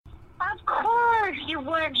course you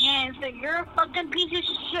wouldn't, Hanson. You're a fucking piece of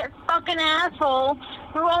shit fucking asshole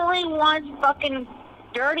who only wants fucking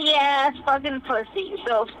dirty ass fucking pussy.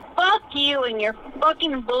 So fuck you and your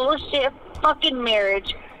fucking bullshit fucking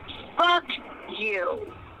marriage. Fuck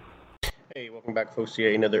you. Hey, welcome back, folks,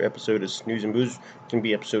 to another episode of Snooze and Booze. It's going to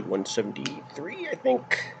be episode 173, I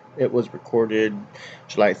think. It was recorded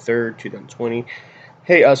July 3rd, 2020.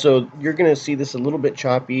 Hey, so you're going to see this a little bit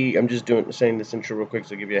choppy. I'm just saying this intro real quick,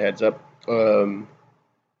 so I'll give you a heads up.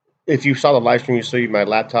 If you saw the live stream, you saw my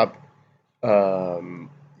laptop, ran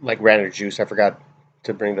out of juice. I forgot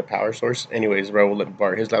to bring the power source. Anyways, Raul let me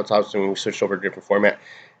borrow his laptop, so we switched over to a different format.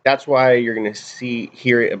 That's why you're going to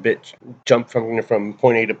hear it a bit jump from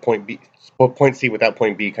point A to point B, point C without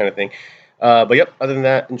point B kind of thing. But yep, other than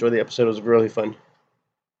that, enjoy the episode. It was really fun.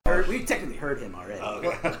 We technically heard him already.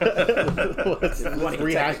 Let's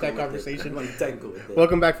rehash that conversation.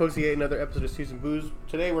 Welcome back, folks, to another episode of Snooze and Booze.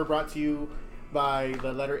 Today we're brought to you by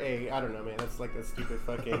the letter A. I don't know, man. That's like that stupid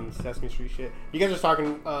fucking Sesame Street shit. You guys are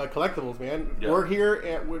talking collectibles, man. Yep. We're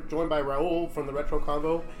here. We're joined by Raul from the Retro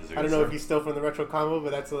Convo. I don't know if he's still from the Retro Convo,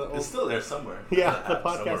 but that's it's still there somewhere. Yeah, the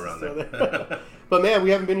podcast is still there. But man, we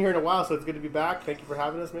haven't been here in a while, so it's good to be back. Thank you for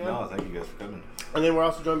having us, man. No, thank you guys for coming. And then we're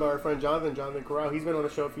also joined by our friend Jonathan Corral. He's been on the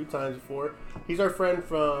show a few times before. He's our friend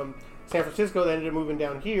from San Francisco that ended up moving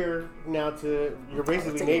down here. Now you're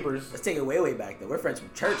basically neighbors. Let's take it way back though. We're friends from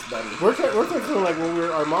church, buddy. We're friends from like when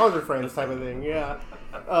our moms were friends type of thing. Yeah.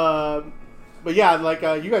 But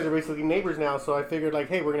yeah, you guys are basically neighbors now. So I figured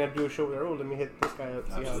hey, we're gonna have to do a show with Raul. Let me hit this guy up.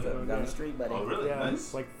 See how it's going. Down the street, buddy. Oh, really? Yeah,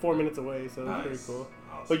 Nice. like 4 minutes away, so it's pretty cool.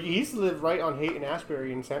 Awesome. But you used to live right on Haight and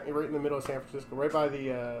Ashbury, right in the middle of San Francisco, right by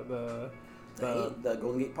the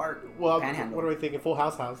Golden Gate Park. Well, Panhandle. what am I thinking? Full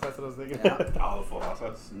House. That's what I was thinking. Yeah. The Full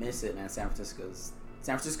House. Miss it, man. San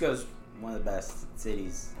Francisco's one of the best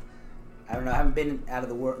cities. I don't know. I haven't been out of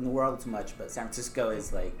the world too much, but San Francisco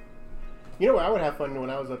is like. You know where I would have fun when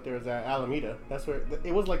I was up there was at Alameda. That's where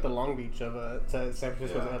it was like the Long Beach of San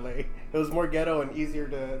Francisco to LA. It was more ghetto and easier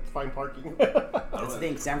to find parking. That's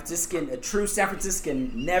the thing. A true San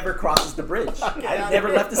Franciscan never crosses the bridge. I've never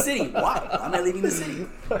left the city. Why? Why am I leaving the city?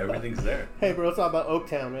 Everything's there. Hey, bro, it's all about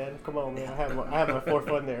Oaktown, man. Come on, man. I have my for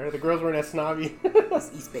fun there. The girls weren't as snobby. It's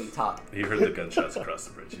East Bay talk. He heard the gunshots across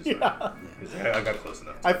the bridge. He's like, I got close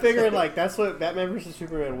enough. I figured that's what Batman vs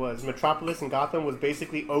Superman was. Metropolis and Gotham was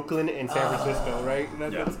basically Oakland and San Francisco, right?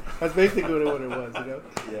 That's basically what it was, you know?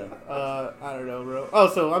 Yeah. I don't know, bro. Oh,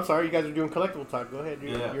 so I'm sorry, you guys are doing collectible talk. Go ahead.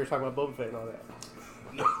 You were talking about Boba Fett and all that.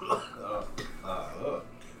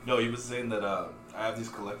 No, he was saying that I have these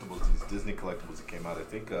collectibles, these Disney collectibles that came out, I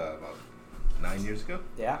think, about 9 years ago.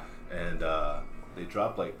 Yeah. And they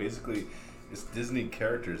dropped, basically, it's Disney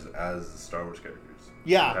characters as Star Wars characters.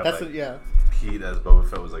 Yeah, Pete as Boba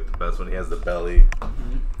Fett was, the best one. He has the belly.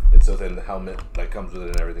 Mm-hmm. And so then the helmet, comes with it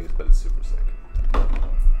and everything, but it's super sick.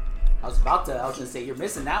 I was gonna say you're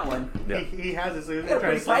missing that one. Yeah. He has it, so he's got a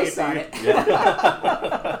pretty price on it.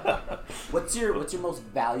 Yeah. What's your most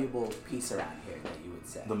valuable piece around here that you would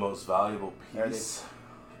say? The most valuable piece?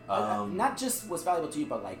 Not just what's valuable to you,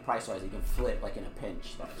 but price wise, you can flip in a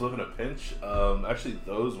pinch. Flip in a pinch? Actually,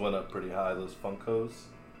 those went up pretty high. Those Funkos,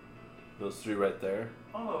 those three right there.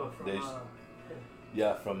 Oh,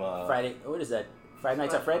 from Friday. What is that? Five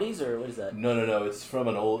Nights at Freddy's, or what is that? No. It's from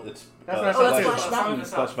an old. It's that's Splash Mountain.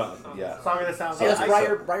 Splash Mountain. Yeah. Song of the South. Oh, that's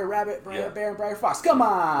Briar Rabbit, Briar Bear, and Briar Fox. Come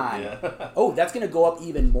on. Yeah. Oh, that's gonna go up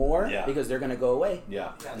even more because they're gonna go away.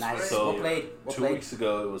 Yeah. Nice. So Well played. 2 weeks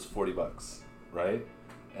ago, it was $40, right?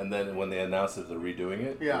 And then when they announced that they're redoing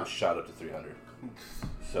it, it was shot up to $300.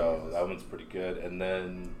 So that one's pretty good. And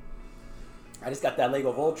then I just got that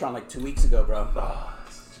Lego Voltron 2 weeks ago, bro. Oh,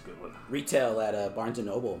 that's such a good one. Retail at Barnes &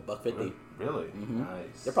 Noble, $150. Really? Mm-hmm.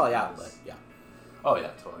 Nice. They're probably out, but yeah. Oh yeah,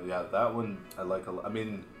 totally. Yeah, that one I like a lot. I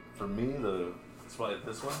mean, for me, it's probably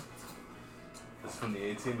this one. It's from the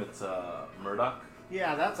A-Team. It's Murdoch.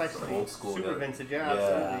 Yeah, that's actually old school. super vintage.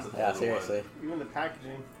 Yeah, seriously. Even the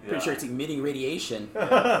packaging. Yeah. Pretty sure it's emitting radiation.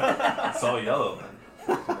 It's all yellow, man.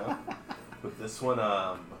 You know? But this one,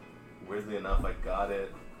 weirdly enough, I got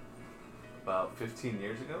it about 15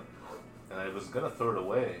 years ago, and I was gonna throw it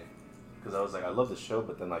away because I was like, I love the show,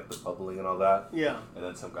 but then the bubbling and all that. Yeah. And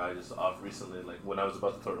then some guy just offered recently, when I was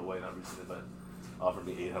about to throw it away, not recently, but offered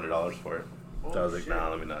me $800 for it. So I was like, nah,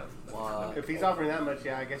 let me not. Wow. If he's offering that much,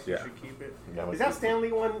 I guess you should keep it. Yeah, is that Stan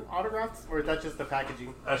Lee one autographed, or is that just the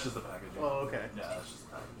packaging? That's just the packaging. Oh, okay. Yeah, that's just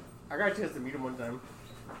the packaging. I got a chance to meet him one time.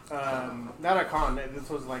 Not at con. This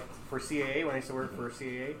was for CAA, when I used to work for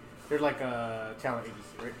CAA. They're like a talent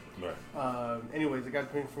agency, right? Right. Anyways, I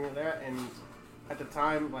got to meet from that, and at the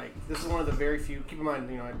time, this is one of the very few. Keep in mind,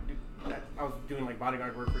 that I was doing like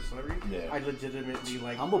bodyguard work for celebrities. Yeah. I legitimately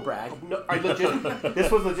like. Humble brag. No, I legit.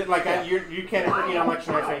 This was legit. Like Yeah. you can't. You know how much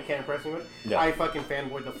nicer you can't impress me with. Yeah. I fucking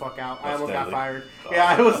fanboyed the fuck out. I almost got Stanley. fired. Oh. Yeah,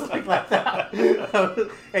 I was like that.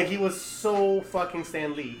 And he was so fucking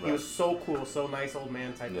Stan Lee. He Right. was so cool, so nice old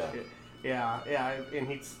man type Yeah. of shit. Yeah,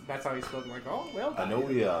 and that's how he spoke. I'm like, oh well. I know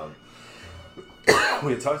we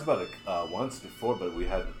we had talked about it once before, but we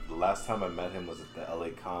had the last time I met him was at the LA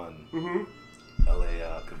Con,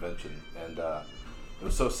 LA convention, and it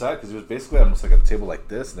was so sad because he was basically almost like at a table like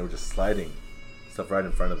this, and they were just sliding stuff right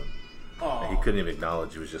in front of him. Oh, And he couldn't even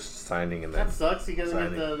acknowledge; he was just signing and then. that sucks. He doesn't get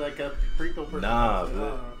signing. the like a prequel person.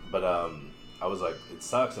 Nah, but I was like, it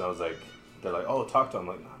sucks, and I was like, they're like, oh, talk to him.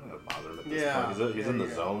 I'm like, no, I'm not gonna bother him at this Yeah. point. He's in the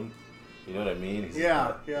Yeah. zone. You know what I mean? He's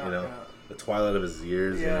Yeah, you yeah, know, yeah. the twilight of his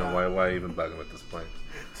years. You Yeah. know, why even bug him at this point?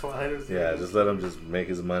 Twilight of the Yeah, Series. just let him just make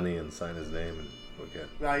his money and sign his name, and we're good.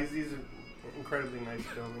 Nah, he's incredibly nice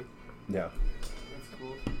to me. Yeah. That's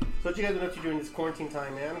cool. So what you guys been up to during this quarantine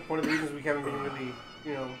time, man? One of the reasons we haven't been really,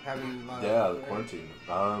 having a lot Yeah, of... the quarantine.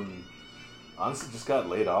 Honestly, just got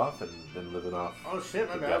laid off and been living off. Oh shit,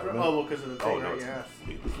 my the bad, bro. government. Oh, well, because of the thing, Oh no, right? it's Yeah.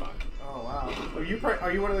 completely fine. Oh, wow.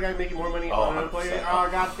 Are you one of the guys making more money Oh, on unemployment? Oh,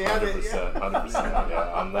 100%. god damn it. 100%. 100%.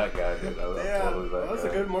 Yeah, I'm that guy, dude. I'm Yeah, totally that that's guy.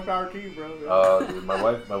 a good, more power to you, bro. Dude,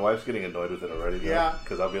 my wife's getting annoyed with it already. Yeah.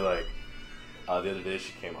 Because I'll be like, the other day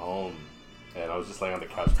she came home, and I was just laying on the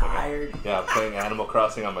couch. Tired. Playing Animal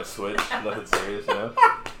Crossing on my Switch. Nothing serious, you know.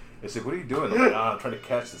 It's like, what are you doing? I'm like, I'm trying to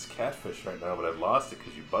catch this catfish right now, but I've lost it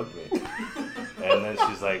because you bugged me. And then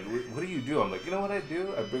she's like, what do you do? I'm like, you know what I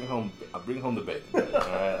do? I bring home the bacon. All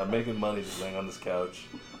right? I'm making money just laying on this couch,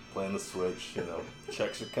 playing the Switch. You know,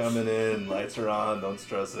 checks are coming in, lights are on. Don't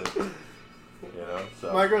stress it. You know.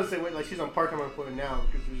 So. My girl's saying, like, she's on part-time unemployment now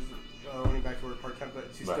because she's only back to work part-time, but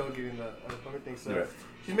she's Right. still getting the unemployment thing. So Right.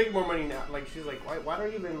 she's making more money now. Like, she's like, why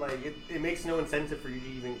don't you even, like, it makes no incentive for you to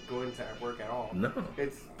even go into work at all. No.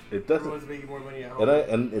 It doesn't. Everyone's making more money at home.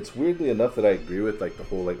 And it's weirdly enough that I agree with like the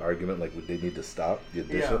whole like argument like they need to stop the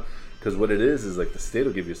additional because what it is like the state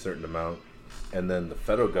will give you a certain amount and then the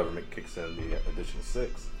federal government kicks in the additional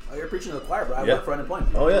 6. Oh, you're preaching to the choir, bro. I Yeah. work for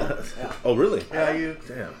unemployment. Oh yeah. Yeah. Oh really? Yeah, you.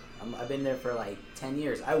 Damn. I've been there for like 10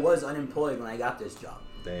 years. I was unemployed when I got this job.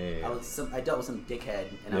 Damn. I dealt with some dickhead,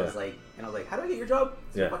 and Yeah. I was like, how do I get your job?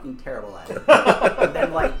 He's Yeah. fucking terrible at it. And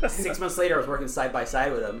then like 6 months later, I was working side by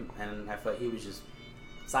side with him, and I thought he was just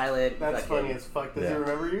silent. That's fucking- funny as fuck. Does Yeah. he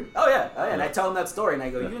remember you? Oh yeah. And I tell him that story, and I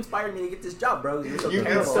go, "You inspired me to get this job, bro. You're so You did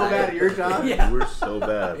terrible so at bad it." at your job? Yeah. You were so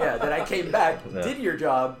bad. Yeah, then I came back, Yeah. did your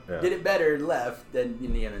job, Yeah. did it better, left, then now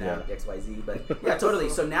Yeah. XYZ. But yeah, totally.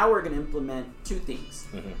 So now we're going to implement 2 things.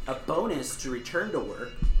 Mhm. A bonus to return to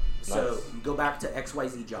work. So Nice. you go back to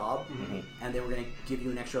XYZ job, Mhm. and then we're going to give you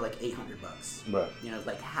an extra like $800. Right. You know,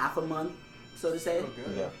 like half a month, so to say. Oh,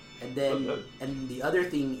 good. Yeah. And then, Okay. and the other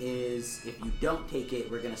thing is, if you don't take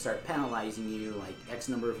it, we're going to start penalizing you like X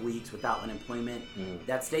number of weeks without unemployment. Mhm.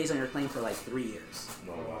 That stays on your claim for like 3 years.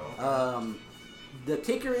 Oh, wow. The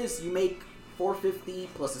kicker is you make $450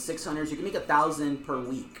 plus the $600. You can make $1,000 per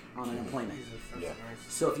week on unemployment. Jesus, that's Yeah. nice.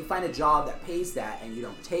 So if you find a job that pays that and you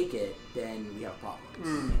don't take it, then we have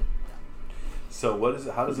problems. So what is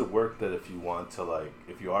it? How does it work that if you want to like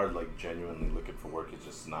if you are like genuinely looking for work, you're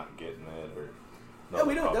just not getting it or? Yeah,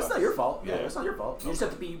 we don't. That's not your fault. Yeah. Yeah, that's not your fault. You just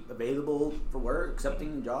have to be available for work,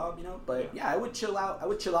 accepting a job, you know. But yeah, I would chill out. I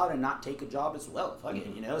would chill out and not take a job as well. Fuck it,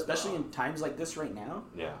 you know, especially in times like this right now.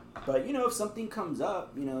 Yeah. But you know, if something comes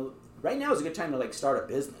up, you know, right now is a good time to like start a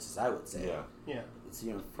business. I would say. Yeah. Yeah. It's,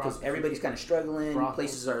 you know, because Brothels. everybody's kind of struggling. Brothels.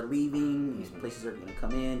 Places are leaving. These Mhm. places are going to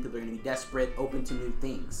come in. People are going to be desperate, open to new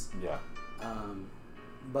things. Yeah.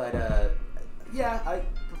 But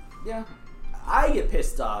I get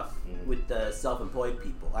pissed off Mhm. with the self-employed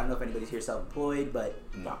people. I don't know if anybody's here self-employed, but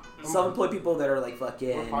No. self-employed people that are like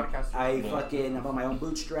fucking. We're podcasters. I'm on my own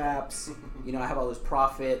bootstraps. You know, I have all this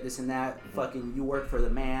profit, this and that. Mhm. Fucking, you work for the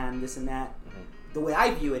man, this and that. Mhm. The way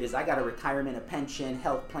I view it is, I got a retirement, a pension,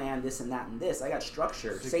 health plan, this and that and this. I got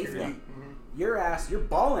structure, Security. safety. Mhm. Your ass, you're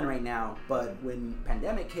balling right now, but when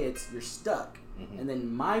pandemic hits, you're stuck. Mhm. And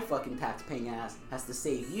then my fucking tax-paying ass has to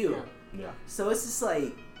save you. Yeah. Yeah. So it's just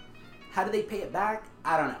like, how do they pay it back?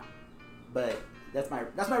 I don't know. But that's my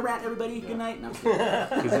rant, everybody. Yeah. Good night. No, I'm kidding.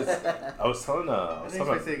 'Cause it's, I was telling I think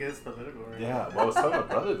I say it gets political, right? yeah, well, I was telling my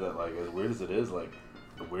brother that like as weird as it is, like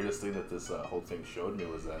the weirdest thing that this whole thing showed me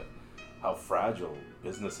was that how fragile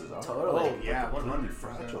businesses are. Totally. Oh, yeah, Like, completely 100%.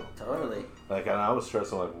 fragile. Totally. Like, and I was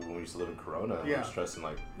stressing like when we used to live in Corona. I Yeah. was stressing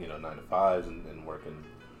like 9 to 5s and working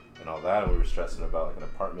and all that. And we were stressing about like an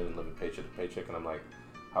apartment and living paycheck to paycheck. And I'm like,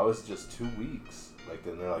 how is it just 2 weeks? Like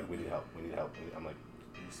then they're like, we need help. We need help. I'm like,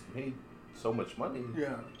 you just made so much money.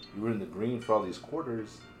 Yeah. You were in the green for all these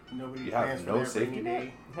quarters. Nobody You plans have for no their safety rainy net.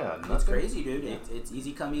 day. Yeah, nothing. That's crazy, dude. Yeah. It's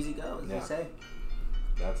easy come, easy go, as Yeah. they say.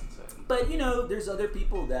 That's insane. But you know, there's other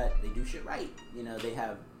people that they do shit right. You know, they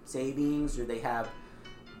have savings or they have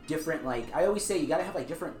different, like I always say, you gotta have like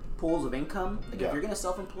different pools of income. Like Yeah. if you're gonna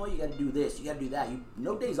self-employ, you gotta do this, you gotta do that. You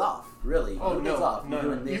no days off, really. Oh, no days off. You're no.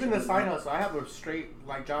 doing this, Even you're the doing side that. hustle. I have a straight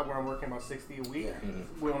like job where I'm working about 60 a week. Yeah.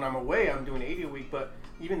 When I'm away, I'm doing 80 a week. But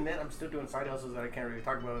even then, I'm still doing side hustles that I can't really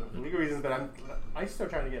talk about for legal reasons. But I'm still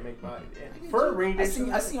trying to make by. And for a rainy day,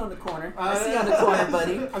 I see you on the corner. I see you on the corner,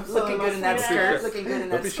 buddy. I'm Looking good in that yeah. skirt. Looking good in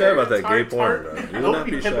that Don't be skirt. shy about that gay Tart- porn, tart- bro. You will not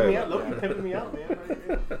be shy pimping me about out. that. Loki pimping me out,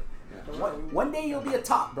 man. One day you'll be a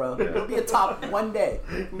top, bro. You'll be a top one day.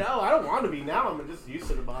 No, I don't want to be. Now I'm just used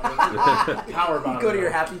to the bottom. Power bottom. Go to now.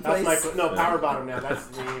 your happy That's place. no, power bottom now.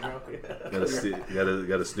 That's me, bro.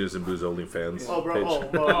 Gotta snooze and booze OnlyFans. Oh, bro.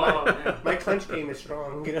 page. My clench game is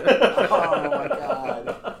strong. Oh my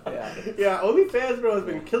god. Yeah. Yeah, OnlyFans, bro, has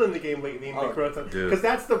been killing the game lately in the Oh, Corona. dude. Because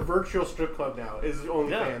that's the virtual strip club now, is OnlyFans.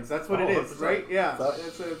 Yeah. That's what Oh, it is, 100%. right? Yeah.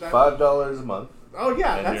 $5 a month. Oh,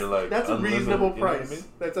 yeah. And you're like that's a unlimited, reasonable you know what I price. mean?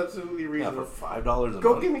 That's absolutely Yeah, reasonable. for $5 a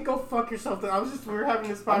Go month. go fuck yourself. We were having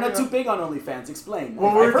this I'm not podcast. too big on OnlyFans. Explain. Well,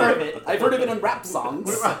 I've we're heard of talking- it. I've heard of it in rap songs.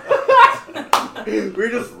 We were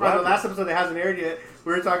just on the last episode that hasn't aired yet.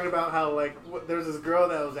 We were talking about how like there was this girl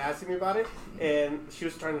that was asking me about it, and she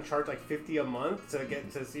was trying to charge like $50 a month to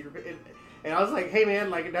get to see her. And I was like, hey man,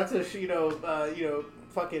 like that's a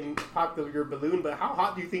fucking pop your balloon, but how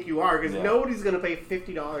hot do you think you are? Because Yeah. nobody's gonna pay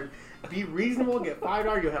 $50. Be reasonable, get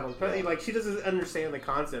 $5. You'll have a like. She doesn't understand the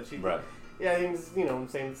concept. She Right. Yeah, I think what I'm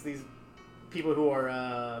saying it's these people who are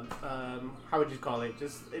how would you call it?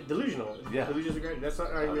 Just delusional. Yeah. Delusions are great. That's what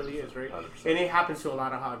it really is, right? 100%. And it happens to a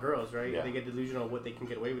lot of hot girls, right? Yeah. They get delusional of what they can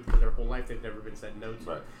get away with because their whole life they've never been said no to.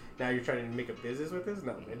 Right. Now you're trying to make a business with this?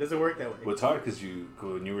 No, it doesn't work that way. Well, it's hard because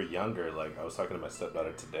when you were younger, like I was talking to my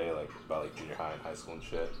stepdaughter today, like about like junior high and high school and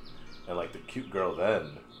shit, and like the cute girl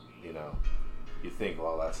then, you know, you think,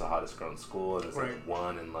 well, that's the hottest girl in school, and it's Right. like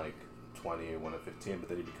 1 in like 20 or 1 in 15, but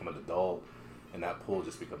then you become an adult, and that pool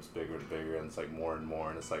just becomes bigger and bigger, and it's like more and more,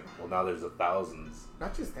 and it's like, well, now there's thousands.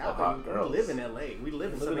 Not just that, of but hot we girls. live in LA. We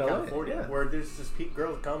live in Live in Southern LA, California, yeah. where there's just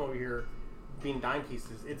girls come over here being dime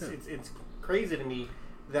pieces. It's crazy to me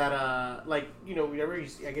that whenever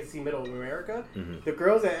I get to see Middle America, the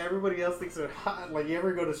girls that everybody else thinks are hot, like you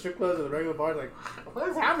ever go to strip clubs or the regular bars, like what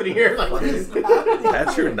is happening here? Like What is happening?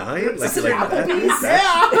 That's your night? Like, Is it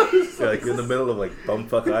Applebee's? you're like in the middle of like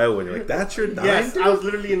bumfuck Iowa, and you're like, that's your night? Yes, I was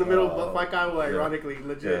literally in the middle Oh. of Black Iowa, Yeah. ironically,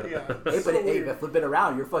 legit. Yeah. Yeah. Hey, So but weird. flip it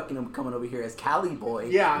around. You're fucking coming over here as Cali boy.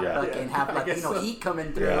 Yeah. Yeah. Fucking have I like guess so. heat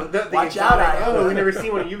coming through. Yeah. The Watch out, exotic, Iowa. oh, we never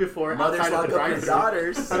seen one of you before. Mothers outside of lock the up your drive-thru.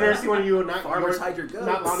 daughters. I've never seen one of you not Farmers hide your goats.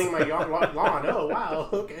 not lawn my lawn. Oh wow,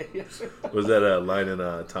 okay. Yes. Was that a line in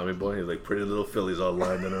Tommy Boy? He's like, pretty little fillies all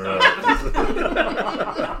lined in a row.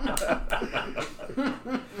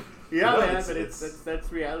 Yeah, No, man, it's- but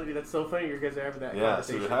that's reality. That's so funny. You guys are having that Yeah,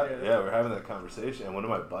 so conversation. we're having that conversation, and one of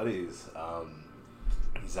my buddies,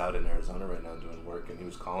 he's out in Arizona right now doing work, and he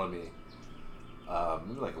was calling me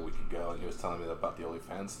maybe like a week ago, and he was telling me about the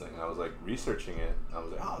OnlyFans thing, and I was like researching it, and I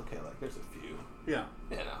was like, oh, okay, like there's a few, Yeah.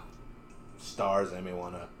 you know, stars I may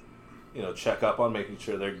want to, you know, check up on, making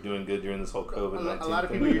sure they're doing good during this whole COVID-19 A lot of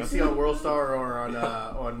thing, people you you know? see on World Star or on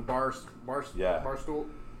Yeah. Barstool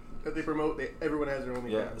that they promote. Everyone has their own.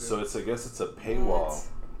 Yeah, so it's I guess it's a paywall. What?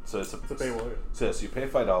 So it's a paywall. Yeah. So you pay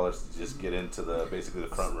 $5 to just get into basically the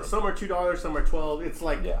front room. Some are $2, some are $12. It's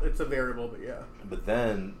like Yeah. it's a variable, but yeah. But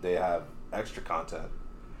then they have extra content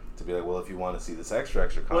to be like, well, if you want to see this extra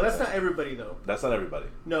content. Well, that's not everybody though. That's not everybody.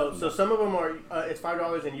 No, so some of them are it's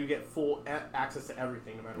 $5 and you get full access to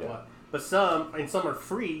everything no matter Yeah. what. But some are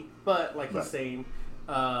free. But like Right. he's saying,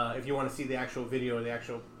 if you want to see the actual video or the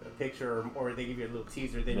actual picture, or they give you a little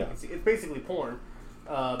teaser, then you Yeah. can see. It's basically porn.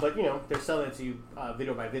 But they're selling it to you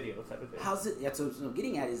video by video type of thing. How's it? That's what I'm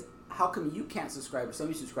getting at is how come you can't subscribe or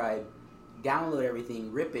somebody subscribe, download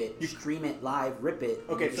everything, rip it, you stream it live, rip it,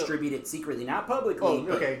 Okay, and so- distribute it secretly, not publicly. Oh,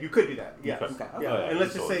 but- okay. You could do that. Yes. Okay. Okay. Yeah. Oh, yeah, And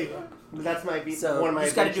let's you just totally say do that's might be So one of my you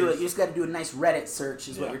just got to do it. adventures. You just got to do a nice Reddit search,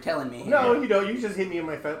 is what Yeah. you're telling me. No, here. you just hit me on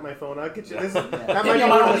my phone. I'll get you this. Yeah. That Give might me be on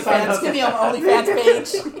one my of the side OnlyFans. Give me on my hustles.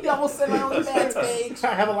 OnlyFans page. You almost said my OnlyFans page.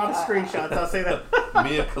 I have a lot of screenshots. I'll say that.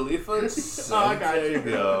 Mia Khalifa? Oh, I got you. There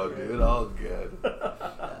go, dude. All good.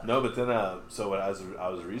 No, but then, so when I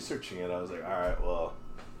was researching it, I was like, all right, well,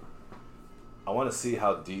 I want to see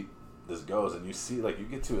how deep this goes. And you see, like, you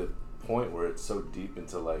get to a point where it's so deep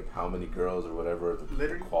into, like, how many girls or whatever, the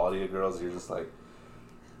Literally. quality of girls, you're just like,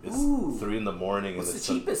 it's Ooh. 3 a.m. and What's the it's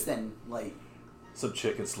cheapest then? Like, some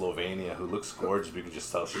chick in Slovenia who looks gorgeous, but you can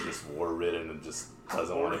just tell she's just war-ridden and just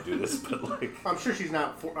doesn't want to do this. But like, I'm sure she's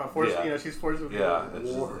not forced. Yeah. You know, she's forced with yeah,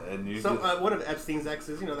 war. and you So one of Epstein's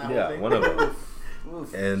exes, you know that whole Yeah, thing. one of them.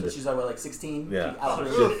 Oof. And- So she's like, what, like 16? Yeah, Out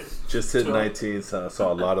just hit 19, so I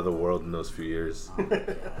saw a lot of the world in those few years,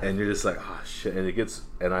 and you're just like, oh shit. And it gets,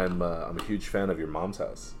 and I'm a huge fan of Your Mom's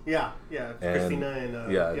House. Yeah, And, Christina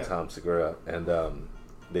and yeah, and Tom Segura, and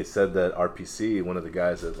they said that RPC, one of the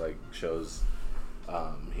guys that like shows,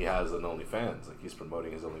 he has an OnlyFans, like he's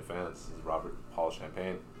promoting his OnlyFans. Is Robert Paul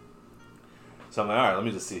Champagne. So I'm like, all right, let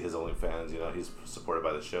me just see his OnlyFans. You know, he's supported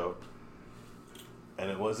by the show, and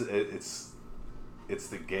it's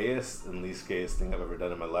the gayest and least gayest thing I've ever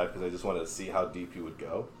done in my life because I just wanted to see how deep he would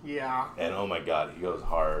go. Yeah. And oh my god, he goes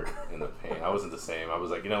hard in the paint. I wasn't the same. I was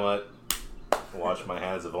like, you know what? Wash my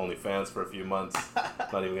hands of OnlyFans for a few months.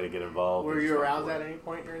 Not even gonna get involved. Were you aroused at any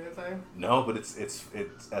point during that time? No, but it's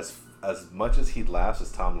as much as he laughs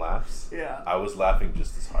as Tom laughs. Yeah. I was laughing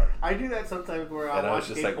just as hard. I do that sometimes where I'll And I was watch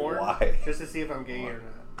just gay like, porn why? just to see if I'm gay or not.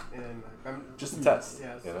 And I'm Just a test.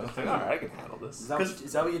 Yes. You know, it's like, all right, I can handle this. Is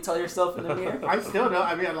that what you tell yourself in the mirror? I still don't.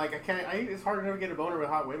 I mean, like I can't. It's hard to never get a boner with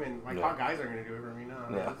hot women. Like Yeah. hot guys aren't gonna do it for me. No.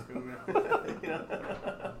 Yeah. That's good. You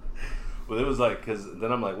know. Well, it was like, because then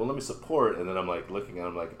I'm like, well, let me support, and then I'm like looking at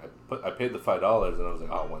him like I paid the $5, and I was like,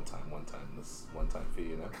 oh, one time, this one-time fee,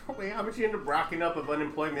 you know. Wait, how much you end up racking up of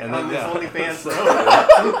unemployment And on then, this yeah. OnlyFans, bro?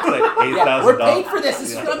 It's like $8,000. Yeah, we're paying for this.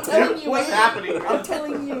 This is what I'm telling you. What's man. happening? I'm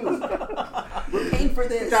telling you. We're paying for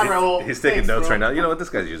this. Down, Raul. he's taking Thanks, notes bro. right now. You know what? This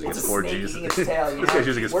guy's using It's his a 4 snake Gs. eating its tail, you This know? guy's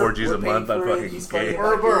using his 4 Gs a We're month on paying for it. fucking He's gay. fucking-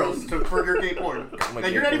 Ouroboros for your gay porn my that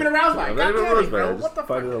gay you're not porn. even aroused by. I'm God not even damn it, aroused by bro. it. I What just the find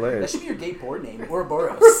fuck? it hilarious. That should be your gay porn name,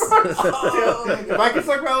 Ouroboros. If I could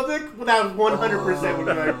suck my own dick, well, that was 100% would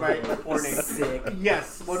be my porn name. Sick.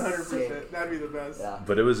 Yes, 100%. Sick. That'd be the best. Yeah.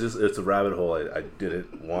 But it was just, it's a rabbit hole I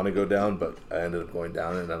didn't want to go down, but I ended up going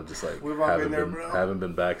down it, and I'm just like, We've all been there, bro. haven't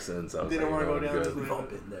been back since. I was Didn't like, wanna you know, go I'm down good. We've all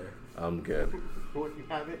been there. I'm good. What, you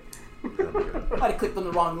have it? I'm good. I might have clicked on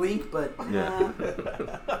the wrong link, but Yeah. nah. And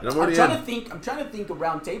I'm I'm already trying in. to think. I'm trying to think of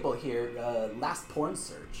round table here. Last porn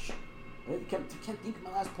search. I can't think of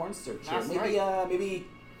my last porn search. Here. Last Maybe night. maybe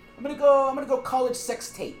I'm gonna go college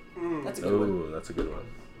sex tape. That's a good one. Oh, that's a good one.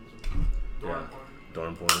 Yeah.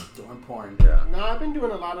 Dorm porn. Dorm porn. Yeah. No, I've been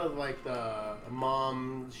doing a lot of like the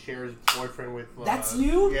mom shares boyfriend with. That's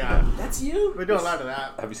you? Yeah. That's you? We're doing a lot of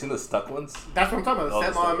that. Have you seen the stuck ones? That's what I'm talking about. Oh,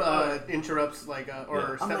 The the stepmom interrupts like,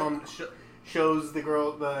 or Yeah. I'm stepmom shows the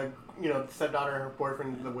girl, the stepdaughter, her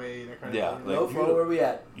boyfriend the way, that kind Yeah, of thing. like- No, Flo, where we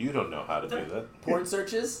at? You don't know how to do that. Porn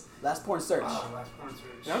searches? Last porn search. Last porn search.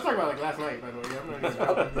 Yeah, I'm talking about like last night, by the way. I'm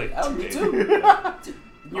not even Like, Oh, me dude. too.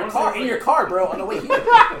 In your car, bro, on the way here.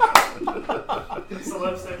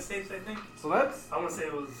 Celeb sex tapes, I think. Celebs? I want to say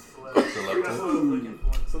it was celeb. Celeb That's what I was looking for.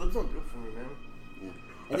 Celebs don't do it for me, man.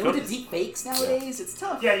 And then with the deep fakes nowadays, it's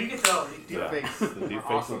tough. Yeah, you can tell. Yeah. fakes The deep are fakes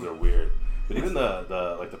awesome. ones are weird. But even the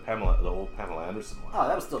old Pamela Anderson one. Oh,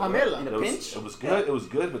 that was still Pamela. in a It was, pinch. it was good. It was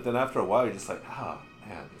good, but then after a while, you're just like, oh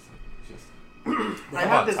man, just I come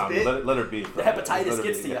had on, this Tommy, bit. let her be. The hepatitis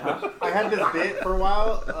gets to you, huh? I had this bit for a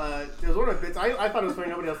while. It was one of the bits. I thought it was funny.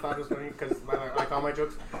 Nobody else thought it was funny because I like all my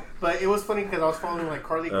jokes. But it was funny because I was following like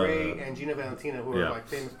Carly Gray and Gina Valentina, who yeah. are like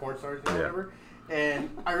famous porn stars and Yeah. whatever. And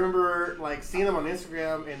I remember like seeing them on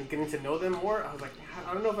Instagram and getting to know them more. I was like,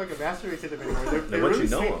 I don't know if I could masturbate to them anymore. They're once really you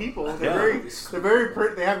know sweet them. people. Yeah.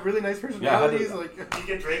 They have really nice personalities. Yeah, Like. You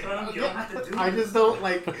get Drake on them, you don't have to do I it. just don't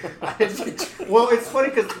like. Well, it's funny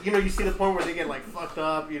because you see the point where they get like fucked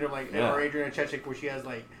up. Like Yeah. or Adriana Chechik, where she has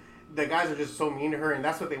like the guys are just so mean to her, and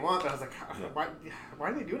that's what they want. But I was like, why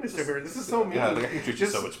are they doing this to her? This is so mean. Yeah, they can treat you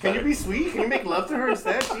so much Can you better. be sweet? Can you make love to her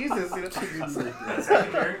instead? Jesus, That's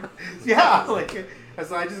secondary. yeah. Like, and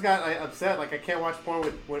so I just got upset. Like I can't watch porn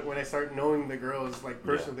when I start knowing the girls like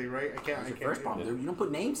personally, right? I can't. That's I your can't. first problem, dude. You don't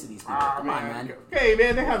put names to these people. Ah, Come on, man. Okay,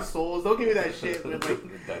 man, they have souls. Don't give me that shit. With,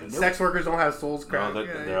 That like, is- sex workers don't have souls. No, Crap.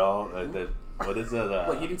 they're all. What is it?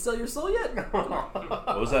 What, you didn't sell your soul yet?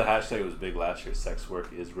 What was that hashtag? It was big last year. Sex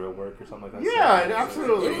work is real work or something like that. Yeah, Sex-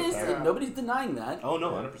 absolutely. It is. Yeah. Nobody's denying that. Oh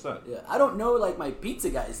no, 100%. Yeah, I don't know like my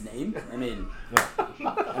pizza guy's name. I mean,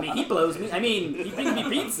 he blows me. I mean, he brings me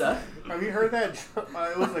pizza. Have you heard that?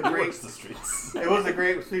 It was a great. Works the streets. It was a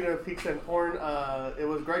great. Speaking of pizza and porn, it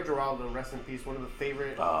was Greg Giraldo, rest in peace, one of the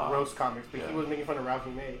favorite roast comics. But he yeah. was making fun of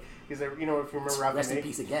Ralphie May. He's like, if you remember Ralphie Rest May. in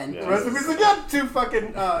peace again. Yeah. Rest in peace again. Two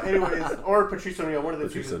fucking. Anyways, or Patrice O'Neal, one of the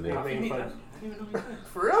Patrice two. O'Neal. Making I fun. didn't even know that.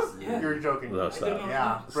 For real? Yeah. You're joking. No, stop.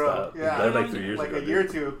 Yeah, bro. Stop. Yeah. That like 3 years Like ago. a year or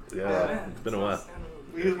two. Yeah, it's been a while.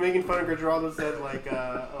 He was making fun of Greg Giraldo. Said like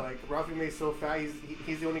Ralphie May's so fat.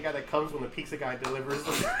 He's the only guy that comes when the pizza guy delivers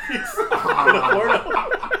the pizza. In a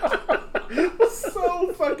porno. was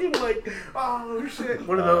so fucking like, oh shit.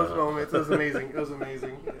 One of those moments. It was amazing. It was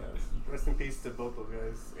amazing. Yeah. Rest in peace to both those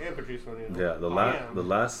guys and Patrice O'Neal. Yeah, the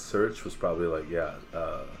last search was probably like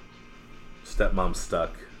stepmom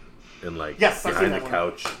stuck in like Yes, I've seen behind the that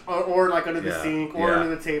couch. Or like under the Yeah. sink or Yeah.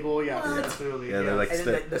 under the table. Yeah, What? absolutely. Yeah, they're like And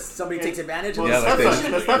then somebody takes advantage of Well, Yeah, this. like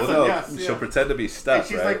stepson, the stepson, well, no, yes, she'll yeah. pretend to be stuck, And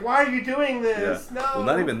she's right? like, "Why are you doing yeah. this? No." Well,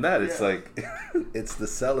 not even that. It's Yeah. like, it's the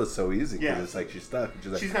cell is so easy because Yeah. it's like she's stuck. And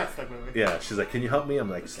she's like, She's not stuck, no way. yeah, she's like, can you help me? I'm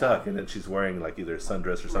like stuck, and then she's wearing like either a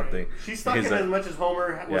sundress or something. Right. She's stuck And in he's as like, much as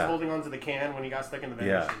Homer was Yeah. holding onto the can when he got stuck in the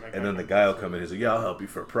vending yeah, machine. Like, and then the okay. guy will come in. He's like, yeah, I'll help you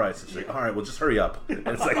for a price. And she's like, all right, well, just hurry up. And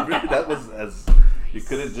it's like, really, that was as you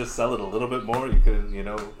couldn't just sell it a little bit more. You couldn't,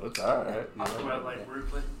 it's all right. You Talk know? about like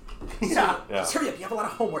Brooklyn. Yeah. Yeah. Just hurry up, you have a lot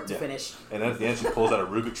of homework to Yeah. finish. And then at the end, she pulls out a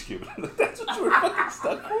Rubik's cube. That's what you were fucking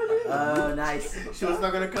stuck for, dude. Oh, nice. She was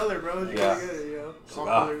not gonna color, bro. She Yeah. couldn't get it, All,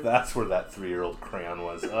 Ah, colors, that's where that 3-year-old crayon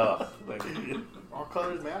was. Ugh. Like, all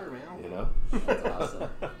colors matter, man. you know? That's awesome.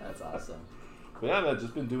 That's awesome. But yeah, man,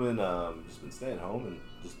 just been doing, just been staying home and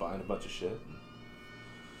just buying a bunch of shit.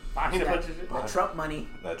 Buying a bunch of shit. That Trump money.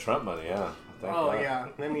 That Trump money, yeah. Thank Oh God. yeah.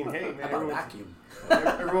 I mean, hey, I man. bought a Everyone's, vacuum.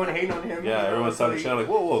 everyone hating on him. Yeah, you know, everyone's so talking shit. I'm like,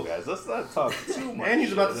 whoa, guys, let's not talk too much. And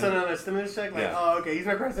he's about to shit. send out a stimulus check. Like, Yeah. oh, okay, he's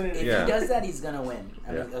my president. If Yeah. he does that, he's gonna win.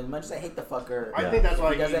 I mean, Yeah. as much as I hate the fucker, I Yeah. think that's if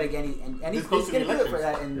why he does that again, and he's This close to gonna the do it for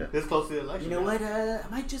elections. that. And Yeah. This close to the election. you know what? I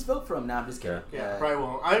might just vote for him. No, I'm just kidding. Yeah, probably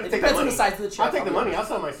won't. I'll It take the depends on money. the size of the check. I'll take the I'll money. be I'll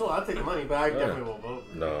sell my soul. I'll take the money, but I Yeah. definitely won't vote.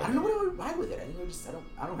 I No. don't know what I would buy with it. I think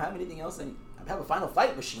I don't have anything else. I have a Final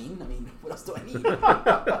Fight machine. I mean, what else do I need?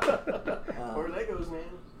 Or Legos, man.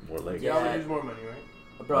 More like Yeah, I Yeah. would use more money,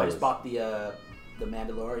 right? Bro, I just bought the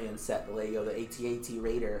Mandalorian set, the Lego, the AT-AT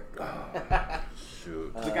Raider.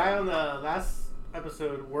 Shoot. The guy on the last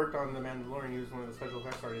episode worked on the Mandalorian. He was one of the special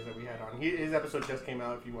effects artists that we had on. His episode just came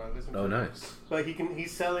out. If you want to listen to Oh, it. nice. But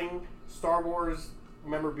he's selling Star Wars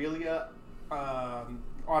memorabilia,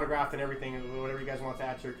 autographed and everything, whatever you guys want to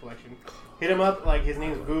add to your collection. Hit him up. Like, his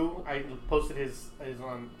name is Vu. I posted his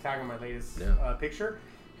on tag on my latest Yeah. picture.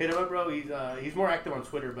 Hit him up, bro. He's more active on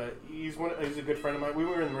Twitter, but he's a good friend of mine. We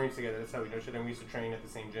were in the Marines together. That's how we know shit, and we used to train at the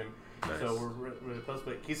same gym. Nice. So we're really close.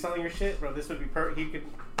 But he's selling your shit, bro. This would be perfect. He could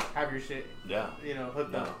have your shit, Yeah.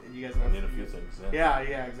 hooked No. up. If you guys I want need a to few things. Yeah.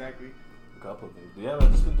 Yeah, exactly. A couple of things. But yeah, man,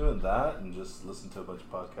 I've just been doing that and just listening to a bunch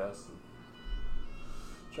of podcasts and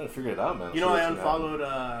trying to figure it out, man. You know, See I what's gonna happen.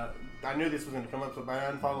 unfollowed. I knew this was gonna come up, so I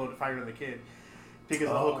unfollowed Fighter and the Kid because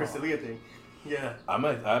of the whole Oh. Crystalia thing. Yeah. I'm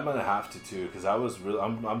gonna have to too, because I was really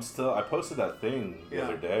I'm still I posted that thing the Yeah.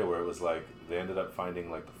 other day where it was like they ended up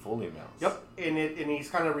finding like the full emails. Yep. And he's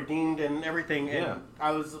kind of redeemed and everything. And Yeah.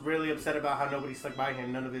 I was really upset about how nobody stuck by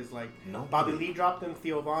him. None of his Nobody. Bobby Lee dropped him,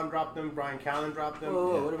 Theo Vaughn dropped him, Brian Callen dropped him.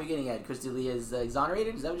 Whoa, what are we getting at? Chris D'Elia is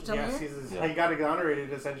exonerated? Is that what you're telling Yes, me? he got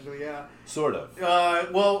exonerated essentially. Yeah. Sort of.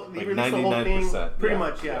 Well, he Like released the whole thing. 99%. Pretty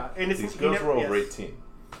much, yeah. And it's These he girls never- were over yes. 18.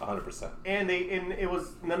 100%. And it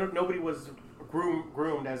was nobody was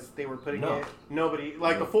groomed as they were putting No. it. Nobody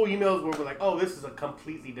like the full emails were like, oh, this is a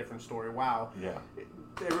completely different story. Wow. Yeah.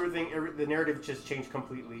 The narrative just changed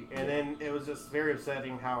completely, and then it was just very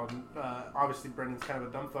upsetting how obviously Brendan's kind of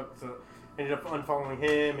a dumb fuck, so ended up unfollowing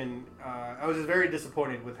him, and I was just very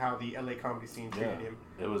disappointed with how the LA comedy scene treated Yeah. him.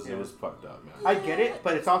 It was Yeah. fucked up, man. I get it,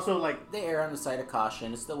 but it's also like They err on the side of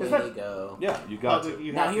caution. It's the way It's not- they go. Yeah, you got to.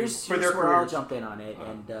 you Now have to, here's for their where I'll careers. jump in on it,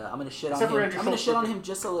 and I'm gonna shit on Except him. for I'm Andrew gonna Schultz shit on real him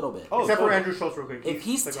just a little bit. Oh, Except for totally. Andrew Schultz, real quick. If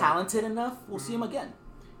he's like, talented enough, we'll see him again.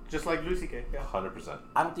 just like Lucy K. Yeah, 100%.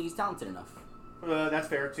 I don't think he's talented enough. that's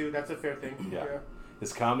fair too. That's a fair thing. Yeah.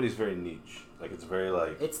 His comedy is very niche. Like it's very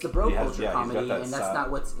like It's the bro he has- culture yeah, he's got comedy, that and that's style.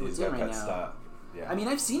 not what's He's in got right that now. style. Yeah. I mean,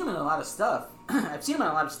 I've seen him in a lot of stuff. I've seen him in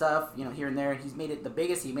a lot of stuff, here and there. He's made it. The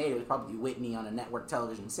biggest he made it was probably Whitney on a network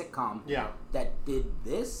television sitcom Yeah. that did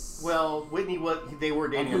this. Well, Whitney, they were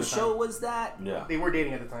and dating. whose at the time. show was that? Yeah. They were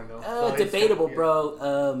dating at the time, though. So it's Debatable, yeah.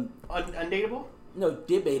 bro. Undateable. No,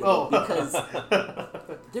 debatable Oh, because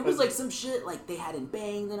there was like some shit like they hadn't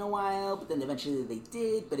banged in a while, but then eventually they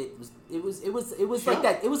did. But it was like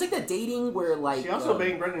that. It was like that dating where like She also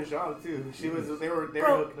banged Brendan Shaw too. They were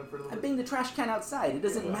Bro, hooking up for a little I bit. banged the trash can outside. It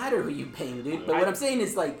doesn't Yeah. matter who you bang, dude. But what I'm saying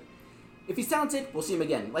is like, if he's talented, we'll see him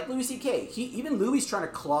again. Like Louis C.K. Even Louis trying to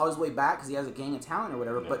claw his way back because he has a gang of talent or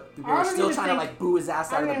whatever. Yeah. But people I are don't still even trying to think- like boo his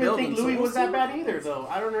ass I out of don't the even building. think so Louis we'll was see that what bad happens. either, though.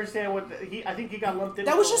 I don't understand I think he got lumped in.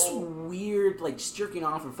 That was just No, weird, like jerking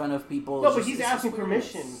off in front of people. but It's he's just asking weird.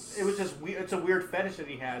 permission. It was just weird. It's a weird fetish that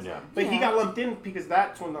he has. Yeah. But he Yeah. got lumped in because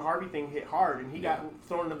that's when the Harvey thing hit hard, and he Yeah. got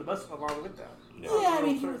thrown under the bus along with that. Yeah, I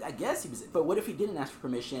mean, I guess he was. But what if he didn't ask for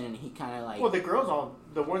permission and he kind of like? Well, the girls,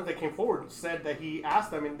 the ones that came forward, said that he asked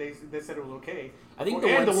them, and they said it was okay. I think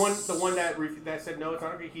and the the ones- one that said no, it's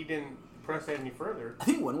not okay. He didn't press it any further. I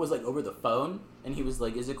think one was like over the phone, and he was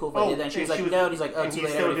like, "Is it cool if I Oh, did that?" And she and was she like, was- "No," and he's like, "Oh, And too he's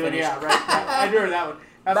late, I still already doing finished." yeah, right. I remember that one.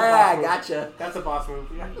 That's a Bah, boss move. gotcha. That's a boss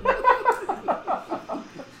move.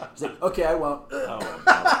 He's like, "Okay, I won't." Oh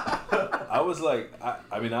my God. I was like,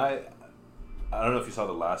 I mean, I don't know if you saw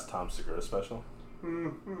the last Tom Segura special.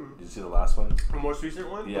 Mm-hmm. Did you see the last one? The most recent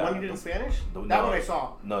one? Yeah. The one he did in Spanish? The- That no. one I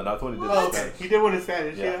saw. No, not the one he did Oh, in okay. Spanish. He did one in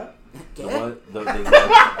Spanish, Yeah. yeah. The one,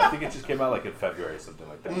 I think it just came out like in February or something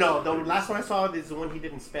like that. No, the last one I saw is the one he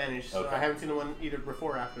did in Spanish. So Okay. I haven't seen the one either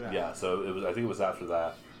before or after that. Yeah, so it was. I think it was after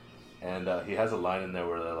that, and he has a line in there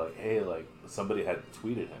where they're like, "Hey, like somebody had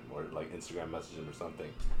tweeted him or like Instagram messaged him or something,"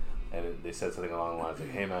 and they said something along the lines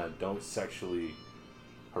like, "Hey, man, don't sexually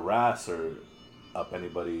harass or up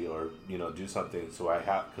anybody or do something so I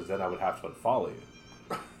have because then I would have to unfollow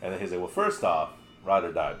you." And then he's like, "Well, first off, ride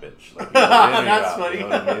or die, bitch." Like, That's funny. You know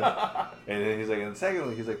what I mean? And then he's like, and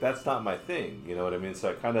secondly, he's like, "That's not my thing." You know what I mean?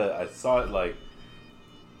 So I saw it like.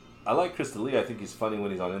 I like Chris D'Elia. I think he's funny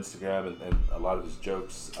when he's on Instagram, and a lot of his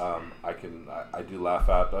jokes I do laugh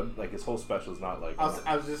at. But like his whole special is not like.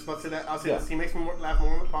 I was just about to say that. I'll say Yeah. this. He makes me laugh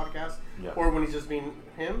more on the podcast Yeah. or when he's just being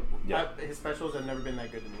him. Yeah. His specials have never been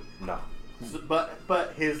that good to me. No. So,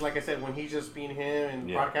 but his, like I said, when he's just being him and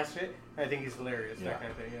Yeah. podcast shit, I think he's hilarious. Yeah. That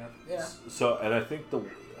kind of thing, yeah. Yeah. So, and I think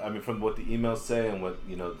from what the emails say and what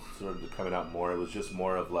sort of coming out more, it was just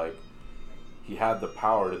more of like he had the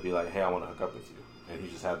power to be like, "Hey, I want to hook up with you," and he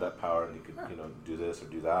just had that power, and he could do this or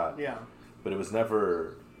do that. Yeah. But it was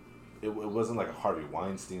never. It wasn't like a Harvey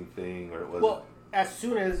Weinstein thing, or it wasn't. Well, as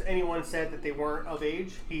soon as anyone said that they weren't of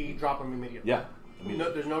age, he dropped them immediately. yeah. I mean,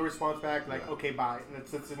 No, there's no response back. Like, Yeah. okay, bye.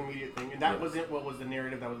 That's an immediate thing, and that Yeah. wasn't what was the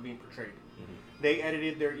narrative that was being portrayed. Mm-hmm. They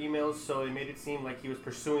edited their emails, so they made it seem like he was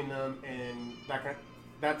pursuing them, and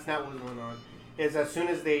that's not what was going on. Is as soon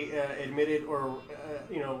as they admitted or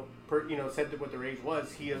said that what their age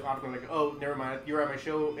was, he is automatically like, "Oh, never mind. You're at my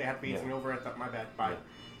show. It had to be Yeah. over. I thought my bad. Bye." Yeah.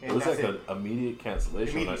 And It was that's like an immediate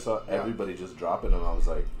cancellation. When I Immediate, saw yeah. everybody just dropping them, I was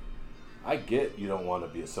like, I get you don't want to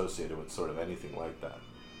be associated with sort of anything like that.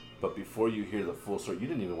 But before you hear the full story, you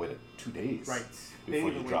didn't even wait 2 days Right. They before didn't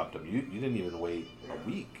you even dropped them. You didn't even wait Yeah. a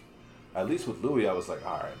week. At least with Louis, I was like,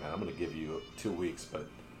 all right, man, I'm going to give you 2 weeks. But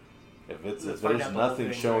if Let's there's find out the whole nothing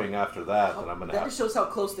thing, showing right? after that, then I'm going to That have just shows how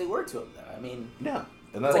close they were to him, though. I mean, yeah.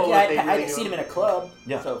 And it's that's like, Oh, yeah, they I really didn't see do. him in a club,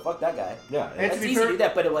 Yeah. so fuck that guy. yeah. And It's to be easy fair- to do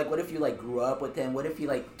that, but like, what if you like grew up with him? What if you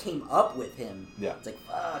like came up with him? Yeah. It's like,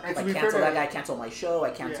 fuck, And if to I be fair cancel to- that guy, I cancel my show, I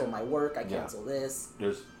cancel Yeah. my work, I Yeah. cancel this.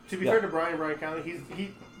 There's To be yeah. fair to Brian Callen,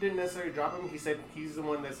 he didn't necessarily drop him. He said he's the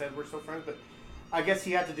one that said we're still friends, but I guess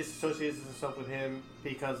he had to disassociate himself with him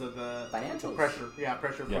because of the Financials. pressure. Yeah,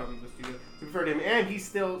 pressure Yeah. from the studio. To be fair to him, and he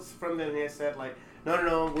still from then he has said like,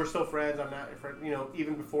 no, we're still friends. I'm not, your friend.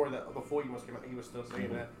 Even before you must came out, he was still saying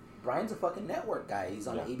Mhm. that. Brian's a fucking network guy. He's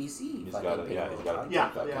on Yeah. ABC. He's fucking got it, yeah, payroll. he's got it. Yeah,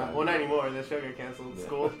 Fuck yeah. that. Well, not anymore. The show got canceled. Yeah.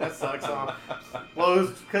 School that sucks. Well, it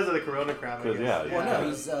was because of the Corona crap. I 'Cause, guess. yeah, Well, no,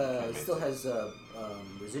 Yeah. he's still has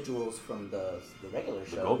residuals from the regular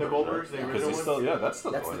show. the Goldbergs, Goldbergs, right? the 'Cause original he's still, yeah, that's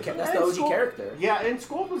still That's going. the isn't it? that's the OG character. Yeah, and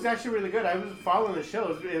School was actually really good. I was following the show. It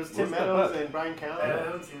was Tim Wasn't that Meadows bad? and Brian Callen. I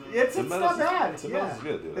haven't seen it. It's Tim not Meadows is- bad. Tim Yeah. Meadows is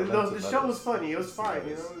good, dude. The, I like the Tim show Meadows. was funny. It was fine. It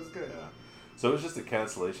It was good. Yeah. So it was just a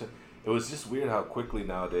cancellation. It was just weird how quickly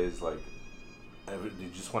nowadays, like, you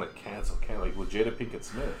just want to cancel. Like with Jada Pinkett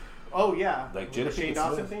Smith. Oh yeah. Like The Jada Shane Pinkett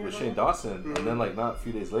Dawson Smith thing. with or Shane something? Dawson. Mhm. And then, like, not a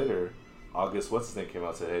few days later, August, what's his name, came out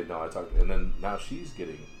and said, hey, no, I talked. And then now she's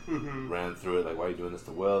getting ran through it. Like, why are you doing this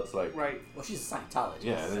to Will? It's like, Right. Well, she's a Scientologist.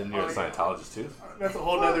 yeah, and then you're a Oh, yeah. Scientologist too. That's a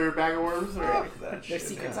whole nother bag of worms. Right? Fuck that They're shit,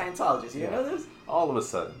 secret yeah. Scientologists. You Yeah. know this? All of a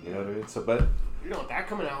sudden, you know what I mean? So, but You know, that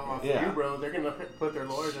coming out off Yeah. you, bro. They're gonna put their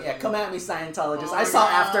lawyers. Yeah, come at me, Scientologists. Oh I my saw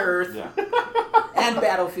God. After Earth yeah, and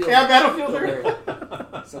Battlefield. Yeah,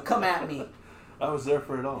 Battlefield. So come at me. I was there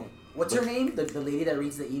for it all. What's her name? The lady that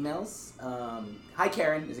reads the emails. Hi,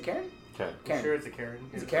 Karen. Is it Karen? Okay. Karen. Sure, it's a Karen.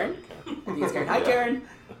 Is it Karen? Okay. I think it's Karen. Hi, Yeah. Karen.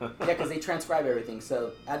 Yeah, because they transcribe everything.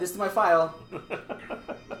 So add this to my file.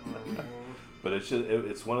 But it's just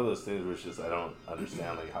it's one of those things where it's just I don't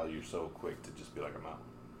understand like how you're so quick to just be like I'm out.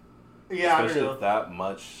 Yeah, I Especially don't know. if that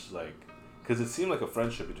much like because it seemed like a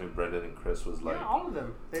friendship between Brendan and Chris was like Yeah, all of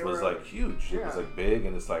them. They was were like huge. It was yeah. like big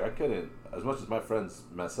and it's like I couldn't as much as my friends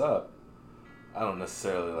mess up. I don't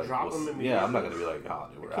necessarily like Drop will- them yeah I'm not immediately. gonna be like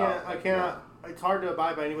oh dude, we're I can't. out. I Like, can't. It's hard to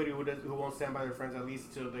abide by anybody who won't stand by their friends at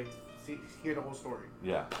least till they hear the whole story.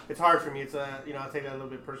 Yeah. It's hard for me. It's I take that a little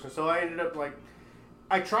bit personal. So I ended up like,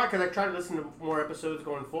 I tried to listen to more episodes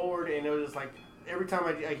going forward, and it was just like every time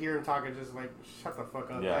I hear him talk, it's just like shut the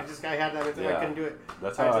fuck up. Yeah. I had that mentality. I couldn't do it.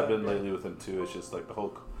 That's how I've been yeah. lately with him too. It's just like the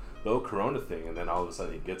whole Corona thing, and then all of a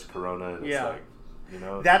sudden he gets Corona, and Yeah. it's like, you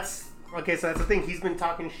know, That's Okay, so that's the thing. He's been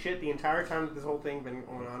talking shit the entire time that this whole thing been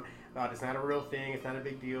going on about it's not a real thing. It's not a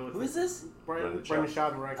big deal. It's Who is this? Brendan Schaub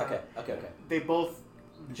and Mariah Carey. Okay. They both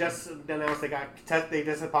just announced they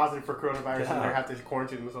tested positive for coronavirus and they have to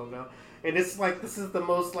quarantine themselves now. And it's like this is the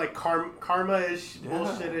most like karma-ish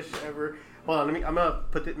bullshit-ish ever. Hold on, I'm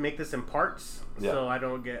gonna make this in parts so I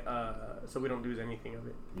don't get so we don't lose anything of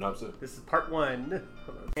it. No, absolutely. This is part 1,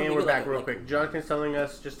 and we're back real quick. Jonathan's telling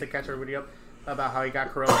us just to catch everybody up about how he got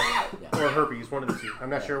corona or herpes, one of the two.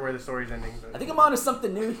 I'm not sure where the story's ending. But. I think I'm onto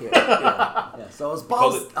something new here. Yeah. So I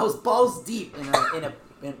was balls deep in a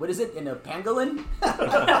what is it? In a pangolin?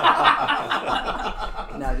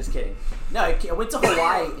 No, just kidding. No, I went to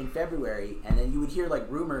Hawaii in February, and then you would hear like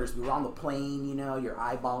rumors. We were on the plane, you're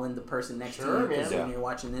eyeballing the person next to you because when you're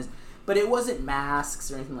watching this. But it wasn't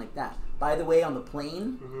masks or anything like that. By the way, on the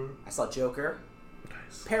plane, I saw Joker,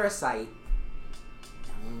 Parasite.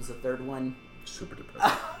 What was the third one? Super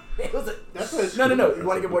depressing. It was no. You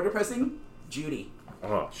want to get more depressing? Judy.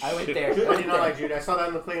 Oh, I went shit. there. I did not like Judy. I saw that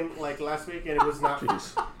on the plane like last week, and it was not.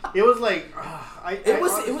 It was like it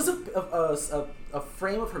was a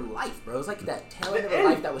frame of her life, bro. It was like that tail end of her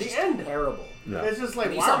life that was just terrible. Yeah. It's just like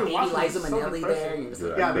And you why saw are we baby watching Liza this? So Minnelli depressing. there. And you're just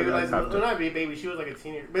like, Yeah, baby I Liza. have to- Well, not baby. She was like a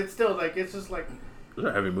teenager, but still, like it's just like Those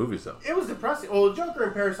are heavy movies, though. it was depressing. Well, Joker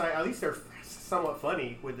and Parasite, at least they're somewhat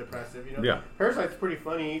funny with depressive. Yeah. Parasite's pretty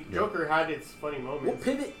funny. Yeah. Joker had its funny moments.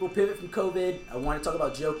 We'll pivot from COVID. I want to talk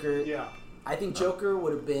about Joker. Yeah. I think Joker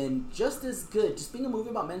would have been just as good, just being a movie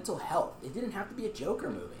about mental health. It didn't have to be a Joker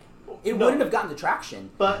movie. It No. wouldn't have gotten the traction.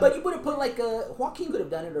 But you would have put like Joaquin could have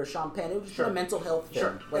done it or Sean Penn. It was just a mental health thing.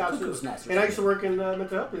 Sure. Like Yeah, Cuckoo's absolutely. Nest. Or And I used to something. work in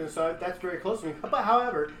mental health business, so that's very close to me. But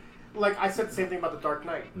however, like I said the same thing about The Dark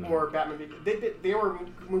Knight or Batman. They were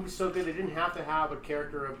movies so good they didn't have to have a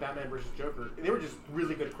character of Batman versus Joker. They were just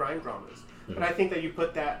really good crime dramas. But I think that you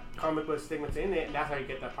put that comic book stigma in it, and that's how you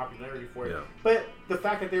get that popularity for it. Yeah. But the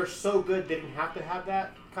fact that they're so good, they didn't have to have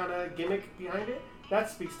that kind of gimmick behind it. That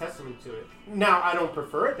speaks testament to it. Now, I don't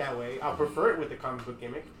prefer it that way. I'll prefer it with the comic book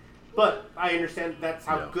gimmick. But I understand that's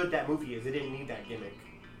how good that movie is. It didn't need that gimmick.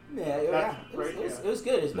 Yeah. It was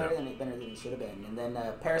good. It was better than it should have been. And then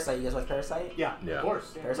Parasite. You guys watch Parasite? Yeah, Yeah. of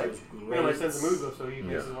course. Yeah. Parasite was One of great. my son's a movie buff, so he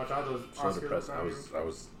makes us watch all those So Oscar depressing. movies.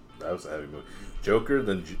 That was a heavy movie. Joker,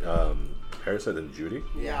 then Parasite, then Judy.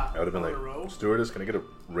 Yeah. I would have been On a row. like, stewardess, can I get a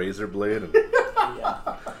razor blade and Yeah.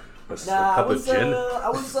 a Nah, cup of gin? I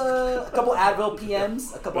was a couple Advil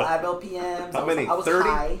PMs. How many? I was 30?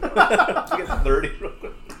 high. Did you get 30 real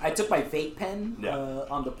quick? I took my vape pen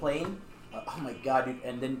on the plane. Oh my god, dude!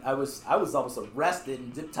 And then I was almost arrested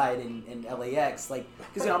and zip tied in LAX, like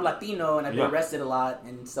because I'm Latino and I've been arrested a lot,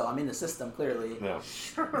 and so I'm in the system clearly. Yeah.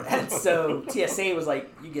 And so TSA was like,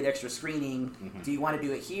 "You get extra screening. Do you want to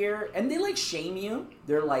do it here?" And they like shame you.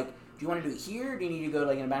 They're like, "Do you want to do it here? Or do you need to go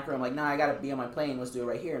like in the back room?" I'm like, "Nah, I gotta be on my plane. Let's do it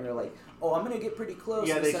right here." And they're like, "Oh, I'm gonna get pretty close."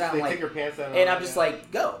 Yeah, and they sit down. I'm take like, your pants down. and I'm just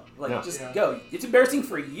like, go, go. It's embarrassing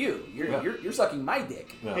for you. You're sucking my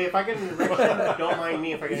dick. Yeah. Hey, if I get an erection, don't mind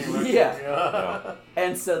me if I get an erection. Yeah.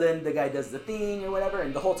 And so then the guy does the thing or whatever,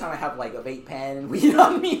 and the whole time I have like a vape pen and weed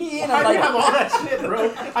on me, and How I'm do like, you have all that shit,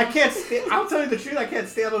 bro? I can't I'll tell you the truth, I can't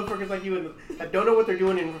stand motherfuckers like you, and I don't know what they're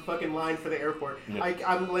doing in fucking line for the airport. Yeah.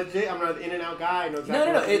 I'm legit, I'm an in and out guy. I know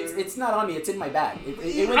exactly no, what to do. it's not on me. It's in my bag. It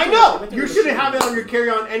went I through- know! it went through You the shouldn't machine. have it on your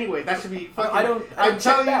carry-on anyway. That should be fucking... I don't I'm check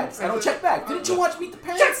telling bags. you, I don't check bags. Didn't you watch Meet the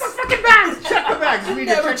Parents? Check the fucking bags! Check the bags! You need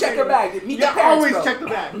to Never check your bag. Meet the Yeah, parents, always bro. check the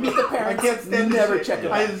bag. Meet the parents. I can't stand this Never shit. check the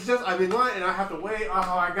bag. It's just, I'm in line and I have to wait.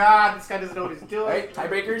 Oh my god, this guy doesn't know what he's doing. All right,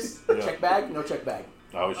 tiebreakers. Yeah. Check bag. No check bag.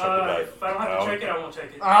 I always check the bag. If I don't have to check it, I won't check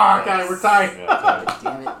it. Oh god, we're tied. Yeah,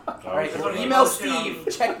 Damn it. All right, That's well, what I email was Steve.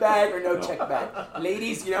 Check bag or no check bag.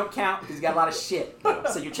 Ladies, you don't count because you got a lot of shit.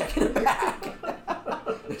 So you're checking it back.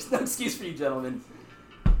 There's no excuse for you, gentlemen.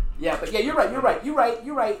 Yeah, but yeah, you're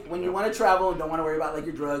right. When you want to travel and don't want to worry about like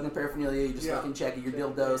your drugs and paraphernalia, you just fucking check it, your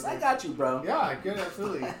dildos. I got you, bro. Yeah, good,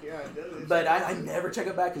 absolutely. Yeah, it does. But I never check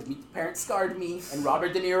it back because Meet the Parents scarred me, and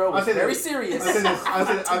Robert De Niro I'll was say very this. serious. I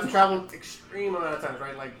said this. I've traveled extreme amount of times,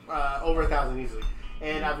 right? Like over 1,000 easily,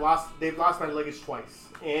 and they've lost my luggage twice,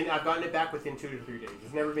 and I've gotten it back within 2 to 3 days.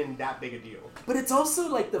 It's never been that big a deal. But it's also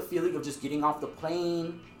like the feeling of just getting off the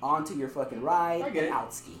plane, onto your fucking ride, I get and it.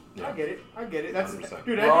 out ski. I get it. That's 100%.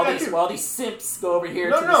 dude. While I do these, that too. while these simps go over here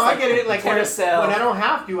No, to no, this, I get it. Like when carousel. I don't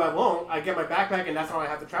have to, I won't. I get my backpack, and that's all I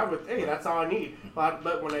have to travel with. Hey, that's all I need. But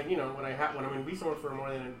when I'm in Visa for more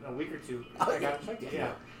than a week or two, I gotta check it.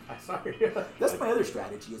 Yeah, I'm sorry. That's my other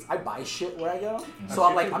strategy is I buy shit where I go. So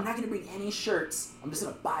I'm like, I'm not going to bring any shirts. I'm just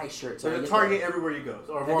going to buy shirts. There's a Target everywhere you go,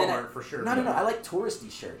 or And then Walmart for sure. No, I like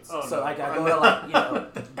touristy shirts. Oh, so no. like I go to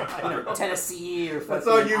like, Tennessee or That's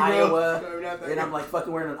fucking all you, bro. Iowa. No, not that And I'm guy. like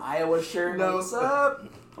fucking wearing an Iowa shirt. No. Like, what's up?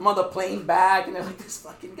 I'm on the plane back, and they're like, this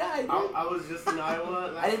fucking guy, dude. I was just in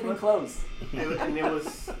Iowa. I didn't bring month, clothes. and it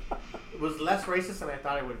was less racist than I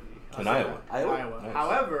thought it would be. In Iowa. Iowa? Nice.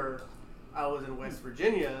 However, I was in West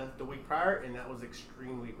Virginia the week prior, and that was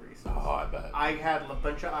extremely racist. Oh, I bet. I had a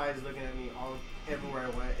bunch of eyes looking at me everywhere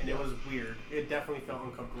I went, and it was weird. It definitely felt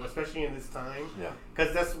uncomfortable, especially in this time. Yeah.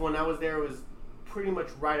 Because that's when I was there. It was pretty much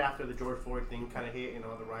right after the George Floyd thing kind of hit and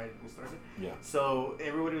all the rioting started. Yeah. So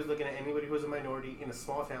everybody was looking at anybody who was a minority in a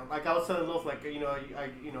small town. Like I was telling Loaf, like I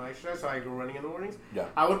exercise, so I go running in the mornings. Yeah.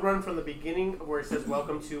 I would run from the beginning where it says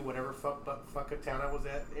 "Welcome to whatever fuck of town I was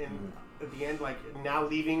at," and at the end, like now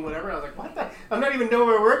leaving whatever. I was like, "What the? I'm not even doing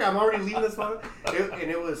my work. I'm already leaving this one."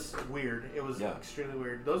 And it was weird. It was extremely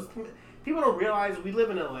weird. Those people don't realize we live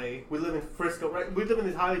in LA. We live in Frisco. Right? We live in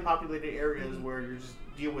these highly populated areas where you just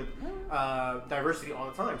deal with diversity all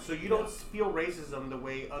the time. So you don't feel racism the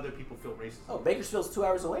way other people feel racism. Oh, Bakersfield's 2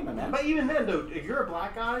 hours away, my man. But even then, though, if you're a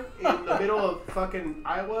black guy in the middle of fucking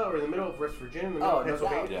Iowa or in the middle of West Virginia, in the middle of no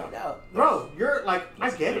Pennsylvania, doubt. bro, you're like,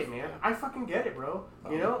 I get it, man. I fucking get it, bro.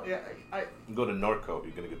 You know, You go to Norco,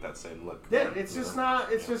 you're gonna get that same look. yeah, it's just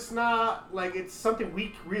not. It's just not like it's something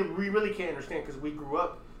we really can't understand because we grew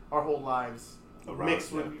up our whole lives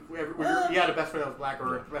mixed with. You had a best friend that was black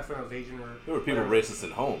or a best friend that was Asian or. There were people racist at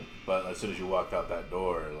home, but as soon as you walked out that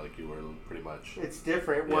door, like you were pretty much. It's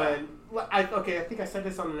different when I think I said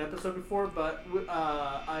this on an episode before, but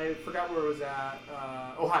I forgot where it was at.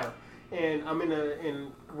 Ohio, and I'm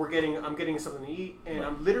I'm getting something to eat, and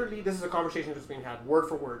I'm literally this is a conversation that's being had word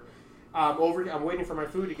for word. I'm waiting for my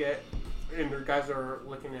food to get, and the guys are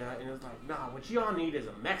looking at, and it's like, nah, what y'all need is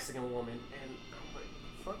a Mexican woman, and I'm like,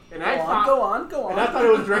 fuck. And Go on. And I thought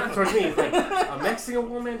it was directed towards me. It's like a Mexican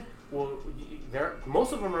woman. Well,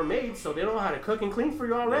 most of them are maids, so they know how to cook and clean for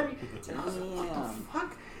you already. And I was like, what the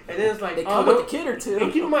fuck? And then it's like, They come with a kid or two.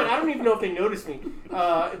 And keep in mind, I don't even know if they noticed me.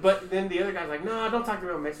 But then the other guy's like, nah, don't talk to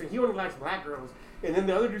me about Mexican. He only likes black girls. And then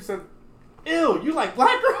the other dude said, ew, you like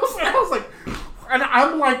black girls? And I was like, and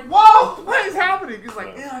I'm like, whoa, what is happening? He's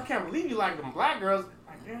like, yeah, I can't believe you like them black girls.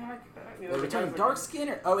 Like, yeah, We're talking dark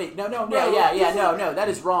skin or wait, no, no, that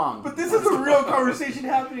is wrong. But this is a real conversation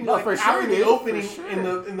happening No, like for after sure, the dude, opening for sure.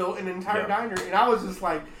 in the entire diner, and I was just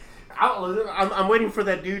like, I'm waiting for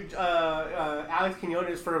that dude Alex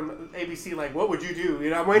Quinones from ABC. Like, what would you do? You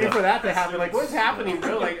know, I'm waiting for that to happen. Like, what's happening,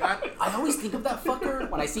 bro? Like, I always think of that fucker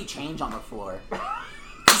when I see change on the floor.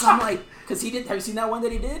 Because I'm like, because he did. Have you seen that one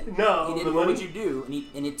that he did? No. He did. The What money? would you do?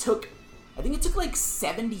 And it took, I think it took like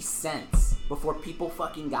 70 cents before people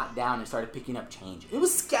fucking got down and started picking up change. It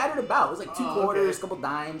was scattered about. It was like two quarters, a couple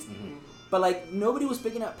dimes. Mm-hmm. But like nobody was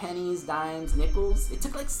picking up pennies, dimes, nickels. It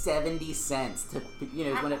took like 70 cents to,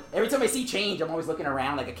 every time I see change, I'm always looking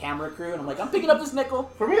around like a camera crew, and I'm like, I'm picking up this nickel.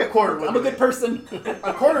 For me, a quarter would I'm do a good it. person.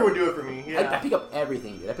 A quarter would do it for me. I Yeah. pick up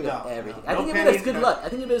everything, dude. I pick up No, everything. no. I No think of it as pennies, good no. luck. I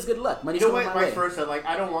think of it as good luck. Money's You know coming what? my Vice way. versa. Like,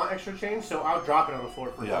 I don't want extra change, so I'll drop it on the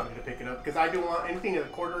floor for somebody to pick it up. Because I don't want anything at a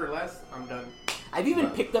quarter or less. I'm done. I've even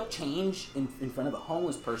picked up change in front of a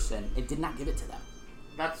homeless person and did not give it to them.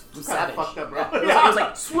 That's I'm kind savage. of fucked up, bro. Yeah. It was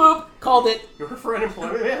like, swoop, called it. You're for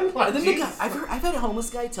unemployment, man. Like, And then the guy, Jesus. I've had a homeless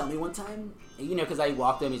guy tell me one time, because I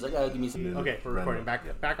walked in, he's like, oh, give me some. Okay, we're recording.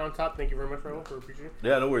 Back on top. Thank you very much, Raul, for appreciating it.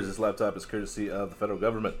 Yeah, no worries. This laptop is courtesy of the federal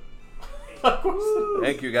government. Of course.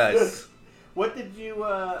 Thank you, guys. What did you? Can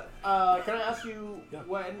I ask you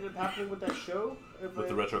what ended up happening with that show? With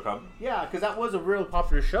the RetroCom? Yeah, because that was a real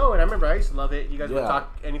popular show, and I remember I used to love it. You guys would Yeah.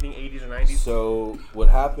 talk anything 80s or 90s. So what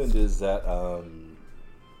happened is that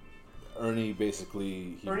Ernie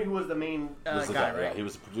basically... Ernie, who was the main was the guy, right? Yeah, he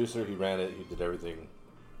was the producer. He ran it. He did everything.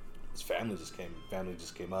 His family just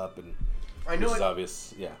came up, and I know which is it.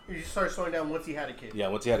 obvious. Yeah. You started slowing down once he had a kid. Yeah,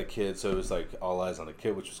 once he had a kid, so it was like all eyes on the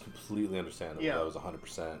kid, which was completely understandable. Yeah. That was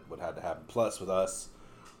 100% what had to happen. Plus, with us,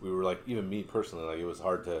 we were like, even me personally, like it was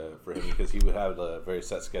hard for him because he would have a very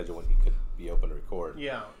set schedule when he could be open to record.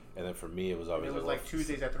 Yeah. And then for me, it was always It was well, like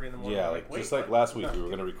Tuesdays at 3 in the morning. Yeah, I'm like wait, just like what? last week, we were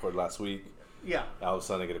gonna record last week. Yeah. All of a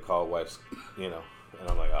sudden, I get a call, wife's, and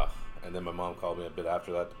I'm like, oh. And then my mom called me a bit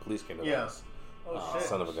after that. The police came to the house. Oh, shit.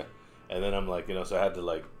 Son of a gun. And then I'm like, so I had to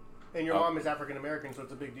like. And your mom is African American, so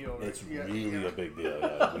it's a big deal, right? It's Yeah. really a big deal.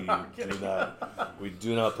 Yeah. We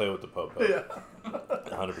do not play with the popo. Yeah.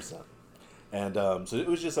 100%. And so it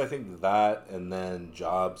was just, I think that, and then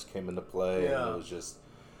jobs came into play, Yeah. and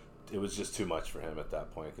it was just too much for him at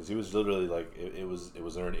that point because he was literally like it was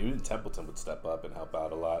earned. Even Templeton would step up and help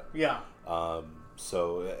out a lot. Yeah.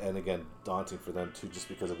 So, and again, daunting for them too, just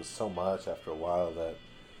because it was so much after a while that,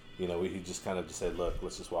 you know, he just kind of just said, look,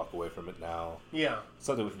 let's just walk away from it now. Yeah.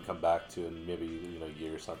 Something we can come back to in maybe, you know, a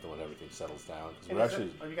year or something when everything settles down. 'Cause And we're is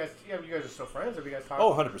actually... you guys are still friends? Have you guys talked?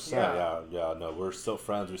 Oh, 100%. Yeah. No, we're still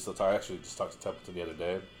friends. We still talk. I actually just talked to Templeton the other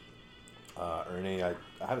day. Ernie, I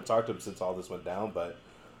haven't talked to him since all this went down, but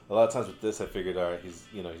a lot of times with this, I figured, all right, he's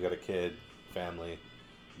got a kid, family,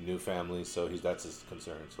 new family, so that's his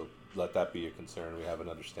concern. So let that be your concern. We have an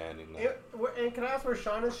understanding now. And can I ask where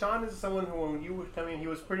Sean is? Sean is someone who, when you would come in, he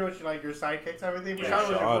was pretty much like your sidekick and everything. But Sean was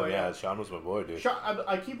your boy. Sean was my boy, dude. Sean,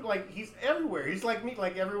 I keep like he's everywhere. He's like me.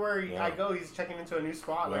 Like everywhere I go, he's checking into a new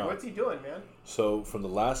spot. Like, what's he doing, man? So from the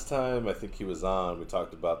last time I think he was on, we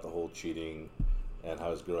talked about the whole cheating and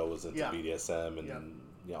how his girl was into BDSM and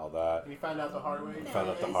you know, all that. And he found out the hard way. Found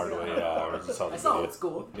out the hard way. Yeah, I saw old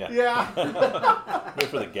school. Yeah. Wait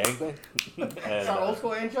for the gangbang. And, saw old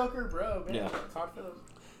school and Joker, bro. Man, yeah. Todd Phillips.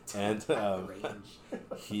 And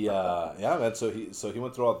he, yeah, man. So he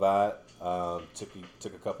went through all that.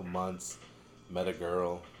 Took a couple months. Met a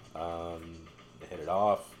girl. They hit it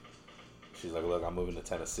off. She's like, "Look, I'm moving to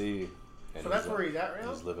Tennessee." And so that's where he's at right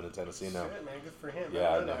now? He's living in Tennessee now. Shit, man, good for him.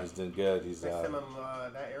 Yeah, no, he's doing good. He's next time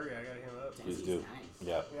I'm that area, I gotta hit him up. Please do. Nice.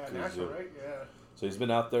 Yeah. Yeah, Nashville, right? Yeah. So he's been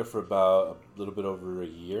out there for about a little bit over a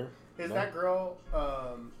year. Is that girl,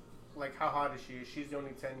 like, how hot is she? She's the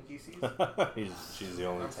only 10 he sees? She's the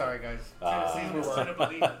only 10. I'm sorry, guys. Please move on.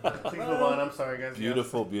 Please move on. I'm sorry, guys.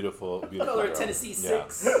 Beautiful. Color girl. Tennessee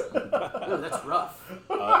 6. Oh, that's rough.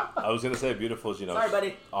 I was gonna say beautiful is, you know, sorry,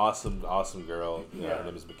 buddy. awesome girl. You know, her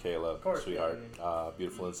name is Michaela, sweetheart.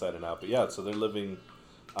 Beautiful inside and out. But yeah, so they're living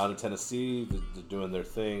out in Tennessee. They're doing their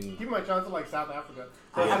thing. Keep my chance to like South Africa.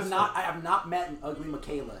 I have not met an ugly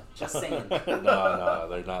Michaela. Just saying. No,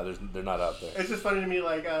 they're not. They're not out there. It's just funny to me,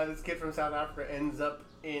 like this kid from South Africa ends up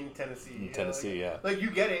in Tennessee. In Tennessee, yeah. Like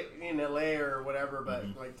you get it in LA or whatever, but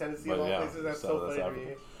like Tennessee, of all places, that's so funny to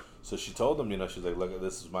me. So she told them, you know, she's like, look,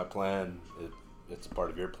 this is my plan. It's a part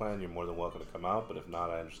of your plan. You're more than welcome to come out, but if not,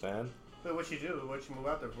 I understand. But what'd she do? What'd she move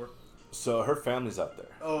out there for? So her family's out there.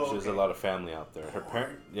 Oh, she has a lot of family out there. Her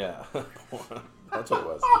parent, yeah, that's what it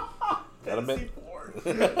was. Tennessee porn.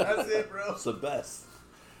 That's it, bro. It's the best.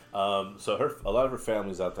 So a lot of her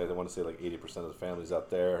family's out there. They want to say like 80% of the family's out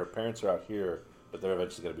there. Her parents are out here, but they're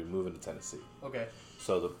eventually going to be moving to Tennessee. Okay.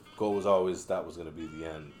 So the goal was always that was going to be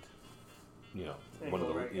the end. You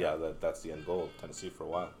know, that's the end goal of Tennessee for a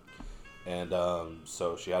while. And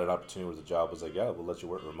so she had an opportunity where the job was like, yeah, we'll let you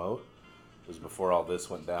work remote. It was before all this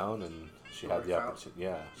went down, and she had the opportunity.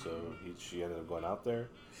 Yeah, so she ended up going out there.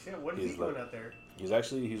 Shit, what is he doing out there?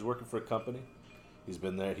 He's working for a company. He's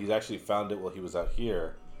been there. He's actually found it while he was out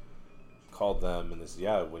here. Called them and they said,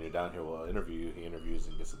 yeah, when you're down here, we'll interview you. He interviews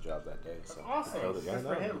and gets a job that day. So awesome. Good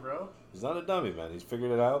for him, bro. He's not a dummy, man. He's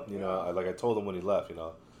figured it out. You know, I told him when he left, you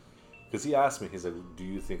know, because he asked me, he's like, do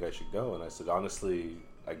you think I should go? And I said, honestly,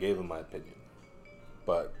 I gave him my opinion,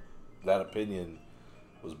 but that opinion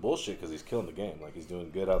was bullshit because he's killing the game. Like, he's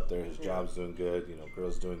doing good out there. His job's doing good. You know,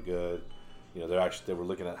 girls doing good. You know, they were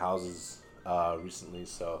looking at houses recently,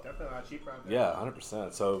 so definitely not cheap out there. Yeah,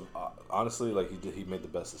 100%. So honestly, like he made the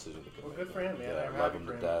best decision he could make. Well, good for him, man. Yeah, I love him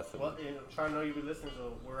to death. Well, Sean, I know you've been listening,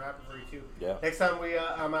 so we're happy for you too. Yeah. Next time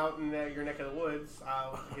I'm out in your neck of the woods,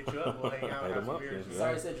 I'll hit you up. We'll hang out, have some beers.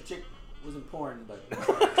 Sorry, I said your chick wasn't porn, but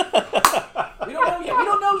we don't know yet.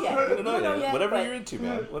 We don't know yet. Whatever you're into,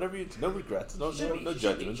 man. Whatever you're into. No regrets. No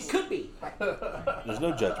judgments. She could be. There's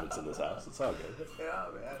no judgments in this house. It's all good.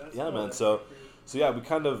 Yeah, man. Man. So yeah, we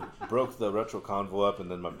kind of broke the retro convo up,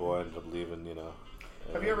 and then my boy ended up leaving. You know.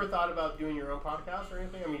 Have you ever thought about doing your own podcast or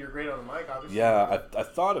anything? I mean, you're great on the mic, obviously. Yeah, I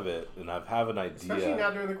thought of it, and I have an idea. Especially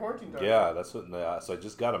now during the quarantine time. Yeah, that's what. So I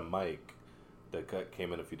just got a mic that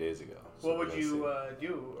came in a few days ago. So what would you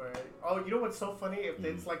do? Oh, you know what's so funny? If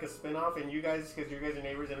it's like a spin-off and you guys, because you guys are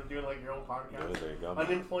neighbors, end up doing like your own podcast. Yeah, there you go.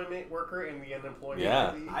 Unemployment worker and the unemployment.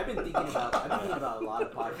 Yeah. I've been thinking about a lot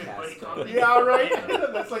of podcasts. Yeah, right.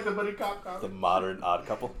 That's like the buddy cop. The modern odd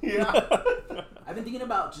couple. Yeah. I've been thinking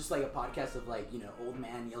about just like a podcast of like, you know, old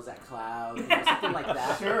man yells at cloud, you know, something like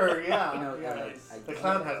that. Sure, yeah. You know, the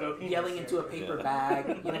clown has no penis. Yelling into a paper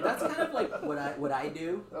bag. You know, that's kind of like what I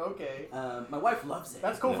do. Okay. My wife loves it.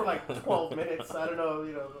 That's cool for like 12 minutes. I don't know,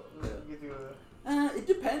 you know. You do it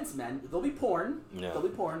depends, man. There'll be porn. Yeah. There'll be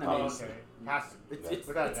porn. I mean, okay. Has to. It's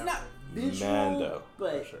not visual, Mando,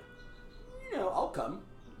 but sure. you know, I'll come.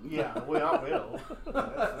 Yeah, well, I will.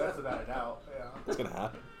 That's without a doubt. Yeah. It's gonna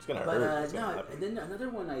happen. It's gonna But hurt. It's no, gonna happen. and then another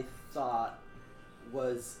one I thought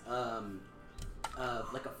was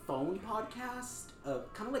like a phone podcast,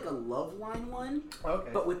 kind of like a Love Line one, Okay.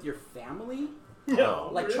 but with your family. No.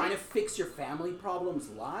 Like really? trying to fix your family problems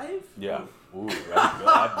live. Yeah. Ooh, that'd be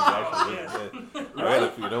actually really good. All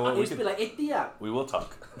right, you know what? You We just be like, hey, tia, we will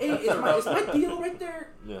talk. hey, is my deal right there?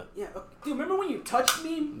 Yeah. Yeah. Dude, remember when you touched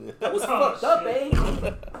me? That was Oh, fucked up, shit.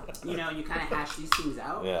 eh? You know, you kind of hash these things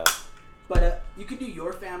out. Yeah. But you could do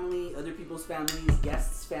your family, other people's families,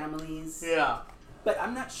 guests' families. Yeah. But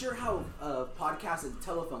I'm not sure how podcasts and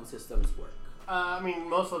telephone systems work. I mean,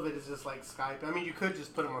 most of it is just like Skype. I mean, you could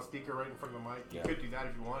just put them on speaker right in front of the mic. Yeah. You could do that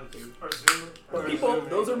if you wanted to. Or Zoom. But Or people, Zoom,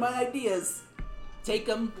 those yeah. are my ideas. Take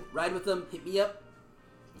them, ride with them, hit me up.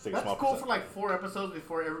 Let's take a That's small cool percent. for like 4 episodes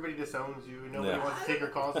before everybody disowns you and nobody Yeah. wants to take your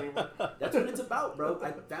calls anymore. That's what it's about, bro.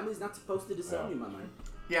 Family's not supposed to disown Yeah. you, my man.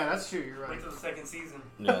 Yeah, that's true. You're right. Wait till the second season.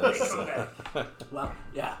 Yeah, that's Come back. Well,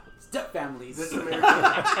 yeah, step families. This American.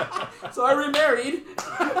 So I remarried.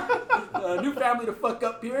 New family to fuck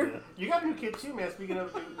up here. You got a new kid too, man. Speaking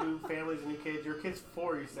of new families and new kids, your kid's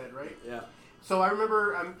 4, you said, right? Yeah. So I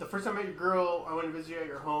remember the first time I met your girl, I went to visit you at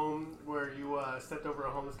your home where you stepped over a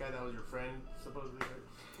homeless guy that was your friend, supposedly. Right?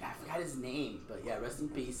 Yeah, I forgot his name, but yeah, rest in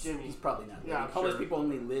peace. Jimmy. He's probably not. Yeah, living. I'm Homeless sure. people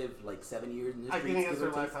only live like 7 years in the I streets. think that's give their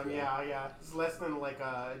or take. lifetime. Yeah. It's less than like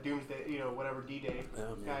Doomsday, whatever D-Day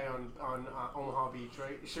guy on Omaha Beach,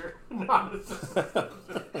 right? Sure. No, it's just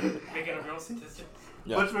Making a real statistic.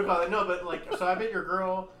 Yeah. whatchamacallit. No, but like, so I met your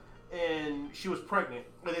girl, and she was pregnant,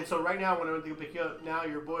 and then so right now when I went to go pick you up, now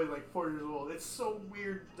your boy's like 4 years old. It's so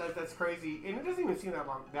weird that's crazy, and it doesn't even seem that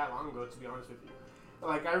long ago, to be honest with you.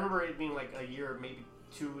 Like I remember it being like a year, maybe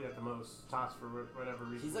 2 at the most, tops for whatever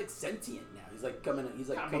reason. He's like sentient now. He's like coming. He's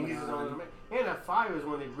like I mean, coming he's his on. own man. And at 5 is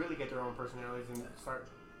when they really get their own personalities and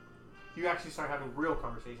you actually start having real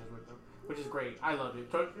conversations with them, which is great. I love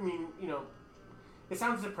it. So, I mean, it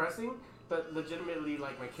sounds depressing, but legitimately,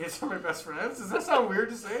 like, my kids are my best friends. Does that sound weird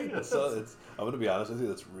to say? I'm gonna be honest with you.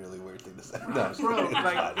 That's a really weird thing to say. No, I'm just Bro, kidding. It's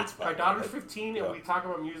like, fine, it's fine. my daughter's 15 and Yeah. we talk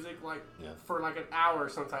about music, like, Yeah. for like an hour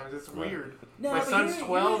sometimes. It's Right. weird. No, My but son's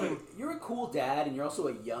 12 and you're a cool dad, and you're also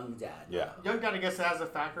a young dad. Yeah. young guy, I guess, has a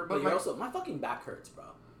factor, But but you're my, also my fucking back hurts, bro.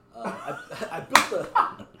 I built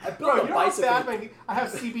bro, a you know how bicycle. bad I have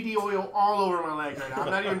CBD oil all over my leg right now.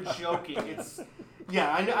 I'm not even joking. It's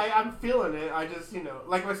I'm feeling it. I just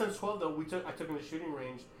like my son's 12 though. I took him to shooting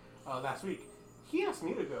range last week. He asked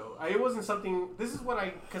me to go. It wasn't something. This is what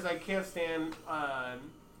because I can't stand.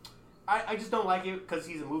 I just don't like it because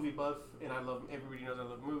he's a movie buff and I love. Everybody knows I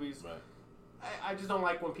love movies. Right. I just don't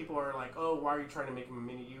like when people are like, oh, why are you trying to make him a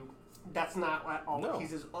mini you? That's not at all. No. He's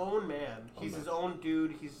his own man. He's man. his own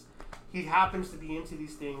dude. He happens to be into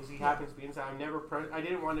these things. He happens to be into. I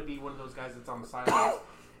didn't want to be one of those guys that's on the sidelines,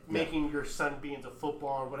 making your son be into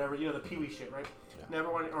football or whatever. The Pee Wee shit, right? Yeah.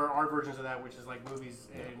 Never wanted, or our versions of that, which is like movies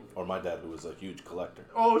and. Or my dad, who was a huge collector.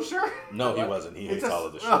 Oh sure. No, he wasn't. He hates all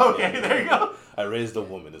of the shit. Oh, okay, Yeah. there you go. I raised a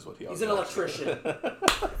woman, is what he He's always an electrician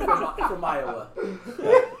from Iowa.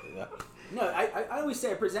 Yeah. No, I always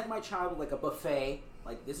say I present my child with like a buffet.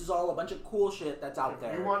 Like, this is all a bunch of cool shit that's out If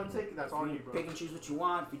there. you want to take it, that's all you, bro. Pick and choose what you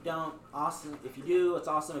want. If you don't, awesome. If you do, it's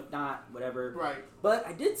awesome. If not, whatever. Right. But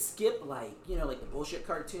I did skip, like, like the bullshit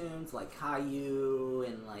cartoons, like Caillou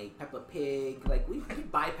and, like, Peppa Pig. Like, we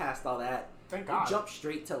bypassed all that. Thank We God. jumped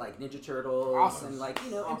straight to, like, Ninja Turtles Awesome. and, like,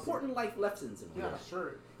 Awesome. important life lessons and Yeah, whatnot.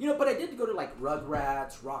 sure. But I did go to, like,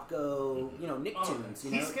 Rugrats, Rocco, Nicktoons,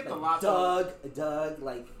 He skipped like a lot, Doug,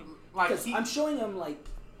 like, Like because I'm showing him, like,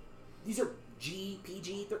 these are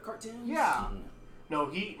PG cartoons. Yeah.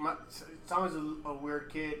 No, Thomas is a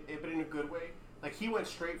weird kid, but in a good way. Like, he went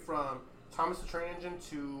straight from Thomas the Train Engine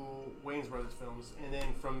to Wayne's Brothers films, and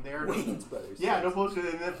then from there to... Wayne's Brothers. Yeah, no bullshit,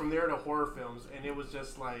 and then from there to horror films, and it was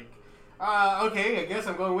just like... okay, I guess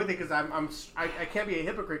I'm going with it because I can't be a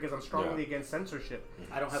hypocrite because I'm strongly against censorship.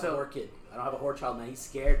 I don't have So- a whore kid. I don't have a whore child, man. He's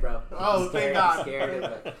scared, bro. Oh, He's thank scared, God. He's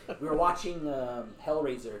scared. But we were watching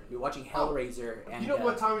Hellraiser. We were watching Hellraiser. And, You know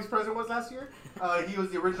what Tommy's present was last year? He was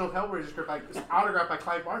the original Hellraiser script, autographed by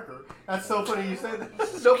Clive Barker. That's so funny you said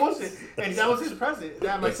that. No bullshit. And that was his present.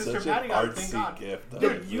 That my That's sister such Patty an got. Thank artsy God. gift.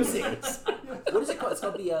 The music. What is it called? It's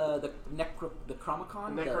called the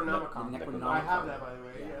Necronomicon. Necronomicon. The Necronomicon. I have that, by the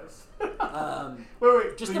way. Yeah. Yes. Just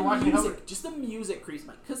Wait. So the you're watching music. Just the music creeps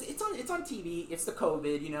my. Because it's on TV. It's the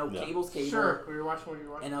COVID. Cable's cable. Sure. We were watching what you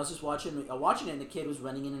were watching. And I was just watching it, and the kid was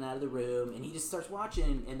running in and out of the room, and he just starts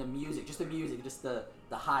watching, and the music, just the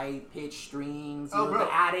the high pitched strings, Oh, bro.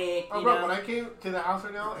 the attic. Oh, you bro, know? when I came to the house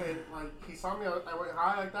right now and like he saw me, I went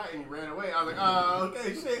high like that and he ran away. I was like,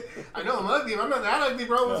 okay, shit. I know I'm ugly, but I'm not that ugly,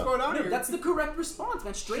 bro. What's going on No, here? that's the correct response,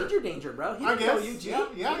 man. Stranger danger, bro. He I didn't know guess. you, G. Yeah,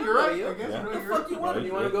 He yeah, didn't you're know right. you. I guess Yeah. you're The right. fuck you want him?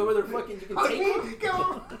 You want to go over there fucking? You can Hug take me. him. Come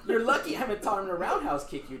on. You're lucky I haven't taught him to roundhouse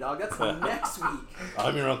kick you, dog. That's next week.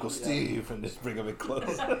 I'm your Uncle Steve, and just bring him in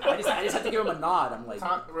close. I just have to give him a nod. I'm like,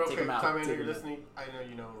 Tom, real take quick, him out. Tom, I know take you're him out. listening. I know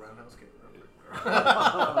you know Roundhouse Kick.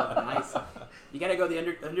 Oh, nice. You gotta go the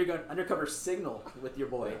undercover signal with your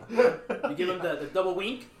boy. You give him the double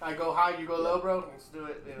wink. I go high, you go low, bro. Let's do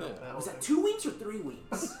it. You know, Yeah. Was that 2 winks or 3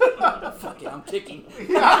 winks? Fuck it, I'm kicking.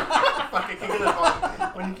 Yeah. Fucking kick him in the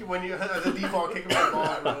ball. When you as a default, kick him in the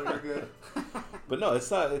ball, bro. You're good. But no, it's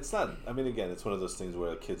not. It's not. I mean, again, it's one of those things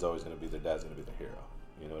where a kid's always going to be their dad's going to be their hero.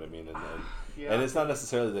 You know what I mean? Yeah. And it's not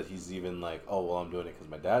necessarily that he's even like, oh, well, I'm doing it because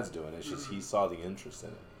my dad's doing it. It's just he saw the interest in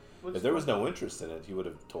it. If there was no interest in it, he would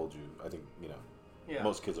have told you. I think Yeah.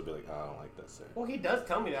 most kids will be like, oh, I don't like this. Well, he does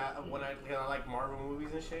tell me that when I like Marvel movies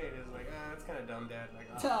and shit. It is like, it's kind of dumb, Dad. Like,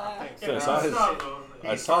 thanks. So I saw his-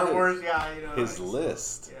 I saw Star his- Wars, yeah, you know. His like,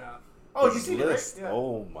 list. Yeah. Oh, you His seen it, right? list. Yeah.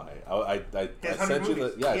 Oh my! I He has 100 sent you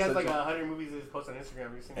movies. the yeah. He I has sent like you, 100 movies that he's posted on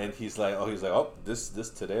Instagram. You seen and that? he's like, this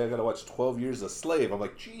today I gotta watch 12 Years a Slave. I'm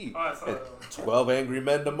like, gee, Oh, I saw and that. 12 Angry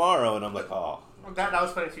Men tomorrow, and I'm like, oh. That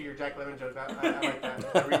was funny too. Your Jack Lemmon joke. I like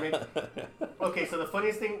that. The remake. Okay, so the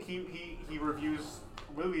funniest thing, he reviews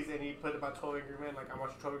movies and he put about 12 Angry Men. Like I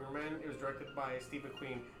watched 12 Angry Men. It was directed by Steve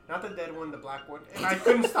McQueen, not the dead one, the black one. And I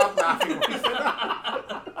couldn't stop laughing when he said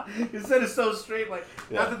that. He said it so straight, like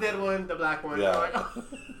not the dead one, the black one. Yeah. I'm like,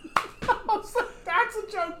 I was like, that's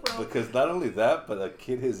a joke, bro. Because not only that, but a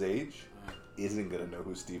kid his age isn't gonna know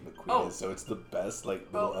who Steve McQueen is, so it's the best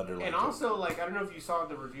little underlying. And also, like, I don't know if you saw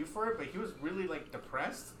the review for it, but he was really like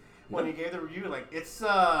depressed when he gave the review. Like, it's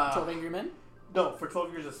 12 Angry Men? no, for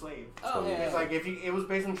 12 Years a Slave. Oh, yeah. It's like it was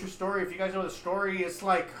based on a true story. If you guys know the story, it's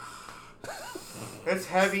like it's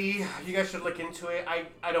heavy. You guys should look into it.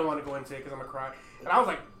 I don't want to go into it because I'm gonna cry. And I was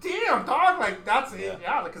like, damn, dog, like that's it.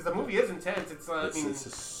 Yeah, because the movie is intense. It's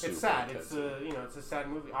it's sad. intense. It's a sad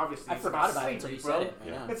movie. Obviously, I it's forgot about about it until slavery, you bro. said it.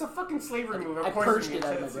 Yeah. Yeah. It's a fucking slavery movie. Of I course, purged it's it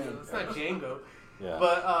out of my intense, brain. It's not Django, Yeah.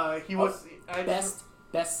 but he was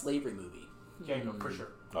Best slavery movie. Django for sure.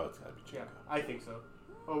 Oh, it's gotta be Django. Yeah, I think so.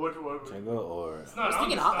 Oh, what? Django or It's I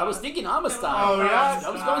not was thinking Amistad. Oh, yeah? I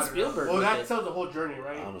was going Spielberg Well, with that it. tells the whole journey,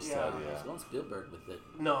 right? Amistad, I yeah. was going Spielberg with it.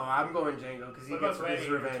 No, I'm going Django because he What gets about his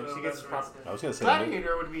Gladiator? revenge. He gets his proper. I was gonna say.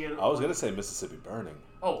 Gladiator would be. I was gonna say Mississippi Burning.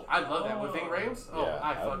 Oh, I love that with Ving Rhames. Oh, Yeah,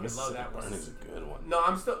 I fucking love Mississippi that one. Burning's a good one. No,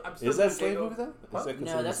 I'm still. Is that a doing slave Django. movie though? Huh? Is that No,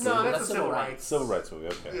 considered that's a No, slave- that's a civil rights. civil rights movie.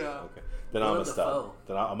 Okay. Yeah. Okay. Then Willem Amistad. Dafoe.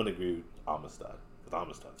 Then I'm gonna agree with Amistad. With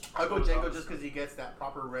Amistad. I'll go Django just because he gets that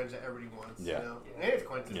proper revenge that everybody wants. Yeah. You know? And it's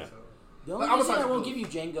Quentin. Yeah. So. The only But reason I Amistad's won't cool. give you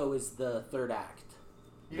Django is the third act.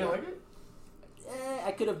 You don't like it?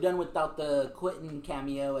 I could have done without the Quentin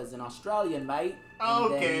cameo as an Australian mate. And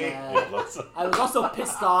Okay. then, I was also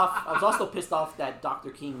pissed off that Dr.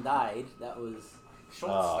 King died. That was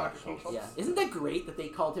Schultz, Oh, Dr. King Schultz. Schultz. yeah. Isn't that great that they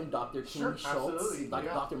called him Dr. King Sure, Schultz? absolutely. Like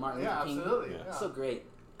yeah. Dr. Martin Yeah, Luther King. absolutely. Yeah. Yeah. So great.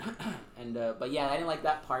 And but yeah, I didn't like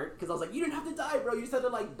that part because I was like, you didn't have to die, bro. You just had to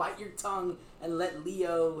like bite your tongue and let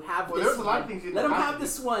Leo have Well, this there's a lot of one. things you Let him didn't have have to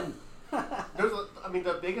this one.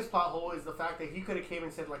 The biggest plot hole is the fact that he could have came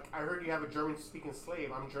and said, like, I heard you have a German-speaking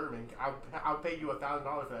slave. I'm German. I'll pay you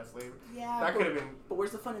 $1,000 for that slave. Yeah, That could have been But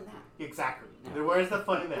where's the fun in that? exactly. Yeah. Where's the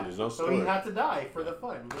fun in that? There's no So he story. had to die for the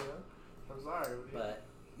fun. You know? I'm sorry. But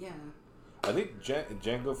yeah, I think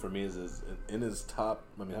Django for me is in his top.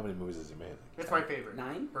 I mean, how many movies has he made? It's my favorite.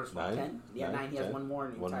 9, Personally. 9? 10. Yeah, 9. He has 10? one more.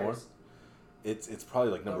 And he One retires. more? It's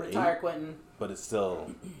probably like Don't number 8, retire, Quentin. but it's still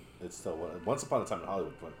Once Upon a Time in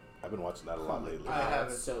Hollywood. But I've been watching that a lot lately. I have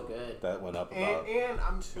It's it. so good. That went up about. And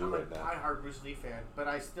I'm 2 a right now. diehard Bruce Lee fan, but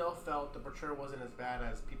I still felt the portrayal wasn't as bad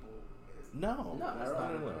as people. No, No, it's not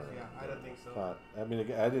not. really. Yeah, I don't think so. But I mean,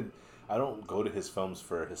 again, I don't go to his films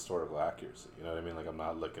for historical accuracy. You know what I mean? Like, I'm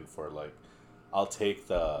not looking for like, I'll take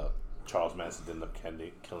the Charles Manson didn't end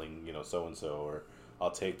up killing so and so, or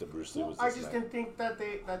I'll take the Bruce Lee Well, was. I this just and that. didn't think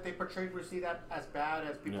that they portrayed Bruce Lee that as bad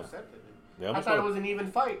as people Yeah. said they did. They I almost thought it went- was an even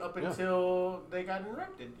fight up Yeah. until they got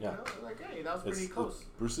interrupted. Yeah. You know? Like, hey, that was pretty close.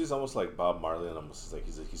 Bruce Lee's almost like Bob Marley, and almost like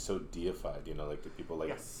he's so deified. Like the people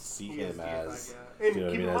Yes, see he is him as deified, yeah. And you know what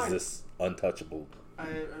I keep mean, in as mind, this untouchable. I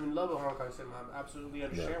love Hong Kong cinema. I absolutely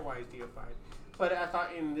understand Yeah. why he's deified. But I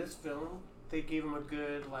thought in this film, they gave him a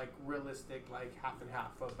good, like, realistic, like, half and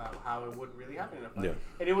half about how it would really happen in a fight. Yeah.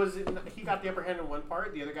 And it was, he got the upper hand in one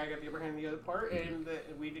part, the other guy got the upper hand in the other part, and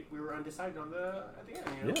we were undecided at the end,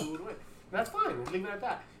 you know, who would win. And that's fine. Leave it at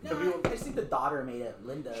that. No, I just think the daughter made it.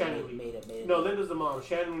 Linda Shannon made it. No, Linda's the mom.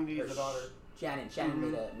 Shannon Lee is the daughter. Shannon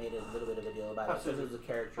made a little bit of a deal about it because it was a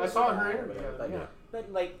character. I saw her in interview.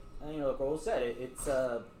 But like you know, like Earl said, it's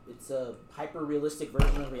a hyper realistic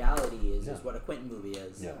version of reality. Is what a Quentin movie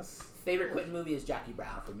is. Yes. Favorite Quentin movie is Jackie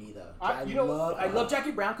Brown for me though. I love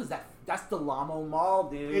Jackie Brown because that's the Lamo Mall,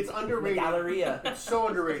 dude. It's underrated. The Galleria. It's so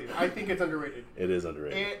underrated. I think it's underrated. It is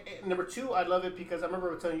underrated. And number two, I love it because I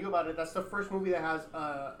remember telling you about it. That's the first movie that has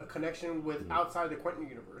a connection with outside the Quentin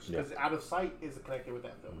universe because Out of Sight is connected with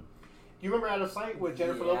that film. Do you remember Out of Sight with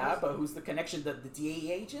Jennifer Lopez? Yeah, but who's the connection? The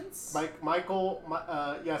DEA agents? Michael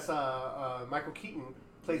Keaton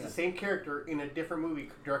plays the same character in a different movie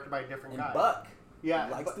directed by a different guy. Buck. Yeah,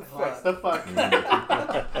 likes likes the fuck.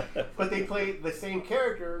 But they play the same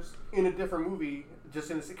characters in a different movie.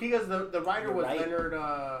 Just in because the writer was Leonard,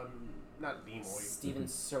 not Nimoy. Steven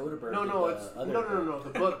Soderbergh. No.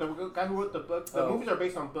 The book, the guy who wrote the book. The movies are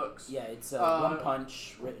based on books. Yeah, it's One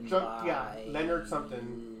Punch written by Leonard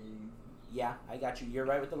something. Yeah, I got you. You're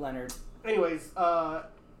right with the Leonard. Anyways,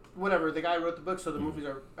 whatever. The guy wrote the book, so the movies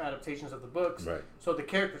are adaptations of the books. Right. So the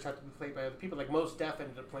characters have to be played by other people. Like Mos Def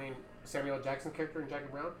ended up playing Samuel L. Jackson character in Jackie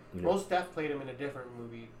Brown. Yeah. Mos Def played him in a different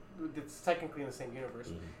movie. It's technically in the same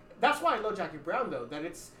universe. That's why I love Jackie Brown, though. That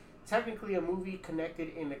it's technically a movie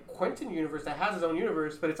connected in the Quentin universe that has its own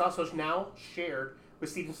universe, but it's also now shared with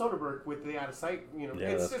Steven Soderbergh with the Out of Sight universe. Yeah,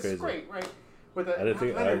 it's that's crazy. Great, right? With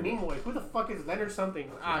Leonard Nimoy. Who the fuck is Leonard something?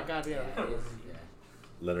 Goddamn.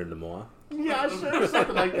 Leonard Nimoy. Yeah, sure,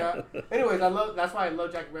 something like that. Anyways, that's why I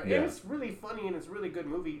love Jackie Brown. Yeah. And it's really funny and it's a really good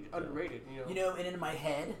movie, underrated. You know, and in my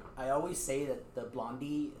head, I always say that the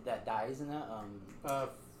blondie that dies in that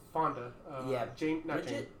Fonda.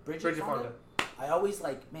 Bridget Fonda. I always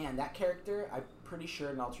that character. I'm pretty sure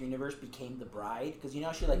in Alter Universe became the bride because you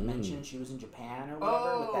know she mentioned she was in Japan or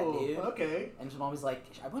whatever with that dude. Okay. And so I'm always like,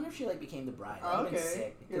 I wonder if she became the bride. That would have been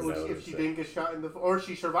sick. If she didn't get shot or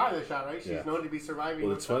she survived the shot, right? She's known to be surviving.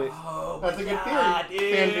 Well, it's funny. Oh, that's a good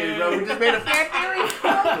theory. Fan theory, bro. We just made a fan theory.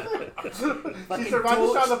 She survived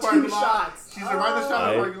the shot in the parking lot. She survived the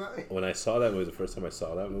shot in the parking lot. When I saw that movie, the first time I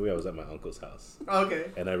saw that movie, I was at my uncle's house.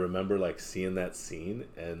 Okay. And I remember seeing that scene,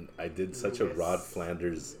 and I did such a Rod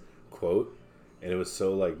Flanders quote. And it was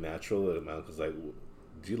so natural that my uncle's like,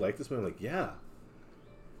 "Do you like this man?" I'm like, "Yeah."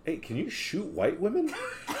 Hey, can you shoot white women?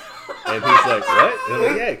 And he's like, "What?" And I'm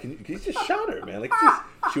like, "Yeah, he just shot her, man.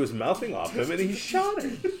 She was mouthing off him, and he shot her.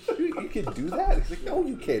 You can do that?" He's like, "No,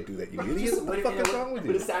 you can't do that. You idiot! What the fuck is wrong with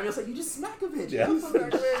you?" But Samuel's like, "You just smack a bitch." Yeah. I was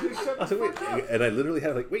like, wait, and I literally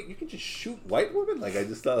had wait, you can just shoot white women? I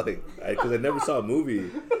just thought because I never saw a movie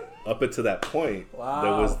up until that point. Wow.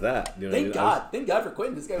 There was that. You know Thank God for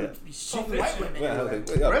Quentin. This guy would be shooting white women.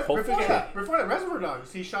 Before Reservoir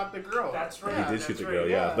Dogs, he shot the girl. That's right. He did shoot the girl,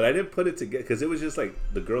 yeah. But I didn't put it together because it was just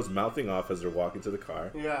the girl's mouthing off as they're walking to the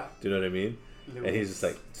car. Yeah. Do you know what I mean? Lewis. And he's just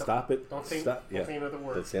like, "Stop it! Don't say another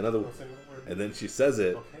word. Don't say another word." And then she says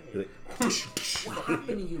it. Okay. What happened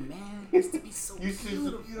to you, man? Used to be so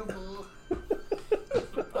beautiful.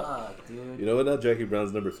 Fuck, dude. You know what? Now Jackie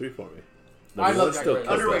Brown's number 3 for me. I love Jackie Brown.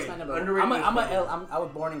 Underrated. I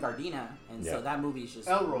was born in Gardena, and so that movie is just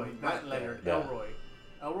Elroy, not Leonard. Yeah.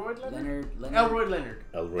 Elroy Leonard. Leonard. Elroy Leonard.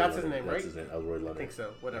 That's his name, right? That's his name, Elroy Leonard. I think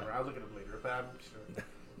so. Whatever. I'll look it up later, but I'm sure.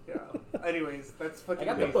 Yeah. Anyways, that's fucking. I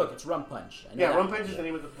got the book. It's Rum Punch. Rum Punch is the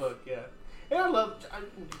name of the book. Yeah. And I love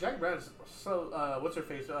Jackie Brown is so. What's her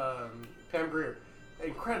face? Pam Grier.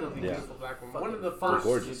 Incredibly beautiful black woman. One of the first.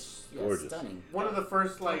 Gorgeous. Stunning. One of the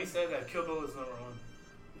first He said that Kill Bill is number 1.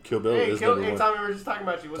 Kill Bill is number 1. Hey, Tommy, we were just talking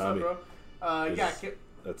about you. What's up, bro?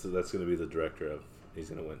 That's going to be the director of. He's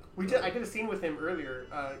going to win. I did a scene with him earlier.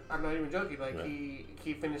 I'm not even joking.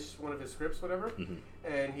 He finished one of his scripts, whatever,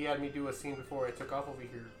 and he had me do a scene before I took off over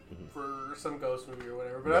here for some ghost movie or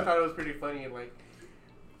whatever. But I thought it was pretty funny and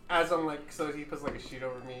as I'm so he puts a sheet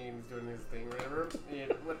over me and he's doing his thing or whatever.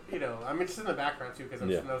 I'm just in the background too because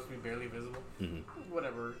I'm supposed to be barely visible.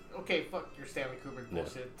 Whatever. Okay, fuck your Stanley Kubrick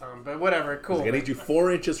bullshit, Tom. But whatever, cool. I need you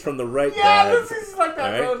 4 inches from the right. Yeah, this is like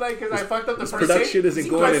that, bro. Because I fucked up the first production isn't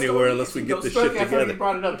going anywhere unless we get this shit together. That's why he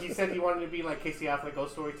brought it up. He said he wanted to be like Casey Affleck,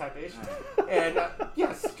 Ghost Story type ish. And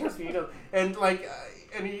yes, trust me, and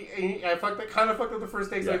I kind of fucked up the first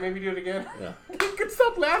take, so Yeah. he made me do it again. Yeah. He could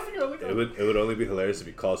stop laughing. I was like, It would only be hilarious if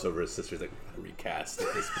he calls over his sister. He's like, recast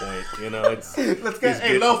at this point. You know, it's let's get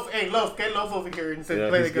he's Loaf, get Loaf over here and say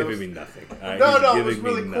play the he's giving ghost. me nothing. All right? No, He's it was giving me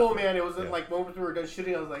really cool, nothing. man. It was Yeah. like moments we were done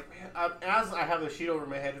shooting. I was like, man, as I have the sheet over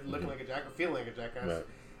my head, looking like a jackass, feeling like a jackass. Right.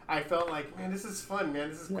 I felt like, man, this is fun, man.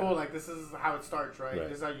 This is cool. Like, this is how it starts, right? Right.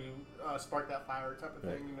 This is how you spark that fire type of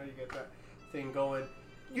thing. You know, you get that thing going.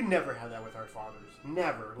 You never have that with our fathers.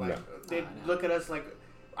 Never. Like, they'd look at us like...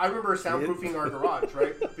 I remember soundproofing our garage,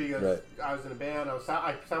 right? Because I was in a band. I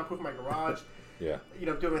soundproofed my garage. Yeah. You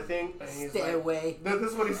know, doing my thing. And he's Stay like... away.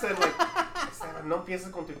 This is what he said, like... No empieces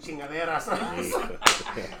con tu chingaderas.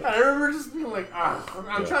 I remember just being like,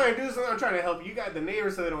 I'm trying to do something. I'm trying to help you guys, the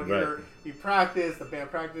neighbors, so they don't hear. You practice, the band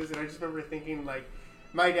practice. And I just remember thinking, like...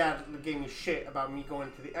 My dad gave me shit about me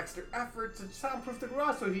going to the extra effort to soundproof the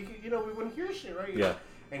garage so he could, you know, we wouldn't hear shit, right? Yeah.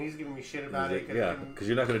 And he's giving me shit about it. Because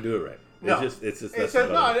you're not going to do it right. No. It's just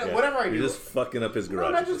whatever I do. You're just fucking up his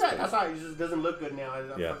garage. No, not just that. That's how it just doesn't look good now.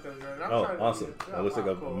 Yeah. Oh, awesome. It looks like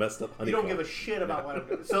a messed up honeycomb. You don't give a shit about what I'm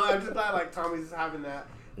doing. So I'm just glad, like, Tommy's having that.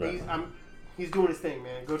 Right. He's doing his thing,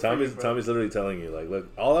 man. Good for you, bro. Tommy's literally telling you, like, look,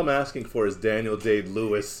 all I'm asking for is Daniel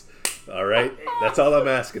Day-Lewis. All right? That's all I'm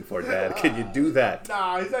asking for, Dad. Can you do that?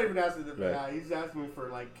 Nah, he's not even asking for Right. that. He's asking me for,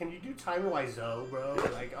 like, can you do Time Wiseau, bro?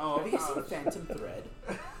 Like, Have you guys seen Phantom Thread?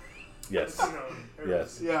 Yes.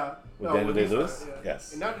 Yes. Yeah. With Daniel Day-Lewis? Yeah.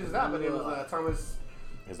 Yes. And not just that, but it was Thomas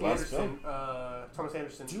His last Anderson. film. Thomas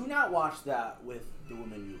Anderson. Do not watch that with the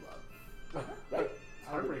woman you love. Right? It's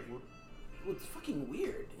heartbreaking. Well, it's fucking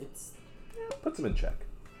weird. It's Puts him in check.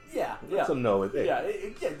 yeah. Let some know it. Hey,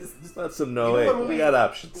 Yeah, this let some know You know it. what movie- We got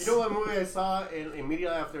options. You know what movie I saw, and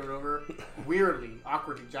immediately after it was over, weirdly,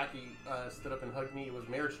 awkwardly, Jackie stood up and hugged me. It was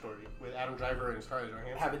Marriage Story with Adam Driver and Scarlett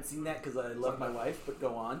Johansson. haven't seen that because I love my wife, but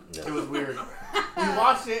go on. Yeah. It was weird. We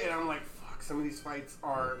watched it, and I'm like, fuck, some of these fights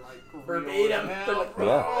are like Verbatim. real. They're like,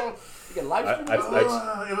 Yeah. You get live stream.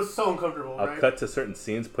 I- It was so uncomfortable, I'll right? cut to certain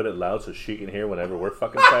scenes, put it loud so she can hear whenever we're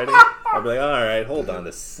fucking fighting. I'll be like, all right, hold on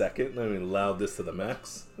a second. Let me loud this to the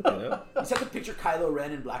max. You know? You just have to picture Kylo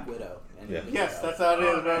Ren and Black Widow. And Yeah. Yes, that's how it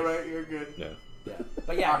is, man. Right, you're good. Yeah. Yeah.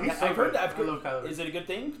 But yeah, Oh, he's so I've heard good. that. I love Kylo Ren. Is it a good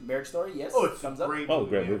thing? Marriage Story? Yes. Oh, it's thumbs a up. great Oh, movie.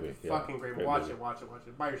 great man. movie. Yeah. Fucking great. Great Watch movie.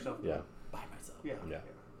 it by yourself. Yeah. By myself. Yeah. Yeah.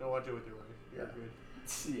 Don't watch it with your wife. You're good.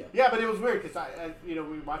 Yeah. Yeah, but it was weird because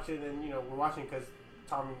we watch it and we're watching because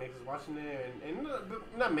Tommy makes us watching it and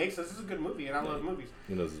not makes us. This is a good movie and I love movies.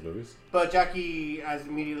 He knows his movies. But Jackie, as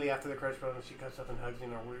immediately after the credits roll, she comes up and hugs me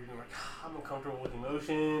and weird and like I'm uncomfortable with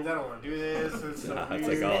emotions. I don't want to do this. It's so It's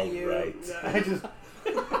weird. like, all you. right. I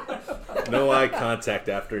just No eye contact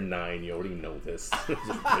after 9. You already know this. Just push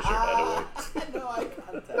her head away. No eye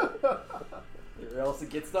contact. Or else it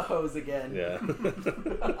gets the hose again. Yeah.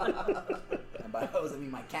 And by hose I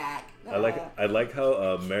mean my cack. I like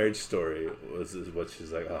how Marriage Story was what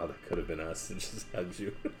she's like. Oh, that could have been us, and just hugs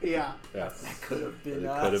you. yeah. Yeah. That could have been It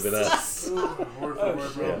us. could have been us. Ooh, word for Oh, word,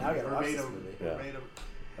 shit. bro. Now I gotta watch this Verbatim. movie. Yeah. Verbatim.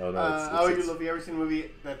 Oh no. How are you, Luffy? Ever seen a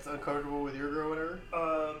movie that's uncomfortable with your girl, or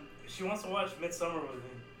whatever? She wants to watch Midsummer with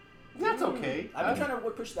me. That's okay. I've been trying to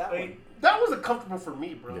push that one. That was uncomfortable for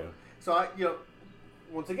me, bro. Yeah. So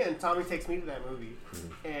once again, Tommy takes me to that movie,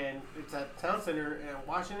 and it's at Town Center, and I'm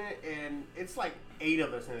watching it, and it's like 8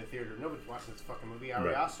 of us in the theater. Nobody's watching this fucking movie. Right.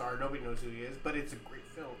 Ariastar, nobody knows who he is, but it's a great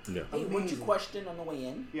film. Yeah. Hey, weren't you questioned on the way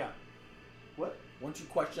in? Yeah. What? Weren't you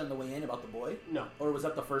questioned on the way in about the boy? No. Or was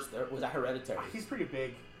that the first? Was that Hereditary? He's pretty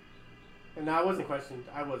big. And I wasn't questioned.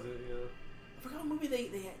 I wasn't. I forgot what movie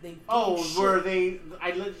they Oh, shit. where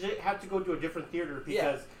I legit had to go to a different theater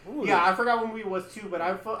because Ooh. I forgot what movie it was too. But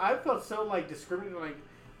I felt so like discriminated. Like,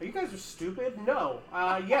 are you guys are stupid? No.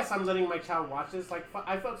 Yes, I'm letting my child watch this. Like,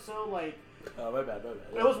 I felt so like. Oh, my bad.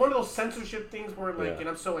 It was one of those censorship things where like, Yeah. and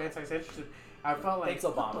I'm so anti-censorship. I felt like, Thanks,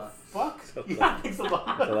 Obama. What the fuck? Yeah, thanks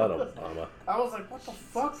Obama. It's a lot of Obama. I was like, what the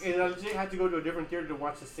fuck? And I legit had to go to a different theater to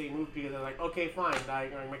watch the same movie because they're like, okay, fine.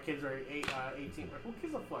 My kids are 18. Like, who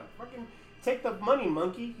gives a fuck? Fucking take the money,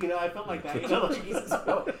 monkey. I felt like that. Like, Jesus.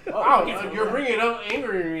 you're bringing it up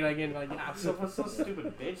angry at me again. Like, so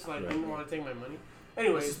stupid bitch. Like, didn't want to take my money.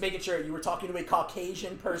 Anyways. Just making sure you were talking to a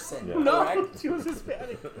Caucasian person. Yeah. No, correct? she was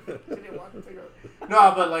Hispanic. She didn't want to take her.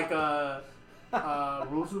 No, but like,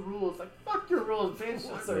 rules are rules. Like, fuck your rules, bitch.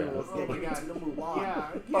 Rules are rules. Oh Yeah, my give it God. to them, move on. Yeah,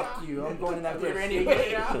 Fuck you. I'm going in that theater Yeah. anyway.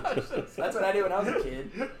 Yeah. That's what I did when I was a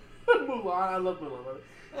kid. Mulan. I love Mulan. Brother.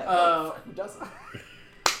 Yeah, who doesn't?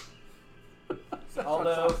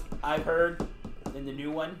 Although I've heard in the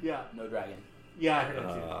new one, Yeah. no dragon. Yeah, I heard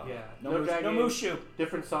that too. Yeah. No dragon. Mushu.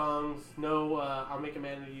 Different songs. No, I'll make a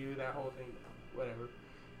man of you. That whole thing. Whatever.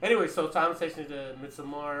 Anyway, so Thomas takes me to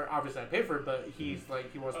Midsommar. Obviously, I paid for it, but he's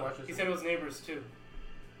like, he wants to watch this. He said it was Neighbors too.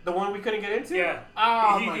 The one we couldn't get into? Yeah.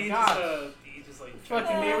 Oh my god. He just like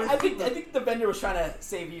Fucking Neighbors. I think the vendor was trying to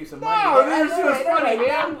save you some money. No, Neighbors 2 was funny,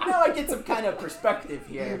 man. Now I get some kind of perspective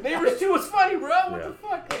here. Neighbors 2 was funny, bro. What Yeah. the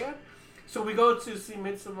fuck, man? So we go to see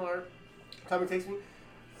Midsommar. Tommy takes me.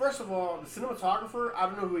 First of all, the cinematographer, I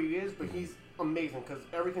don't know who he is, but he's amazing because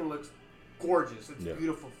everything looks gorgeous. It's a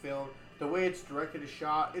beautiful film. The way it's directed is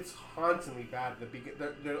shot, it's hauntingly bad.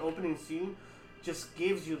 The opening scene just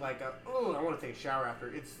gives you like a, oh, I want to take a shower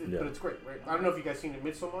after. But it's great, right? I don't know if you guys seen it,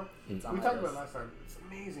 Midsommar. We talked about it last time. It's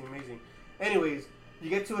amazing, amazing. Anyways, you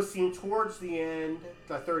get to a scene towards the end,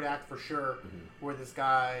 the third act for sure, where this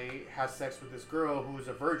guy has sex with this girl who's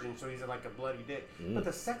a virgin, so he's like a bloody dick. But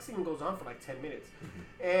the sex scene goes on for like 10 minutes.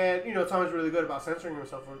 And, you know, Tom's really good about censoring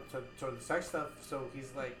himself toward the sex stuff, so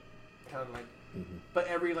he's like, kind of like, but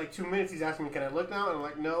every like 2 minutes he's asking me, can I look now? And I'm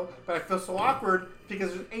like, no. But I feel so awkward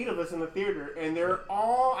because there's 8 of us in the theater, and they're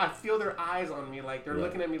all, I feel their eyes on me, like they're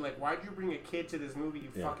looking at me like, why'd you bring a kid to this movie,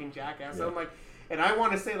 you fucking jackass? And I'm like, and I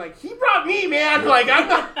want to say like, he brought me, man. Like I'm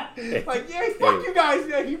not, like fuck you guys.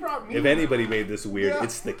 Yeah, he brought me. If anybody made this weird,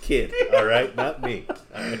 it's the kid. All right, not me.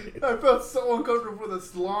 All right. I felt so uncomfortable for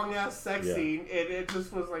this long ass sex scene, and it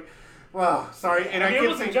just was like, wow, sorry. And it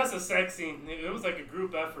wasn't just a sex scene. It was like a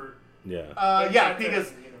group effort. Yeah.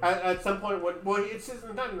 Because at some point, it's just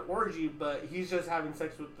not an orgy, but he's just having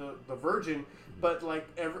sex with the virgin. But like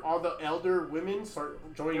all the elder women start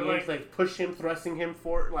joining in, like push him, thrusting him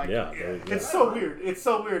for like. It's so weird. It's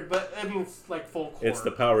so weird, but I mean, it's like full core. It's the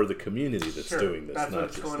power of the community that's doing this. That's not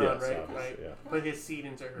what's just, going on, right? Like, put his seed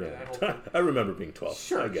into her. That whole thing. I remember being 12.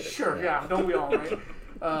 Sure, I get it. Sure, yeah. Don't we all, right?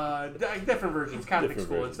 Different versions, Catholic Different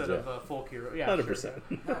school versions, instead of folk hero. Yeah, 100%. Sure.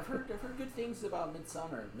 I've heard good things about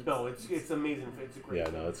Midsummer. No, it's amazing. It's a great. Yeah,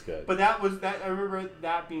 no, it's good. But that was that. I remember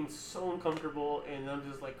that being so uncomfortable, and I'm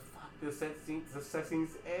just like, fuck, the sex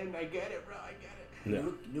scenes end. I get it, bro. I get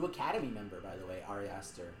it. New Academy member, by the way, Ari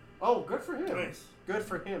Aster. Oh, good for him. Nice. Good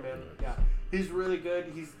for him, man. Yeah, he's really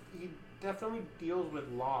good. He definitely deals with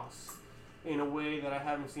loss in a way that I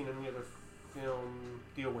haven't seen any other film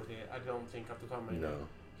deal with it. I don't think off the top of my head. No.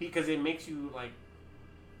 Because it makes you like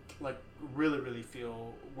really, really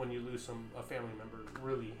feel when you lose a family member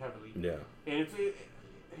really heavily. Yeah. And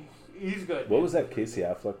he's good. What was that Casey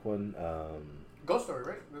Affleck one? Ghost Story,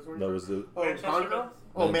 right? That's what No, it was the. Gone Girl?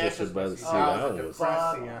 Oh, Manchester Manchester by the by the Sea. Sea. That That was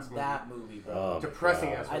depressing ass movie. That movie, bro. Oh, Depressing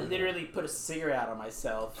God. ass I movie. literally put a cigarette on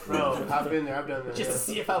myself. Bro, I've been there. I've done that. Just to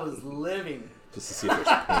see if I was living. Just to see if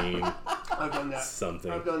there's pain. I've done that.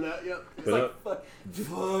 Something. I've done that. Yep. It's like,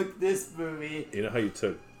 fuck this movie. You know how you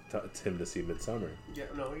took Tim to see Midsommar? Yeah.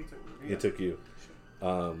 No, he took me. He took you.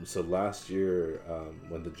 So last year,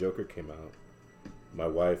 when the Joker came out, my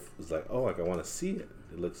wife was like, "Oh, like I want to see it.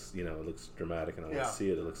 It looks, it looks dramatic, and I want to see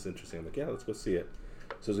it. It looks interesting." I'm like, "Yeah, let's go see it."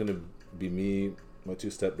 So it's gonna be me, my 2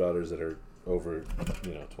 stepdaughters that are over,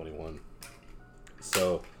 21.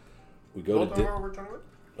 So we go Both of them are over 21?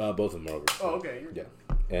 both of them are over. Oh, okay. Yeah,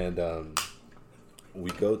 and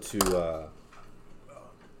we go to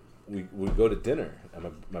we go to dinner,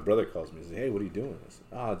 and my brother calls me. He says, "Hey, what are you doing?" I said,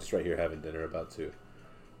 "Oh, just right here having dinner. About to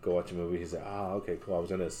go watch a movie." He said, "Oh, okay, cool. I was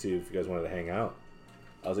gonna see if you guys wanted to hang out."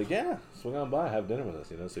 I was like, "Yeah, swing on by, have dinner with us."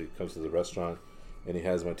 So he comes to the restaurant, and he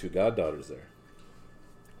has my 2 goddaughters there,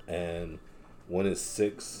 and one is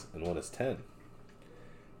 6 and one is 10.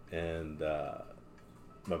 And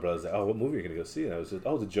my brother's like, "Oh, what movie are you gonna go see?" And I was like,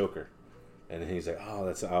 "Oh, The Joker." And he's like,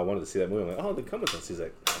 "Oh, I wanted to see that movie." I'm like, "Oh, then come with us." He's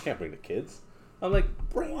like, "I can't bring the kids." I'm like,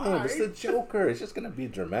 "Bring them. It's The Joker. It's just gonna be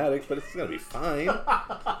dramatic, but it's gonna be fine."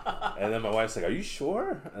 And then my wife's like, "Are you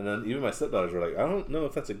sure?" And then even my stepdaughters were like, "I don't know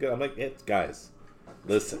if that's a good." I'm like, guys,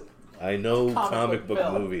 listen, I know comic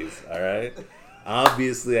book movies, all right?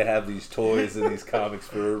 Obviously, I have these toys and these comics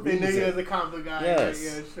for a reason. They know you as a comic book guy. Yes.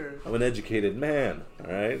 Right? Yeah, sure. I'm an educated man,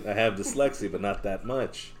 all right? I have dyslexia, but not that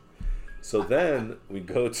much. So then we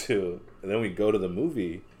go to the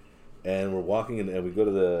movie, and we're walking in, and we go to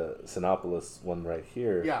the Cinépolis one right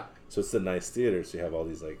here. Yeah. So it's the nice theater, so you have all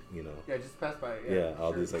these, like, Yeah, just pass by. Yeah,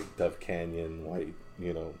 all these, like, Dove Canyon, white,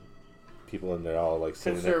 people in there all, like,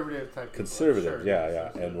 sitting there. Conservative type. Conservative, Sure.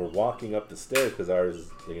 yeah. And we're walking up the stairs because ours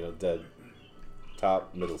is, dead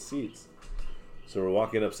top middle seats. So we're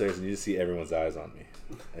walking upstairs, and you just see everyone's eyes on me,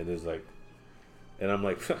 and there's like, and I'm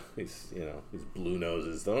like, these blue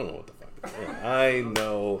noses, don't know what the fuck. I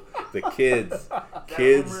know the kids. Is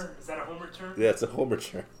that a Homer term? Yeah, it's a Homer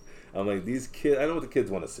term. I'm like, these kids. I know what the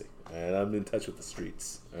kids want to see, and I'm in touch with the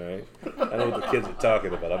streets. All right, I know what the kids are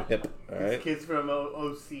talking about. I'm hip. All right, These kids from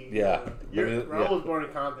OC. Yeah. Raul was born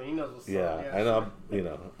in Compton. He knows what's up. Yeah, I know.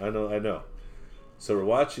 I know. So we're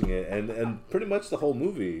watching it, and pretty much the whole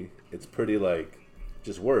movie, it's pretty like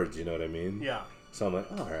just words. You know what I mean? Yeah. So I'm like,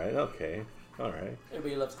 all right, okay, all right.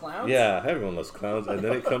 Everybody loves clowns. Yeah, everyone loves clowns. And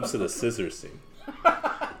then it comes to the scissors scene.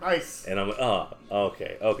 Nice. And I'm like, oh,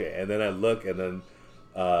 okay. And then I look, and then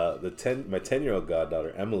my 10-year-old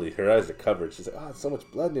goddaughter Emily, her eyes are covered. She's like, oh, so much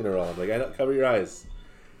blood in her eye. I'm like, I don't cover your eyes.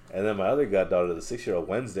 And then my other goddaughter, the 6-year-old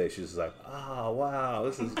Wednesday, she's like, oh wow,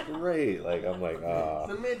 this is great. Like I'm like, oh.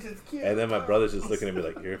 The midget's cute. And then my brother's just looking at me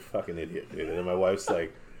like, you're a fucking idiot, dude. And then my wife's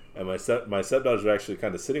like, and my stepdaughters were actually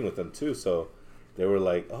kind of sitting with them too, so they were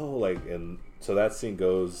like, oh, like, and so that scene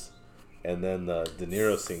goes, and then the De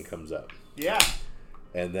Niro scene comes up. Yeah.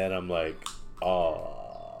 And then I'm like,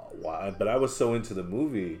 oh, why? But I was so into the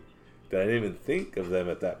movie that I didn't even think of them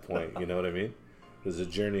at that point. You know what I mean? Because the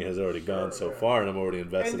journey has already gone so far, and I'm already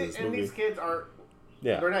invested in this movie. And these kids aren't.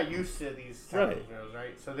 Yeah. They're not used to these type of shows,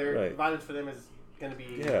 right? So their violence for them is going to be.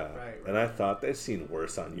 Yeah. Right. And I thought they've seen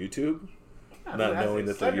worse on YouTube. Yeah, not knowing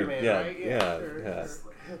that they're. Right? Yeah.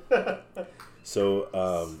 So.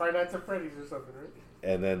 Five Nights at Freddy's or something, right?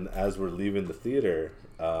 And then as we're leaving the theater,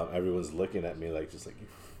 everyone's looking at me like, just like, you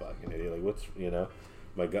fucking idiot. Like, what's, you know?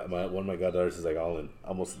 One of my goddaughters is like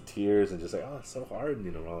almost in tears and just like, oh, it's so hard,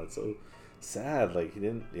 you know, Ron, it's so sad. Like, he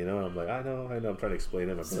didn't, you know. And I'm like, I know. I'm trying to explain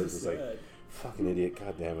it. My brother's just like, fucking idiot,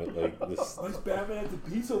 god damn it. Like, this. Why's Batman at the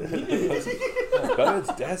pizza?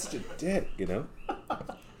 Batman's dad's your dick, you know.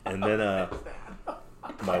 And then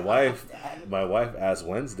my wife asked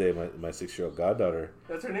Wednesday, my 6-year-old goddaughter.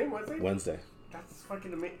 That's her name, Wednesday. Wednesday. That's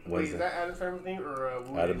fucking amazing. Wednesday. Wait, is that Adam's Family thing or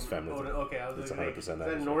Adam's Family thing? Okay, I was it's like, 100% is that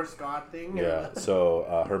Adam's Norse God thing? Yeah. So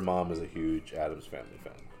her mom is a huge Adam's Family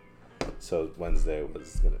fan. So Wednesday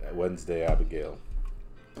Abigail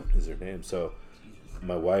is her name. So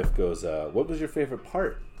my wife goes, "What was your favorite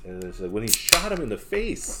part?" And it's like when he shot him in the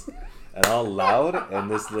face, and all loud. And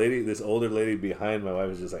this older lady behind my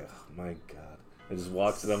wife is just like, "Oh my god!" And just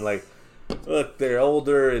walks, and I'm like, "Look, they're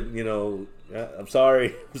older, and you know." Yeah, I'm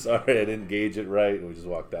sorry, I didn't gauge it right, and we just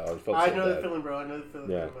walked out. I know the feeling, bro. I know the feeling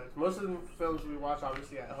very much. Most of the films we watch,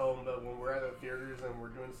 obviously, at home, but when we're at the theaters and we're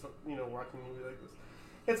doing, watching a movie like this,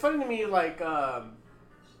 it's funny to me, like,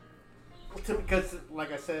 because,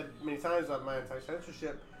 like I said many times, my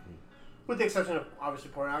anti-censorship, with the exception of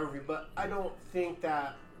obviously pornography, but I don't think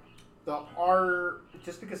that the art,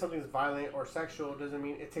 just because something's violent or sexual, doesn't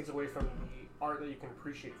mean it takes away from the art that you can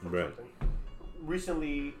appreciate from something.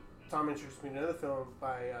 Recently, Tom introduced me to another film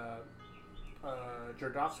by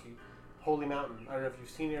Jodorowsky, Holy Mountain. I don't know if you've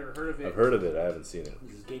seen it or heard of it. I've heard of it. I haven't seen it.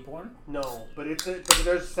 Is this gay porn? No, but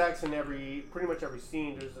there's sex in pretty much every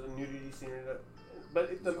scene. There's a nudity scene in it.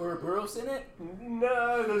 But Ouroboros in it?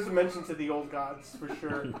 No, there's a mention to the old gods for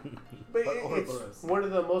sure. But it's one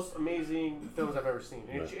of the most amazing films I've ever seen.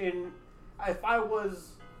 Right. And if I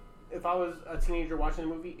was a teenager watching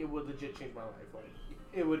the movie, it would legit change my life. Like,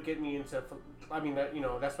 it would get me into. I mean,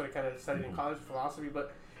 that's what I kind of studied in college, philosophy.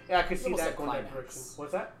 But yeah, I could see that going that direction.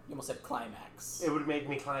 What's that? You almost said climax. It would make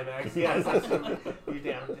me climax. Yes, you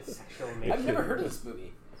damn sexual nature. I've never heard of this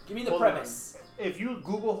movie. Give me the premise. If you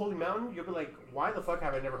Google Holy Mountain, you'll be like, why the fuck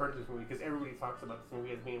have I never heard of this movie? Because everybody talks about this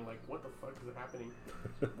movie as being like, what the fuck is happening?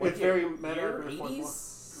 It's very matter 80s?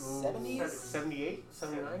 70s? 78,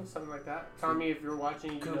 79, something like that. Tommy, if you're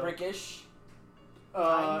watching, Kubrick-ish?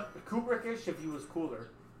 Kubrick-ish if he was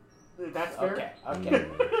cooler. That's fair? Okay.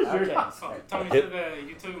 Tommy said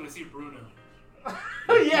you took him to see Bruno.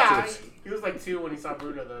 Yeah, he was like 2 when he saw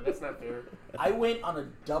Bruno, though. That's not fair. I went on a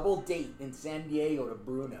double date in San Diego to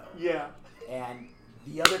Bruno. Yeah. And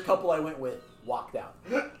the other couple I went with walked out.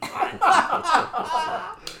 I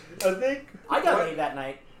got laid that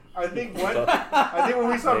night. I think when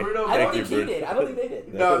we saw Bruno, I don't think he did. I don't think they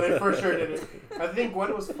did. No, they for sure didn't. I think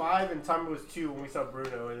Gwen was 5 and Tommy was 2 when we saw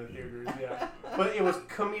Bruno in the theaters. Yeah, but it was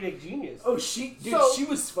comedic genius. Oh, she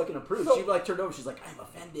was fucking approved. She like turned over. She's like, I'm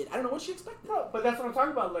offended. I don't know what she expected. No, but that's what I'm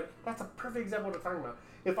talking about. Like, that's a perfect example of what I'm talking about.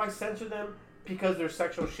 If I censor them because there's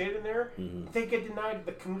sexual shit in there, they get denied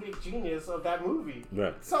the comedic genius of that movie.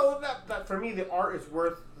 Right. So that for me, the art is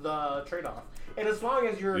worth the trade-off. And as long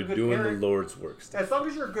as you're a good doing parent, the Lord's work. as long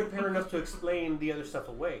as you're a good parent enough to explain the other stuff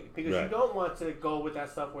away, because you don't want to go with that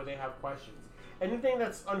stuff where they have questions. Anything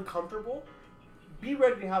that's uncomfortable, be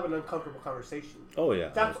ready to have an uncomfortable conversation. Oh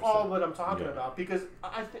yeah, that's 100%. All what I'm talking about. Because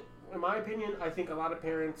I think, in my opinion, I think a lot of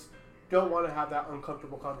parents don't want to have that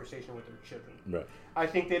uncomfortable conversation with their children. Right. I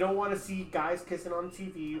think they don't want to see guys kissing on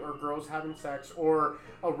TV or girls having sex or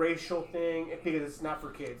a racial thing because it's not for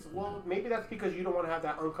kids. Well, maybe that's because you don't want to have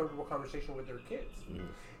that uncomfortable conversation with their kids.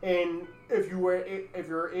 And if you're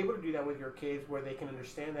able to do that with your kids where they can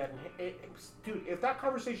understand that, and dude, if that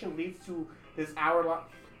conversation leads to this hour long,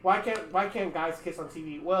 why can't guys kiss on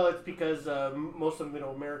TV? Well, it's because most of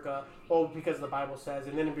Middle America, because the Bible says,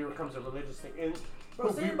 and then it becomes a religious thing. And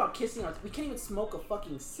bro, saying about kissing on, we can't even smoke a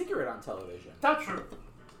fucking cigarette on television. That's true.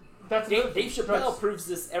 That's Dave Chappelle proves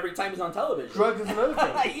this every time he's on television. Drugs is another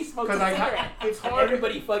thing. He smokes a cigarette. It's hard.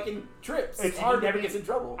 Everybody fucking trips. It's and hard. He never gets in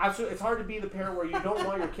trouble. Absolutely, it's hard to be the parent where you don't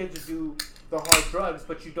want your kids to do the hard drugs,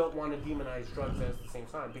 but you don't want to demonize drugs at the same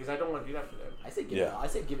time because I don't want to do that for them. I say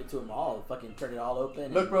give it to them all. Fucking turn it all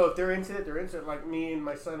open. Look, bro, if they're into it, they're into it. Like me and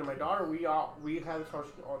my son and my daughter, we have this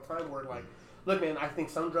conversation all the time. Where like, look, man, I think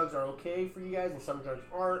some drugs are okay for you guys and some drugs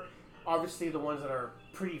aren't. Obviously, the ones that are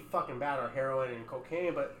pretty fucking bad are heroin and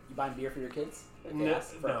cocaine. But you buying beer for your kids?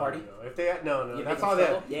 For a party? No. If they no, that's all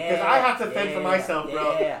that. that. Because I have to fend for myself,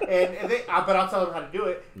 bro. And they, but I'll tell them how to do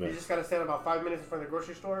it. You just gotta stand about 5 minutes in front of the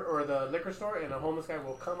grocery store or the liquor store, and a homeless guy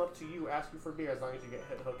will come up to you, ask you for beer, as long as you get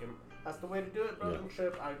hook him. That's the way to do it, bro. Don't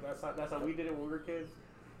trip. That's how we did it when we were kids.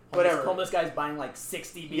 Whatever. Homeless guy's buying like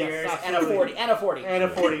 60 beers and absolutely. a 40. And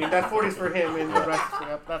that 40's for him, and the rest.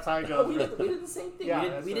 That's how it goes. We did the same thing.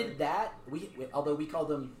 Yeah, we did that. Although we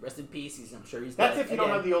called him rest in peace. I'm sure he's. That's dead. if you don't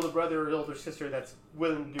have the older brother or older sister that's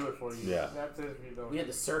willing to do it for you. Yeah. That's if you don't. We had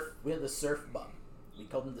the surf bum. We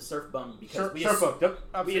called him the surf bum because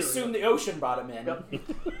we assumed the ocean brought him in. Yep.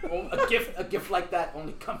 a gift like that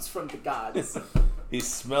only comes from the gods. He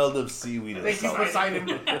smelled of seaweed. Thank you, Poseidon.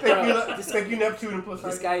 Thank you, Neptune and Poseidon.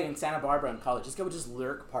 This guy in Santa Barbara in college, this guy would just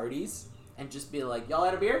lurk parties and just be like, y'all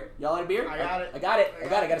had a beer? Y'all had a beer? I got it. I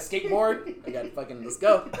got a skateboard. I got fucking, let's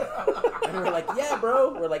go. And we're like, yeah,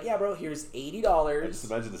 bro. Here's $80. Just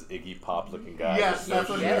imagine this Iggy Pop looking guy. Yes, that's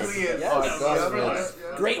what he really is. Yes. Oh,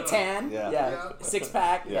 God, great tan. Yeah.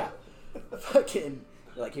 6-pack. Yeah. Fucking,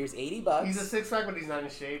 like, here's $80. He's a 6-pack, but he's not in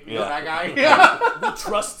shape. You Yeah. know that guy? Yeah. We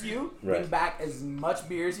trust you. Bring Right. back as much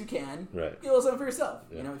beer as you can. Right. Get a little something for yourself.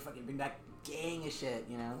 Yeah. You know, we fucking bring back gang of shit,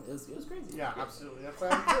 you know? It was crazy. Yeah, absolutely. That's how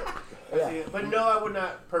I see it. But no, I would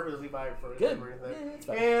not purposely buy it for him or anything. Yeah, that's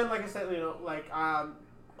fine. And like I said, you know, like I'm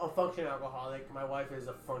a functioning alcoholic. My wife is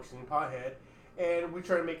a functioning pothead. And we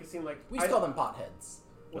try to make it seem like... We just call them potheads.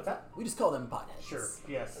 What's that? We just call them potheads. Sure.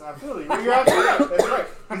 Yes, absolutely. You're absolutely right. That's right.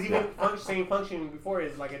 Because even saying functioning before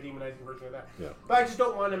is like a demonizing version of that. Yeah. But I just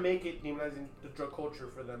don't want to make it demonizing the drug culture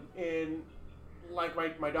for them. And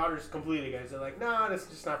like my daughter's completely against it. They're like, nah, that's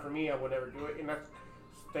just not for me. I would never do it. And that's,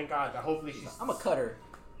 thank God. Hopefully she's... I'm a cutter.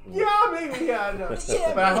 Yeah, maybe. Yeah, no.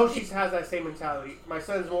 Yeah, but I hope she has that same mentality. My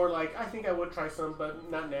son's more like, I think I would try some, but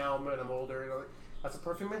not now when I'm older. You know, that's a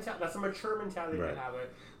perfect mentality. That's a mature mentality to have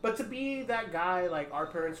it. But to be that guy like our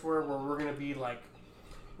parents were, where we're gonna be like,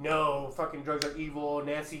 no, fucking drugs are evil.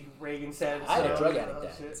 Nancy Reagan said. I had a drug addict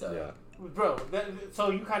dad, so. Yeah. Bro, so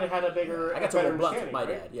you kind of had a bigger, I got to better roll blunts with understanding, my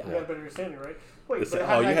right? dad. Yeah. You had a better understanding, right? Wait, but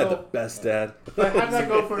Oh, you had the best dad. But how did that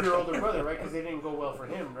go for your older brother, right? Because they didn't go well for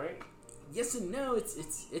him, right? Yes and no.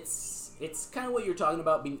 It's kind of what you're talking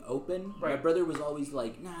about, being open. Right. My brother was always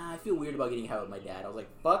like, nah, I feel weird about getting high with my dad. I was like,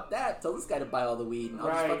 fuck that. Tell this guy to buy all the weed and I'll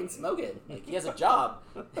just fucking smoke it. Like, he has a job.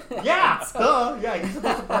 Yeah, yeah, he's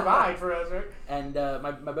supposed to provide for us, right? And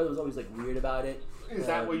my brother was always like weird about it. Is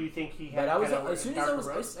that what you think he had? But I was, as soon as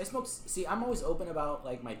I smoked, see, I'm always open about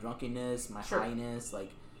like my drunkenness, my highness.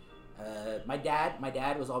 Like, my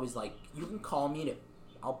dad was always like, you can call me to,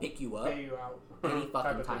 I'll pick you up. Pay you out. Any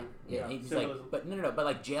fucking time. Yeah, he's like, but no, but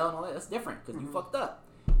like jail and all that, that's different because you fucked up.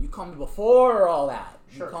 You call me before all that.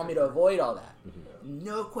 You call me to avoid all that.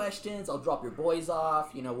 No questions. I'll drop your boys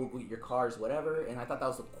off. You know, we'll get your cars, whatever. And I thought that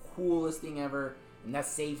was the coolest thing ever. And that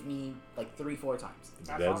saved me like 3-4 times.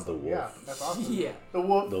 That's awesome. The wolf. Yeah, that's awesome. Yeah. The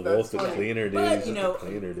wolf. The cleaner, dude. But, you know,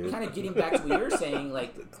 kind of getting back to what you're saying,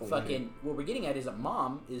 like, fucking, what we're getting at is a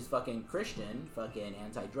mom is fucking Christian, fucking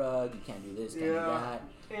anti-drug, you can't do this, can't do that.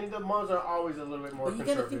 And the moms are always a little bit more conservative.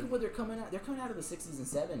 But you gotta think of what they're coming out. They're coming out of the 60s and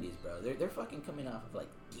 70s, bro. They're fucking coming off of, like,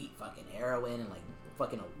 deep fucking heroin and, like,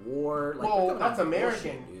 fucking a war. Like, well, that's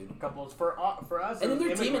American bullshit, couples. For us, and then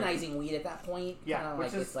they're demonizing weed at that point. Yeah, which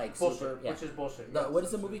like, is it's like bullshit. super, Which is bullshit. What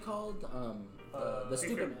is the movie called? The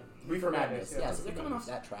stupid Reefer Madness. Yeah, so they're coming off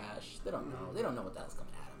that trash. They don't know. They don't know what the hell's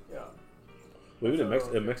coming at them. Yeah. Well,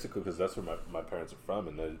 even in Mexico, because that's where my parents are from,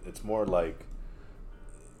 and it's more like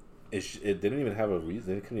it didn't even have a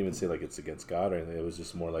reason. They couldn't even say like it's against God or anything. It was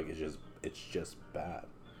just more like it's just bad.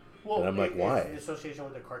 Well, and I'm like, why? In association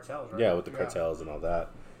with the cartels, right? Yeah, with the cartels and all that.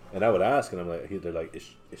 And I would ask, and I'm like, they're like,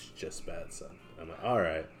 it's just bad, son. I'm like, all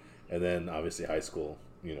right. And then obviously high school,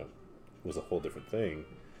 you know, was a whole different thing.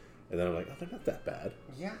 And then I'm like, oh, they're not that bad.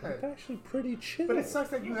 Yeah. They're actually pretty chill. But it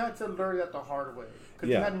sucks that you had to learn that the hard way. Because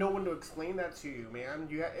you had no one to explain that to you, man.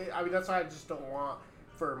 I mean, that's why I just don't want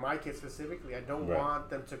for my kids specifically, I don't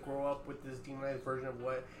want them to grow up with this demonized version of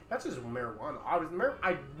what. That's just marijuana.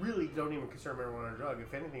 I really don't even consider marijuana a drug.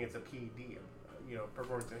 If anything, it's a PED,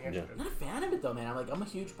 performance enhancement. I'm not a fan of it though, man. I'm a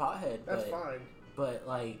huge pothead. That's fine. But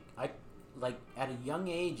at a young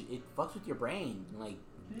age, it fucks with your brain. Like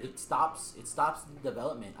it stops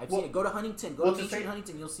development. I've seen it. Go to Huntington. Go to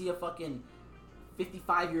Huntington. You'll see a fucking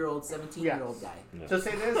 55-year-old, 17-year-old guy. Yeah. So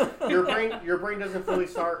say this: your brain doesn't fully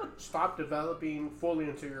stop developing fully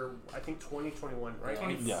until you're, I think, 2021, right?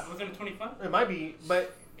 20, yeah. Was it 25? It might be,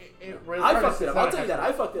 but I fucked it up. I'll tell you that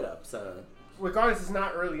I fucked it up. So regardless, it's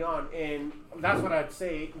not early on, and that's what I'd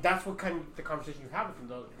say. That's what kind of the conversation you have with them,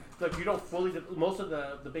 though. Like you don't fully. Most of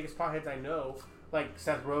the biggest potheads I know, like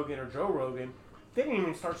Seth Rogen or Joe Rogan, they didn't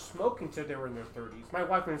even start smoking until they were in their 30s. My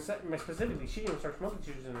wife, specifically, she didn't even start smoking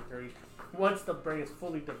until she was in her 30s. Once the brain is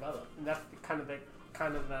fully developed, and that's kind of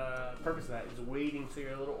the purpose of that is waiting till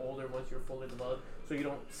you're a little older once you're fully developed, so you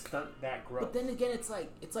don't stunt that growth. But then again, it's like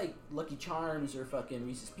Lucky Charms or fucking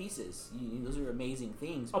Reese's Pieces. Those are amazing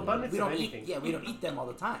things. Abundance of anything. We don't eat them all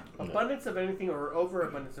the time. Abundance of anything or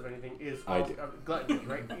overabundance of anything is gluttony,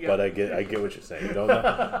 right? Yeah. But I get what you're saying. You don't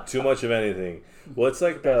know too much of anything. Well, it's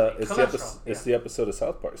like the episode of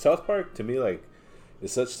South Park. South Park to me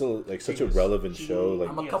it's such a relevant show. Like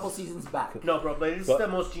I'm a couple seasons back. No, bro, but it's the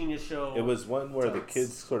most genius show. It was one where the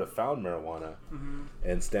kids sort of found marijuana,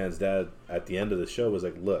 and Stan's dad at the end of the show was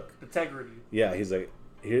like, "Look, integrity." Yeah, he's like,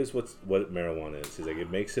 "Here's what marijuana is." He's like, "It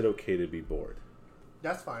makes it okay to be bored."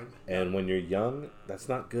 That's fine. And when you're young, that's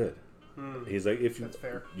not good. He's like, that's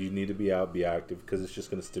fair. You need to be out, be active, because it's just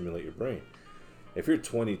going to stimulate your brain. If you're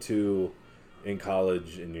 22. In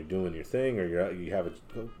college and you're doing your thing or you have it,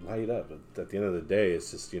 go light up. But at the end of the day,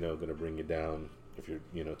 it's just going to bring you down if you're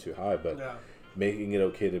too high. But making it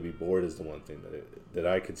okay to be bored is the one thing that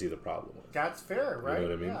I could see the problem with. That's fair, right? You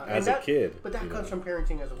know what I mean? Yeah. As a kid, but that comes from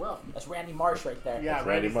parenting as well. That's Randy Marsh right there. Yeah,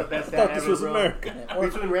 Randy's the best dad ever. This was America.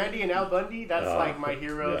 Between Randy and Al Bundy, that's like my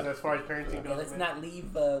heroes as far as parenting goes. Let's not leave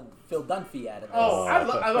Phil Dunphy out of this. Oh,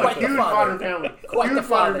 I love a huge Modern Family. Huge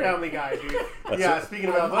Modern Family guy, dude. Yeah, speaking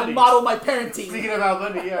of Al Bundy. I model my parenting. Speaking of Al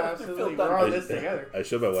Bundy, yeah, absolutely. We're on this together. I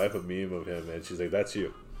showed my wife a meme of him, and she's like, "That's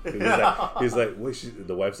you." He's like,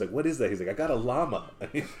 the wife's like, "What is that?" He's like, "I got a llama."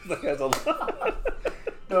 He's like, "Has a llama."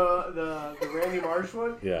 The Randy Marsh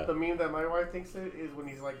one. Yeah. The meme that my wife thinks it is when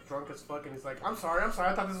he's like drunk as fuck and he's like, I'm sorry, I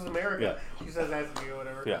thought this was America. Yeah. She says that to me or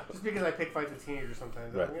whatever. Yeah. Just because I pick fights with teenagers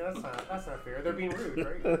sometimes. Right. I mean, that's not fair. They're being rude,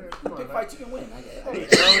 right? Yeah, come on, pick fights you can win. I get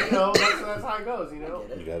it. Hey, that's how it goes, You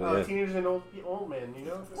got it. Teenagers and old men,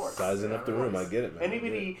 Of course. Sizing up the room, I get it, man.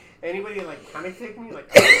 Anybody like kind of kick me, like,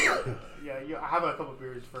 I have a couple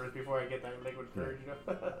beers first before I get that liquid courage,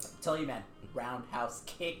 Tell you, man, roundhouse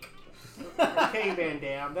kick. Okay, Van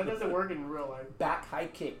Damme. That doesn't work in real life. Back high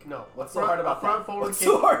kick. No. What's so hard about that? What's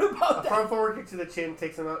so hard about that? A front forward kick to the chin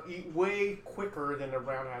takes them out way quicker than a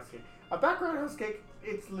roundhouse kick. A back roundhouse kick,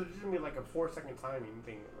 it's legitimately like a 4-second timing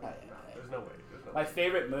thing. There's no way. My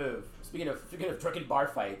favorite move. Speaking of drunken bar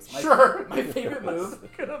fights. My favorite move.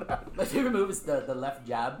 My favorite move is the left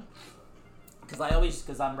jab.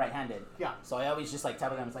 Because I'm right-handed. Yeah. So I always just like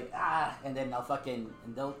tap them. It's like and then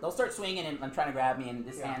they'll start swinging and I'm trying to grab me and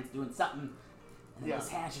this hand's doing something. And then this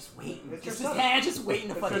hand's just waiting. His hand's just waiting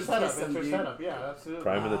to fucking kiss him, dude. Setup. Yeah, absolutely.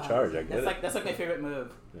 Prime of the charge. I get it. That's like my favorite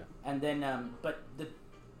move. Yeah. And then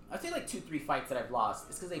I'd say like 2-3 fights that I've lost.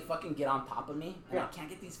 It's because they fucking get on top of me and I can't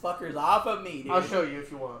get these fuckers off of me, dude. I'll show you if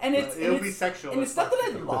you want. And it'll be sexual. And it's not that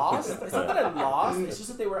I lost. It's not that I lost. It's just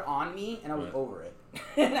that they were on me and I was over it.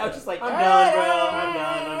 And I was just like, I'm done, bro.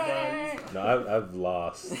 I'm done. No, I've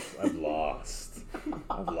lost. I've lost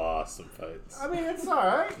some fights. I mean, it's all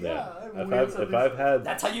right. Yeah. If I've had.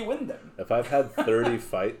 That's how you win them. If I've had 30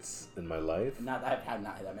 fights in my life. I've had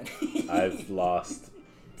not that many. I've lost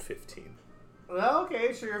 15. Well,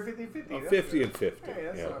 okay, so you're 50-50. 50 and 50. Hey,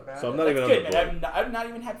 that's not bad. So I'm not even good, on the board. I've not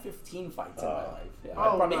even had 15 fights in my life. Yeah,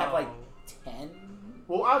 I probably had like 10.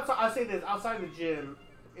 Well, I'll say this. Outside the gym,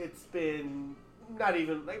 it's been not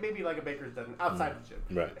even, like maybe like a baker's dozen. Outside the gym.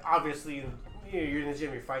 Right. Obviously, you're in the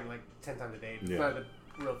gym, you're fighting like 10 times a day. It's not a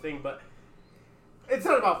real thing, but it's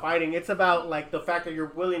not about fighting. It's about like the fact that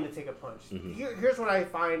you're willing to take a punch. Mm-hmm. Here's what I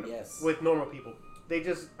find with normal people. They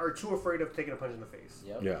just are too afraid of taking a punch in the face.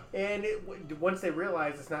 Yep. Yeah. And once they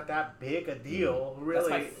realize it's not that big a deal, really.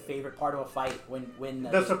 That's my favorite part of a fight when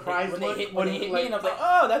the surprise when they hit me and I'm like,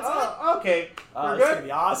 oh, that's it. Okay, we're it's good. gonna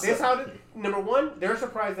be awesome. Number one, they're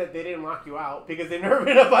surprised that they didn't lock you out because they've never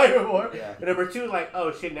been in a fight before. Yeah. And number two, like,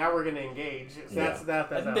 oh shit, now we're gonna engage. So that's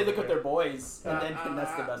and then they look at their boys, and then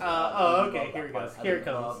that's the best part. Okay, here it goes. Here it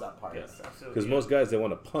comes. I love that part. Yes, absolutely. Because most guys, they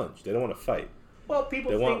want to punch. They don't want to fight. Well,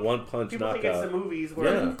 people They want think, one punch people think it's knockout. the movies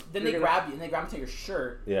where Then they grab you and they grab into your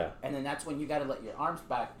shirt. Yeah. And then that's when you gotta let your arms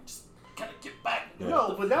back. Just kind of get back. Yeah.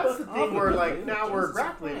 No, but that's the thing where like now we're Jesus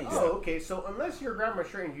grappling. Christ. Oh, okay. So unless you're grabbing my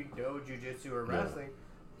shirt and judo, jujitsu, or wrestling,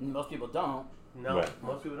 Most people don't. no, Right.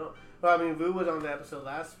 most people don't. Well, I mean, Vu was on the episode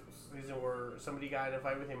last season where somebody got in a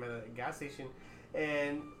fight with him at a gas station,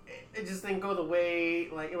 and it just didn't go the way.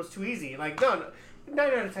 Like it was too easy. Like no. 9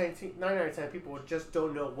 out of 10 people just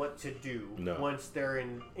don't know what to do once they're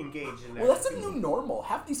engaged in that. Well, that's a new normal.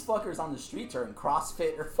 Half these fuckers on the streets are in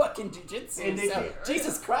CrossFit or fucking jiu-jitsu. And they So, think-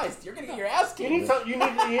 Jesus Christ, you're gonna get your ass You kicked. need some. You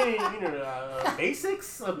need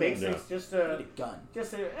basics. Basics. Yeah. Just You need a gun.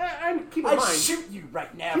 and keep in I'd mind. shoot you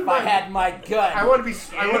right now Keep if I in mind- had my gun. I want to be.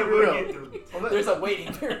 I want to be real. There's a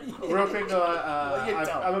waiting period. Real quick though, you don't?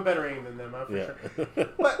 I'm a better aim than them, I'm for Yeah. sure.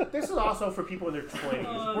 But this is also for people in their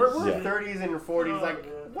 20s. We're Yeah. 30s and 40s. Like,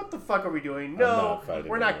 what the fuck are we doing? I'm No, not fighting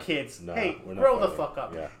we're not anymore. kids. No, Hey, we're not grow the fighting. fuck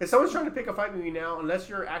up. Yeah. If someone's trying to pick a fight with me now, unless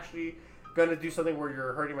you're actually gonna do something where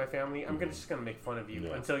you're hurting my family, I'm just gonna make fun of you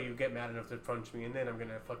Yeah. until you get mad enough to punch me, and then I'm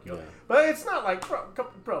gonna fuck you up. Yeah. But it's not like,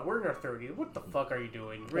 bro, we're in our 30s. What the fuck are you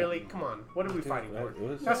doing? Really? Come on. What are we fighting for? It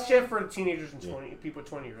was- That's shit for teenagers and people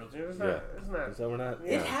 20-year-olds. It's not. Yeah. It's not. Is that we're not?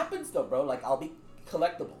 It happens though, bro. Like I'll be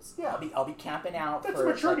collectibles. Yeah. I'll be camping out. That's for,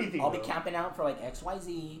 a maturity like, thing, I'll be though. camping out for like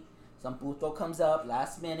XYZ. Some puto comes up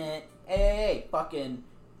last minute. Hey, fucking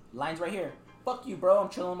line's right here. Fuck you, bro. I'm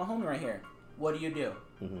chilling with my homie right here. What do you do?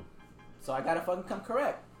 Mm-hmm. So I gotta fucking come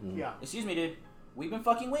correct. Yeah. Excuse me, dude. We've been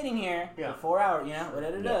fucking waiting here Yeah. for 4 hours, you know?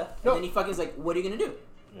 Da-da-da-da. Yeah. And No. then he fucking's like, what are you gonna do?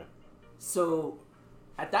 Yeah. So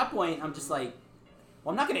at that point, I'm just like,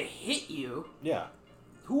 well, I'm not gonna hit you. Yeah.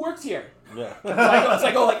 Who works here? Yeah. So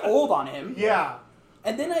I go like old on him. Yeah.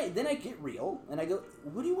 And then I get real and I go,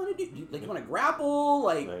 what do you want to do? Like you want to grapple?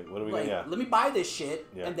 Like, What are we like, gonna? Yeah. let me buy this shit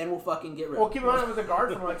Yeah. and then we'll fucking get real. Well, keep in mind I was a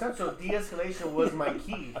guard for a long time, so de-escalation was my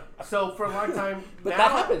key. So for a long time, But now,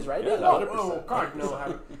 that happens, right? Yeah, No, 100%. Oh God, no. it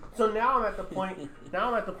happened. So now I'm at the point. Now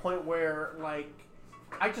I'm at the point where like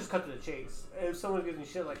I just cut to the chase. If someone gives me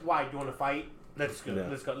shit like, "Why do you want to fight? Let's go. Yeah.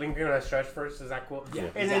 Let's go." Like, you're gonna stretch first. Is that cool? Yeah.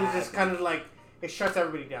 And then it just kind of like it shuts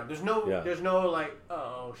everybody down. There's no. Yeah. There's no like,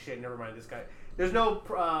 oh shit, never mind this guy. There's no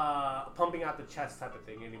pumping out the chest type of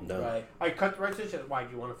thing anymore. No. Right. I cut right to the chest. Why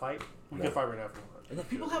do you want to fight? We No. can fight right now if you want. And then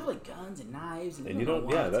people have like guns and knives and, And you you don't don't.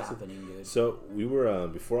 know Yeah, what's that's happening, dude. So we were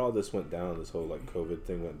before all this went down. This whole like COVID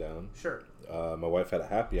thing went down. Sure. My wife had a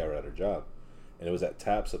happy hour at her job, and it was at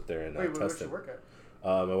Taps up there in Wait, where does she Tustin. work at?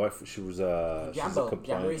 My wife, she's a Jambo,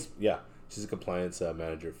 compliance. Jamboree? Yeah, she's a compliance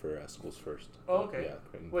manager for Schools First. Oh, okay. Yeah.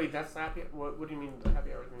 Creighton. Wait, that's happy. What do you mean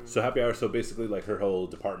happy hour? So happy hour. So basically, like her whole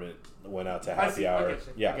department went out to I happy see, I hour. get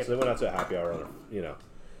you, I Yeah, get so they went out to a happy hour on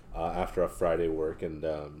after a Friday work, and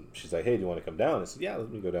she's like, "Hey, do you want to come down?" I said, "Yeah, let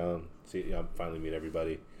me go down. See, finally meet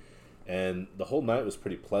everybody." And the whole night was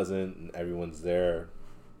pretty pleasant, and everyone's there,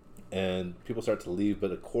 and people start to leave,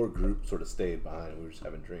 but a core group sort of stayed behind. We were just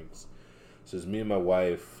having drinks. So it's me and my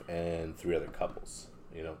wife and 3 other couples.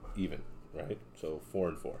 Even, right? So 4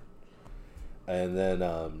 and 4. And then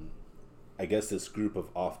I guess this group of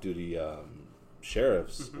off-duty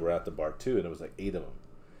sheriffs were at the bar too, and it was like 8 of them.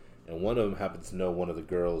 And one of them happens to know one of the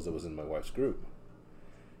girls that was in my wife's group.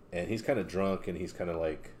 And he's kind of drunk, and he's kind of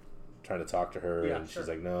like trying to talk to her, Yeah, and sure. she's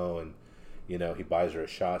like, no. And, he buys her a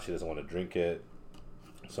shot. She doesn't want to drink it.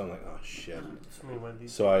 So I'm like, oh, shit.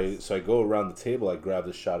 So I go around the table, I grab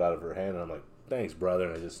the shot out of her hand, and I'm like, thanks, brother.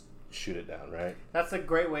 And I just shoot it down, right? That's a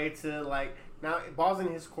great way to like. Now ball's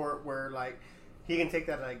in his court where like he can take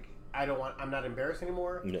that like I'm not embarrassed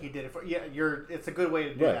anymore. Yeah. He did it for it's a good way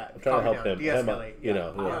to do Right. that. I'm trying to Calm help down, him.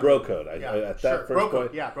 de-escalate. Bro code. Yeah. At Sure. that first Bro point,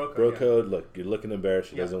 code. Yeah, bro code. bro yeah. code, look, you're looking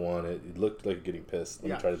embarrassed. She Yeah. doesn't want it. You looked like you're getting pissed. Let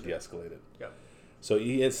Yeah, me try to sure. de-escalate it. Yeah. So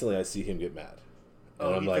instantly I see him get mad. And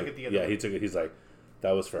Oh, I'm he like, took it the other yeah, way. he took it. He's like,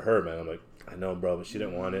 that was for her, man. I'm like, I know, bro, but she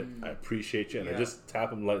didn't want it. I appreciate you. And I Yeah. just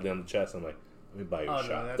tap him lightly on the chest. I'm like, let me buy you Oh, a no,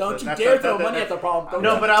 shot. that's Don't you that's dare that- throw that- money that- at the problem. Don't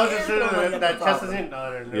No, you but I was dare just throw money saying at that the chest problem. isn't.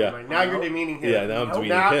 No, never Yeah. mind. Now you're demeaning him. Yeah, now I'm demeaning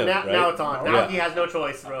now, him, now, right? now it's on. Now Yeah. he has no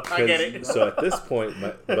choice, bro. I get it. So at this point,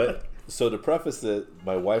 so to preface it,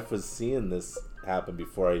 my wife was seeing this happen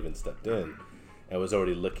before I even stepped in, and was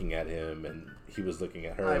already looking at him, and he was looking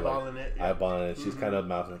at her, Eyeballing it, yeah. eyeballing it. She's kind of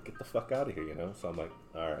mouthing like, "Get the fuck out of here," So I'm like,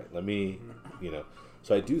 "All right, let me,"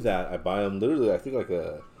 So I do that. I buy him literally. I think like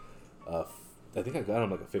I think I got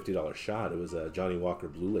him like a $50 shot. It was a Johnny Walker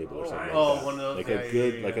Blue Label or something. Oh, like that. one of those. Like Yeah, a yeah,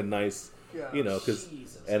 good, yeah. like a nice, Yeah. because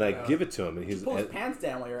Jesus and I Christ. give it to him, and he's Pull his and, pants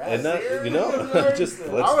down while you're at and it. that just I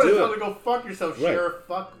let's would have do told it. him to go fuck yourself, Right. Sheriff.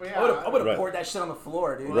 Fuck me. I would have Right. poured that shit on the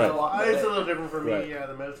floor, dude. Right. Just walked It's a away. little different for me, Right. yeah,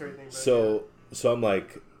 the military thing. But So I'm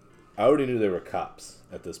like, I already knew they were cops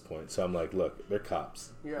at this point. So I'm like, look, they're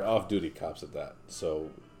cops. Yeah. They're off-duty cops at that. So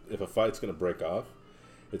if a fight's going to break off,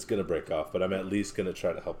 it's going to break off. But I'm at least going to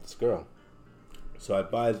try to help this girl. So I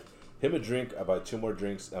buy him a drink. I buy 2 more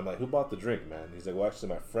drinks. I'm like, who bought the drink, man? He's like, well, actually,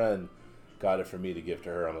 my friend got it for me to give to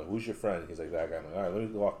her. I'm like, who's your friend? He's like, that guy. I'm like, all right, let me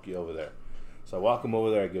walk you over there. So I walk him over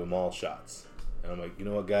there. I give him all shots. And I'm like, you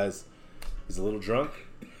know what, guys? He's a little drunk.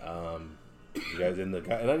 You guys in the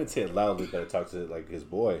guy, and I didn't say it loudly, but I talked to like his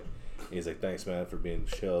boy. And he's like, thanks, man, for being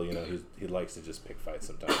chill. You know, he likes to just pick fights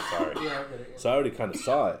sometimes. Sorry. Yeah, I get it. Yeah. So I already kind of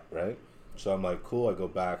saw it, right? So I'm like, cool. I go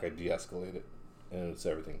back. I de-escalate it, and it's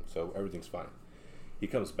everything. So everything's fine. He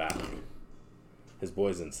comes back. His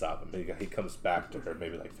boys didn't stop him. He comes back to her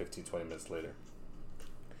maybe like 15, 20 minutes later.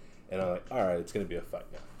 And I'm like, all right, it's going to be a fight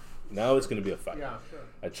now. Now it's going to be a fight. Yeah, sure.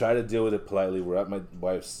 I try to deal with it politely. We're at my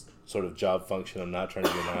wife's sort of job function. I'm not trying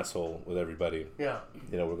to be an asshole with everybody. Yeah.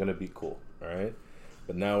 You know, we're going to be cool, all right?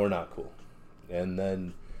 But now we're not cool. And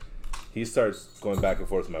then he starts going back and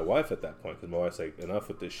forth with my wife at that point because my wife's like, enough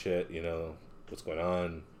with this shit, you know, what's going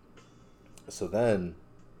on? So then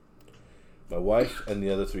my wife and the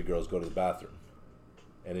other 3 girls go to the bathroom.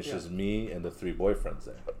 And it's just me and the 3 boyfriends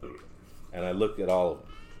there. And I look at all of them.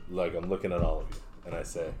 Like, I'm looking at all of you. And I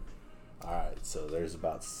say, all right, so there's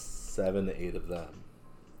about 7 to 8 of them.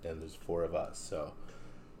 And there's 4 of us. So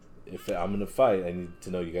if I'm going to fight, I need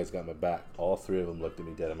to know you guys got my back. All 3 of them looked at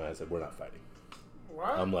me dead in my eyes and said, we're not fighting. What?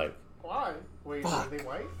 I'm like, why? Wait, fuck. are they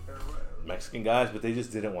white? Or what? Mexican guys, but they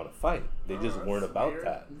just didn't want to fight. They just that's weren't about weird.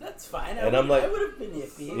 that. That's fine. And I'm like, I would have been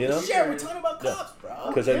iffy. you know? Share, we're talking about cops, bro.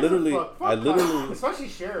 Because I literally, especially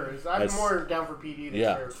sheriffs. I'm as- more down for PD than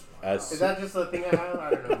yeah, sheriffs. as Is that just a thing I have? I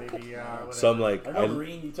don't know. Maybe. Whatever. so I'm like, I know,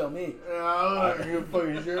 Marine, you tell me. You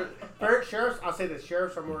fucking sheriffs. I'll say that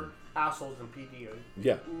sheriffs are more assholes than PD.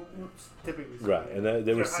 yeah, Typically. right. And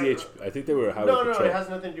they were CH. I think they were highway No, patrol. it has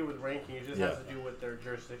nothing to do with ranking. It just Yeah. has to do with their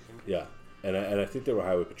jurisdiction. Yeah, and I think they were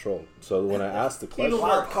highway patrol. So when I asked the question, Even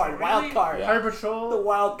Wild card, wild card. Yeah. Highway Patrol The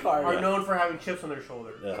wild card. are known for having chips on their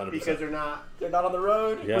shoulder Yeah, 100%. because they're not They're not on the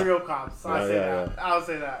road. Yeah. real cops. I Yeah, say yeah, that. I'll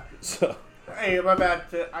say that. so Hey, my bad.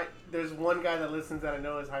 There's one guy that listens that I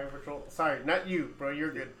know is Highway Patrol. Sorry, not you, bro.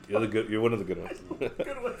 You're good. you're one of the good ones.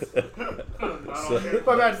 Good ones. So-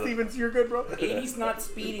 My bad, Stevens. You're good, bro. 80's not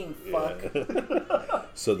speeding, fuck.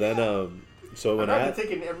 So then, so when I've been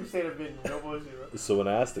taking every state I've been. No bullshit, bro. So when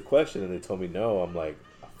I asked the question and they told me no, I'm like,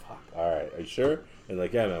 oh, fuck, all right, are you sure? And they're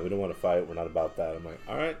like, yeah, man, we don't want to fight. We're not about that. I'm like,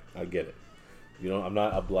 all right, I get it. I'm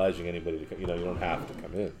not obliging anybody to come. You don't have to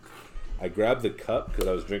come in. I grabbed the cup because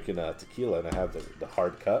I was drinking tequila and I have the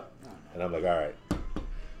hard cup. And I'm like, all right.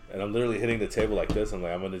 And I'm literally hitting the table like this. I'm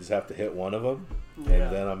like, I'm going to just have to hit one of them. Yeah.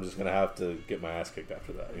 And then I'm just going to have to get my ass kicked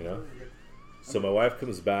after that, So my wife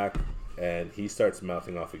comes back and he starts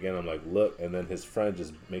mouthing off again. I'm like, look. And then his friend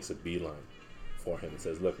just makes a beeline for him and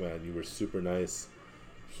says, look, man, you were super nice.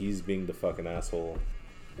 He's being the fucking asshole.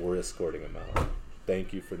 We're escorting him out.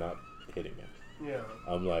 Thank you for not hitting him. Yeah.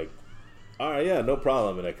 I'm like, all right, yeah, no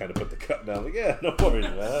problem. And I kind of put the cup down. Like, yeah, no worries,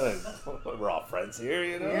 man. We're all friends here,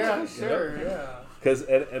 Yeah, sure, yeah. Because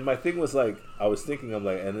and my thing was like, I was thinking, I'm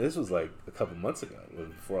like, and this was like a couple months ago,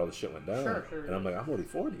 before all the shit went down. Sure. And I'm like, I'm already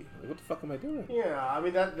 40. Like, what the fuck am I doing? Yeah, I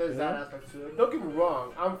mean there's that aspect to it. Don't get me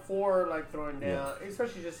wrong, I'm for like throwing down,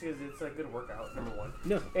 especially just because it's a good workout. Number one,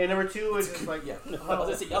 No. and number two is just like Yeah. I was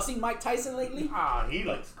gonna say, y'all seen Mike Tyson lately? he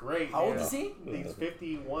looks great. How old man. is he? He's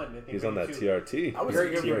 51. I think He's on that 52. TRT. I was Very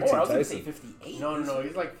gonna good. say more. I was gonna Tyson. say 58. No,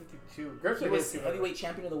 he's like 52. Griffin He was is heavyweight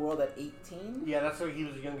champion of the world at 18. Yeah, that's why he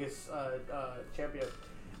was the youngest champion.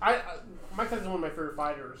 Mike Tyson is one of my favorite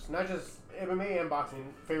fighters. Not just MMA and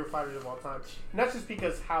boxing, favorite fighters of all time. Not just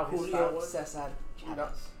because how his style Julio was. Cesar No,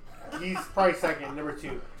 Chavez. he's probably second, number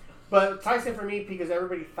 2. But Tyson for me, because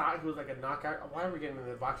everybody thought he was like a knockout. Why are we getting into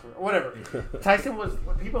the boxing? Whatever. Tyson was.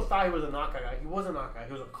 People thought he was a knockout guy. He wasn't a knockout guy.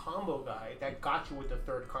 He was a combo guy that got you with the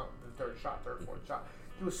third shot, fourth shot.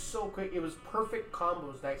 He was so quick. It was perfect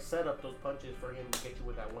combos that set up those punches for him to get you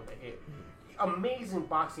with that one hit. Amazing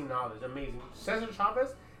boxing knowledge. Amazing. Cesar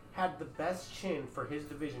Chavez had the best chin for his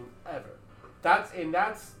division ever. That's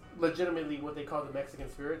legitimately what they call the Mexican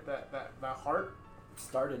spirit. That heart.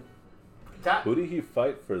 Started. Who did he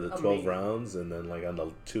fight for the 12 Amazing. rounds and then like on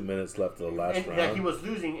the 2 minutes left of the last And round? yeah, he was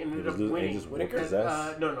losing and ended up winning. And just whooped his Whitaker?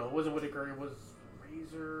 ass? No, it wasn't Whitaker. It was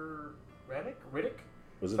Riddick.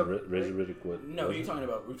 Wasn't Some- Riddick what? No, was you're talking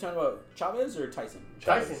about. We're talking about Chavez or Tyson?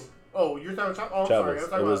 Tyson. Oh, you're talking about Oh, I'm sorry. I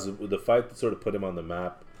Chavez. was It talking was the fight that sort of put him on the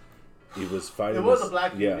map. He was about. fighting. It was this- a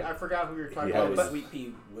black dude. Yeah. I forgot who you were talking He That had about. was But Sweet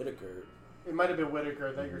Pea Whitaker. It might have been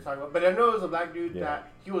Whitaker that you're talking about, but I know it was a black dude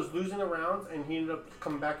that he was losing the rounds, and he ended up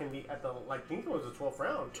coming back at the I think it was the 12th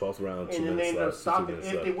round. 12th round, and then they ended up stopping it.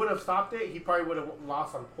 If they would have stopped it, he probably would have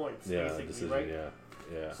lost on points. Yeah, basically, decision, right?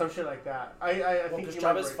 Yeah. Some shit like that. I think because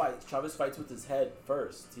Chavez fights with his head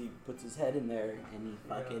first. He puts his head in there and he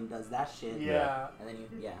fucking does that shit. Yeah. And then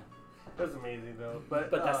That's amazing though.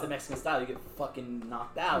 But that's the Mexican style. You get fucking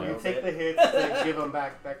knocked out. You take the hits, then give them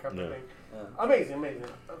back, that kind of thing. Yeah. Amazing.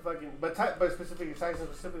 But specifically, Tyson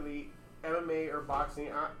specifically, MMA or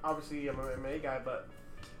boxing. Obviously, I'm an MMA guy, but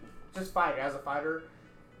just fight as a fighter.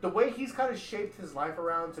 The way he's kind of shaped his life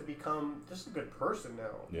around to become just a good person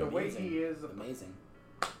now. Yeah. The way he is amazing.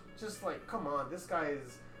 Just like, come on, this guy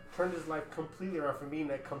has turned his life completely around from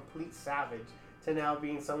being a complete savage to now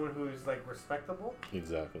being someone who's like respectable.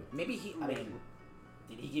 Exactly. Maybe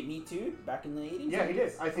did he get Me Too back in the 80s? Yeah, he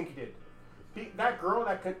did. I think he did. That girl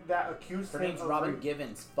that accused her him name's of Robin rape,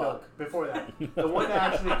 Givens. No, before that, the one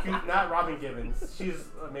that actually accused, not Robin Givens. She's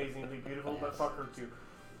amazingly beautiful, but fuck her too.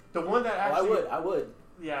 The one that actually, I would.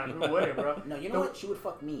 Yeah, who wouldn't, bro? No, you know what? She would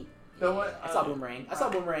fuck me. What? I saw Boomerang. It's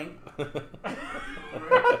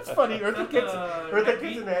funny. Eartha Kitt's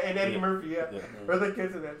in that, and Eddie Murphy. Yeah. Eartha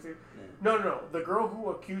Kitt's in that too. Yeah. No. The girl who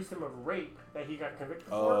accused him of rape that he got convicted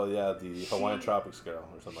for. Oh yeah, the Hawaiian Tropics girl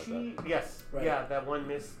or something like that. Yes. Right. Yeah, that one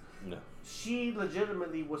miss. No. She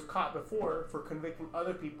legitimately was caught before for convicting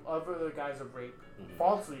other guys of rape,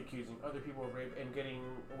 falsely accusing other people of rape and getting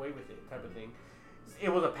away with it, type of thing.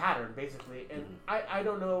 It was a pattern, basically, and I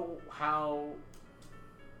don't know how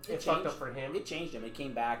it fucked up for him. It changed him. It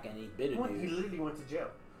came back and he bit it. He literally went to jail.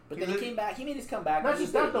 But then he came back. He made his comeback. Not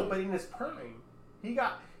just that though, but in his prime, he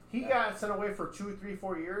got sent away for 2, 3,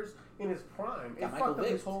 4 years in his prime. It fucked up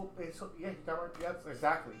his whole. He got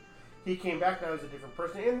exactly. He came back now as a different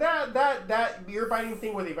person, and that ear biting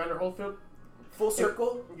thing with Evander Holyfield. Full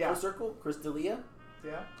circle. Chris D'Elia.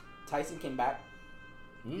 Yeah. Tyson came back.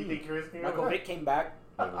 You think Chris came Michael Vick came back.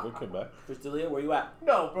 Chris D'Elia, where you at?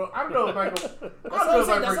 No, bro. I don't know if I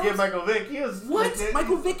forgive Michael Vick. He was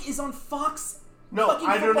Michael Vick is on Fox. No,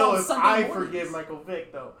 I don't know if I forgive Michael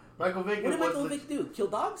Vick though. Michael Vick. What did Michael Vick do? Kill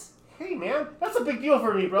dogs? Hey man, that's a big deal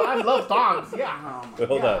for me, bro. I love dogs. Yeah.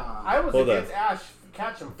 Hold on. I was against Ash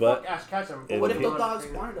Ketchum. Fuck Ash Ketchum. What if the dogs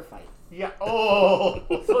wanted to fight? Yeah. Oh,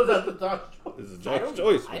 so that's the dog's choice. This is Jack's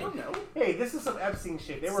choice. I don't know. Hey, this is some Epstein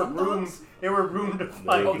shit. They were groomed. They were groomed to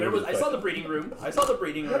fight. I saw the breeding room. I saw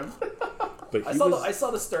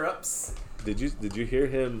the stirrups. Did you hear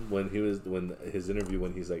him when his interview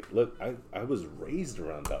when he's like, look, I was raised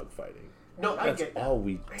around dog fighting. No, I get that. All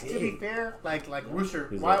we did. To be fair, like Rooster,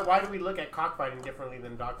 why do we look at cockfighting differently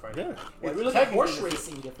than dogfighting? Yeah. Why do we look at horse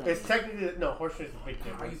racing differently? It's technically horse racing is a big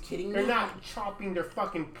difference. Are you kidding me? They're not chopping their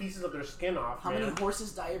fucking pieces of their skin off. How many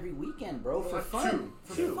horses die every weekend, bro? For fun.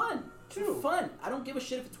 For fun. I don't give a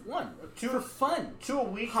shit if it's one. For fun. 2 a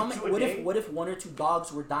week. What if 1 or 2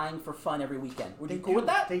 dogs were dying for fun every weekend? Would you cool with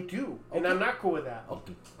that? They do, and I'm not cool with that.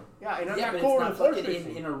 Okay. Yeah, and I'm not but cool it's with not horse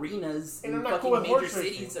fucking in arenas and in fucking major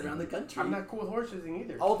cities around the country. I'm not cool with horse racing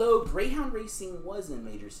either. Although greyhound racing was in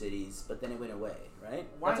major cities, but then it went away, right?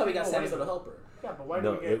 That's how we got Santa's Little Helper. Yeah, but why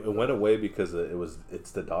did we get... it went away because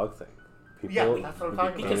it's the dog thing. People, that's what I'm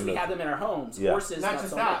talking about. Because we have them in our homes. Yeah. Horses, not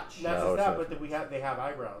just that. Not just that, but they have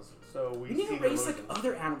eyebrows. So we need to race like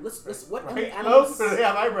other animals. What other animals? They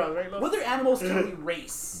have eyebrows, right? What other animals can we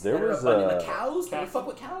race? There was the cows. Can we fuck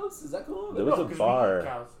with cows? Is that cool? There was a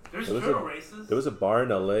bar. There's turtle races. There was a bar in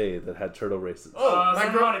LA that had turtle races. Oh,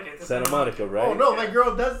 Santa Monica, right? Oh no, my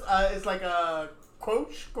girl does. It's like a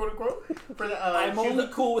quote unquote. For the, I'm only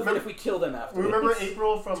cool with it if we kill them after. Remember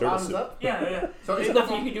April from Turtle Bottoms soup. Up? Yeah. So there's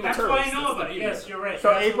nothing you can do with turtles. That's why I know about it. Yes, you're right.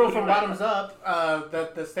 So April from Bottoms Up,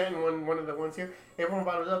 the Stanton one of the ones here. April from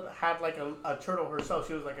Bottoms Up had like a turtle herself.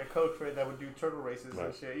 She was like a coach for it that would do turtle races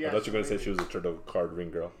and shit. Yeah, I thought you were gonna say she was a turtle card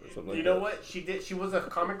ring girl or something. You know what she did? She was a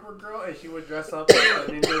comic book girl, and she would dress up like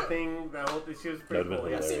a ninja thing. She was pretty cool.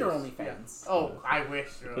 I've seen her OnlyFans. Oh, I wish.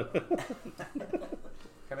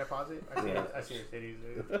 Can I pause it? I see her titties.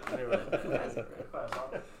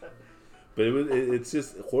 But it's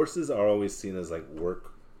just horses are always seen as like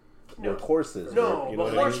work horses. No, you know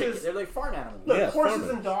but horses they're like farm animals. Look, horses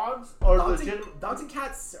and dogs are legitimate. Dogs and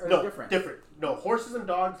cats are different. Different. No, horses and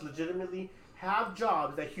dogs legitimately have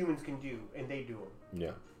jobs that humans can do, and they do them.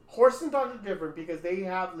 Yeah. Horses and dogs are different because they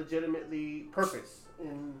legitimately purpose.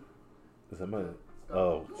 Is that my?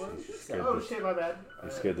 Oh, shit, my bad. You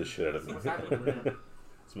scared the shit out of me. What's happening?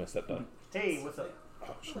 It's my stepdad. Hey, what's up?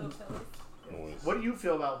 Oh, shit. What do you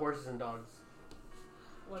feel about horses and dogs?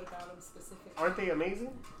 What about them specifically? Aren't they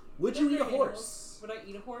amazing? Would you eat a horse? Would I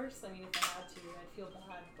eat a horse? I mean, if I had to, I'd feel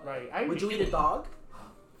bad. But right. Would you eat a dog?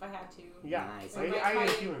 if I had to. Yeah, Nice. I ate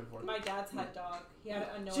a human before. My dad's had dog. He had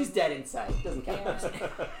a unknown. She's dead inside. Doesn't count. Yeah,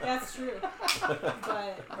 that's true.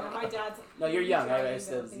 But my dad's. No, you're young. Driving, Right?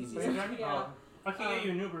 So it's think easy. so. Are you driving? Yeah. I can get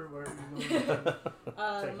you an Uber where you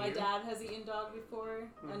go. My dad has eaten dog before,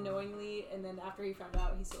 unknowingly, and then after he found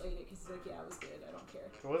out, he still ate it because he's like, yeah, it was good. I don't care.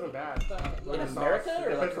 It wasn't bad. But In yeah. America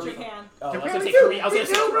or like Korea? Japan. Oh, I was Japan gonna say too. Korea. I was Me gonna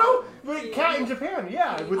too, say bro. But cat in Japan,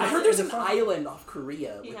 yeah. with I the- heard there's the an sauce. island off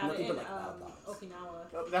Korea He with had nothing it but in like wild dogs.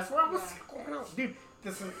 Okinawa. That's where I was going out. Dude,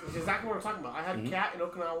 this is exactly what I'm talking about. I had a cat in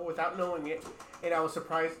Okinawa without knowing it, and I was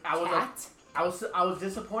surprised. I was Cat? I was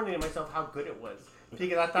disappointed in myself how good it was.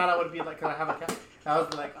 Because I thought I would be like, because I have a cat. I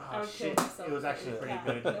was like, I oh would shit, kill myself it was for actually a pretty cat.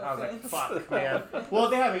 good. No I was like, offense. fuck, man. Well,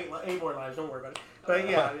 they have eight more lives, don't worry about it. But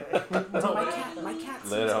yeah. No, My cat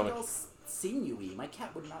seems Later, like homie. all sinewy. My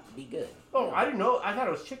cat would not be good. oh, I didn't know. I thought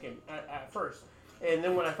it was chicken at first. And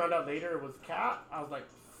then when I found out later it was cat, I was like,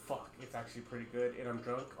 fuck, it's actually pretty good. And I'm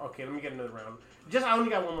drunk. Okay, let me get another round. I only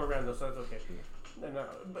got one more round though, so that's okay.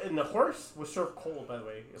 And the horse was served cold, by the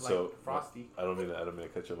way, like So, frosty. I don't mean to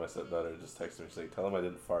cut you. My stepdaughter just texted me. She's like, "Tell him I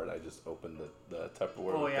didn't fart. I just opened the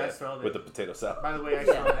Tupperware Oh, with, yeah, I smelled with it. the potato salad." By the way, I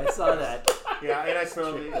Yeah, smelled it. I saw that. Yeah, and I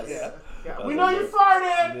smelled it. Yeah. Yeah. We know you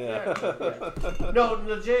farted. Yeah. Yeah. No,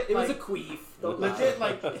 legit. It was like, a queef. Don't lie. legit,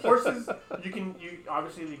 like horses. You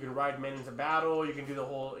obviously you can ride men into battle. You can do the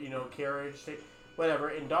whole carriage thing, whatever.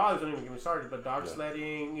 And dogs, don't even get me started. But dog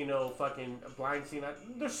sledding, fucking blind seeing.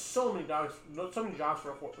 There's so many dogs. So many jobs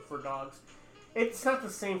for dogs. It's not the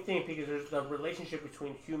same thing because there's the relationship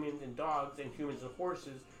between humans and dogs and humans and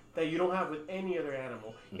horses that you don't have with any other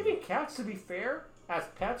animal. Even cats, to be fair, as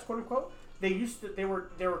pets, quote unquote. They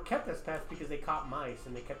were kept as pets because they caught mice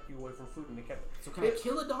and they kept you away from food and they kept. So can I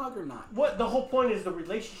kill a dog or not? What the whole point is the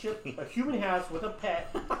relationship a human has with a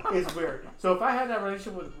pet is weird. So if I had that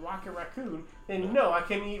relationship with Rocket Raccoon, then no, I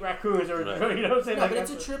can't eat raccoons or Right. you know what I'm saying. No, like, but it's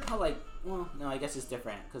a that's trip how well, no, I guess it's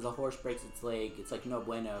different because a horse breaks its leg. It's like no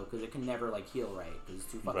bueno because it can never heal right because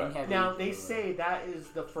it's too fucking Right. heavy. Now they say that is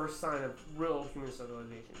the first sign of real human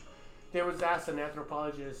civilization. There was asked an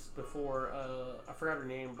anthropologist before, I forgot her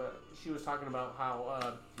name, but she was talking about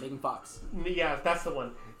how, Megan Fox. yeah, that's the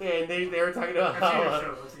one. And they were talking about how,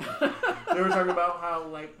 they were talking about how,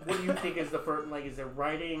 what do you think is the first, is it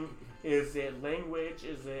writing, is it language,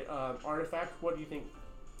 is it artifact, what do you think?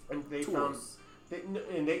 And they Tools. found,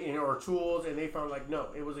 or tools, and they found, no,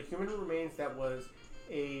 it was a human remains that was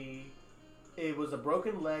it was a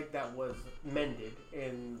broken leg that was mended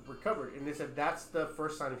and recovered. And they said that's the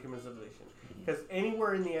first sign of human civilization. Because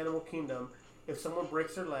anywhere in the animal kingdom, if someone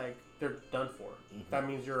breaks their leg, they're done for. That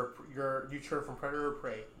means you turn from predator to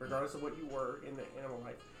prey. Regardless of what you were in the animal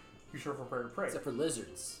life, you turn from predator to prey. Except for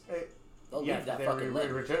lizards. They'll Yeah, leave that they fucking leg.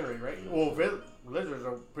 regenerate, right? Well, lizards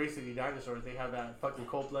are basically dinosaurs. They have that fucking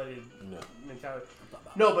cold-blooded mentality.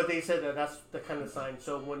 No, but they said that that's the kind of sign.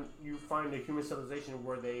 So when you find a human civilization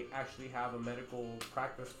where they actually have a medical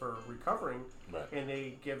practice for recovering, Right. and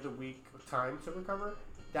they give the weak time to recover,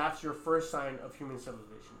 that's your first sign of human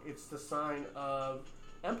civilization. It's the sign of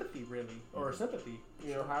empathy, really, or sympathy.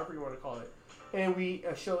 However you want to call it. And we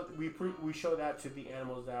show that to the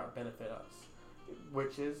animals that benefit us.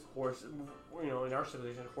 Which is horse, in our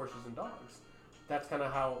civilization, horses and dogs. That's kind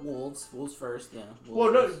of how. Wolves first, yeah.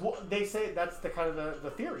 Well, Wolves. no, they say that's the kind of the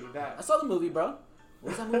theory I that saw the movie, bro. What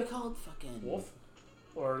was that movie called? Fucking wolf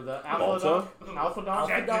or the alpha Malta? dog, alpha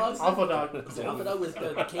dog, Alpha Dog? alpha dog. Alpha Dog with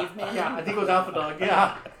the caveman. Yeah, I think it was alpha dog.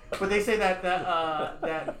 Yeah, but they say that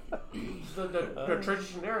the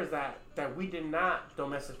tradition there is that we did not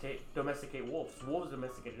domesticate wolves. Wolves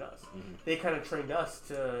domesticated us. They kind of trained us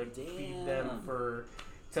to feed them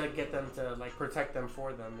to get them to protect them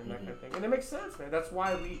for them and that kind of thing. And it makes sense, man. That's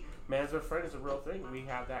why man's best friend is a real thing. We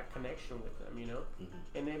have that connection with them,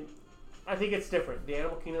 And then I think it's different. The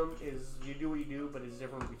animal kingdom is you do what you do, but it's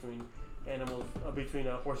different between animals, between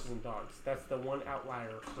horses and dogs. That's the one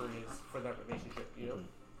outlier for that relationship,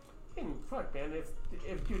 And fuck, man,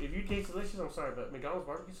 if you taste delicious, I'm sorry, but McDonald's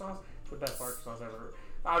barbecue sauce, the best barbecue sauce ever.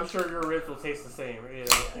 I'm sure your ribs will taste the same,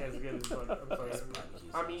 as good as fuck. I'm sorry,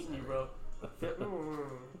 I'm eating you, bro.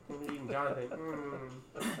 I'm eating Jonathan.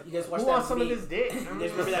 You guys watched Who that wants some movie? of this dick? You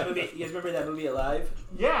guys remember that movie? You guys remember that movie Alive?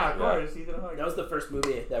 Yeah, of course. Ethan Hawke. That was the first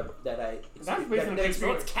movie that I That's based on a true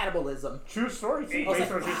experienced cannibalism. True story. I was Based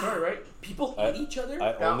like, on a true story, right? People I- eat each other.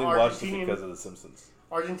 I Now, only watched it Argentinian- because of The Simpsons.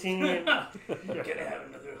 Argentinian. Gonna have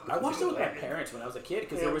another. I watched it with my parents when I was a kid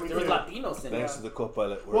because Yeah, there was me Latinos in Thanks it. to the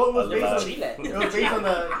co-pilot. Well, it was based on Chile. It was based on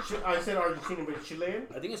the. I said Argentinian, but Chilean.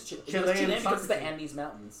 I think it's Chilean Chilean because soccer it's the team. Andes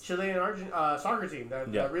Mountains, Chilean soccer team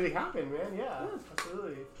that really happened, man. Yeah,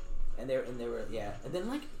 absolutely. and they were and then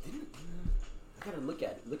I gotta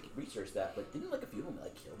research that. But didn't like a few of them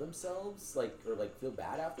like kill themselves, like or like feel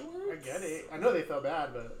bad afterwards? I get it. I know they felt bad,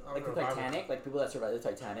 but I Like don't the know. Titanic, like people that survived the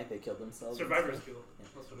Titanic, they killed themselves. Survivor's guilt. Yeah.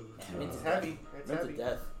 That's what it is. Yeah, It's heavy. It's Meant heavy. to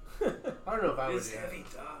death. I don't know if I would It's do that. heavy,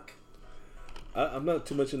 dog. I'm not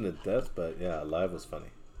too much into death, but yeah, Alive was funny.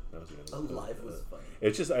 That was good. Alive was funny.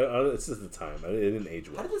 It's just it's just the time. It didn't age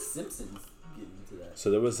How well. did the Simpsons get into that?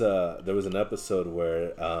 So there was an episode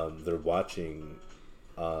where they're watching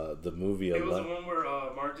the movie It was the Alive. one where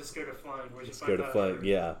Marge is scared of flying. Where she Scared finds of out flying, her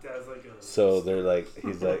yeah. dad's like a So they're like,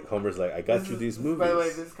 he's like, Homer's like, I got This you is- these movies. By the way,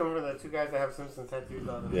 this is coming from the two guys that have Simpsons tattoos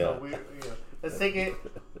on them. Yeah. So let's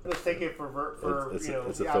take it for It's you know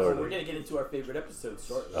it's the authority. We're gonna get into our favorite episodes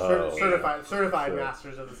shortly. Oh. certified Sure.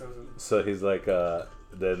 masters of the Simpsons. So he's like,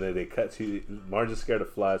 then they cut to Marge is scared to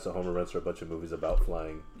fly, so Homer rents her a bunch of movies about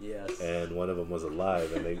flying, Yes. and one of them was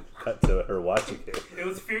Alive, and they cut to her watching it, It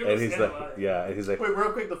was fearless and he's like, alive. yeah, and he's like, Wait,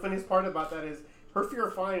 real quick. The funniest part about that is her fear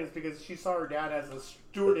of flying is because she saw her dad as a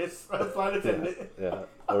stewardess, a flight attendant. yeah,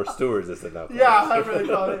 or stewards as they now call Yeah, it. however they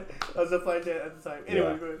call it, as a flight attendant at the time.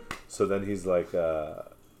 Anyway, Yeah. go ahead. So then he's like,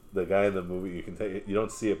 the guy in the movie, you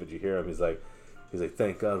don't see it, but you hear him. He's like,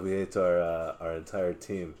 thank God we ate our entire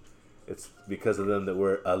team. It's because of them that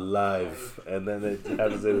we're alive. And then it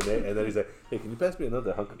happens in the name, and then he's like, hey, can you pass me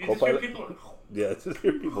another hunk of You just hear Copilot? people. Yeah, it's just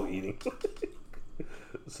hear people eating.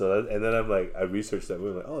 And then I'm like, I researched that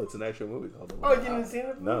movie. I'm like, oh, it's an actual movie called. Oh, you didn't see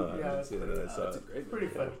it? No, I yeah, didn't it's see it. pretty, And I saw It's a it. great pretty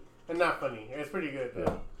movie. funny. And not funny. It's pretty good.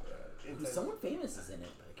 Yeah. Intense. Someone famous is in it.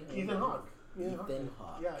 But I can't Ethan remember. Hawke. Ethan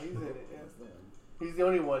Hawke. Yeah, he's in it. Yeah. That's the one. He's the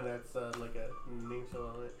only one that's like a name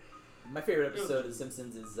show on it. My favorite episode of The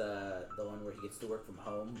Simpsons is the one where he gets to work from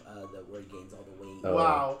home, where he gains all the weight. Oh.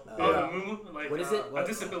 Wow. Oh, Yeah. the moo like What is it? a What?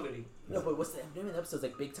 disability. No, but what's the name of the episode? It's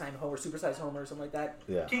like Big Time Homer, Super Size Homer, or something like that.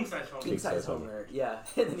 Yeah. King size home. King Size Size Homer. Homer, yeah.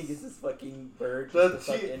 And then he gets this fucking bird. The, just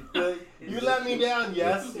to fucking, you let me down,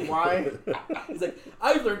 yes. Why? he's like,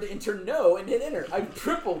 I've learned to enter no and hit enter. I've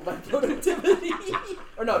tripled my productivity.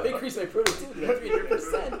 Or no, I've increased my productivity by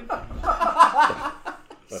 300%.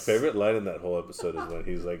 My favorite line in that whole episode is when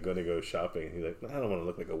he's like going to go shopping. And he's like, I don't want to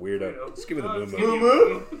look like a weirdo. Just give me the moo Moo moo.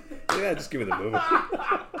 moo? Yeah, just give me the moo moo.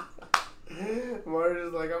 Marge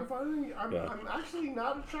is like, I'm Yeah. I'm actually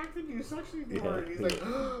not attracted to you sexually Yeah. anymore. And he's like,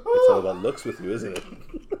 It's all about looks with you, isn't it?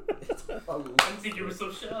 I think you were so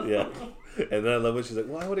shallow. Yeah. And then I love when she's like,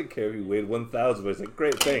 well, I wouldn't care if you weighed 1,000. But it's like,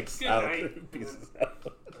 great, thanks. Good Out. night. Pieces out.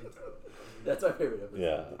 That's my favorite episode.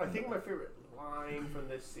 Yeah. I think my favorite line from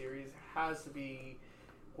this series has to be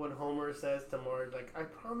when Homer says to Marge, like, I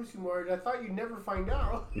promise you, Marge, I thought you'd never find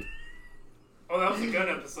out. Oh, that was a good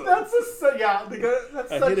episode. That's I such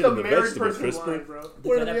hid it a in the married vegetable person crisper. line, bro. The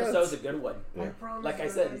What gun are the episode's a odds? good one. Yeah. I promise Like I you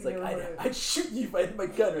said, that it's you like, never would. I'd shoot you if I had my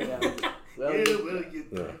gun right now. Well, Yeah, will you?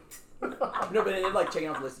 Yeah. no, but then like checking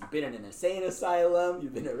off the list. You've been in an insane asylum.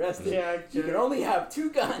 You've been arrested. Jack, You can Jack. only have 2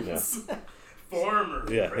 guns. Former.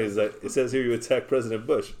 Yeah, he's like, it says here you attack President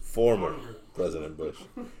Bush. Former President Bush.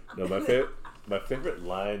 No, my favorite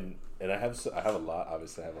line, and I have a lot.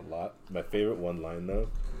 Obviously, I have a lot. My favorite one line though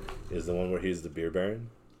is the one where he's the beer baron,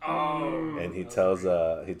 Oh. and he's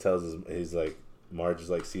like, Marge is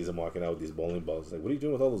like sees him walking out with these bowling balls. He's like, what are you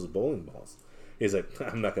doing with all those bowling balls? He's like,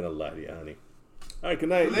 I'm not gonna lie to you, honey. All right, good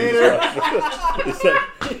night. Later. He's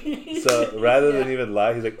like, so rather than even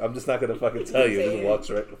lie, he's like, I'm just not gonna fucking tell you. And just walks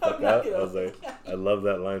right the fuck I'm not out. gonna- I was like, I love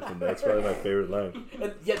that line from that. That's probably my favorite line.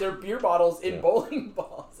 And yeah, they're beer bottles in Yeah. bowling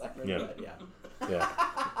balls. I remember Yeah. that. Yeah.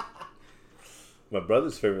 Yeah. My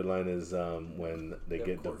brother's favorite line is when they Yeah, of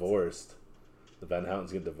get course. divorced. The Van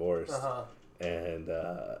Houtens get divorced, Uh-huh. and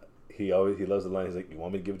he loves the line. He's like, "You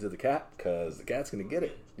want me to give it to the cat? Cause the cat's gonna get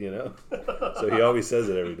it." You know. So he always says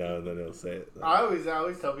it every now and then. He'll say it. I always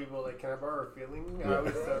tell people, like, can I borrow a feeling? I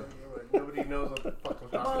always tell people, like, nobody knows what the fuck I'm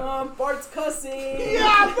talking about. Bart's cussing.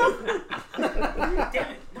 Yeah!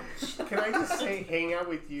 Damn it. Can I just say, hang out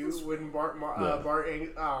with you when Bart,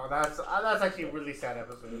 that's actually a really sad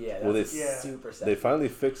episode. Yeah, that's Well, they- super sad. They finally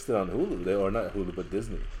fixed it on Hulu. Or not Hulu, but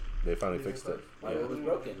Disney. They finally Disney fixed it. Why, what was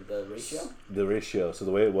broken? The ratio? The ratio. So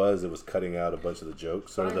the way it was cutting out a bunch of the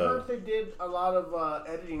jokes. But Or I heard they did a lot of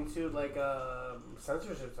editing too, like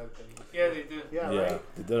censorship type things. Yeah, they did. Yeah, yeah,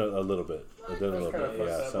 right? they did a little bit. They did a That's little kinda bit. fucked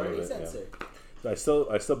Yeah, up. some Where of do you it. Yeah.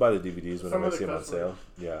 censor? I still buy the DVDs Some whenever I of see the them on cuss sale. words.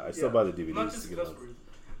 Yeah, I still Yeah. buy the DVDs. Not to just get cuss them. words.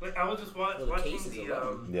 Like I was just Well, the watching case is the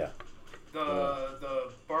alone. Yeah.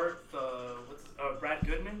 Bart Brad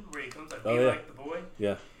Goodman where he comes like Oh, be yeah. like the boy.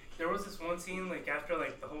 Yeah. There was this one scene like after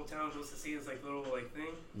like the whole town goes to see his like little like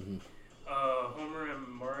thing. Mhm. Homer and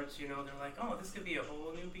Marge, you know, they're like, oh, this could be a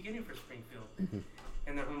whole new beginning for Springfield.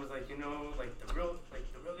 And then Homer's like, like the real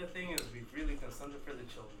good thing is we've really done something for the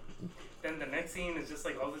children. Then the next scene is just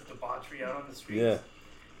like all this debauchery out on the streets. Yeah.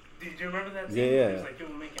 Do you remember that scene? Yeah. There's like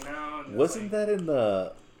people making out. And Wasn't that in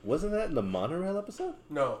the monorail episode?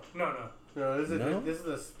 No. No. This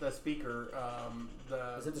is the speaker.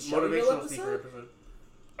 Is it the motivational Showgirl speaker episode?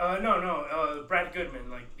 episode. No. Brad Goodman,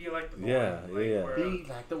 like be like the boy. Yeah. Where, Be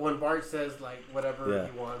like the one Bart says like whatever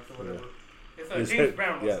he wants or whatever. It's James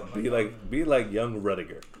Brown. Yeah. Be like young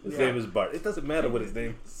Rudiger. His name is Bart. It doesn't matter what his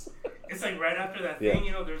name is. It's like right after that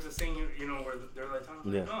thing, there's a scene, where they're like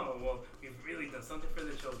talking like, oh, well, we've really done something for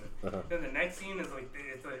the children. Then the next scene is like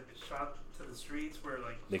it's a shot to the streets where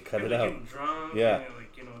like they cut it out, out. Getting drunk, yeah, and,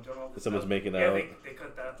 like doing all this someone's stuff. making out. out. They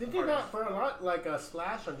cut that. Did they not for a lot like a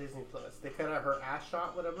Splash on Disney Plus? They cut out her ass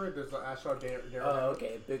shot, whatever. There's an ass shot. Oh,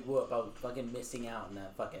 okay, big whoop. I was fucking missing out on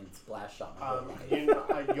that fucking splash shot.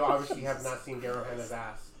 You obviously have not seen Daryl Hannah's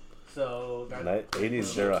ass. So that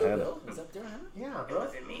 80s Daryl Hannah. Is that Daryl Hannah? Yeah, bro. It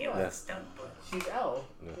wasn't me. It was a stunt, but she's Elle.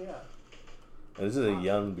 Yeah. And this is a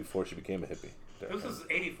young before she became a hippie. This was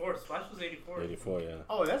 84. Splash was 84. 84, yeah.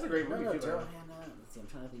 Oh, that's a great movie No, too. Daryl Hannah. Let's see, I'm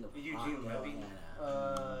trying to think of Eugene Levy.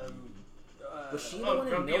 Was she the one in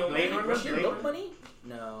Grumpy Milk Old Lady? Money? Was she in Blade Milk Runner? Money?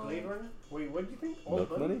 No. Blade Runner? Wait, what did you think?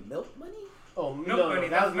 Milk Money? Milk Money? Oh, Milk no, Money,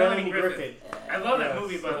 that was Melanie Griffith. Griffith. I love that Yes.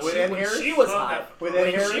 movie, but With Ed Harris? She was Love hot. that- With When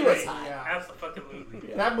Ed Harris? she was hot. Yeah.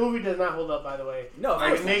 Absolutely. That movie does not hold up, by the way. No, of Like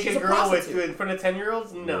course a not. She's naked a girl prostitute. in front of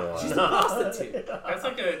 10-year-olds? No. Yeah. She's a prostitute. That's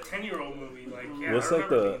like a 10-year-old movie. Like, yeah, What's I like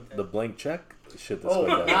remember being the blank check shit? Oh,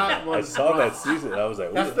 That's that I was saw that rough. season. I was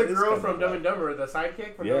like, That's ooh, the this girl kinda from Dumb bad. and Dumber, the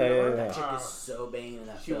sidekick from Yeah, Dumb and yeah, Dumber. yeah. That chick is so banging in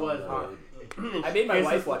that She film. was though. hot. I made my Kisses-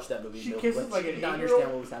 wife watch that movie. she Milk, kisses but like she an did not 8-year-old?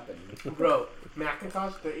 understand what was happening. Bro,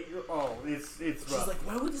 Macintosh, the 8-year-old. Oh, it's She's rough. like,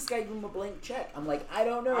 why would this guy give him a blank check? I'm like, I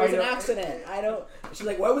don't know. I It's an know. accident. I don't. She's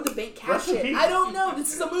like, why would the bank cash Rest in it? peace. I don't know.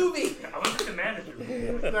 This is a movie. I was just the manager.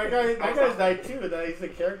 that guy's died too. He's a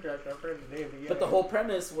character actor. I forgot his name. But the whole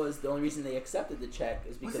premise was the only reason they accepted the check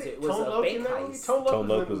is because it was Tone a Loc in bank that movie? heist. Tone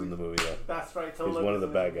Loc was in the movie, yeah. That's right. Tone He's Loc one of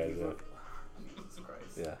was the in bad guys, yeah. Jesus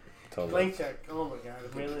Christ. Yeah. Tone Loc. Blank check. Oh my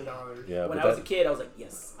god, $1 million. Yeah, When but I was a that, kid, I was like,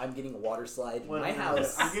 yes, I'm getting a water slide in my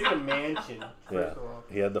house. I'm getting a mansion. yeah. First of all.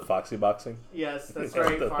 He had the Foxy boxing. Yes, that's Yeah.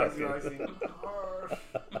 right. Foxy Roxy. Harsh.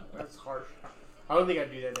 That's harsh. I don't think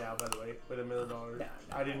I'd do that now, by the way, with $1 million. Nah.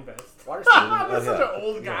 I'd invest. Water slide. That's Yeah. such an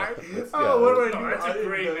old guy. Yeah. Oh, what do I do? No, that's a I'd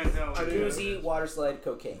great invest. mentality. I'd invest. Doozy, water slide,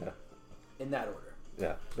 cocaine. In that order.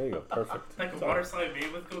 Yeah, there you go. Perfect. Like a water slide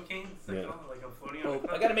made with cocaine. It's like, Yeah. oh, like I'm floating on Well, a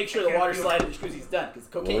cloud. I gotta make sure the can't water feel slide it. in the jacuzzi's done because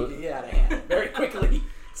cocaine Well, can get out of hand very quickly.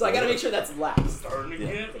 So I gotta make sure that's last. Starting to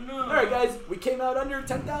get no. All right, guys, we came out under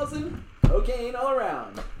 10,000. Cocaine all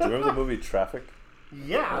around. Do you remember the movie Traffic?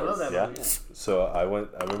 Yeah, I love that Yeah. movie. So I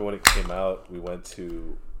remember when it came out,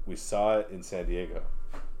 we saw it in San Diego.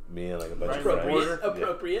 Me and like a bunch Right of on the friends. border.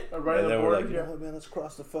 Appropriate. Right And on the then we're border. like, you know what, man, let's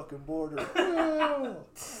cross the fucking border.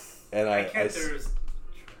 And I can't.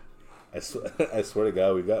 I swear to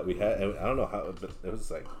God, we had, and I don't know how, but it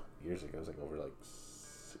was like years ago. It was like over like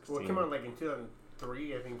 16. Well, it came out like in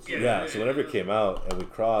 2003, I think. Yeah, so whenever it came out and we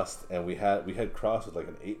crossed and we had crossed with like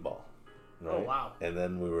an 8-ball. Right? Oh, wow. And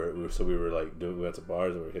then we were like we went to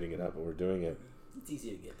bars and we were hitting it up and we were doing it. It's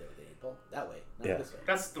easy to get there with the 8-ball. That way, not Yeah. this way.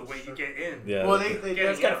 That's the way you get in. Yeah. Well, they You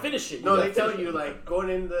just gotta finish it. no, You they gotta tell finish you it. like going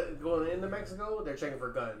into Mexico, they're checking for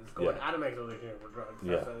guns. Going out of Mexico, they're checking for drugs.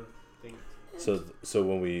 That's Yeah. the thing. So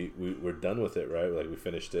when we were done with it, right? Like we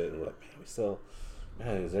finished it and we're like,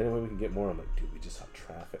 man, is there any way we can get more? I'm like, dude, we just saw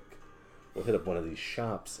Traffic. We'll hit up one of these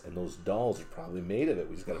shops, and those dolls are probably made of it.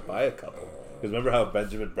 We just got to buy a couple. Because remember how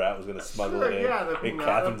Benjamin Bratt was going to smuggle Sure, it in? yeah, the and pinata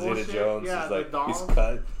Catherine bullshit. Zeta-Jones Yeah, is the like, doll.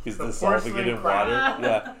 he's The dissolving it porcelain in water. crab.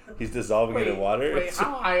 Yeah, he's dissolving it in water. Wait,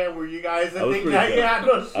 how high up were you guys? I was think pretty that, good. yeah,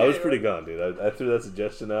 no shit. I was pretty gone, dude. I threw that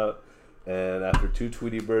suggestion out, and after 2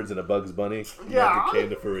 Tweety Birds and a Bugs Bunny, Yeah. nothing came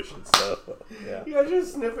to fruition. So, yeah. You guys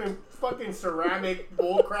just sniffing fucking ceramic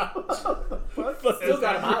bullcrap. Still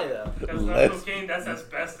got him high though. That's not Let's- cocaine. That's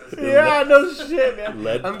asbestos. Yeah, no shit, man.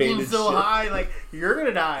 Lead I'm getting painted so shit. high, like you're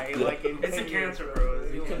gonna die. Like in It's a 10 years. cancer, bro.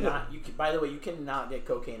 You cannot. By the way, you cannot get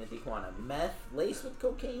cocaine in Tijuana. Meth laced with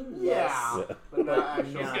cocaine. Yeah, Yeah. but not But actually.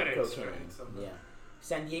 He's not gonna cocaine. extract something. Yeah.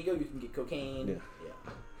 San Diego, you can get cocaine. Yeah.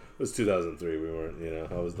 It was 2003. We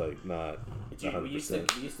weren't, I was like not Dude,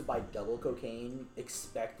 100%. we used to buy double cocaine,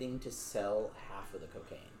 expecting to sell half of the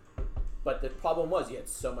cocaine. But the problem was you had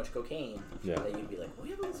so much cocaine Yeah. that you'd be like, "We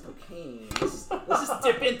have all this cocaine. Let's just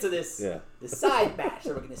dip into this Yeah. this side batch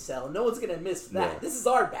that we're gonna sell. No one's gonna miss that. Yeah. This is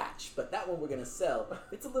our batch, but that one we're gonna sell.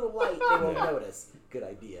 If it's a little light, they won't Yeah. notice. Good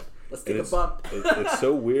idea. Let's And take a bump." it's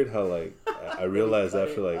so weird how like I realized Cut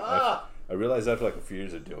after it. like Ah! I realized after like a few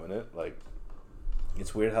years of doing it, like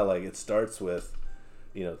it's weird how like it starts with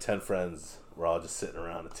 10 friends. We're all just sitting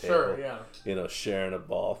around a table. Sure, yeah. Sharing a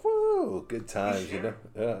ball. Woo, good times,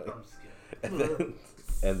 Yeah.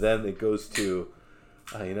 And then it goes to,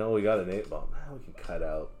 we got an 8-ball. We can cut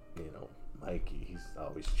out, Mikey. He's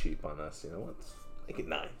always cheap on us. Let's make it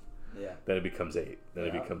 9. Yeah. Then it becomes 8. Then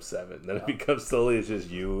it becomes 7. Then it becomes slowly it's just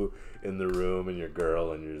you in the room and your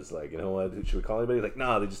girl, and you're just like, you know what? Should we call anybody? Like,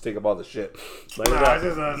 nah, they just take up all the shit. It's just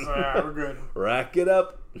us. Yeah, we're good. Rack it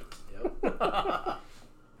up. Yep.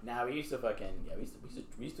 We used to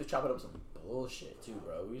we used to chop it up some bullshit too,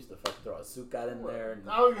 bro. We used to fucking throw a sukat in there. And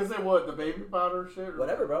I was gonna say what, the baby powder shit?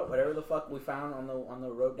 Whatever, bro. Whatever the fuck we found on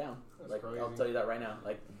the road down. That's crazy. I'll tell you that right now.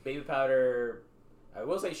 Like baby powder. I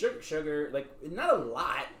will say sugar, like not a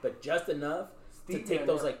lot, but just enough to take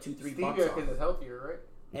those like 2-3 bumps off. Because it's healthier, right?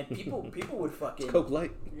 And people would fucking Coke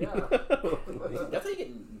Light. Yeah. That's how you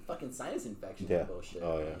get fucking sinus infections and bullshit.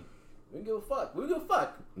 Oh yeah. We don't give a fuck. We don't give a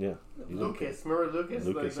fuck. Yeah. Lucas, remember Lucas?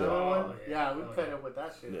 Lucas, like, yeah. Yeah, we cut up with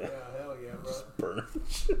that shit. Yeah, hell yeah, bro. Just burn.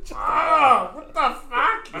 Oh, what the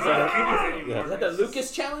fuck? I'm not doing this anymore. Is that the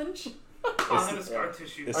Lucas challenge? I'll have a scar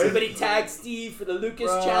tissue. Everybody tag Steve for the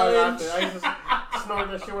Lucas Bro, challenge. I used to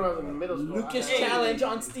snort that shit when I was in middle school. Lucas challenge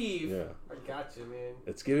on Steve. Yeah. I got you, man.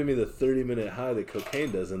 It's giving me the 30-minute high that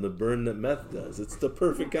cocaine does and the burn that meth does. It's the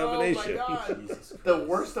perfect combination. Oh my god. The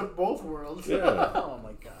worst of both worlds. Yeah. Oh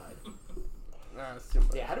my god.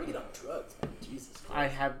 Yeah, how do we get on drugs, man? Jesus Christ. I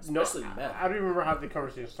have Especially meth. I don't even remember how the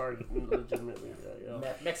conversation started legitimately.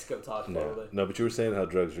 Mexico talk a little bit. No, but you were saying how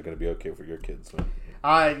drugs are going to be okay for your kids.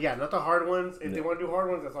 Man. Yeah, not the hard ones. If they want to do hard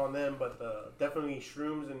ones, that's on them. But definitely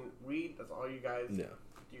shrooms and weed, that's all you guys do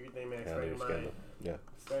your thing, man. Spend your mind. Yeah.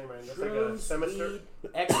 Spend your mind. That's like a semester.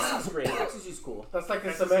 Weed, ecstasy's great. Ecstasy's cool. That's like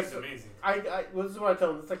a semester. Amazing. This is what I tell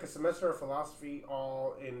them. It's like a semester of philosophy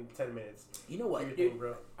all in 10 minutes. You know what, dude?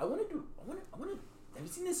 Bro. I want to. Have you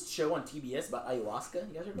seen this show on TBS about ayahuasca?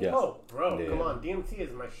 You guys ever? Yeah. Oh, bro, come on. DMT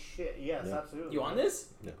is my shit. Yes, absolutely. You on this?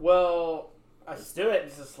 Yeah. Well, let's do it.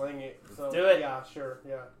 Just to sling it. So, do it. Yeah, sure.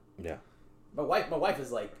 Yeah. Yeah. My wife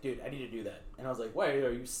is like, dude, I need to do that, and I was like, why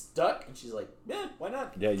are you stuck? And she's like, yeah, why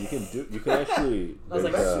not? Yeah, you can actually. I was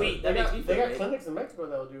like, sweet. That makes me feel They got great. clinics in Mexico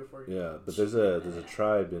that will do it for you. Yeah, but there's a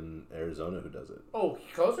tribe in Arizona who does it. Oh,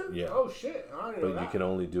 closer? Yeah. Oh shit! I didn't know But that. you can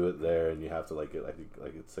only do it there, and you have to like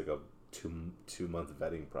it's like a 2-month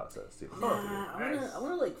vetting process. I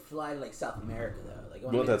wanna like fly to like South America though. Like,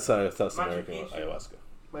 Well, that's South American ayahuasca.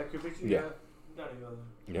 Machu Picchu. Yeah.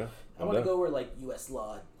 Yeah. I want to go where like U.S.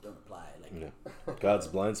 law don't apply. Like God's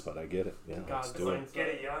blind spot. I get it. Yeah, God's let's do it. Get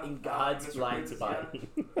it, yeah. in God's blind spot.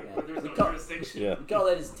 There's We no call jurisdiction. Yeah. we call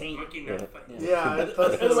that his taint. Monkey knife fight.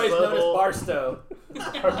 Otherwise known as Barstow.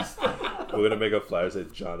 We're gonna make a flyer that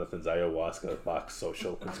says Jonathan's ayahuasca box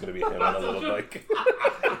social. It's gonna be him on a little bike.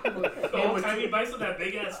 The whole time he bites with that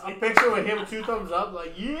big ass A picture with him, 2 thumbs up,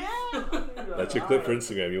 like yeah. That's your clip for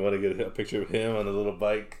Instagram. You want to get a picture of him on a little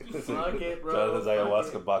bike? Fuck it, bro. Jonathan's Fuck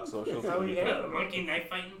ayahuasca it. box social. That's how we handle it. monkey knife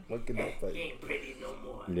fighting. Monkey knife fight. He ain't pretty no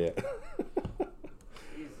more. Yeah.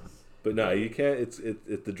 Jesus. But no, you can't. It's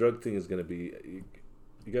the drug thing is gonna be.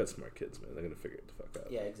 You got smart kids, man. They're gonna figure it the fuck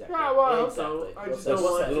out. Yeah, exactly. Yeah, well, I hope exactly. so. I just don't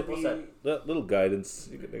want it to be. That little guidance,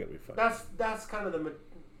 they're gonna be fine. That's kind of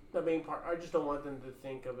the main part. I just don't want them to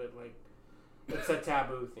think of it like it's a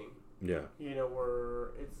taboo thing. Yeah. You know, where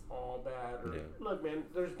it's all bad. Or, Yeah. Look, man,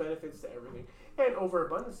 there's benefits to everything. And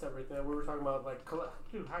overabundance to everything. We were talking about, like,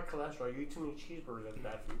 dude, high cholesterol. You eat too many cheeseburgers, that's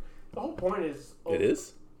bad for you. The whole point is... It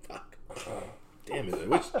is? Fuck. Damn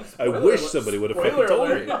it. I wish somebody would have fucking told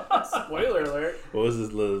me. Spoiler alert. What was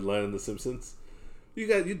this line in The Simpsons? You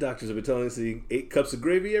doctors have been telling us to eat 8 cups of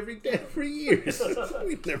gravy every day for years.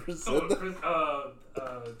 We never said that.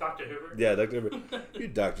 Dr. Hibbert. Yeah, Dr. Hibbert. You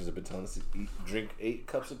doctors have been telling us to drink 8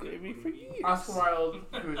 cups of gravy for years. Oscar Wilde,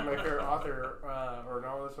 who's my favorite author, or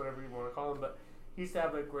novelist, whatever you want to call him, but he used to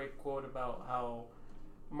have a great quote about how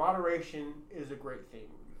moderation is a great thing,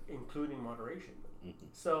 including moderation. Mm-hmm.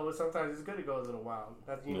 So sometimes it's good to go a little wild.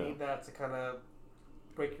 You need that to kind of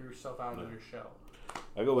break yourself out of your shell.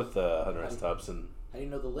 I go with Hunter S. Thompson. How do you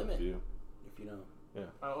know the limit? View. If you know. Yeah.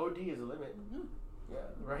 OD is a limit. Mm-hmm. Yeah,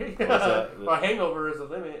 right? That? Or hangover is a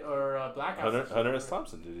limit, or blackout. Hunter S.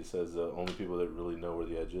 Thompson did. He says only people that really know where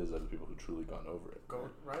the edge is are the people who truly gone over it.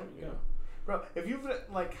 Right? Yeah. Bro, if you've,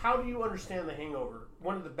 like, how do you understand The Hangover?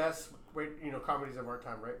 One of the best, comedies of our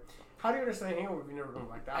time, right? How do you understand The Hangover if you've never been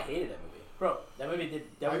blacked out? I hated that movie. Bro, that movie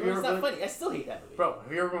was not funny. I still hate that movie. Bro,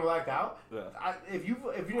 have you ever been blacked out? Yeah. If you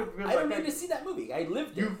been I don't need to see that movie. I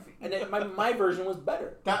lived it, and my version was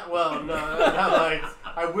better. No, like,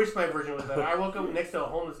 I wish my version was better. I woke up next to a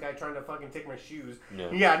homeless guy trying to fucking take my shoes. No.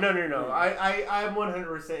 I'm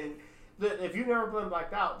 100%. if you've never been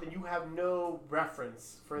blacked out, then you have no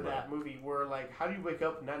reference for that movie. Where like, how do you wake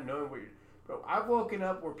up not knowing what you're? Bro, I've woken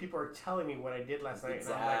up where people are telling me what I did last night,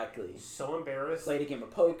 and I'm like, so embarrassed. Played a game of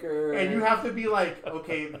poker, and you have to be like,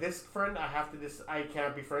 okay, this friend, I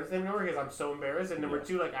can't be friends with him anymore because I'm so embarrassed. And number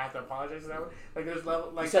two, like, I have to apologize to that one. Like, there's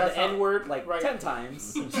level, like, you said the N word like 10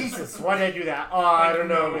 times. Jesus, why did I do that? Oh, I don't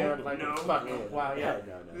know, man. Like, fuck, wow, yeah.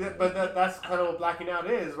 No. But that's kind of what blacking out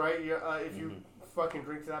is, right? If you fucking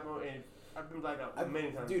drink to that moment, and I've been blacked out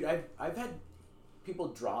many times. Dude, I've had people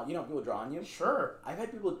draw. You know, people draw on you. Sure. I've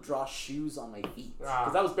had people draw shoes on my feet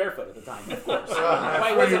because I was barefoot at the time. Of course.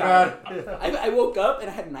 Why was it? I woke up and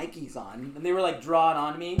I had Nikes on, and they were like drawn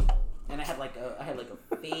on me, and I had like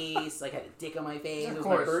a face, like I had a dick on my face. Of it was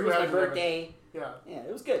course. my birthday. Yeah. Yeah,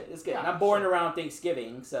 it was good. It was good. Yeah, and I'm born around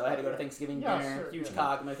Thanksgiving, so I had to go to Thanksgiving dinner. Sure, huge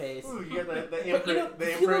cock in my face. Ooh, you get the but you know, the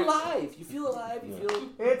you feel alive. You feel alive. You feel.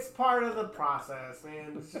 It's part of the process,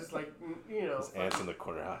 man. It's just like, you know. There's ants in the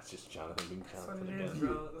corner. Ah, it's just Jonathan being Jonathan. That's what it is,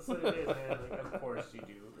 bro. That's what it is, man. Like, of course you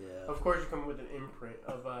do. Yeah. Of course you come with an imprint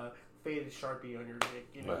of a faded Sharpie on your dick.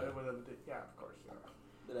 You know, yeah, of course. Yeah.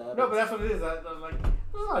 No, but that's what it is. Like, there's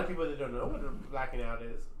a lot of people that don't know what blacking out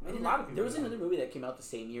is. A lot of people. There was another movie that came out the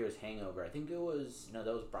same year as Hangover. I think it was that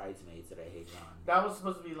was Bridesmaids that I hated on. That was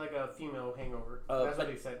supposed to be like a female hangover. That's what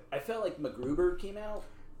they said. I felt like MacGruber came out.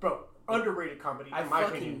 Bro, underrated comedy. In my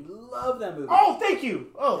opinion. Love that movie. Oh, thank you.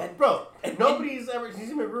 Oh, bro, nobody's ever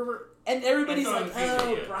seen MacGruber. And everybody's like,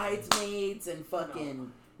 Bridesmaids and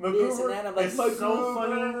fucking. This and that. I'm like, so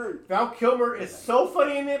funny. Val Kilmer is so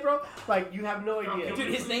funny in it, bro. Like, you have no idea.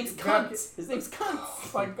 Dude, his name's Cunt. His name's Cunt. Oh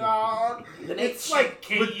my god. It's like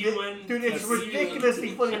K-U-N. Dude, it's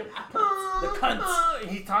ridiculously funny. The Cunt.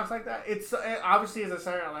 He talks like that. It's obviously it's a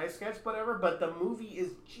Saturday Night Live sketch, whatever. But the movie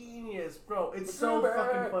is genius, bro. It's so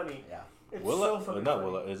fucking funny. Yeah. It's so fucking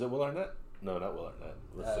funny. Is it Will Arnett? No, not Will Arnett.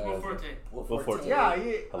 Will Forte. Will Forte. Yeah,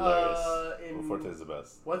 hilarious. Will Forte is the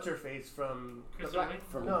best. What's her face from? Kristen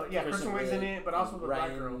Wiig? Kristen Wiig's in it, but also the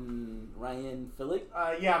black girl. Ryan Phillippe.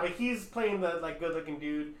 Yeah, but he's playing the good-looking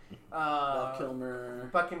dude. Val Kilmer.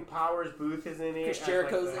 Fucking Powers Booth is in it. Chris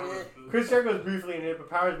Jericho's in it. Chris Jericho's briefly in it, but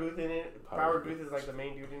Powers Booth in it. Powers Booth is like the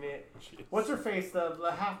main dude in it. Jeez. What's her face?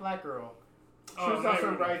 The half black girl. She was also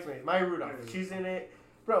in Bridesmaids. Maya Rudolph. She's in it.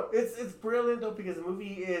 Bro, it's brilliant though because the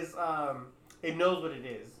movie is it knows what it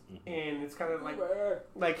is, and it's kind of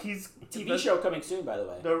like he's TV show coming soon, by the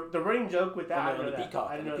way. The running joke with that on the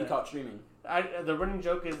Peacock, Peacock streaming. The running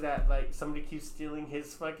joke is that like somebody keeps stealing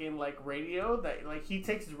his fucking like radio. That like he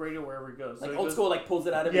takes his radio wherever he goes. Like so old school, like pulls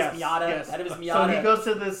it out of his Miata. Out of his Miata. So he goes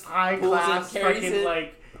to this high class fucking it.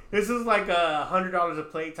 like. This is like $100 a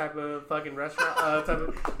plate type of fucking restaurant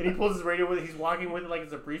and he pulls his radio with it. He's walking with it like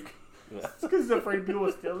it's a briefcase. Because he's afraid people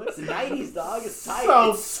will steal it. It's the 90s, dog. It's tight.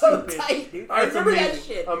 It's so tight, dude. I remember that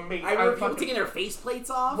shit. Amazing. I remember people taking their faceplates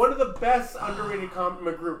off. One of the best underrated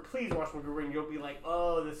MacGruber. Please watch MacGruber and you'll be like,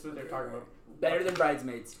 oh, this is what they're talking about. Better than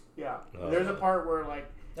Bridesmaids. Yeah. There's a part where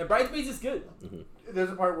like... And Bridesmaids is good. Mm-hmm. There's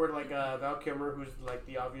a part where like Val Kilmer, who's like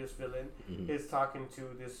the obvious villain, is talking to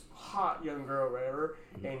this hot young girl or whatever,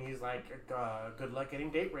 and he's like, good luck getting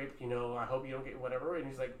date raped, you know, I hope you don't get whatever, and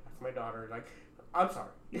he's like, that's my daughter, like, I'm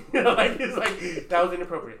sorry. You know, like, it's like, that was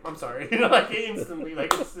inappropriate, I'm sorry. You know, like, instantly,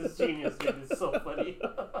 like, it's genius, dude, it's so funny.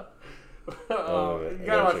 You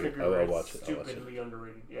gotta watch MacGruber, it's stupidly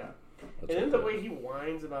underrated, yeah. And then the way he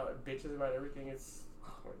whines about bitches about everything, it's,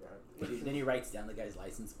 oh my god. Then he writes down the guy's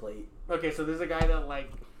license plate. Okay, so there's a guy that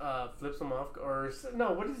like flips him off, or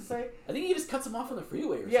no, what does he say? I think he just cuts him off on the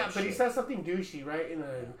freeway. But he says something douchey, right?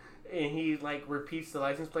 And he like repeats the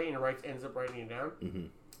license plate and ends up writing it down.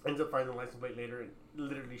 Mm-hmm. Ends up finding the license plate later and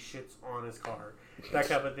literally shits on his car, that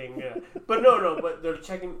type of thing. Yeah, but no, but they're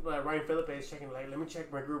checking. Ryan Phillippe is checking. Like, let me check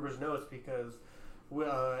MacGruber's notes because.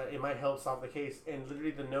 It might help solve the case, and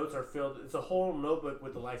literally the notes are filled. It's a whole notebook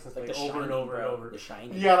with the license plate over and over and over. The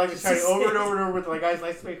shiny. Yeah, like the shiny over and over and over with the guy's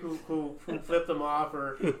license plate who flipped them off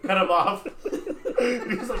or cut them off.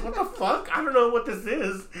 He's like, what the fuck? I don't know what this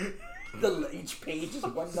is. Each page is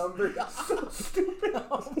one number. So stupid.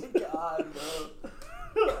 Oh my god,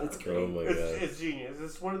 bro. It's great. Oh my god. It's genius.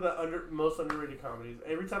 It's one of the most underrated comedies.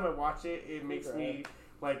 Every time I watch it, it makes me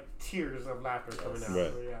like tears of laughter coming out.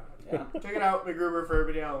 Right. So, yeah. Check it out, MacGruber for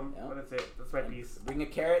everybody else. But that's it. That's my piece. Bring a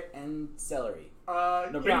carrot and celery.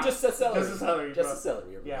 Bring just a celery. Just a celery. Just a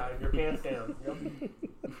celery. Yeah, your pants down.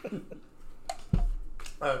 Yep.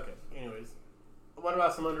 Okay. Anyways, what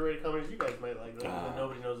about some underrated comedies you guys might like that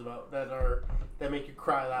nobody knows about that make you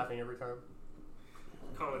cry laughing every time?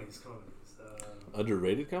 Comedies.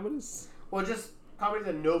 Underrated comedies? Well, just comedies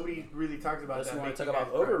that nobody really talks about. Unless you want to talk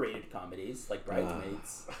about overrated comedies like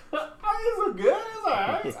Bridesmaids. I it's so good.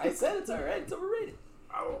 It's alright. I said it's alright. It's overrated.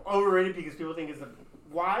 Overrated because people think it's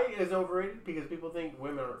why is it overrated? Because people think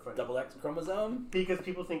women aren't funny. Double X chromosome. Because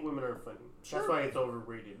people think women aren't funny. Sure. That's why it's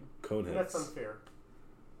overrated. Coneheads. That's unfair.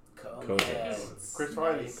 Coneheads. Chris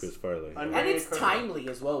Farley. Chris Farley. And it's timely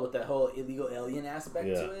as well with the whole illegal alien aspect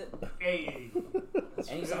to it. Hey.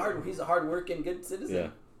 And he's a hard working good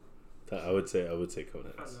citizen. Yeah. I would say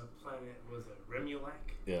Coneheads. On the planet, was it Remulac?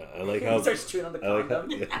 Yeah, I like how he starts chewing on the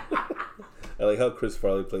condom. I like how Chris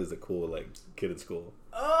Farley plays the cool kid at school.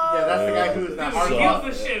 Oh, yeah, that's the guy who's the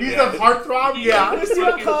heartthrob. He's a heartthrob. Yeah.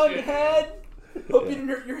 Mr. Conehead. Hope you didn't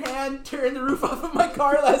hurt your hand tearing the roof off of my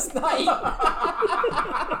car last night.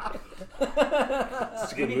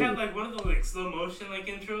 And he had like one of the like slow motion like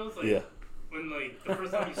intros, like yeah. when like the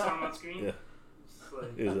first time you saw him on screen. Yeah.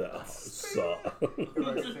 Like, Is that saw?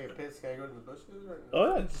 Say a piss. Can I go to the bushes? Right now?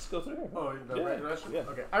 Oh yeah, just go through here. Oh, the right direction. Yeah.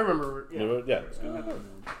 Okay, I remember. Yeah.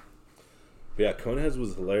 But yeah, Coneheads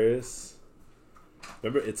was hilarious.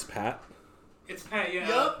 Remember, It's Pat. It's Pat, yeah.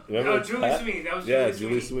 Yup. Remember Julie Sweeney. That was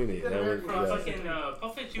Julie Sweeney. Yeah, That was, From fucking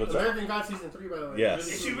Puppet. She was. American God season 3, by the way. Yes.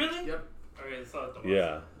 Is she really? Yep. Okay, I saw it.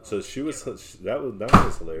 Yeah. So she was. That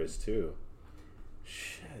was hilarious too.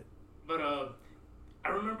 Shit. But I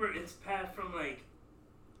remember It's Pat from like.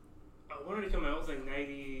 When did it come out? It was like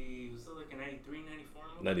 90. Was it like a 93, 94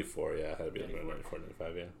 movie? 94. Yeah, it had to be about 94,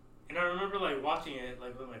 95. Yeah. And I remember like watching it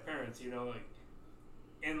like with my parents. You know, like.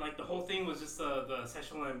 And like the whole thing was just the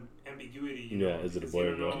sexual ambiguity. You know, is it a boy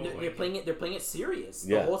or girl? They're playing it serious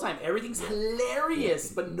Yeah. the whole time. Everything's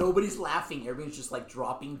hilarious, but nobody's laughing. Everybody's just like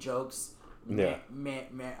dropping jokes. Yeah.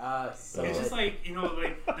 So it's just like, you know,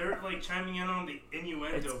 like they're like chiming in on the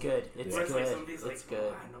innuendo. It's good. It's where good. like somebody's It's like,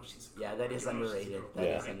 good. oh, I know she's a girl. Yeah, that is I know she's a underrated. girl. That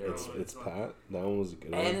is Yeah, underrated. it's Pat. That one was a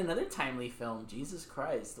good one. And another timely film, Jesus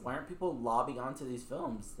Christ. Why aren't people lobbying onto these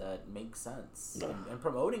films that make sense and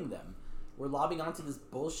promoting them? We're lobbying onto this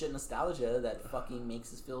bullshit nostalgia that fucking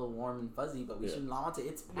makes us feel warm and fuzzy, but we should lob onto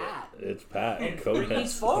It's Pat. It's Pat. And bring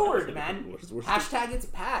these forward, man. We're Hashtag It's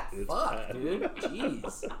Pat. It's Fuck, Pat. dude.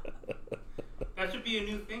 Jeez. That should be a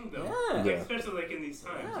new thing, though. Yeah. Like, Yeah. especially like in these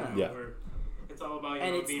times, Yeah. you know, Yeah. where it's all about, you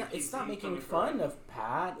And know, it's being not PC, making coming fun from- of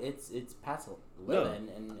Pat. It's Pat's living,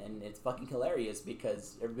 and it's fucking hilarious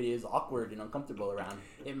because everybody is awkward and uncomfortable around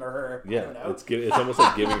him or her. I Yeah, don't know. it's almost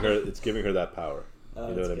like giving her that power. Oh, You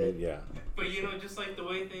know that's what I good. mean? Yeah. But you know, just like the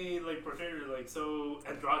way they like portray her, like so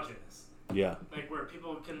androgynous. Yeah. Like where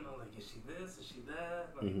people can like, is she this? Is she that?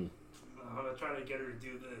 Like, Mhm. I'm gonna try to get her to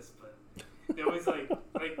do this, but they always like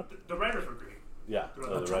the writers were great. Yeah.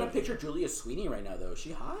 I'm trying to picture Julia Sweeney right now, though. Is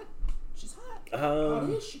she hot? She's hot. Hot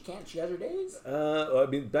is she? Can't she has her days? Well, I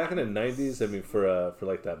mean, back in the '90s, I mean, for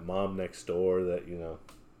like that mom next door, that you know.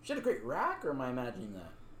 She had a great rack, or am I imagining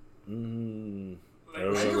that? Like, I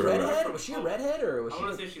Was she a remember her. redhead? Was she a redhead, or was I she?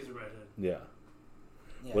 want to say she's a redhead. Yeah.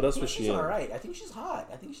 Yeah, What else I think was she she's in? all right. I think she's hot.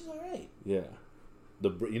 I think she's all right. Yeah.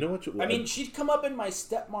 You know what? I mean, she'd come up in my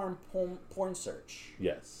stepmom porn search.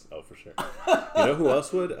 Yes. Oh, for sure. You know who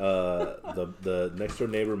else would? The next door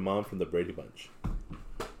neighbor mom from the Brady Bunch.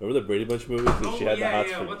 Remember the Brady Bunch movies? Oh, She had the hots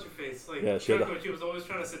yeah. for. What's your face? Like, Yeah, she had she was always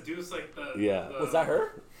trying to seduce like the. Yeah. the- Was that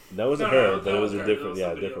her? That wasn't No, her, that but it was was a her. different,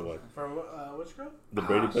 That was different somebody one. From which girl? The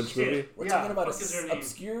Brady Bunch shit. movie? We're Yeah. talking about What is her an name?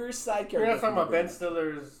 obscure side character. You're not talking from about the Ben Brady-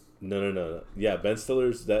 Stiller's. No. Yeah, Ben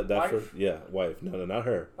Stiller's that Wife? first, wife. No, not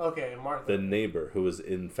her. Okay, Martha. The neighbor who was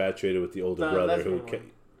infatuated with the older The brother who lesbian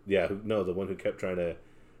kept, one. the one who kept trying to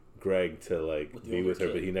Greg to like With the be older with her,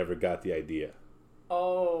 kid. but he never got the idea.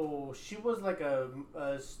 Oh, she was like a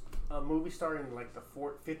movie star in like the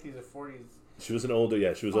 50s or 40s. She was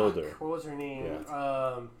she was older. What was her name?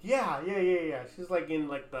 Yeah. Yeah. She's like in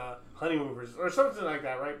like the Honeymooners or something like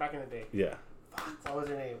that, right? Back in the day. Yeah. What was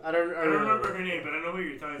her name? I I don't remember her name, but I know who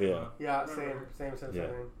you're talking Yeah. about. Yeah, I remember same Yeah.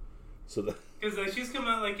 name. So the Because like she's come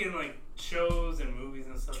out like in like shows and movies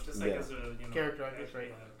and stuff, just like Yeah. as a Character actress, right?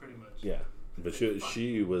 Yeah, pretty much. yeah, but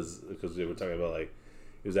she was because they were talking about like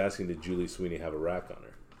he was asking did Julie Sweeney have a rack on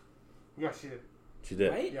her? Yeah, she did. She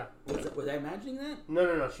did. Right? Yeah. Was I imagining that?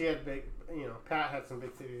 No. She had big. Pat had some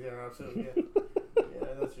big titties there. Absolutely. Yeah.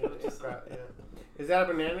 That's really it's Pat. Yeah. Is that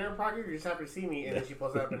a banana in her pocket? You just have to see me, and then she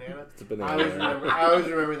pulls out a banana. It's a banana. I always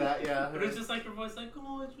remember that. Yeah. But it's just like her voice, like,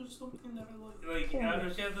 oh, it's just something that I like. Like,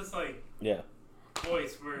 she had this like Yeah.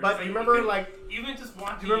 voice where. But it's do you like, remember could- like? even just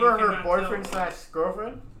watching? Do you remember you her cannot boyfriend tell. /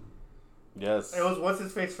 girlfriend? Yes. It was what's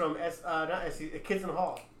his face from not SC, Kids in the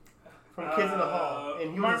Hall. From Kids in the Hall,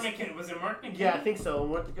 and he Mark was. McKinney. Was it Mark McKinney? Yeah, I think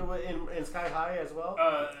so. In Sky High as well.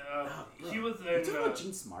 He was in. You're talking about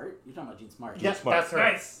Jean Smart? You're talking about Jean Smart. Yes, Smart. that's her.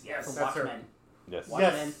 Nice. Yes. From That's her. Watchmen. Yes.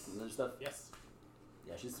 Watchmen. Yes. And other stuff. Yes.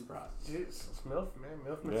 Yeah, she's super hot. She's MILF, man.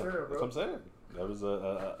 MILF Yeah, material, that's what bro. I'm saying. That was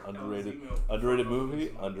a underrated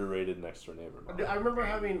movie, underrated Next Door Neighbor. I remember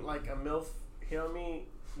having like a MILF hit on me,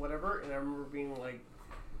 whatever, and I remember being like,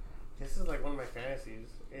 "This is like one of my fantasies."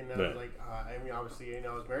 And I was like, I mean, obviously,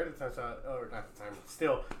 I was married at the time, or not at the time,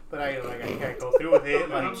 still, but I can't go through with it.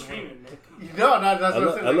 Like, no, that's what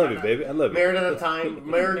I'm saying. I love you, baby. I love you. Married at the time,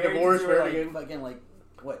 married, divorced, married again. Fucking like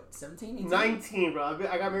what? 17, 18? 19, bro.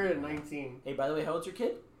 I got married at 19. Hey, by the way, how old's your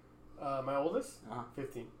kid? My oldest,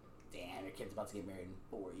 15. Damn, your kid's about to get married in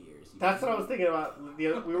 4 years. That's what I was thinking about. We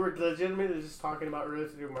were legitimately just talking about earlier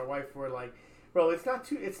with my wife. We're like, bro, it's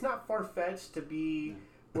not far fetched to be.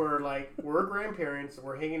 We're grandparents.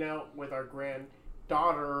 We're hanging out with our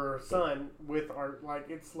granddaughter or son with our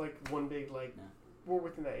it's like one big we're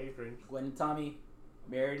within that age range. Gwen and Tommy,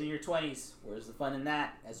 married in your 20s. Where's the fun in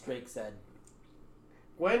that? As Drake said.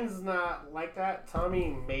 Gwen's not like that.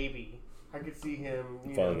 Tommy, maybe. I could see him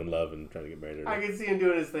falling in love and trying to get married. I could see him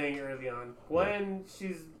doing his thing early on. Gwen,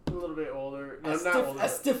 she's a little bit older. As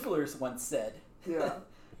Stiflers once said. Yeah.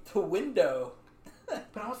 The window.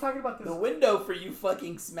 But I was talking about this. The window for you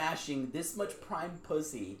fucking smashing this much prime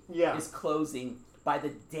pussy is closing by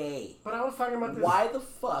the day. But I was talking about this. Why the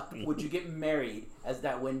fuck would you get married as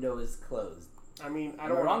that window is closed? I mean, Am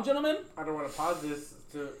I wrong, gentlemen? I don't want to pause this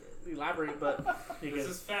to elaborate, but because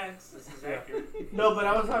this is facts. This is accurate. No, but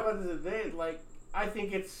I was talking about this today. Like, I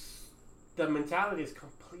think it's the mentality is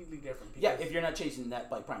completely different. Yeah, if you're not chasing that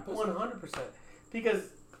like prime pussy. 100%. Because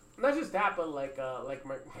not just that, but like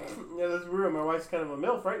my this is real. My wife's kind of a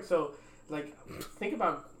MILF, right? So like, think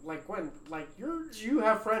about like when you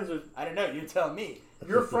have friends with. I don't know. You tell me.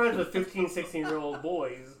 You're friends with 15, 16-year-old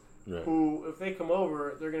boys who, if they come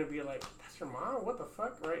over, they're gonna be like, "That's your mom? What the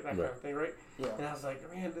fuck?" Right? That kind of thing, right? Yeah. And I was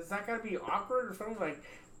like, man, is that gotta be awkward or something? Like,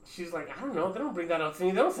 she's like, I don't know. They don't bring that up to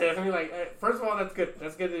me. They don't say that to me. Like, first of all, that's good.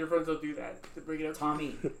 That's good that your friends don't do that. To bring it up.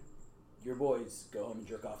 Tommy, your boys go home and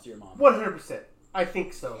jerk off to your mom. 100%. I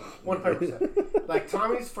think so. 100%. Like,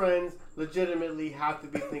 Tommy's friends legitimately have to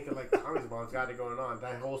be thinking, like, Tommy's mom's got it going on.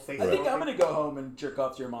 That whole state. I think I'm going to go home and jerk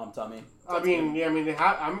off to your mom, Tommy. I'm going to do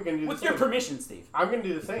the same. With your permission, Steve. I'm going to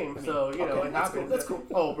do the same. So, it happens. Cool. That's cool.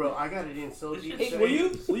 Oh, bro, I got it in so deep. Hey, will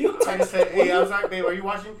you I just said, hey, I was like, babe, are you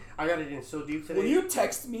watching? I got it in so deep today. Will you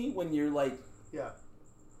text me when you're like... Yeah.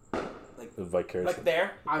 Vicariously. Like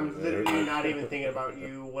there? I'm literally not even thinking about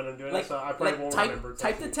you when I'm doing it, so I probably won't remember.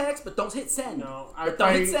 Type the text, but don't hit send. No,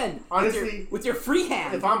 don't hit send. Honestly, with your free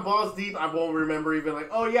hand. If I'm balls deep, I won't remember even like,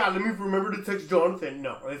 oh yeah, let me remember to text Jonathan.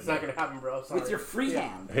 No, it's not gonna happen, bro. Sorry. With your free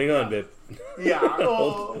hand. Hang on, babe. Yeah.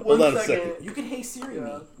 Hold on a second. You can Hey Siri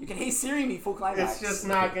me. You can Hey Siri me full climax. It's just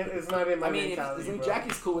not gonna. It's not in my mentality. I mean,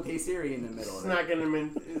 Jackie's cool with Hey Siri in the middle. It's not gonna.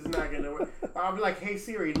 It's not gonna work. I'll be like, hey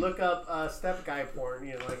Siri, look up step guy porn.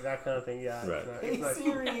 Like that kind of thing. Yeah. Right. Hey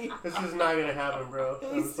Siri. This is not gonna happen, bro.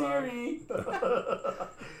 Hey Siri.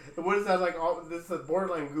 What is that like? This is a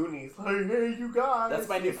borderline Goonies. Like, hey, you guys. That's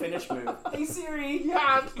my new finish move. Hey Siri.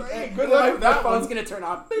 Yeah. Hey, good luck with that. Phone's gonna turn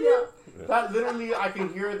on. Yeah. That literally, I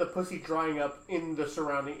can hear the pussy drying up in the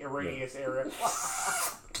surrounding radius area.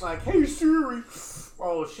 Like, hey Siri.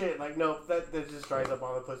 Oh shit! Like, no, that just dries up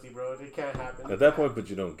all the pussy, bro. It can't happen. At that point, but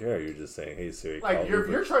you don't care. You're just saying, "Hey Siri." Like,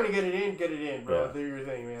 you're trying to get it in, bro. Yeah. Do your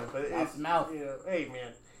thing, man. But it's mouth. Hey,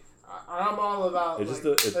 man. I'm all about. Let's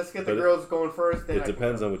get the girls going first. Then it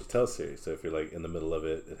depends on what you tell Siri. So if you're like in the middle of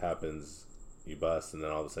it, it happens, you bust, and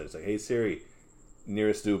then all of a sudden it's like, "Hey Siri,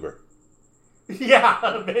 nearest Uber."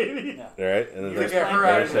 Yeah, baby. Yeah. All right, and then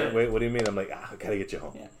like, wait, what do you mean? I'm like, I gotta get you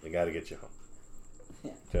home. Yeah. I gotta get you home.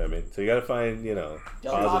 Yeah. Do you know what I mean? So you gotta find,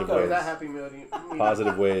 positive ways. That happy meal.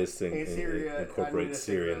 Positive ways to hey, Siri, incorporate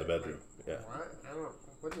Siri in the bedroom. Yeah. What? I don't know.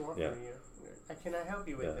 What do you want from me? Can I help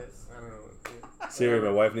you with this? I don't know. Siri,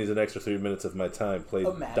 my wife needs an extra 3 minutes of my time. Play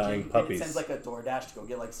dying puppies. It sends like a DoorDash to go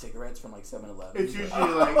get like cigarettes from like 7-Eleven. It's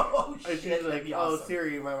usually like, awesome.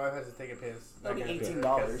 Siri, my wife has to take a piss. That'd be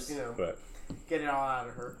 $18. Right. Get it all out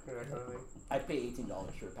of her. That kind of thing. I'd pay $18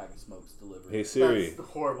 for a pack of smokes delivered. Hey Siri. That's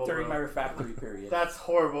horrible, during my refractory period. That's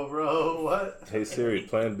horrible, bro. What? Hey Siri,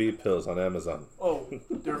 Plan B pills on Amazon. Oh,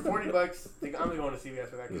 they're $40. I'm going to CVS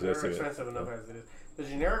for that because they're expensive enough as it is. The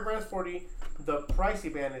generic brand is $40. The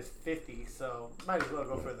pricey band is $50. So might as well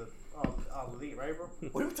go for the elite, right, bro?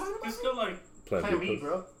 What are we talking about? Just go like Plan B,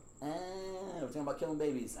 bro. We're talking about killing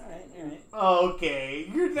babies. All right.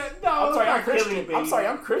 Okay, you're that. No, I'm sorry, I'm Christian. Christian. I'm sorry,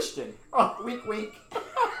 I'm Christian. Oh, wink, wink.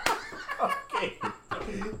 Okay.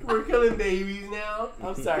 We're killing babies now.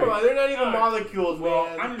 I'm sorry. Come on, they're not even molecules, Well,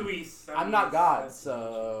 man. I'm Luis. I'm not God,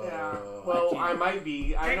 so... Yeah. Well, I can't. might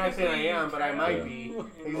be. I'm not saying I am, but I might be.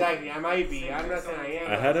 Exactly, I might be. I'm not saying I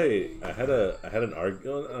am. I had an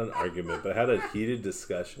argument, but I had a heated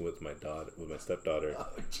discussion with my stepdaughter Oh,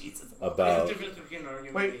 Jesus. about. There's a difference between an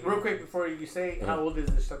argument. Wait, real quick before you say, how old is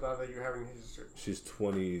the stepdaughter that you're having his sister? She's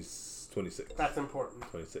 26. That's important.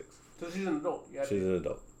 26. So she's an adult. Yeah. She's an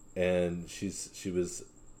adult, and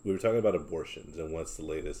we were talking about abortions and what's the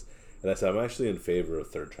latest, and I said I'm actually in favor of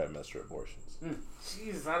third trimester abortions.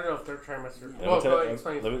 Jesus, I don't know if third trimester. And Well, let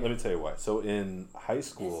explain. me tell you why. So in high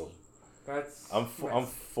school, That's. I'm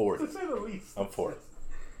 40. To say the least. I'm 40.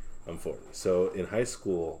 So in high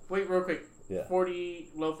school, Wait, real quick. yeah, 40.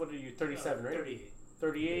 Love, what are you? 37, right? 38.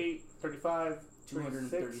 38, 35,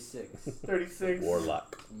 236. 36.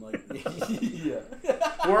 warlock. I'm like, yeah.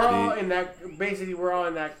 We're all in that. Basically, we're all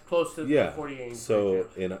in that close to Yeah. the 48. So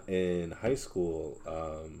in high school,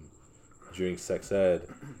 during sex ed,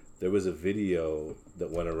 there was a video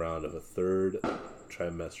that went around of a third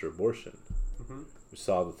trimester abortion. Mhm. We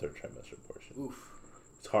saw the third trimester abortion. Oof.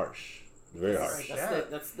 It's harsh, very harsh.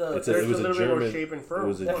 That's the It's There's it was a a little bit more German. shape and It firm.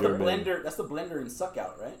 was a that's the German. blender. That's the blender and suck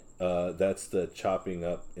out, right? That's the chopping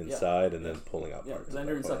up inside and then pulling out Yeah, parts.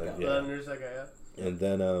 blender and suck out. Yeah. There's like a. And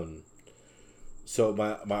then, so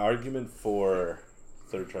my argument for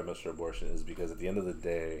third trimester abortion is because at the end of the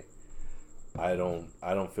day, I don't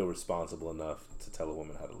feel responsible enough to tell a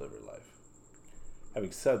woman how to live her life.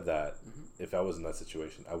 Having said that, if I was in that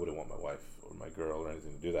situation, I wouldn't want my wife or my girl or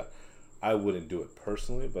anything to do that. I wouldn't do it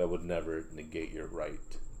personally, but I would never negate your right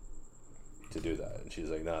to do that. And she's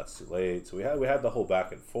like, "No, it's too late." So we had the whole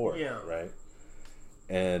back and forth, Yeah. right?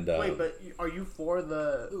 And Wait, but are you for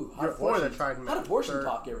the? Ooh, you're for the trimester? hot abortion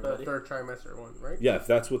talk, everybody. The third trimester one, right? yeah, if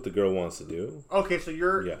that's what the girl wants to do, Okay, so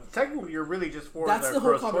you're Yeah. technically you're really just for That's the the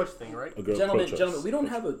whole pro-choice thing, right? a girl Gentlemen, pro-choice. we don't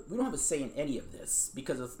have a say in any of this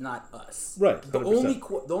because it's not us. Right, The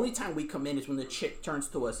 100%. the only time we come in is when the chick turns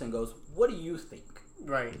to us and goes, "What do you think?"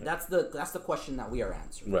 Right. That's the question that we are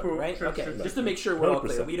answering. Right. Right? Sure, Okay. sure, Just to make sure we're all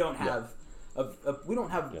clear, 100%. we don't Yeah. have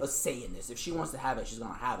a say in this. If she wants to have it, she's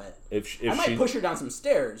gonna have it. If I might she, push her down some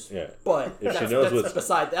stairs. Yeah. But If she that's, knows that's what's-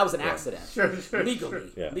 beside. That was an accident. Sure.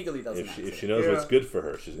 Legally, yeah. legally, that was an accident. if she knows Yeah. what's good for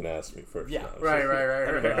her, she's gonna ask me first. Yeah. now.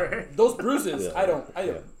 Right. Those bruises, Yeah. I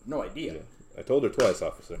have Yeah. no idea. Yeah. I told her twice,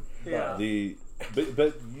 officer. Yeah.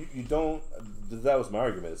 But you don't. That was my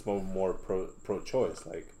argument. It's more pro-choice.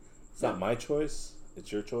 Like it's not my choice.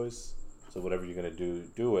 It's your choice. So whatever you're gonna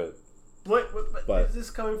do it. But is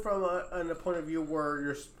this coming from a point of view where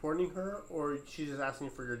you're supporting her, or she's just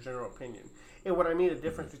asking for your general opinion? And what I mean, the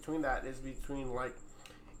difference between that is between like,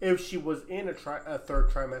 if she was in a third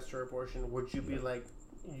trimester abortion, would you be like,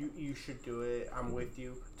 you should do it, I'm with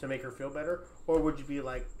you, to make her feel better, or would you be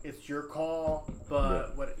like, it's your call,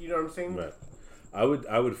 but what you know what I'm saying? Right. I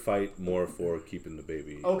would fight more for keeping the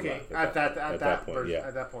baby. Okay, alive at that point, yeah.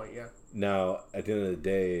 At that point, yeah. Now, at the end of the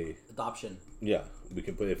day, Adoption. yeah, we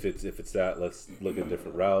can put if it's that. Let's look at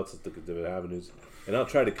different routes. Let's look at different avenues, and I'll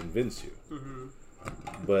try to convince you.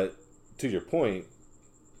 Mm-hmm. But to your point,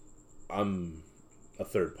 I'm a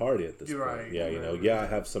third party at this You're point. right, Yeah, you're you know, right. yeah, I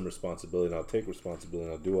have some responsibility, and I'll take responsibility,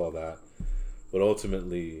 and I'll do all that. But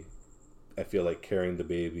ultimately, I feel like carrying the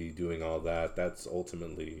baby, doing all that, that's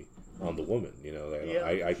ultimately on the woman. You know, like, Yeah,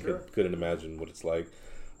 I sure. couldn't imagine what it's like.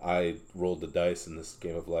 I rolled the dice in this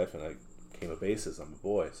game of life, and I came of aces. I'm a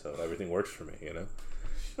boy, so everything works for me. You know,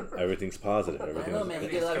 everything's positive. I Everything. know, man. You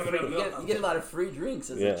get a lot of free drinks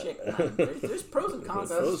as Yeah. a chick. Man. There's pros and cons.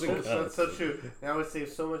 There's pros and That's cons. so true. That would save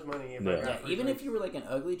so much money if I Yeah. got Yeah, free even drinks. if you were like an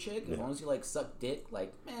ugly chick, as Yeah. long as you like suck dick,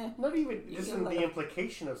 like, Not even You just get in like the a-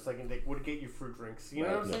 implication of sucking dick would get you fruit drinks. You know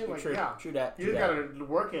Right. what I'm saying? Like, true, yeah, true that. you True just that. gotta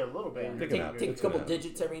work it a little bit. Yeah. and Take you're it gonna out. Take a It's couple gonna happen.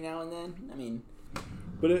 digits every now and then. I mean,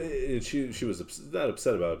 But she was not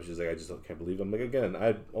upset about it. But she's like, I just can't believe it. I'm like, again,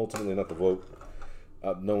 I ultimately not the vote.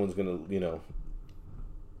 No one's gonna,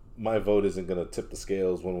 my vote isn't gonna tip the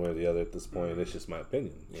scales one way or the other at this point. It's just my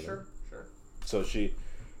opinion. You know? Sure. So she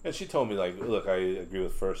told me like, look, I agree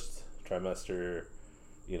with first trimester,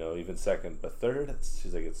 even second, but third.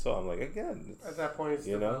 She's like, it's so. I'm like, again, At that point, it's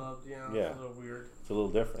You know? developed, Yeah. it's a little weird. it's a little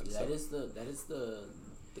different. that So, is the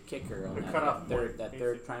kicker on The that, cutoff third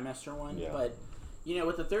point, trimester one. Yeah. But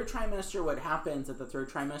with the third trimester, what happens at the third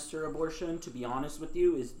trimester abortion, to be honest with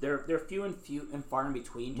you, is they're few and far in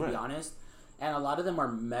between, to be Right. honest, and a lot of them are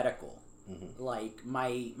medical. Mm-hmm. Like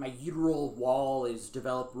my uteral wall is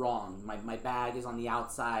developed wrong. My bag is on the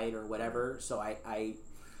outside or whatever. So I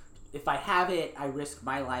if I have it, I risk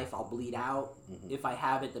my life. I'll bleed out. Mm-hmm. If I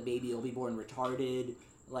have it, the baby will be born retarded.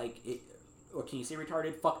 Like or can you say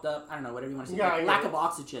retarded, fucked up, I don't know, whatever you want to say. Yeah, lack of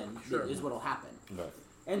oxygen sure. is what'll happen. Right.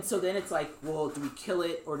 And so then it's like, well, do we kill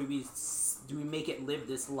it or do we make it live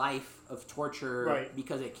this life of torture right.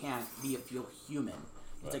 because it can't feel human?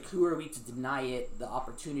 It's like, who are we to deny it the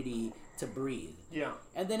opportunity to breathe? Yeah.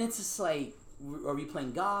 And then it's just like, are we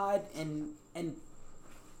playing God? And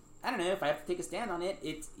I don't know, if I have to take a stand on it,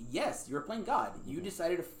 it's, yes, you're playing God. You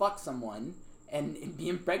decided to fuck someone and be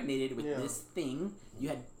impregnated with this thing. You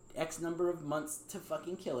had X number of months to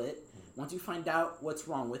fucking kill it. Once you find out what's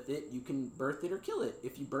wrong with it, you can birth it or kill it.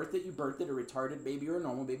 If you birth it, you birth it, a retarded baby or a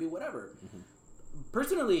normal baby, whatever.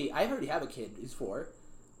 Personally, I already have a kid who's 4.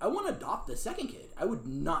 I want to adopt a second kid. I would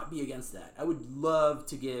not be against that. I would love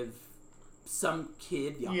to give some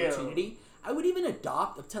kid the opportunity. I would even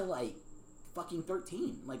adopt up to like fucking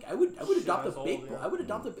 13. Like I would adopt a big boy. I would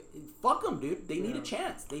adopt a fuck them, dude. They need a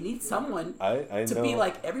chance. They need someone I to know. be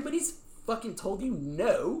like, everybody's fucking told you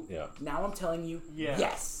no. Yeah. Now I'm telling you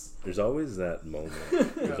yes. There's always that moment.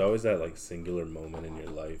 There's always that like singular moment in your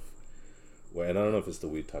life where, and I don't know if it's the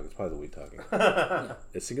weed talk. It's probably the weed talking.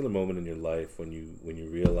 A singular moment in your life when you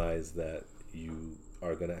realize that you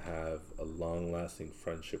are gonna have a long-lasting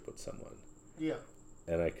friendship with someone. Yeah.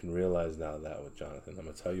 And I can realize now that with Jonathan. I'm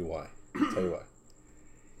gonna tell you why.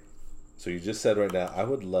 So you just said right now, I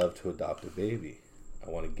would love to adopt a baby. I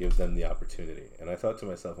want to give them the opportunity. And I thought to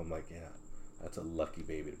myself, I'm like, yeah, that's a lucky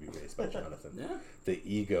baby to be raised by Jonathan. The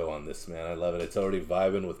ego on this, man, I love it. It's already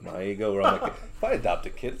vibing with my ego where I'm like, if I adopt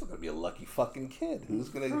a kid, it's gonna be a lucky fucking kid. Who's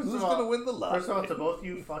gonna win the lottery? First of all, to both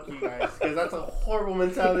you, fuck you guys, because that's a horrible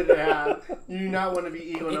mentality to have. You do not want to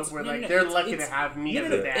be ego enough where like they're lucky to have me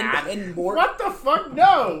as a dad. And more, what the fuck?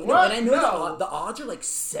 No. What? And I know the odds are like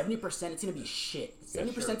 70%. It's gonna be shit.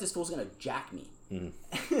 70% this fool's gonna jack me.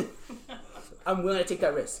 I'm willing to take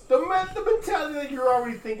that risk. The mentality that you're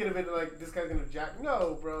already thinking of it like this guy's gonna jack.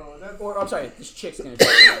 No, bro. Or I'm sorry, this chick's gonna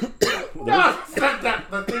jack me. No, the fact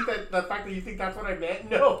that you think that's what I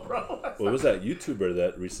meant. No, bro. What was that YouTuber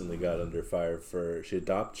that recently got under fire for she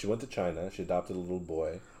went to China. She adopted a little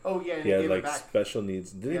boy. Oh yeah, and he had like back. special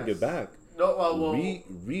needs. Didn't get back. No, well,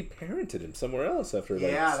 reparented him somewhere else after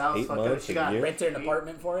like that was 8 months. She got rented an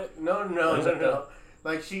apartment for it. No.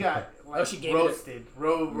 Like she got she roasted,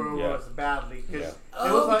 roasted badly because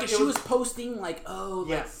she was posting like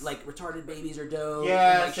like retarded babies are dope.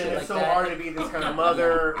 Yes, and it's so hard to be this kind of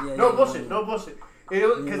mother. No bullshit.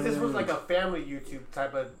 Because this was like a family YouTube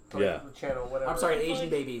type of channel, whatever. I'm sorry, Asian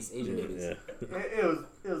babies. Yeah. It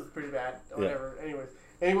was pretty bad. Whatever.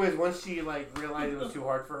 Anyways, once she like realized it was too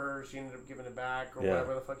hard for her, she ended up giving it back or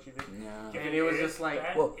whatever the fuck she did. Yeah. And it was just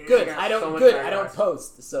like, well, good. I don't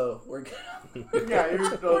post, so we're good. Yeah,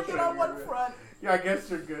 you're we're good on one front. Yeah, I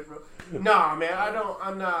guess you're good, bro. Nah, man,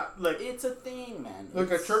 I'm not. Look, it's a thing, man. Look,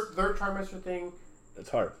 the third trimester thing.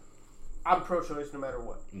 It's hard. I'm pro-choice no matter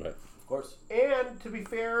what. Right. Of course. And to be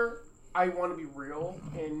fair, I want to be real,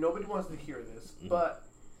 and nobody wants to hear this, but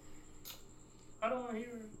I don't want to hear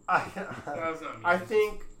it. I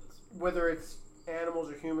think whether it's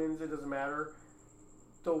animals or humans, it doesn't matter.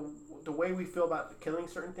 The way we feel about killing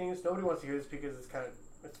certain things, nobody wants to hear this because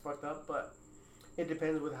it's fucked up, but it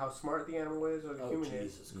depends with how smart the animal is or the human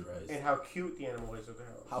is, and how cute the animal is or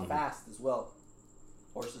how fast as well.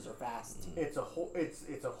 Horses are fast. It's a horse,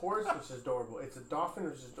 which is adorable. It's a dolphin,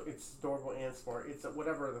 which is it's adorable and smart. It's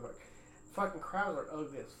whatever the fuck. Fucking crabs are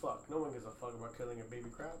ugly as fuck. No one gives a fuck about killing a baby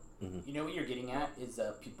crab. You know what you're getting at is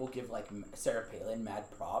people give like Sarah Palin mad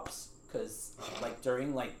props because like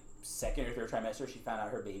during like second or third trimester she found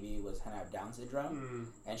out her baby was kind of have Down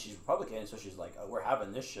syndrome and she's Republican, so she's like, oh, we're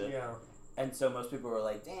having this shit. Yeah. And so most people were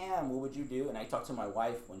like, damn, what would you do? And I talked to my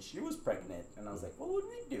wife when she was pregnant, and I was like, what would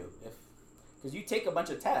we do because you take a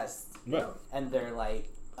bunch of tests and they're like,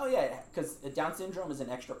 oh yeah, because Down syndrome is an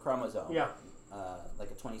extra chromosome. Yeah. Like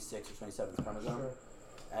a 26 or 27th chromosome. Sure.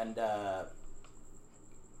 And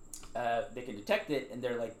they can detect it, and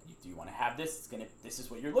they're like, do you want to have this? This is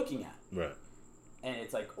what you're looking at. Right. And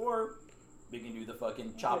it's like, or we can do the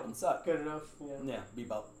fucking chop and suck. Good enough. Yeah, be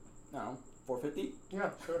about, I don't know, 450?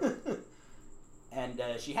 Yeah, sure. And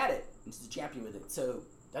she had it, and she's a champion with it. So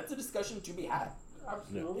that's a discussion to be had.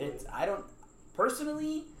 Absolutely.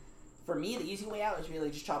 Personally, for me, the easy way out is really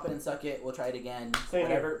just chop it and suck it. We'll try it again,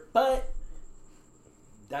 whatever. Here. But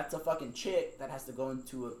that's a fucking chick that has to go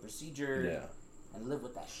into a procedure and live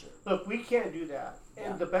with that shit. Look, we can't do that.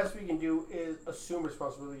 And the best we can do is assume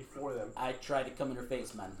responsibility for them. I tried to come in her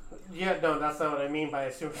face, man. Yeah, no, that's not what I mean by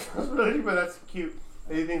assume responsibility, but that's cute.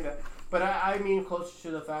 You think that. But I mean closer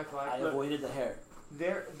to the fact, like, I avoided the hair.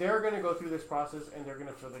 They're going to go through this process, and they're going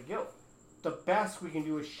to feel the guilt. The best we can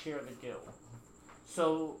do is share the guilt.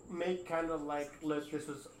 So make kind of like, look, this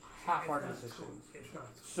was half-hearted decisions. It's not.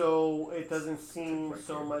 So it doesn't seem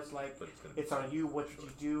so much like it's on you. What did you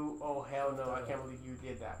do? Oh hell no! I can't believe you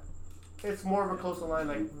did that. It's more of a closer line.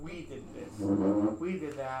 Like we did this, we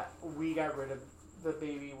did that, we got rid of the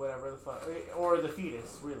baby, whatever the fuck, or the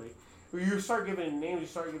fetus. Really, when you start giving it names, you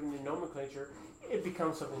start giving it nomenclature. It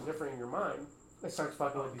becomes something different in your mind. It starts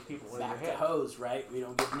fucking with these people in your Back to head. hose, right? We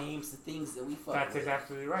don't give names to things that we fuck That's with.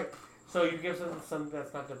 exactly right. So you give something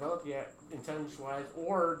that's not developed yet, intelligence-wise,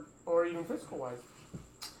 or even physical-wise.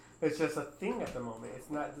 It's just a thing at the moment.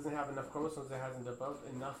 It doesn't have enough chromosomes. It hasn't developed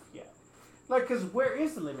enough yet. Like, because where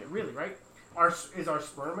is the limit, really, right? Is our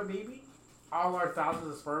sperm a baby? All our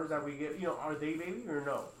thousands of sperms that we get, are they baby or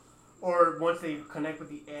no? Or once they connect with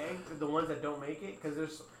the egg, the ones that don't make it, because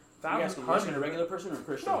there's thousands, Are you hundreds. asking a regular person or a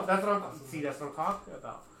Christian? No, that's what I'm talking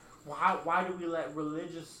about. Why do we let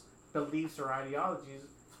religious beliefs or ideologies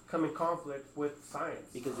come in conflict with science?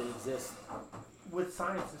 Because they exist. With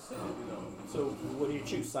science specifically, though. So what do you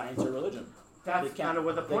choose, science or religion? That's kind of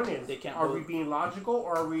what the point is. They can't are we being logical,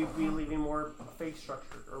 or are we believing more faith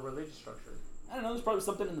structured or religious structured? I don't know. There's probably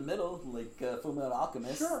something in the middle, like Full Metal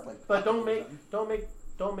Alchemist. Sure, like but don't make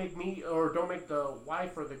me, or don't make the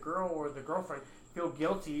wife or the girl or the girlfriend feel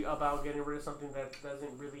guilty about getting rid of something that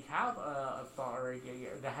doesn't really have a thought or idea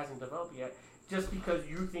yet, that hasn't developed yet, just because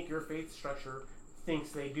you think your faith structure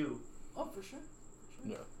thinks they do. Oh, for sure.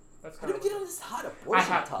 Yeah. That's How kind did of. we get on this hot I abortion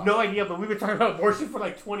have talk? no idea, but we've been talking about abortion for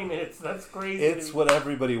like 20 minutes. That's crazy. It's what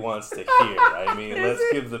everybody wants to hear. I mean, let's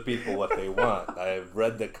give the people what they want. I've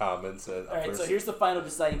read the comments. All right, so here's the final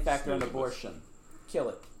deciding factor on Snooze. abortion. Kill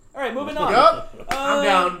it. All right, moving on. Yup. I'm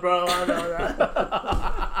down, bro. I know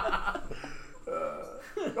that.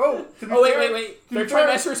 To be fair, wait. to be Third fair-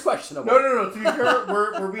 trimester is questionable. No. To be fair,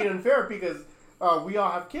 we're being unfair because we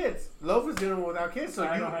all have kids. Loaf is dealing without kids, so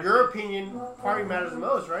I don't have your kids. opinion probably matters the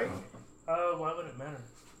most, right? Why would it matter?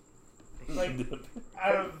 Like,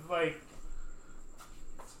 out of like,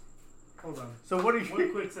 hold on. So what are One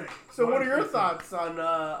you? quick sec. So what One are your quick sec. thoughts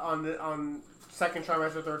on second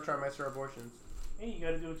trimester, third trimester abortions? Hey, you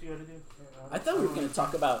gotta do what you gotta do. I thought we were going to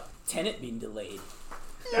talk about Tenet being delayed.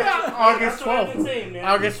 Yeah, August That's what I've been 12th. saying, man.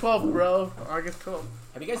 August 12th, bro. August 12th.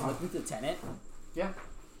 Have you guys looked into Tenet? Yeah,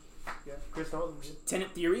 Chris Nolan.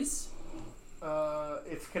 Tenet theories?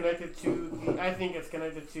 It's connected to the. I think it's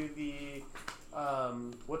connected to the.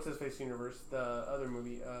 What's his face universe? The other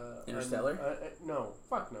movie. Interstellar? No,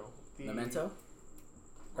 fuck no. The, Memento?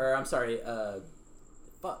 Or, I'm sorry,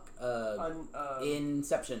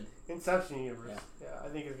 Inception. Inception universe. Yeah, I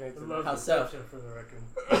think it's connected to Love How so? Inception for the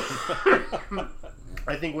record.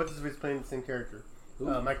 I think what's his face playing the same character, Who?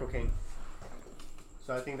 Michael Caine.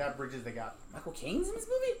 So I think that bridges the gap. Michael Caine's in this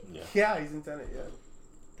movie? Yeah, he's in Tenet. Yeah.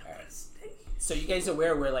 So you guys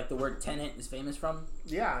aware where like the word tenant is famous from?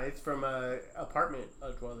 Yeah, it's from apartment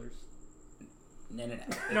dwellers. No.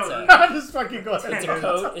 No, Just fucking go ahead. It's a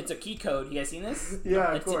code. It's a key code. You guys seen this? Yeah,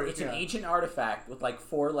 of It's, course. it's an ancient artifact with like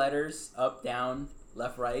 4 letters up, down,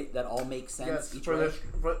 left, right that all make sense Yes, each for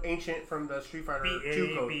way. ancient from the Street Fighter 2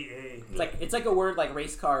 B.A. code. B.A. It's like a word like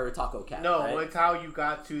race car or taco cat. No, right? it's how you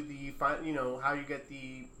got to the how you get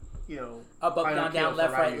the up, final down, down, kills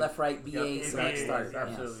left, for right, Ryu. left, right, BA, Yep, select, BA, start.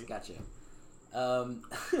 absolutely. Yes, gotcha.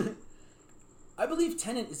 I believe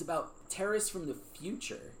Tenet is about terrorists from the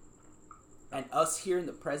future and us here in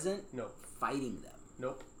the present No. fighting them.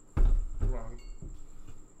 Nope. Wrong.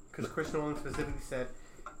 Because Chris Nolan specifically said,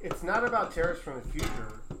 it's not about terrorists from the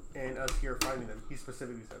future and us here fighting them. He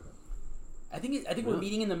specifically said that. I think we're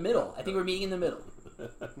meeting in the middle.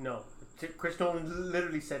 No. Chris Nolan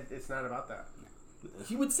literally said it's not about that.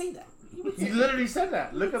 He would say that. He literally said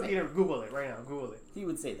that. Look up the internet. Google it right now. Google it. He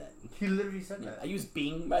would say that. He literally said Yeah. that. I use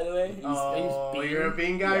Bing, by the way. I use Bing. You're a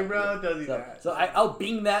Bing guy, Yeah, bro? yeah. Don't do that. So I'll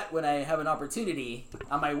Bing that when I have an opportunity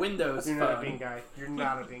on my Windows You're phone. not a Bing guy. You're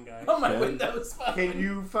not a Bing guy. On my Yeah. Windows phone. Can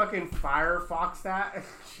you fucking Firefox that?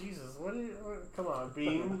 Jesus, come on,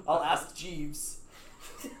 Bing. I'll ask Jeeves.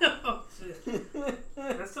 Oh, shit.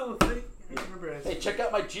 That's still a thing. I remember Hey, check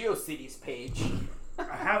out my GeoCities page.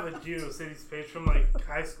 I have a GeoCities page from like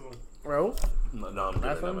high school. Bro? No, I'm good.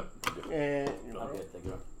 Last I'm one? good. And, I'm good, thank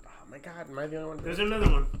you. oh my god, am I the only one? There's another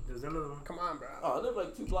one. Come on, bro. Oh, I live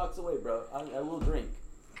like 2 blocks away, bro. I will drink,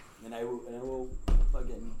 and I will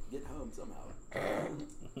fucking get home somehow.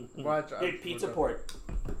 Watch. Hey, Pizza Port,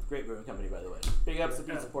 great brewing company, by the way. Big ups to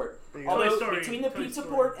Pizza Port. Big ups. Toy Although Story. between the Toy Pizza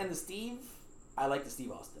Story. Port and the Steve, I like the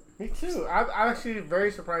Steve Austin. Me too. I'm actually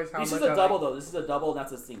very surprised how This much is a I double like, though. This is a double.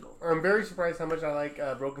 That's a single. I'm very surprised how much I like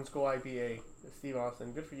Broken Skull IPA. Steve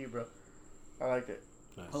Austin. Good for you, bro. I liked it.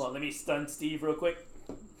 Nice. Hold on, let me stun Steve real quick.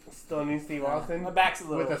 Stunning Steve Austin. My back's a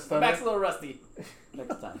little. With a My stunner? back's a little rusty.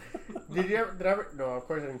 Next time. Did you ever? Did I ever? No, of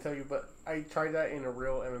course I didn't tell you. But I tried that in a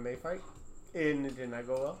real MMA fight, and it did not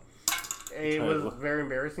go well. It was very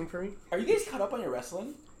embarrassing for me. Are you guys caught up on your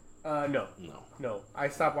wrestling? No. I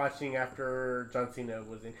stopped watching after John Cena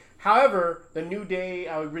was in. However, the New Day,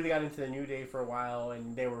 I really got into the New Day for a while,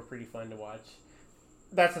 and they were pretty fun to watch.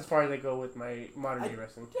 That's as far as I go with my modern day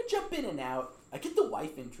wrestling. I jump in and out. I get the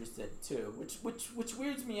wife interested too, which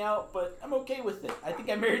weirds me out, but I'm okay with it. I think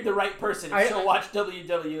I married the right person. She'll watch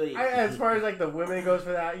WWE. As far as like the women goes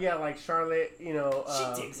for that, yeah, like Charlotte, she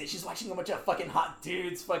digs it. She's watching a bunch of fucking hot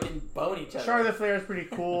dudes fucking bone each other. Charlotte Flair is pretty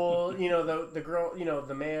cool. The girl,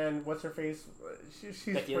 the man, what's her face? She's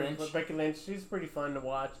Becky Lynch. Becky Lynch. She's pretty fun to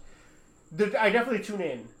watch. I definitely tune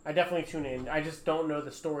in. I just don't know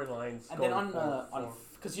the storylines. And then on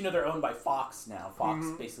because they're owned by Fox now. Fox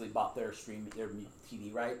basically bought their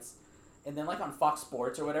TV rights, and then like on Fox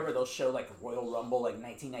Sports or whatever, they'll show like Royal Rumble like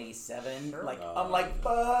 1997. Sure. I'm like,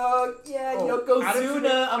 fuck yeah,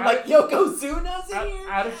 Yokozuna. I'm like, Yokozuna's here.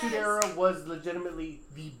 Attitude Era was legitimately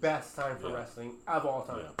the best time for wrestling of all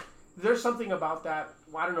time. Yeah. There's something about that.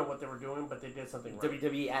 Well, I don't know what they were doing, but they did something right.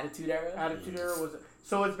 WWE Attitude Era? Attitude Era was...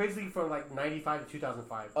 So it's basically from like 95 to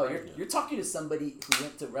 2005. Oh, right? You're talking to somebody who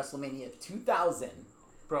went to WrestleMania 2000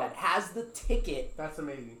 that has the ticket. That's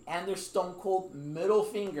amazing. And their Stone Cold middle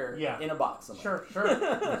finger in a box. Sure.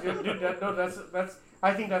 Dude, that's.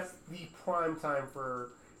 I think that's the prime time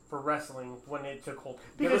for wrestling when it took hold.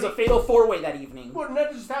 Because there was a fatal 4-way that evening. Well,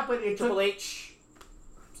 not just that, but it Triple H,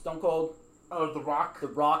 Stone Cold... Oh, The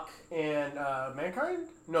Rock. And Mankind?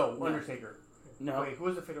 No, Undertaker. No. Wait, who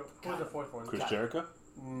was the fourth one? Chris Jericho?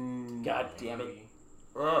 God damn it.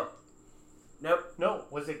 Nope. No,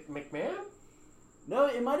 was it McMahon? No,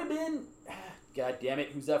 it might have been... God damn it,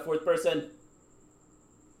 who's that fourth person?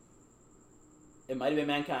 It might have been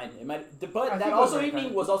Mankind. But that also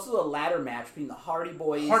evening was also the ladder match between the Hardy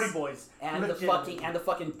Boys. And the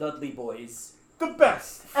fucking Dudley Boys. The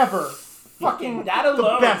best ever. Fucking that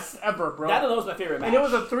alone, the best ever, bro. That alone is my favorite match. And it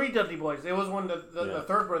was 3 Dudley Boys. It was when the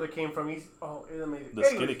third brother came from. It was amazing. The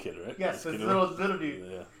skinny kid, right? Yes, this little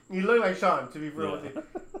dude. Yeah. He looked like Sean, to be real with you.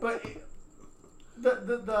 But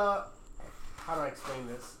the how do I explain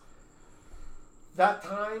this? That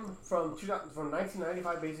time from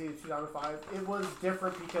 1995 basically to 2005, it was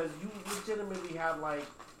different because you legitimately had like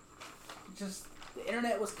just. The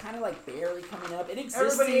internet was kind of like barely coming up. It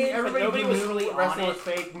existed, everybody but nobody was really on wrestling it. Was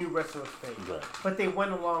fake, knew wrestling was fake. Right. But they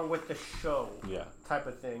went along with the show, type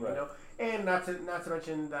of thing, right. And not to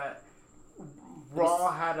mention that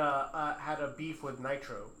Raw had a beef with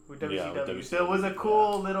Nitro with WCW, so it was a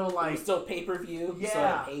cool little like. It was still pay-per-view.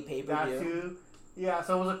 Yeah, so pay-per-view. That too. Yeah,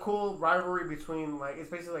 so it was a cool rivalry between like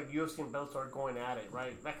it's basically like UFC and Bellator going at it,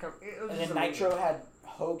 right? And then Nitro had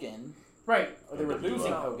Hogan. Right. Or they were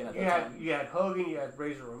losing Hogan at the time. You had Hogan, you had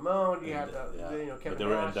Razor Ramon, you had Kevin But they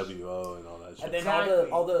were NWO and all that shit. And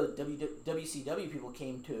then all the WCW people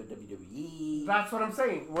came to WWE. That's what I'm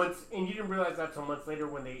saying. And you didn't realize that until months later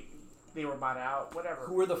when they were bought out, whatever.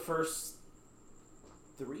 Who were the first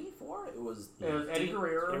 3, 4? It was Eddie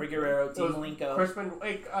Guerrero, Dean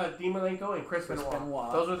Malenko. Dean Malenko and Chris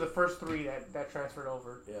Benoit. Those were the first 3 that transferred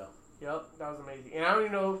over. Yeah. Yep, that was amazing. And I only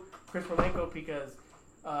know Chris Malenko because...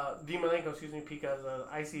 Dean Malenko, because of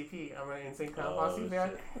ICP. I'm an Insane Clown Posse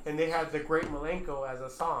fan, and they had the Great Malenko as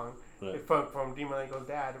a song from Dean Malenko's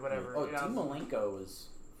dad, whatever. Oh, Dean Malenko was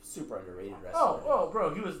super underrated wrestler. Oh,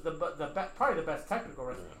 bro, he was probably the best technical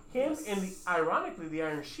wrestler. Him and ironically the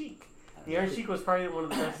Iron Sheik. The Iron Sheik was probably one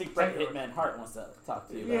of the best. I think Bret Hitman Hart wants to talk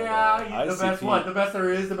to you about Yeah, the best one. The best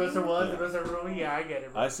there is, the best there was, the best there will be. Yeah, I get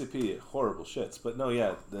it, bro. ICP, horrible shits. But no,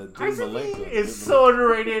 the Dean ICP is so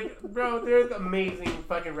underrated. Bro, they're amazing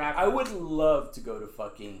fucking rappers. I would love to go to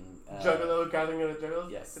fucking... Juggalo, Gathering of the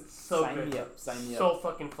Juggalos? Yes. It's so good. Sign me up. So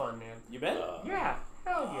fucking fun, man. You been? Yeah.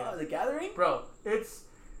 Hell yeah. The Gathering? Bro,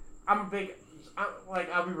 I'm a big...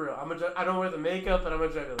 I'll be real. I don't wear the makeup, but I'm a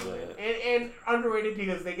juggler. Yeah. And underrated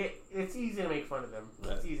because it's easy to make fun of them.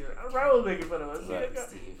 Right. It's easy. Raul's making fun of us.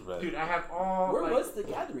 Right. Dude, I have all... Where was the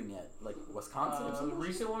Gathering at? Like Wisconsin or something? The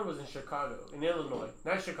recent one was in Chicago. In Illinois.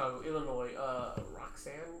 Not Chicago, Illinois.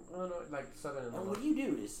 Roxanne, Illinois. Like Southern Illinois. And what do you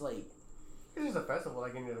do? It's like... It's just a festival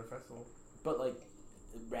like any other festival. But like,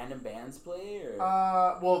 random bands play?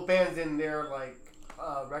 Or? Well, bands in their like...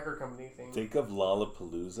 record company thing. Think of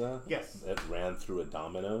Lollapalooza. Yes. That ran through a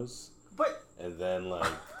Domino's. But and then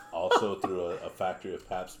like also through a factory of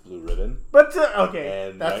Pabst Blue Ribbon. But okay,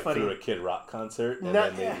 and that's funny. Through a Kid Rock concert, and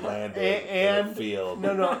then they landed in a field.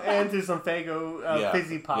 And through some Faygo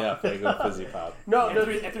fizzy pop. Yeah, Faygo fizzy pop.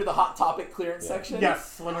 And through the Hot Topic clearance section.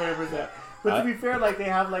 Yes, 100%. But to be fair, like they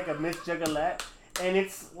have like a Miss Juggalette. and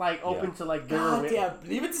it's like open to like bigger God women. damn,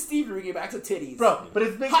 leave it to Steve to bring it back to titties. Bro, but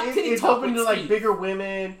it's big. Hot titty It's talk open with to like Steve. bigger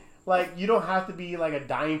women. Like you don't have to be like a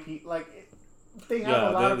dime piece. Like they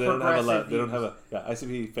have a lot of they don't have a lot. They don't views. have a.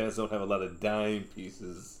 ICP fans don't have a lot of dime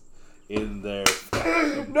pieces in their.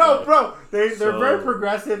 No, bro, they're So, very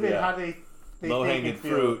progressive in yeah. how they Low think hanging and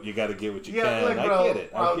feel. fruit. You got to get what you can. Look, bro, I get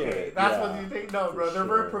it. I get okay, it. that's yeah. what you think. No, bro, For they're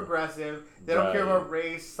very sure. progressive. They don't care Right. about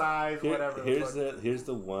race, size, whatever. Here's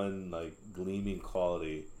the one like gleaming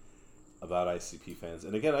quality about ICP fans,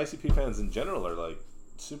 and again, ICP fans in general are like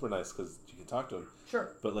super nice because you can talk to them.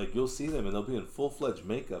 Sure. But like you'll see them and they'll be in full fledged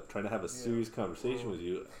makeup trying to have a serious conversation with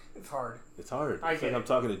you. It's hard. It's hard. I It's get like I'm it.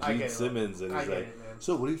 talking to I Gene get it. Simmons and I he's get like, it, man.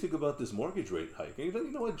 "So what do you think about this mortgage rate hike?" And he's like,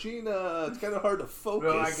 "You know what, Gene? It's kind of hard to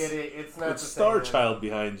focus." Bro, I get it. It's not With the Star same, Child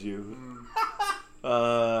behind you.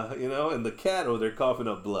 You know, and the cat, they're coughing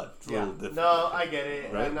up blood. It's a little different. No, I get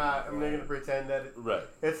it. Right? I'm not gonna pretend that Right.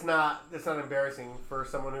 it's not embarrassing for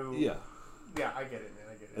someone who. Yeah. Yeah, I get it, man.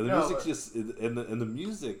 I get it. And the No, music but- just and the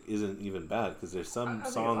music isn't even bad because there's some I think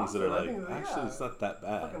it's songs that are awesome. I like think actually it's not that I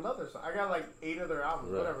bad. fucking love their song. I got like 8 of their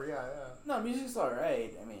albums, Right. whatever. Yeah. No, music's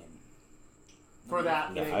alright. I mean, For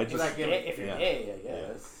that, Yeah, thing, I for just- that gimmick. if you're Yeah. gay, I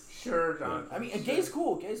guess. Sure, John. I mean, Sure. gay's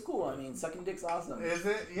cool. Gay's cool. I mean, sucking dick's awesome. Is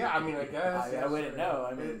it? Yeah, I mean, I guess. I wouldn't know.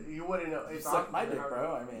 I mean, you wouldn't know. You It's suck my awesome. dick,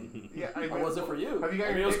 bro. I mean, Yeah, how was it for you? Have you got I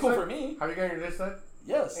your mean, it was dick cool sucked? for me. Have you got your dick sucked?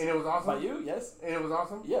 Yes. And it was awesome? By you? Yes. And it was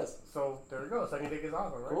awesome? Yes. So there you go. Sucking dick is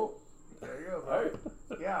awesome, right? Cool. There you go, bro. All right.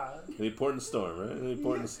 Yeah. Any port in the storm, right? Any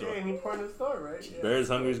port in the storm. Any part in the story, right? Yeah. Bear's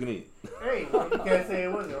hungry is gonna eat. Hey, you can't say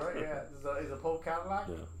it wasn't, right? Yeah. Is a Pope Cadillac?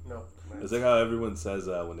 Yeah. No. It's like how everyone says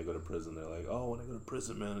when they go to prison. They're like, "Oh, when I go to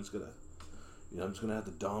prison, man, I'm just gonna have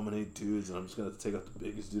to dominate dudes, and I'm just gonna take out the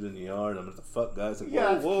biggest dude in the yard. I'm gonna have to fuck guys." Like,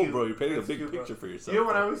 Yeah, it's whoa, cute. bro, you're painting It's a big cute, bro. picture for yourself. You know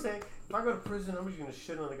what I always say? If I go to prison, I'm just gonna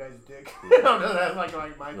shit on the guy's dick. That's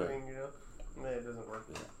like my Right. thing, you know. Nah, it doesn't work.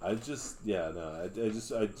 I just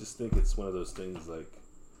think it's one of those things like,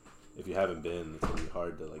 if you haven't been, it's gonna be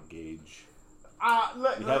hard to like gauge.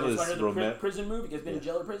 Look, You have It's this one of the romantic. prison move. You guys been Yeah. to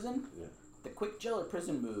jail or prison? Yeah. The quick jail or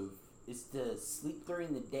prison move is to sleep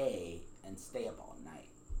during the day and stay up all night.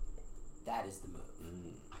 That is the move.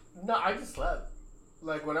 no, I just slept.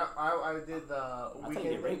 Like when I did the That's how you weekend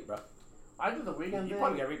get raped, bro. I did the weekend You thing.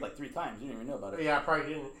 probably got raped like 3 times. You didn't even know about it. Yeah, I probably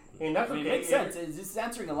didn't. And that's I mean, okay. it makes sense. It's just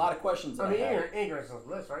answering a lot of questions. I That mean, I have. ignorance is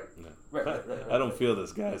bliss, right? Right. I don't feel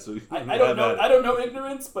this guy, so I don't know. I don't know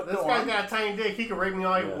ignorance, but This go guy's on. got a tiny dick. He can rape me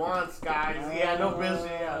all he Yeah. wants, guys. Yeah, no business.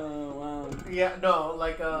 Yeah, Wow. yeah, no,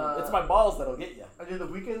 like It's my balls that'll get you. I did the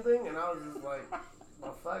weekend thing, and I was just like,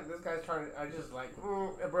 well, fuck, this guy's trying to. I just like,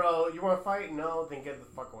 bro, you want to fight? No, then get the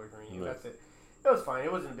fuck away from me. Right. That's it. It was fine.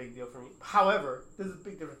 It wasn't a big deal for me. However, there's a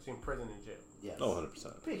big difference between prison and jail. Yes. Oh,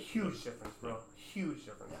 100%. It's a huge difference, bro. Huge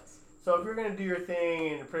difference. Yes. So if you're gonna do your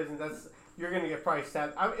thing in prison, you're gonna get probably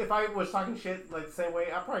stabbed. If I was talking shit like the same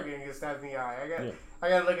way, I'm probably gonna get stabbed in the eye. I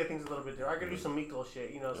gotta look at things a little bit different. I gotta do some Miklo shit,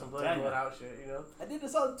 you know, some blood in, blood out shit, you know. I did a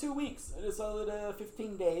solid 2 weeks. I did a solid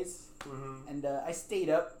 15 days. Mm-hmm. And I stayed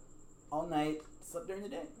up all night, slept during the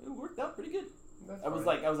day. It worked out pretty good. That's I was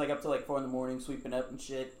fine. up to like 4 a.m, sweeping up and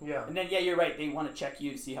shit. Yeah. And then you're right. They want to check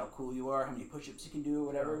you to see how cool you are, how many push-ups you can do, or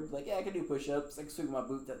whatever. Like, I can do push-ups. I can sweep my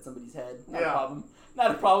boots at somebody's head. Not a problem.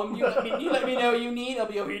 Not a problem. You let me know what you need. I'll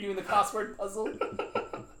be over here doing the crossword puzzle.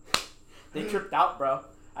 They tripped out, bro.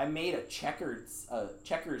 I made a checkers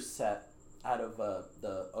set out of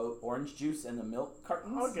the orange juice and the milk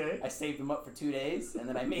cartons. Okay. I saved them up for 2 days, and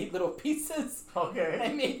then I made little pieces. Okay.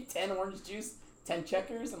 I made 10 orange juice, 10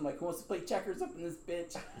 checkers. I'm like, who wants to play checkers up in this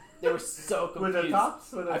bitch? They were so confused. With the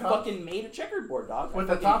tops? I fucking made a checkerboard, dog. With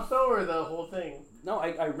the tops though, or the whole thing? No,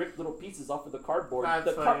 I ripped little pieces off of the cardboard.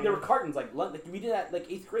 That's funny. There were cartons like we did that like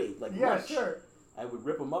 8th grade, like Yeah, lunch. sure. I would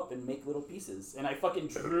rip them up and make little pieces, and I fucking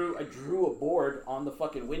drew a board on the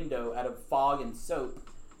fucking window out of fog and soap.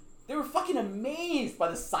 They were fucking amazed by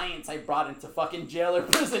the science I brought into fucking jail or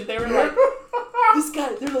prison. They were like, this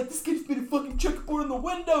kid's made a fucking checkerboard on the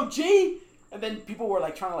window, G. And then people were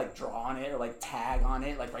like trying to like draw on it or like tag on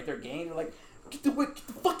it, like write their game. They're like, get the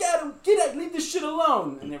fuck out of, leave this shit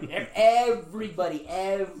alone. And everybody,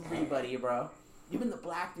 bro. Even the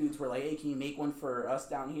black dudes were like, hey, can you make one for us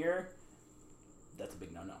down here? That's a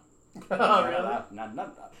big no-no. Oh, really?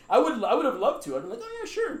 Not, I would have loved to. I'd be like, oh yeah,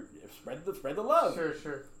 sure. Spread the love.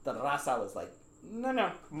 Sure. The raza was like,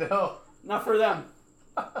 no, No. not for them.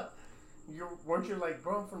 Weren't you like,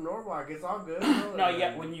 bro, I'm from Norwalk, it's all good. No,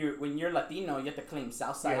 yeah, when you're Latino, you have to claim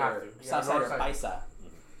Southside You have or to. Yeah, Southside or Northside. Paisa.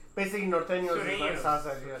 Basically, norteños is like Sureños.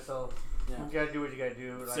 Southside, yeah, so Yeah. you gotta do what you gotta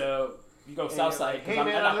do. Like, So You go south side. Like, hey, I'm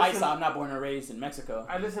man, not paisa. I'm not born and raised in Mexico.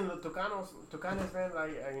 I listen to Tucanos, man.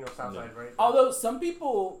 South side, right? Although some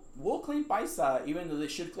people will claim paisa, even though they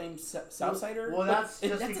should claim Southsider. Well, that's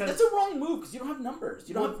because that's a wrong move because you don't have numbers.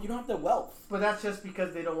 You don't have the wealth. But that's just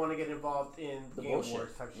because they don't want to get involved in the game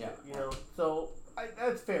wars type shit. You know, so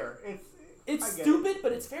that's fair. It's stupid,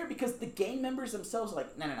 but it's fair because the gang members themselves are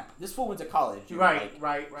like, no. This fool went to college. Right.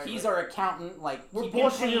 He's our accountant. Like, we're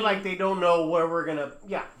bullshitting like they don't know where we're gonna.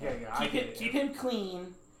 Yeah. Keep him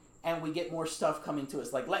clean, and we get more stuff coming to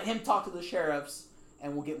us. Like, let him talk to the sheriffs,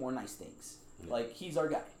 and we'll get more nice things. Yeah. Like, he's our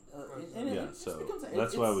guy.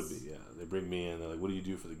 That's why I would be. Yeah, they bring me in. They're like, "What do you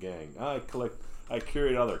do for the gang?" I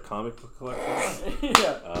curate all their comic book collections.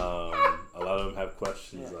 A lot of them have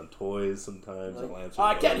questions on toys. Sometimes I'll answer.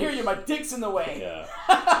 I can't hear you. My dick's in the way. Yeah,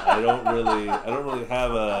 I don't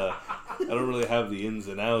really have the ins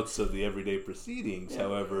and outs of the everyday proceedings. Yeah.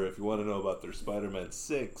 However, if you want to know about their Spider-Man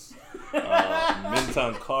 6 mint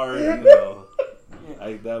on card,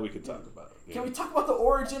 that we could talk about. Can we talk about the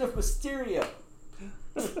origin of Mysterio?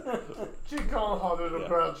 Jake Gyllenhaal did a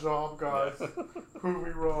bad job, guys. Prove me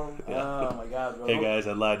wrong. Yeah. Oh my God, bro. Hey guys,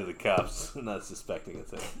 I lied to the cops. I'm not suspecting a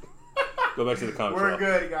thing. Go back to the comic. We're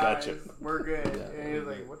good, guys. Gotcha. We're good. Yeah. And he's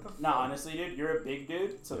like, what the fuck? No, honestly, dude, you're a big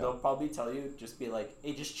dude, so they'll probably tell you, just be like,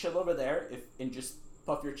 hey, just chill over there and just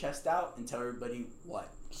puff your chest out and tell everybody what.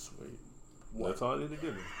 Sweet. That's all I need to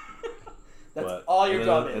do. That's all your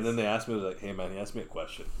job is. And then they asked me, like, hey man, he asked me a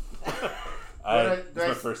question. Do I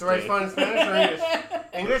respond in Spanish or English?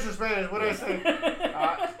 English or Spanish? What do I say?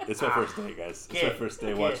 It's my first day, guys. It's my first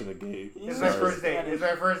day watching the game. It's my first day. It's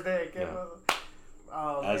my first day.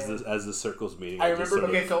 Oh, as the circle's meeting. I remember.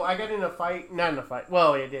 Okay, so I got in a fight. Not in a fight.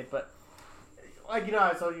 Well, I did, but like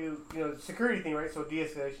I told you, security thing, right? So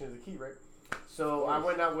de-escalation is the key, right? So I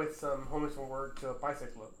went out with some homies from work to a bicycle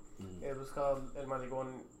club. Mm-hmm. It was called El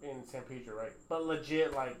Malecón in San Pedro, right? But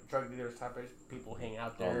legit, like, drug dealers type of people hang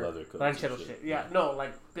out there. All leather coats. Ranchero shit. Yeah, no,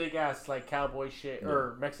 like, big-ass, like, cowboy shit.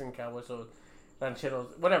 Or Mexican cowboy, so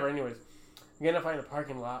rancheros. Whatever, anyways. I'm going to find a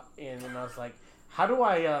parking lot, and then I was like, how do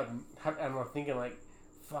I, and I'm thinking, like,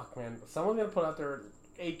 fuck, man. Someone's going to put out their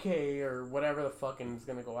AK or whatever the fucking is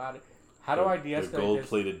going to go at it. How do I de-escalate this? The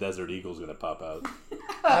gold-plated Desert Eagle's going to pop out.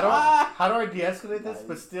 How do I de-escalate this,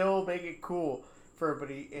 but still make it cool for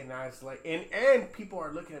everybody? And I was like, and people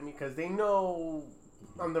are looking at me because they know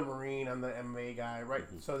I'm the Marine, I'm the MMA guy, right?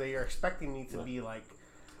 Mm-hmm. So they are expecting me to be like,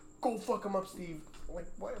 go fuck him up, Steve. Like,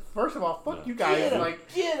 what? First of all, fuck you guys. Get him.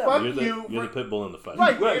 Fuck you're the pit bull in the fight.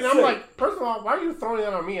 Right, and I'm like, first of all, why are you throwing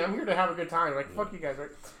that on me? I'm here to have a good time. Like, fuck you guys,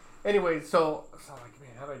 right? Anyway, so I'm like,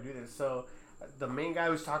 man, how do I do this? So the main guy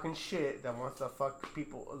who's talking shit that wants to fuck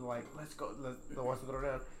people, like, that wants to throw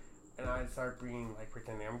down. And I started being, like,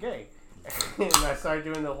 pretending I'm gay. And I started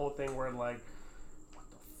doing the whole thing where, like, what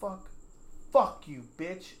the fuck? Fuck you,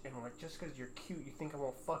 bitch. And I'm like, just because you're cute, you think I'm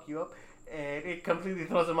going to fuck you up? And it completely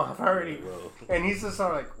throws him off already. And he's just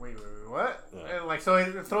sort of like, wait, what? Yeah. And, like, so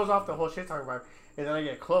it throws off the whole shit talking vibe. And then I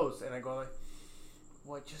get close, and I go, like,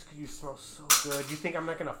 what, just because you smell so good, you think I'm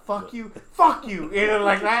not going to fuck you? Fuck you! And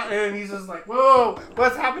like that, and he's just like, whoa,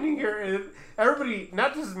 what's happening here? And everybody,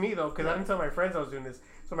 not just me, though, because I didn't tell my friends I was doing this.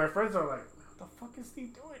 So my friends are like, what the fuck is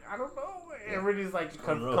Steve doing? I don't know. And everybody's like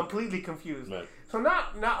completely confused. Right. So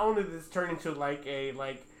not only did this turn into like a,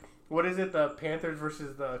 like, what is it, the Panthers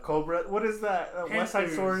versus the Cobra? What is that? West Side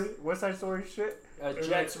Story shit?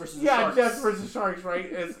 Jets versus Sharks. Yeah, Jets versus Sharks, right?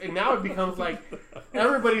 And now it becomes like,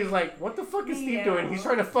 everybody's like, what the fuck is Steve doing? He's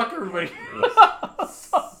trying to fuck everybody.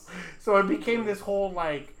 So it became this whole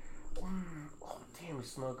like, oh damn, you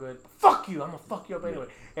smell good. Fuck you, I'm gonna fuck you up anyway.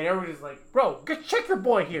 And everybody's like, bro, go check your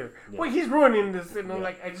boy here. Wait, he's ruining this. And I'm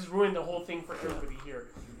like, I just ruined the whole thing for everybody here.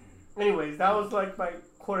 Anyways, that was like my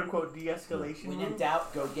quote unquote de-escalation. When in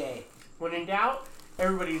doubt, go gay. When in doubt,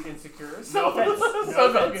 everybody's insecure. No offense. No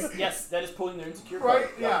offense. Yes, that is pulling their insecure. Right?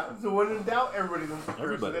 Yeah. So when in doubt, everybody's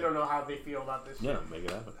insecure. So they don't know how they feel about this shit. Yeah, make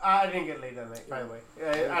it happen. I didn't get laid that night, by the way.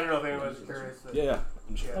 I don't know if anyone's curious. Yeah.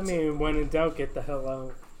 I mean, when in doubt, get the hell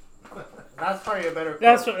out. That's probably a better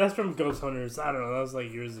quote. That's from Ghost Hunters. I don't know. That was like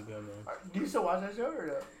years ago, man. Do you still watch that show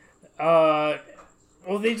or no?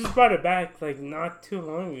 Well, they just brought it back like not too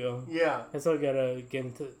long ago. Yeah. I still gotta get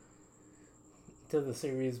into the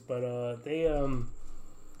series, but they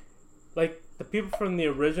like the people from the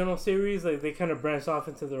original series, like they kind of branched off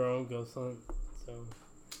into their own Ghost Hunt. So.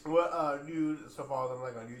 What do you still follow them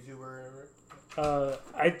like on YouTube or whatever?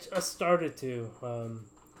 I just started to.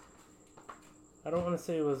 I don't want to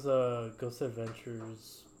say it was Ghost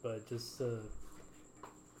Adventures, but just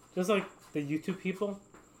like the YouTube people.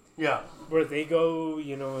 Yeah. Where they go,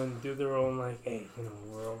 you know, and do their own, like, hey, you know,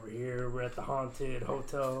 we're over here, we're at the haunted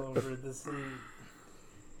hotel over this and...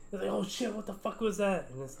 It's like, oh shit, what the fuck was that?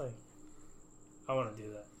 And it's like, I want to do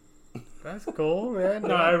that. That's cool, man.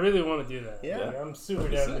 No, I really want to do that. Yeah. Like, I'm super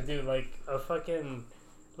down to do, like, a fucking,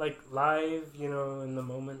 like, live, you know, in the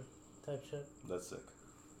moment type shit. That's sick.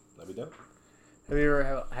 That'd be dope. Have you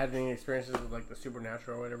ever had any experiences with, like, the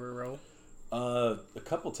supernatural or whatever, Raul? A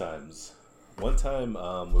couple times. One time,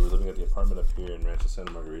 we were living at the apartment up here in Rancho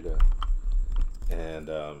Santa Margarita, and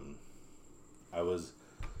I was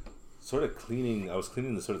sort of cleaning. I was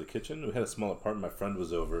cleaning the kitchen. We had a small apartment. My friend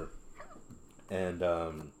was over, and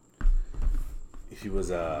he was.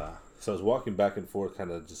 So I was walking back and forth,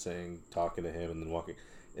 kind of just talking to him, and then walking.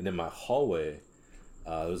 And in my hallway,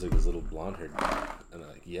 there was like this little blonde-haired guy, and I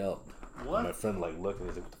like yelled. What? And my friend like looked, and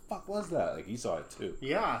he's like, "What the fuck was that?" Like he saw it too.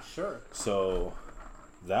 Yeah, sure. So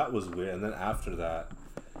that was weird. And then after that,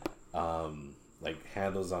 like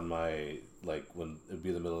handles on my, like when it'd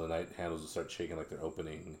be the middle of the night, handles would start shaking like they're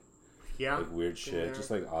opening. Yeah. Like weird shit, Yeah.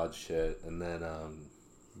 just like odd shit. And then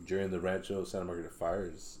during the Rancho Santa Margarita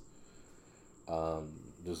fires,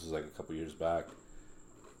 this was like a couple years back,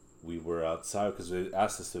 we were outside because they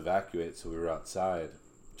asked us to evacuate, so we were outside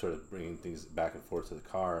sort of bringing things back and forth to the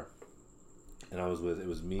car. And it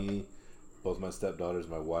was me, both my stepdaughters,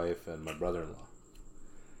 my wife, and my brother-in-law.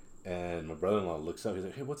 And my brother-in-law looks up, he's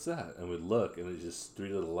like, "Hey, what's that?" And we look, and it's just 3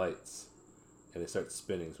 little lights. And they start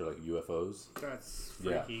spinning, sort of like UFOs. That's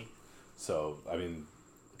freaky. Yeah. So, I mean,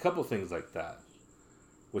 a couple things like that.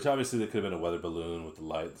 Which obviously there could have been a weather balloon with the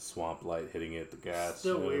light, the swamp light hitting it, the gas.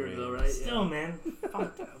 Still you know weird what I mean? though, right? Still, man.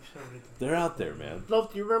 Fuck that. They're out there, man.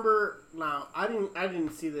 Loaf, do you remember? Now, I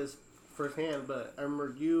didn't see this firsthand, but I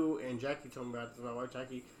remember you and Jackie told me about this. My wife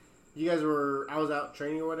Jackie, you guys were. I was out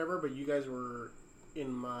training or whatever, but you guys were in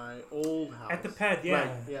my old house At the pad, yeah.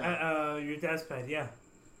 Right, yeah. Your dad's pad, yeah.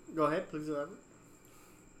 Go ahead, please elaborate.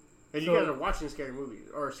 And So- you guys are watching scary movies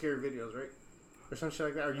or scary videos, right? Or some shit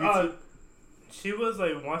like that, or YouTube. She was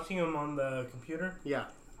like watching him on the computer. Yeah.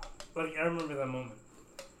 Like I remember that moment.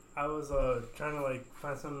 I was trying to like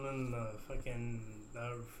find something in the fucking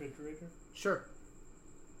refrigerator. Sure.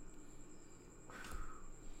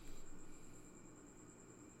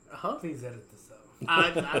 Huh? Please edit this out.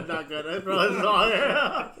 I'm not good at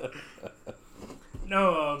it.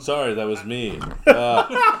 No. Sorry, that was me.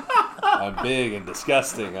 I'm big and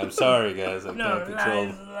disgusting. I'm sorry, guys. I No, can't control.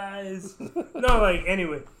 lies. No, like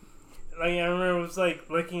anyway. Like I remember it was like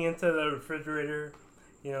looking into the refrigerator,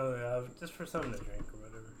 you know, just for something to drink or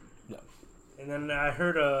whatever. Yeah. And then I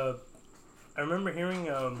heard I remember hearing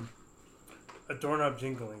a doorknob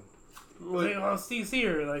jingling. Like, oh, Steve's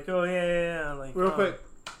here. Like, oh yeah. Like, Real quick,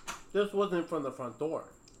 this wasn't from the front door.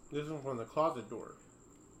 This was from the closet door.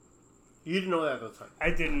 You didn't know that at the time.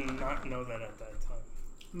 I did not know that at that time.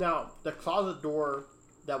 Now, the closet door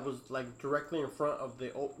that was like directly in front of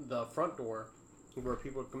the front door, where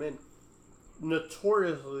people would come in,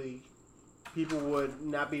 notoriously, people would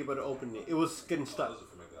not be able to open it. It was getting stuck.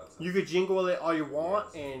 You could jingle it all you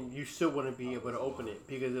want, and you still wouldn't be able to open it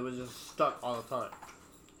because it was just stuck all the time.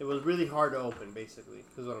 It was really hard to open, basically,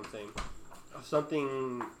 is what I'm saying.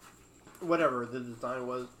 Something, whatever the design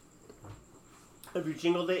was, if you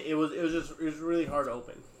jingled it, it was really hard to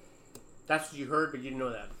open. That's what you heard, but you didn't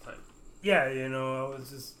know that at the time. Yeah, you know,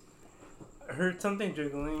 I heard something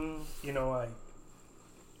jiggling. You know, I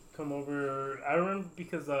come over. I remember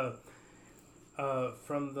because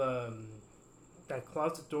from that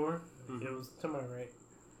closet door, Mm-hmm. it was to my right,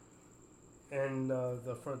 and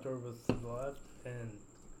the front door was to the left. And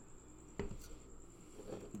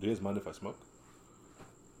Do you guys mind if I smoke?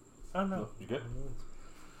 I don't know. No, you good?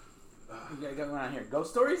 You got going on here?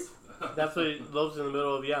 Ghost stories? That's what Love's in the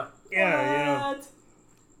middle of, yeah. Yeah, you know,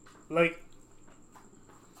 like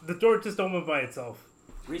the door just opened by itself.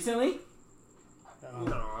 Recently?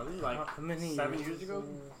 No, this is like How many 7 years ago.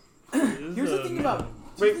 Here's the thing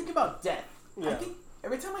about death. I Yeah. think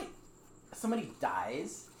every time somebody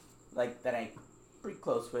dies, like that I'm pretty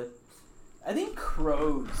close with, I think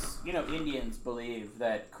crows, you know, Indians believe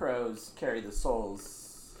that crows carry the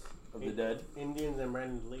souls of the dead. Indians and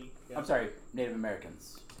Brandon Lee. Yeah. I'm sorry, Native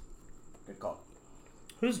Americans. Good call.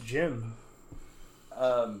 Who's Jim?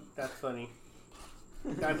 That's funny.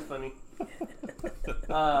 That's funny.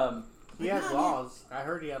 He has yeah, laws. I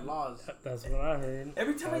heard he had laws. That's what I heard.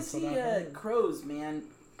 Every time That's I what see heard. crows, man,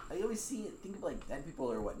 I always think of like dead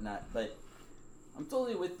people or whatnot. But I'm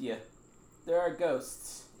totally with you. There are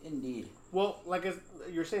ghosts, indeed. Well, like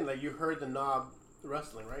you're saying, like you heard the knob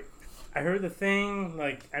rustling, right? I heard the thing.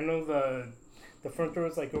 Like I know the front door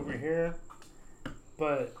is like over here,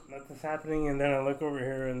 but nothing's happening. And then I look over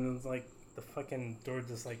here, and it's like the fucking door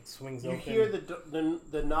just like swings You open. hear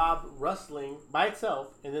the knob rustling by itself,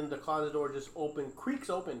 and then the closet door just creaks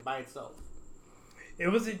open by itself. It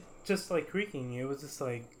wasn't just like creaking. It was just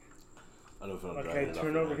like. I don't know if I'm Okay,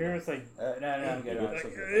 turn over here. It's like No, get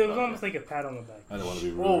it. it was almost like a pat on the back. I don't want to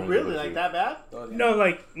be rude. Oh, really? Like that bad? No,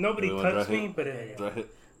 like nobody You wanna touched dry me, hit? but it. Dry hit?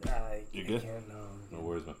 You good? I can't, no. No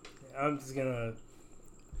worries, man. I'm just gonna.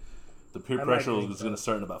 The peer I pressure might is be- going to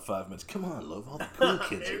start in about 5 minutes. Come on, Love. All the cool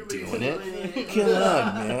kids are doing it. Come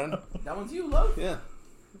on, man. That one's you, love. Yeah.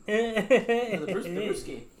 The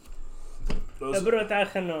Brewski.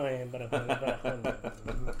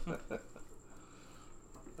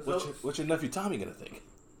 What's your nephew Tommy going to think?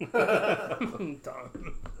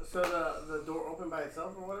 So the door opened by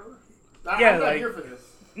itself or whatever? Yeah, I'm not like- here for this.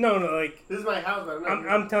 No, like This is my house, but I'm not here.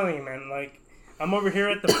 I'm telling you, man. Like I'm over here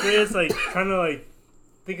at the frizz, like trying to like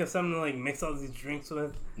think of something to like mix all these drinks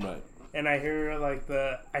with, Right. and I hear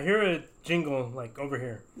a jingle like over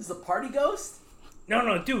here. This is a party ghost?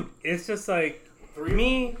 No, dude, it's just like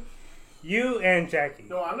me, you, and Jackie.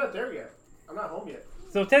 No, I'm not there yet. I'm not home yet.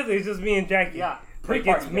 So technically, it's just me and Jackie. Yeah. Like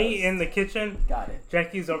it's me in the kitchen. Got it.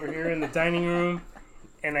 Jackie's over here in the dining room,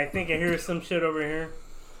 and I think I hear some shit over here.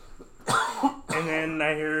 And then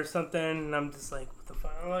I hear something, and I'm just like, what the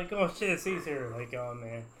fuck? I'm like, oh shit, he's here. Like, oh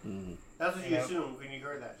man. Mm-hmm. That's what you assume when you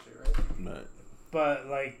heard that shit, right? Right. But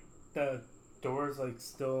like the door's like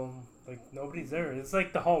still like nobody's there. It's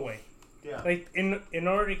like the hallway. Yeah. Like in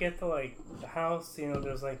order to get to like the house, you know,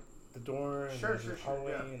 there's like the door and there's the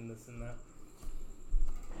hallway yeah. and this and that.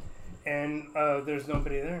 And there's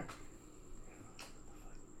nobody there.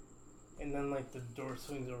 And then like the door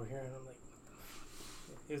swings over here, and I'm like,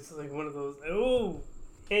 it's like one of those. Oh,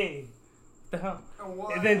 hey, what the hell?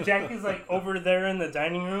 What? And then Jackie's like over there in the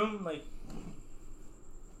dining room, like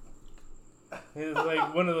it's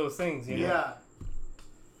like one of those things, you know? Yeah.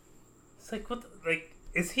 It's like what? Like,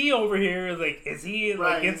 is he over here? Like, is he like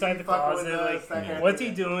Right, inside is the he fucking with closet? us? Like, That kind of what's thing.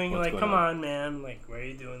 he doing? What's Like, going come on? on, man! Like, why are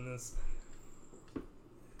you doing this?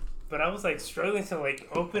 But I was like struggling to like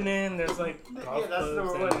open it. And there's like golf Yeah, that's clubs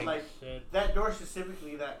number and, one. Like shit. that door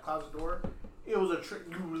specifically, that closet door, it was a trick.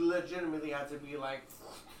 You legitimately had to be like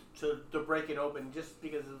to break it open, just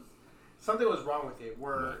because it was, something was wrong with it.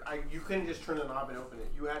 Where you couldn't just turn the knob and open it.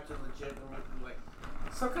 You had to legitimately like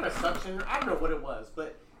some kind of suction. I don't know what it was,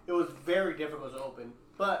 but it was very difficult to open.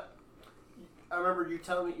 But I remember you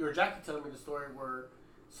telling me, or Jackie telling me the story where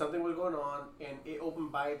something was going on and it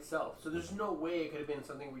opened by itself. So there's no way it could have been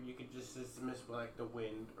something where you could just dismiss like the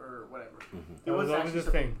wind or whatever. Mm-hmm. That was always actually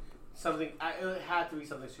the thing. something. It had to be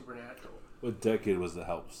something supernatural. What decade was the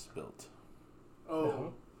house built? Oh,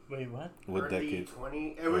 No. Wait, what? What early decade?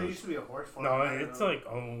 20. It used to be a horse farm. No, I don't it's know. like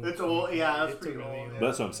old. It's old. Yeah, it's It's pretty really old. old. Yeah. But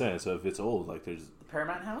that's what I'm saying. So if it's old, like there's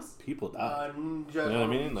Paramount House? people died. You know what I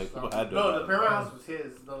mean? Like, people had to No, have the died. Paramount House was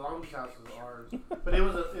his. The Long Beach House was ours. But it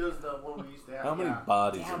was the one we used to have. How many yeah.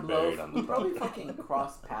 bodies are Damn, buried bro. on We the probably property? fucking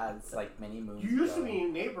crossed paths like many moons You used to ago. be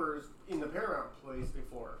neighbors in the Paramount place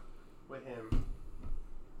before with him.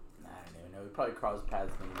 I don't even know. We probably crossed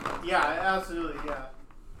paths many moons Yeah, ago. absolutely. Yeah.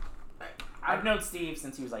 I've known Steve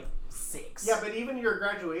since he was like 6. Yeah, but even your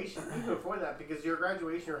graduation, even before that, because your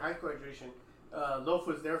graduation, your high school graduation, Loaf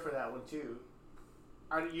was there for that one too.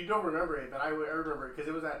 You don't remember it, but I remember it because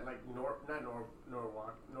it was at like Norwalk.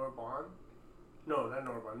 No, not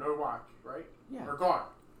Norwalk. Norwalk, right? Yeah. Or Gar.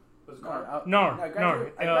 Was it Gar? No, I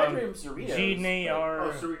graduated from Cerritos. G-N-A-R.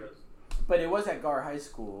 Oh, Cerritos. But it was at Gar High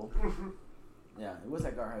School. Yeah, it was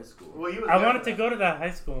at Gar High School. Well, he was I there wanted for to that. go to that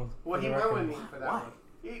high school. Well, for he the went record. with me for that Why?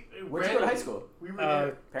 one. Where'd you go to high school? We were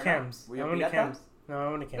there. Camps. Were you I a went to Pirata? Camps. No,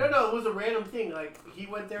 I went to Camps. No, it was a random thing. Like, he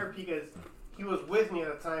went there because he was with me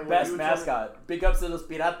at the time. when Best you would tell me- mascot. Big ups to Los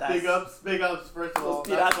Piratas. Big ups, first of all. Los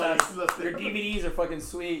That's Piratas. funny. Listen. Your DVDs are fucking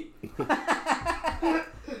sweet.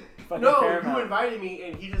 Fucking No, Paramount. you invited me,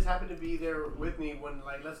 and he just happened to be there with me when,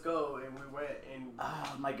 like, let's go, and we went, and...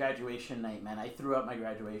 Oh, my graduation night, man. I threw up my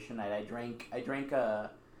graduation night. I drank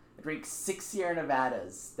 6 Sierra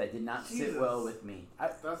Nevadas that did not sit Jesus. well with me.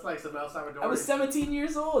 That's like some El Salvador. I was 17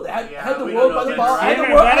 years old. I Yeah, had the we world don't by know the that. balls. I had Sierra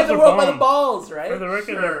the Nevadas are world by the bomb. balls, right? For the record,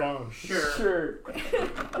 Sure. they're bomb. Sure.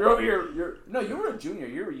 You're over here. No, you were a junior.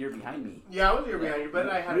 You were a year behind me. Yeah, I was here behind you, but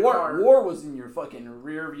I had a car. War was in your fucking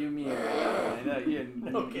rear view mirror. I know you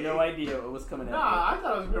had Okay. no idea what was coming Nah, out. I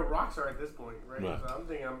thought I was going to be a rock star at this point, right? Right. So I'm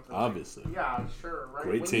thinking Obviously. Yeah, sure, right?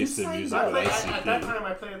 Great When taste you in signed music up, I with played, at that ICP. time,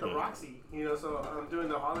 I played at the Yeah. Roxy, so I'm doing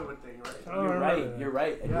the Hollywood thing, right? Oh, You're I right. remember that. You're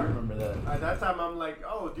right. I do Yeah. remember that. At that time, I'm like,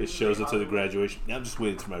 oh, dude. It shows up to the graduation. Yeah, I'm just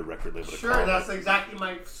waiting for my record label to Sure, call that's me. exactly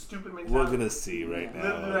my stupid mentality. We're gonna see right now.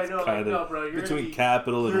 Little did I It's know, like, kinda no, bro, you're between gonna be-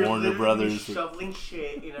 Capitol and You're Warner literally Brothers. shoveling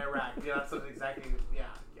shit in Iraq. You know, that's exactly. Yeah,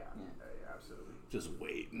 absolutely. Just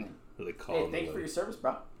wait. For the call. Hey, thank you for your service,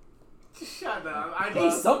 bro. Shut up. Hey,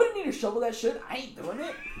 somebody need to shovel that shit. I ain't doing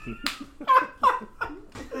it.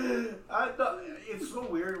 It's so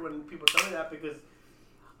weird when people tell me that because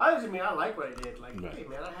I like what I did. Like, hey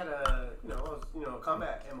man, I had a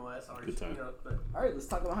combat MOS already. Good time. But all right, let's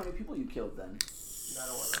talk about how many people you killed then. I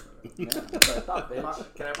don't want to. Yeah, that's what I thought,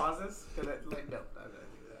 bitch. Can I pause this? No.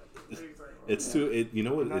 It's too. You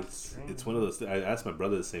know what? It's one of those. I asked my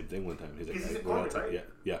brother the same thing one time. He's like, we're not talking. Right?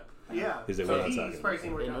 Yeah. Yeah. He's like, so we're not talking. He's probably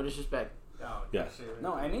seen no disrespect. Oh, yeah.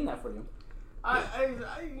 No, I mean that for you.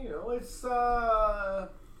 It's how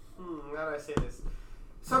do I say this?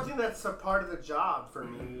 Something that's a part of the job for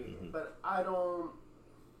me, but I don't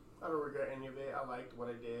regret any of it. I liked what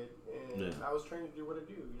I did, and I was trying to do what I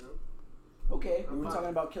do. You know. Okay, we were talking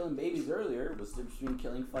about killing babies earlier. What's the difference between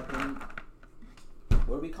killing fucking...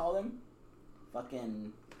 What do we call him?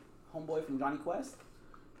 Fucking homeboy from Johnny Quest?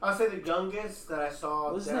 I'll say the youngest that I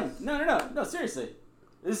saw... What's his name? No, seriously.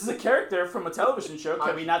 This is a character from a television show.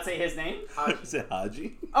 Can we not say his name? Is it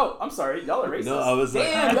Haji? Oh, I'm sorry. Y'all are racist. No, I was like...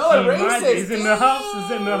 Damn, y'all are racist. Is in the house?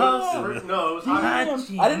 Is in the house? No, it was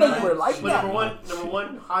Haji. I didn't know you were like that. Number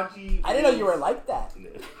one, Haji... I didn't know you were like that.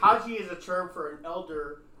 Haji is a term for an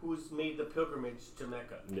elder who's made the pilgrimage to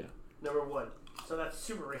Mecca. Yeah. Number one. So that's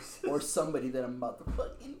super racist. Or somebody that I'm about to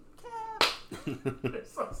fucking cap. They're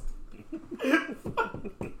so stupid.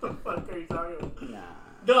 What the fuck are you talking about? Nah.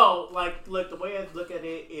 No, look, the way I look at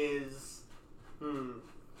it is,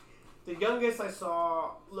 the youngest I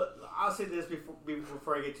saw, look, I'll say this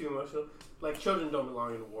before I get too emotional, like, children don't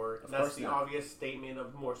belong in war. That's the obvious statement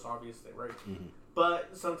of most obvious thing, right? Mm-hmm.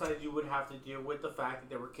 But sometimes you would have to deal with the fact that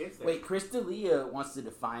there were kids there. Wait, Chris D'Elia wants to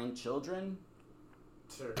define children?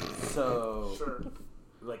 Sure. So, sure.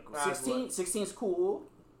 Like, 16 is cool.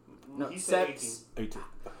 No, he said 18.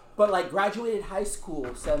 But, like, graduated high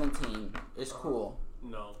school, 17 is cool.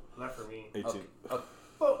 No, not for me. 18. Okay.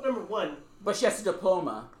 Well, number one. But she has a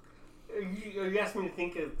diploma. Are you asking me to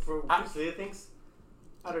think for Chris D'Elia thinks?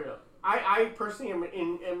 I don't know. I personally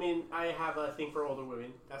I have a thing for older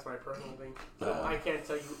women. That's my personal thing. So I can't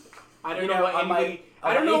tell you. I don't know why anybody.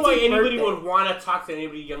 I don't know why anybody would want to talk to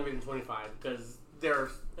anybody younger than 25 because they're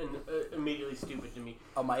immediately stupid to me.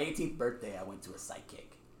 On my 18th birthday, I went to a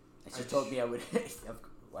psychic, and she told me I would.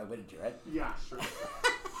 Why wouldn't you, right? Yeah, sure.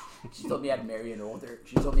 She told me I'd marry an older.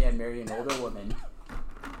 She told me I'd marry an older woman,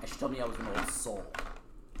 and she told me I was an old soul.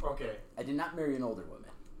 Okay. I did not marry an older woman.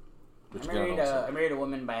 But I married a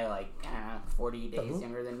woman by 40 days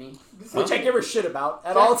younger than me, Which I give her shit about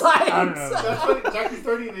at all times. I don't know. That's funny. Jackie's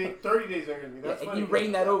 30 days younger than me. That's funny. You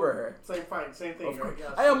reign that over her. Same thing. Right?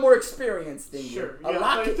 Yeah, I have more experience than sure. you. Yeah,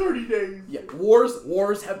 like 30 days. Yeah,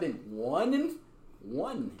 wars have been won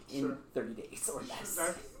in 30 days or less.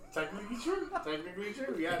 That's technically true.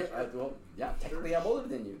 Yeah. Sure. Technically I'm older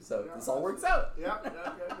than you, so this all works out. Yeah.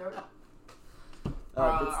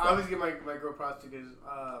 I always give my girl props because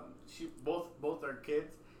she both our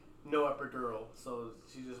kids no epidural, so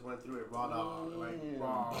she just went through it raw dog,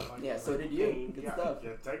 raw. Yeah, so did you. Good stuff.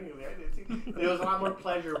 Yeah, technically I did too. It was a lot more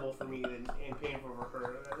pleasurable for me than painful for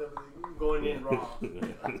her. Going in raw.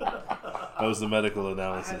 That was the medical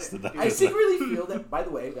analysis. I secretly feel that. By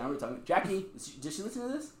the way, now we're talking. Jackie, did she listen to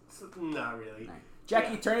this? Not really. Right.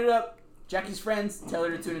 Jackie, turn it up. Jackie's friends, tell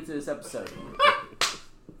her to tune into this episode.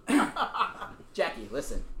 Jackie,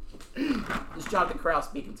 listen. This is Jonathan Krause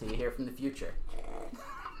speaking to you here from the future.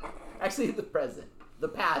 Actually, the present. The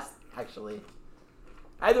past, actually.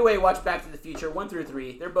 Either way, watch Back to the Future 1 through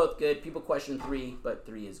 3. They're both good. People question 3, but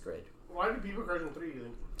 3 is good. Why do people question 3, you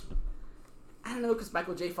think? I don't know, because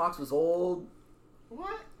Michael J. Fox was old.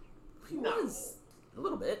 What? He was. A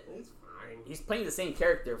little bit. It's fine. He's playing the same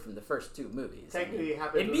character from the first 2 movies. Technically,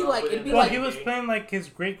 it'd be like he was playing like his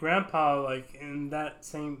great grandpa, like in that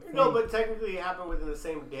same thing. No, but technically it happened within the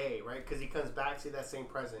same day, right? Because he comes back to that same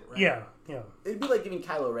present, right? Yeah. It'd be like giving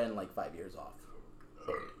Kylo Ren like 5 years off.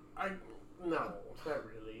 No, not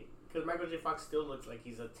really. Because Michael J. Fox still looks like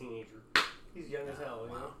he's a teenager. He's young as hell,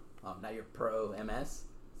 you know? Now you're pro MS?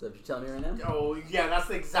 Is that what you're telling me right now? Oh, yeah, that's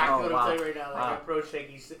exactly what I'm saying right now. Like, I'm pro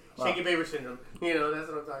shaky baby syndrome. You know, that's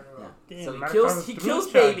what I'm talking about. Yeah. So he kills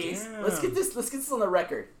babies. Yeah. Let's get this on the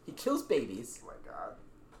record. He kills babies. Oh,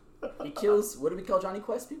 my God. He kills, what do we call Johnny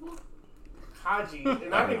Quest people? Haji.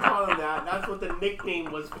 And I didn't call him that. That's what the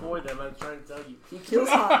nickname was for them. I'm trying to tell you. He kills...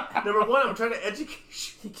 Number one, I'm trying to educate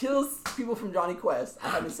you. He kills people from Johnny Quest. I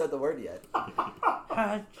haven't said the word yet.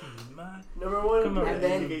 Haji, man. Number one, I'm trying to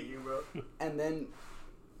then, educate you, bro. And then...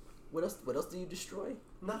 What else do you destroy?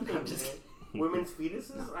 Nothing. women's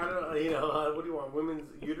fetuses? I don't know. You know, what do you want? Women's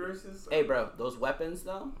uteruses? Hey, bro, those weapons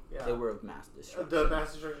though, Yeah. they were of mass destruction. The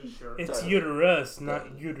mass destruction, sure. It's Sorry. uterus,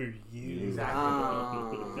 not uter you.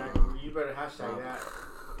 Exactly. Exactly. You better hashtag that.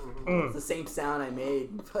 It's the same sound I made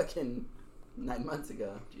fucking 9 months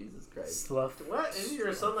ago. Jesus Christ. Slough. What? Isn't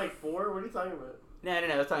your son like 4? What are you talking about? No,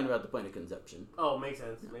 I was talking about the point of conception. Oh, makes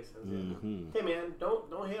sense. Makes sense. Yeah. Mm-hmm. Hey man,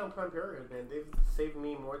 don't hate on Planned Parenthood, man. They've saved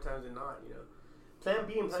me more times than not. You know, Plan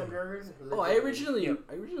B and Planned Parenthood. Oh, I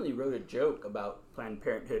originally wrote a joke about Planned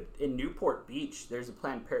Parenthood in Newport Beach. There's a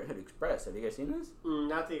Planned Parenthood Express. Have you guys seen this?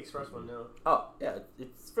 Not the express one, no. Oh yeah,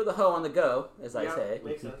 it's for the hoe on the go, as I Yeah, say.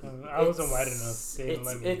 makes sense. I wasn't wide enough. They didn't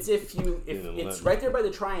let me. It's if it's right there by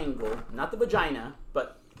the triangle, not the vagina,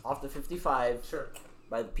 but off the 55 Sure.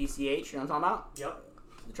 by the PCH. You know what I'm talking about? Yep.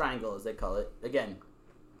 The triangle, as they call it. Again,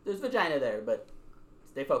 there's vagina there, but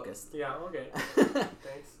stay focused. Yeah. Okay.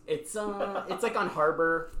 Thanks. It's like on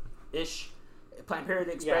Harbor-ish. Planned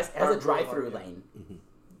Parenthood Express Yeah, has a Harbor drive-through Boulevard,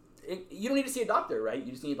 lane. You don't need to see a doctor, right?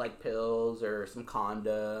 You just need like pills or some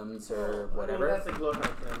condoms or I whatever. mean, that's like low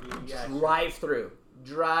Plan B. Yeah. sure. Drive-through.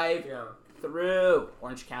 Yeah. Through.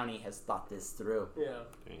 Orange County has thought this through. Yeah.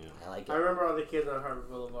 I like I it. remember all the kids on Harbor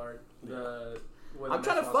Boulevard. I'm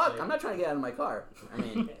trying to fuck. I'm not trying to get out of my car. I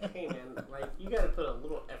mean, Hey man, like you gotta put a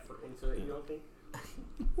little effort into it. You don't think?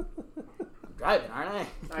 I'm driving, aren't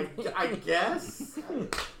I? I guess.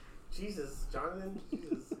 Jesus, Jonathan.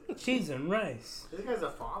 Jesus. Cheese and rice. This guy's a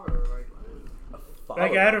father. Like.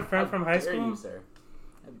 Like, I had a friend How from high dare school you, sir.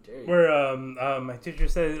 How dare you? Where my teacher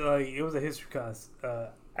said, like, it was a history class.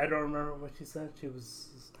 I don't remember what she said. She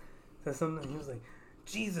said something. He was like,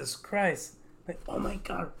 Jesus Christ. Like, oh my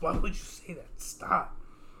God, why would you say that? Stop.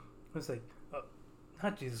 I was like,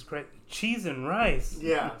 not Jesus Christ, cheese and rice.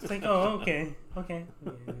 Yeah. It's like, oh, okay. Yeah,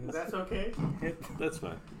 That's okay. That's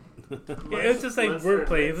fine. it was just like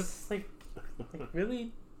wordplay. It was just like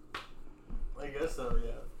really? I guess so,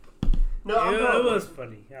 yeah. No, it was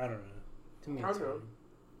funny. I don't know. To me, I it's don't know.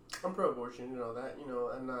 funny. I'm pro-abortion, you know that. You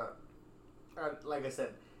know, I'm not. Like I said,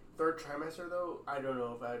 third trimester though, I don't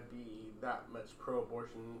know if I'd be that much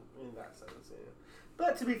pro-abortion in that sense. You know?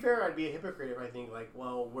 But to be fair, I'd be a hypocrite if I think like,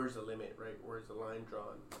 well, where's the limit, right? Where's the line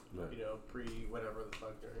drawn? Right. You know, pre whatever the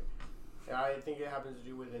fuck, right? I think it happens to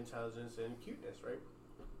do with intelligence and cuteness, right?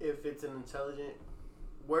 If it's an intelligent,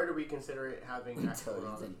 where do we consider it having actual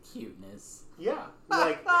Intelligence and cuteness. Yeah,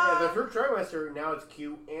 like the third trimester, now it's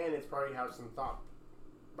cute and it's probably has some thought,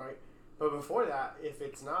 right? But before that, if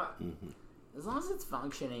it's not, As long as it's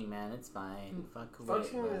functioning, man, it's fine. Fuck who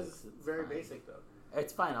functioning it was, is it's very fine. basic though.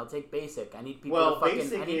 It's fine. I'll take basic. I need people Well, to fucking.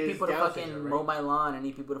 basic I need is people to Down fucking syndrome, mow right? my lawn. I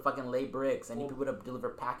need people to fucking lay bricks. I need Well, people to deliver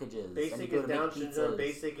packages. I need Basic people is to Down make syndrome. pizzas.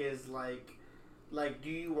 Basic is like, do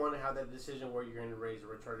you want to have that decision where you're going to raise a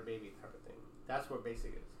retarded baby type of thing? That's what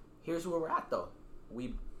basic is. Here's where we're at, though.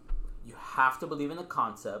 You have to believe in the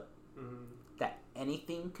concept that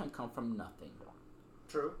anything can come from nothing,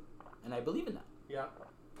 True. and I believe in that. Yeah.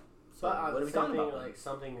 So But what are we same talking thing, about? like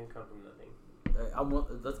something can come from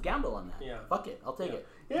nothing. Let's gamble on that. Yeah. Fuck it. I'll take it.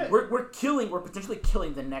 Yeah. We're potentially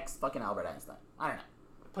killing the next fucking Albert Einstein. I don't know.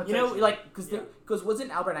 You know, Potentially. like, Yeah. because wasn't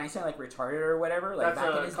Albert Einstein like retarded or whatever? Like That's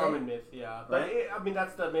back in a his common day? myth, yeah. But Right? I mean,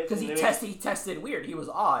 that's the myth. Because he tested weird. He was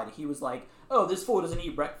odd. He was like, oh, this fool doesn't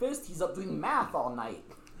eat breakfast. He's up doing math all night.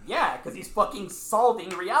 Yeah, because he's fucking solving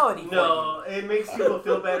reality. No, it makes people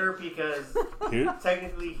feel better because Here?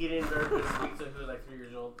 technically he didn't learn to speak until he was like 3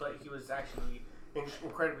 years old, but he was actually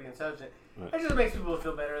incredibly intelligent. Right. It just makes people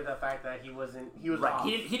feel better the fact that he was Right. off.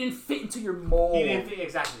 He didn't fit into your mold. He didn't fit,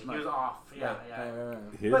 exactly. Right. He was off. Yeah, Right,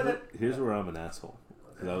 yeah. right. But Here's where I'm an asshole.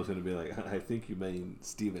 Because I was going to be like, I think you mean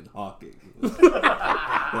Stephen Hawking. And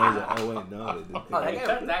I was like, oh, wait, no. They didn't think that I- guy-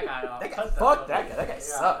 Cut that guy off. That guy, Cut fuck that that guy. That guy Yeah,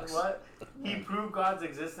 sucks. What? He proved God's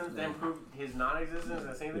existence, then proved his non-existence.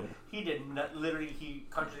 The same thing. He did not. Literally, he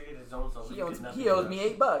contradicted his own soul. He owes did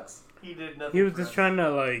me $8. He did nothing. He was for just us. trying to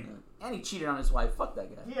like. And he cheated on his wife. Fuck that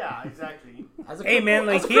guy. Yeah, exactly. As a Hey, cripple- man,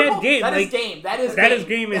 like, as a he had cripple, game, That is like, game. That is that game. is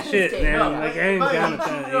game and That shit, game. man. No, Like, that- I ain't But down he with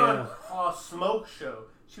that, cheated on a smoke show.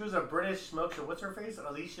 She was a British smoke show. What's her face?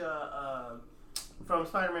 Alicia from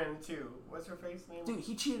Spider-Man 2. What's her face name? Dude,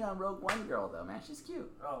 he cheated on Rogue One girl though, man. She's cute.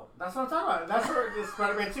 Oh, that's what I'm talking about. That's her. This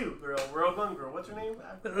Spider-Man 2 girl, Rogue One girl. What's her name?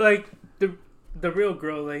 Like the real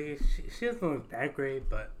girl, like she doesn't look that great,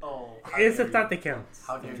 but Oh, it's a thought that counts.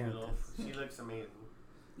 How That dare you, counts. Lil? She looks amazing.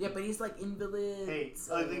 Yeah, but he's like invalid. Hey,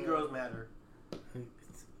 so- ugly girls matter.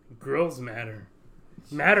 Girls matter.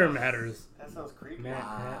 Matter matters. That sounds creepy.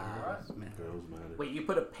 Matters. Girls matter. Wait, you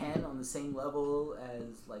put a pen on the same level as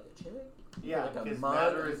like a chick? Yeah, like because mug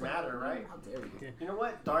matter or is matter, right? How dare you? Yeah. You know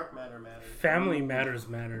what? Dark matter matters. Family matters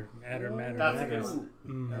matter. Matter That's a good matters.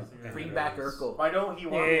 one. That's a good Bring one. back Urkel. Why don't he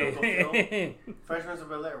want me, Uncle Phil? Hey. Fresh Prince of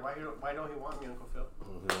Bel-Air. Why don't he want me, Uncle Phil? Oh,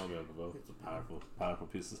 he want me, Uncle Bo. It's a powerful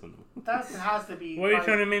piece of something. That has to be. Why are you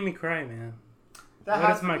trying to make me cry, man? That what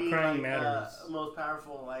has is to my be, crying like, matters? Most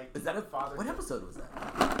powerful, like. Is that a father? What episode was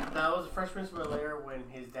that? That was Fresh Prince of Bel-Air when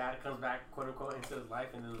his dad comes back, quote unquote, into his life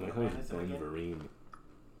and then Like abandons him Ben again. Vereen.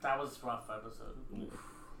 That was a rough episode.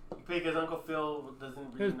 Because Uncle Phil doesn't It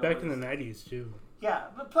really was know back what in the his- 90s, too. Yeah,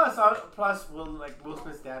 but plus, Will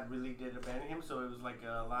Smith's dad really did abandon him, so it was like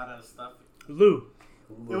a lot of stuff. Lou.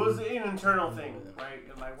 It was an internal thing, right?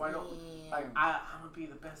 And like, why don't I'm gonna be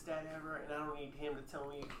the best dad ever, and I don't need him to tell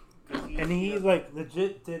me. And he like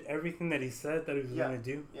legit did everything that he said that he was Yeah. gonna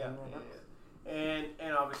do. Yeah. And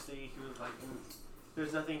obviously he was like,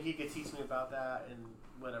 there's nothing he could teach me about that, and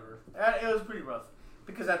whatever. It was pretty rough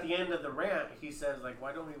because at the end of the rant, he says like,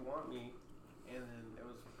 why don't he want me? And then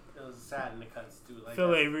it was sad, and it cuts to like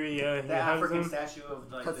Phil Avery, he the hugs African him. statue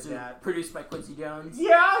of like Cuts the to dad. produced by Quincy Jones.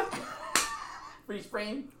 Yeah. Freeze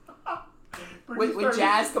frame. Produced With by-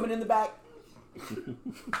 Jazz coming in the back.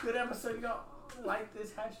 Good episode, y'all. Like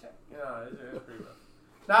this hashtag. Yeah, it was pretty rough.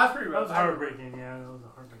 That's pretty That rough. was heartbreaking, yeah. That was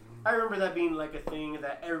heartbreaking. I remember that being like a thing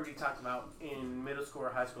that everybody talked about in middle school or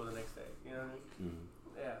high school the next day. You know what I mean?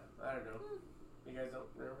 Yeah, I don't know. You guys don't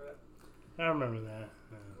remember that? I remember that.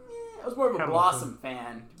 I was more of a Hamilton. Blossom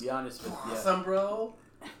fan, to be honest with you. Blossom, bro.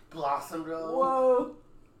 Blossom, bro. Whoa.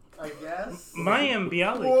 I guess. Mayim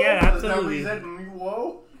Bialik, Whoa. yeah, Is that what you absolutely. said?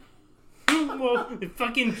 Whoa. Whoa,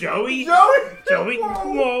 fucking Joey. Joey.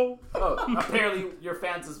 Whoa. Oh, apparently you're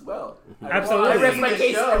fans as well. Absolutely. I rest my I've seen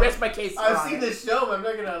case. the I show. rest my case. I've on seen it. this show, but I'm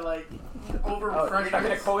not gonna like over Oh, Fresh you're not gonna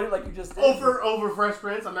Prince. quote it like you just did. Over Fresh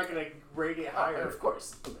Prince. I'm not gonna rate it Oh, higher. of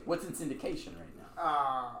course. What's in syndication right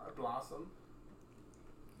now? Blossom.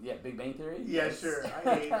 Yeah, Big Bang Theory. Yeah, Yes. sure. I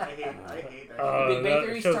hate that shit. Big Bang that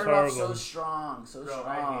Theory show's started off so horrible. strong, so Bro, strong.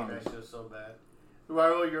 I hate that show so bad. Why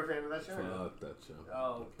you're a fan of that show? Fuck that show.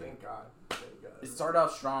 Oh, thank God. Thank God. It started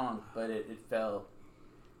off strong, but it fell.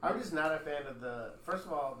 I'm just not a fan of the. First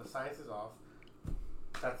of all, the science is off.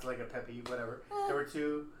 That's like a pet peeve, whatever. Number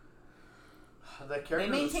two, the They characters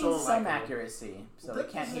are maintain so some unlikable. accuracy, so they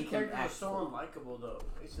can't The make them characters are act. so unlikable, though.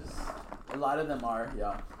 It's just, A lot of them are,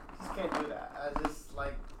 yeah. just can't do that. I just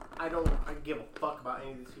like, I give a fuck about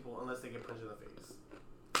any of these people unless they get punched in the face.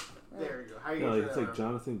 There you go. How you No, gonna it's turn like that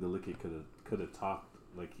around? Jonathan Galicki could have talked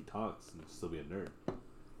like he talks and still be a nerd.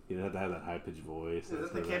 He didn't have to have that high pitched voice. Is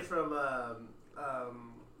that the kid from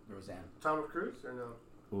Roseanne. Tom Cruise or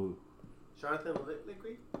no? Ooh, Jonathan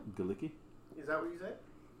Liquid? Galicki? Is that what you said?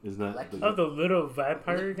 Isn't that Like- the Oh, the little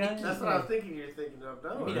vampire guy? That's what I was thinking. You're thinking of. You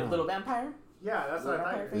No. mean a little vampire? Yeah, that's what I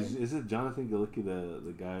thought. you were Is, is it Jonathan Galicki,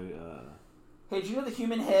 the guy? Hey, do you know the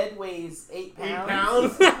human head weighs 8 8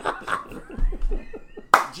 pounds? pounds.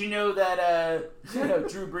 Do you know that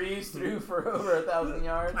Drew Brees threw for over 1,000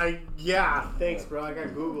 yards? Yeah, thanks, bro. I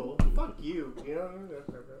got Google. Fuck you. You know what I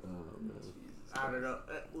mean? I don't know.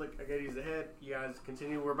 Look, I gotta use the head. You guys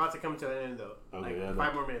continue. We're about to come to an end, though. Okay, like yeah,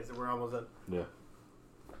 5 more minutes, and we're almost done. Yeah.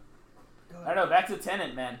 I don't know. Back to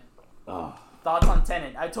Tenet, man. Oh, Thoughts on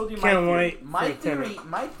Tenet? I told you my Can't theory. wait My for theory. Tenet.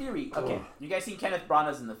 My theory. Okay, you guys seen Kenneth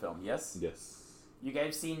Branagh's in the film? Yes. yes. You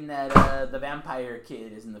guys seen that the vampire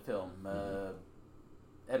kid is in the film?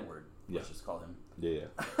 Edward. Yeah. Let's just call him. Yeah.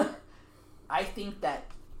 I think that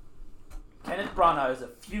Kenneth Branagh is a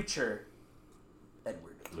future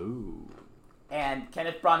Edward. Ooh. And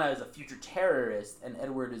Kenneth Branagh is a future terrorist, and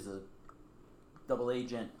Edward is a double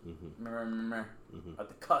agent. At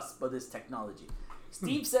the cusp of this technology.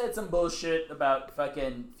 Steve said some bullshit about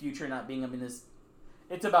fucking future not being. I mean,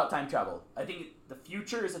 it's about time travel. I think the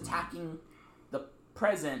future is attacking the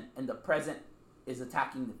present, and the present is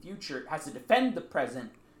attacking the future. Has to defend the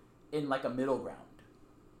present in like a middle ground,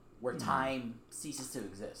 where time ceases to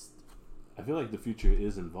exist. I feel like the future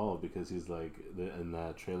is involved because he's like in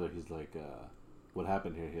that trailer. He's like, "What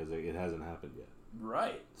happened here?" He's like, "It hasn't happened yet."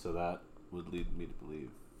 Right. So that would lead me to believe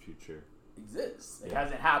future Exists. It Yeah.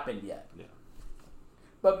 hasn't happened yet. Yeah.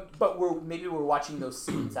 But we're watching those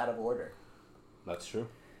scenes out of order. That's true.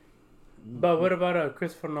 But what about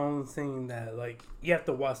Christopher Nolan saying that, like, you have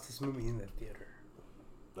to watch this movie in the theater?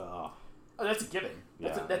 Oh, Oh, that's a given.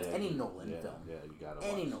 That's any Nolan film. Yeah, you gotta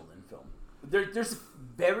Any watch. Nolan film. There's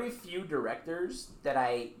very few directors that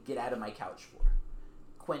I get out of my couch for.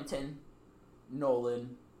 Quentin,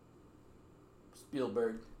 Nolan,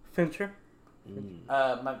 Spielberg, Fincher?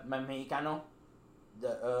 my Mexicano,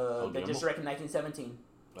 That just directed 1917.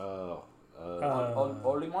 Oh.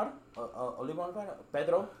 Olimar?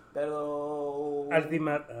 Pedro?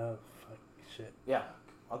 Aldimar. Fuck. Shit. Yeah.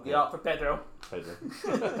 I'll get out for Pedro. Pedro.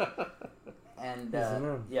 And,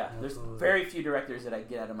 there's very few directors that I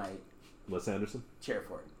get out of my Wes Anderson? chair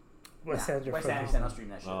for it. Wes Anderson, I'll stream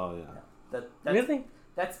that shit. Oh, yeah. Really?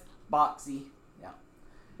 That's boxy. Yeah.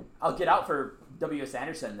 I'll get out for W.S.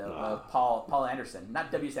 Anderson, though. Paul Anderson.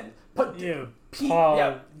 Not W.S. Anderson. Paul.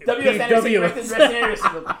 W.S. Anderson directed Wes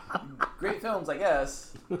Anderson. Great films, I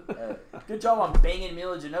guess. Good job on banging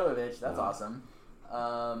Mila Jovovich. That's awesome.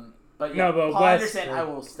 But Paul Anderson, I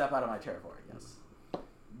will step out of my chair for it, yes.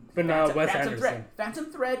 But Wes Anderson. Phantom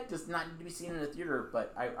Thread does not need to be seen in a theater,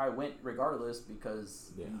 but I went regardless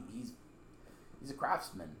because he's a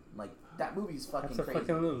craftsman. Like, that movie's fucking crazy.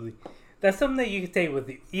 Fucking movie. That's something that you can take with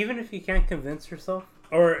you, even if you can't convince yourself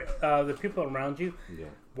or the people around you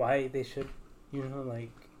why they should,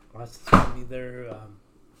 like, watch this movie. They're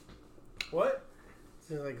what?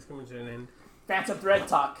 Seems like it's coming to an end. Phantom Thread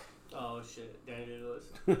talk. Oh shit, Daniel Day-Lewis.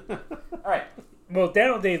 All right. Well,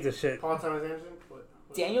 Daniel Day-Lewis is shit. Paul Thomas Anderson. What?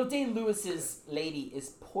 Daniel Day-Lewis's lady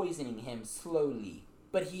is poisoning him slowly,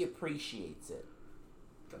 but he appreciates it.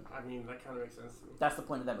 I mean, that kind of makes sense to me. That's the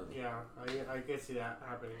point of that movie. Yeah, I can see that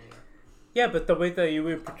happening. Yeah, but the way that you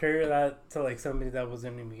would portray that to like somebody that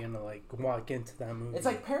wasn't even gonna like walk into that movie, it's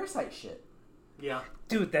like Parasite shit. Yeah,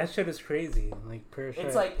 dude, that shit is crazy. Like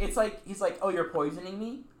Parasite. It's like he's like, oh, you're poisoning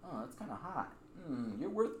me. Oh, that's kind of hot. You're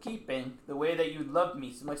worth keeping. The way that you love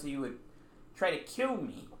me so much that you would try to kill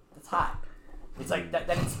me. That's hot. It's like that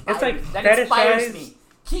inspires me.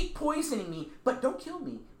 Keep poisoning me, but don't kill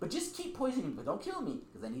me. But just keep poisoning me, but don't kill me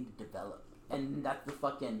because I need to develop. And that's the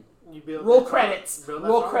fucking roll credits.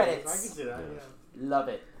 Roll credits. I can see that. Yeah. Love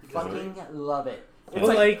it. Fucking love it. It's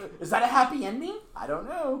well, like, is that a happy ending? I don't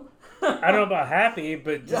know. I don't know about happy,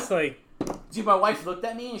 but just like. Dude, my wife looked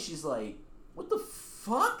at me and she's like, "What the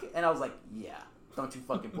fuck?" And I was like, "Yeah, don't you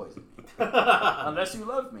fucking poison me. Unless you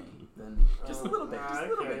love me, then just a little bit,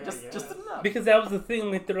 just enough." Because that was the thing,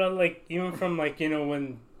 like throughout, like even from like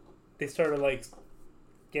when they started like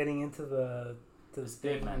getting into the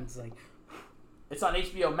statements, like it's on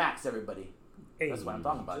HBO Max, everybody. That's what I'm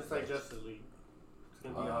talking about. Just like Justice League.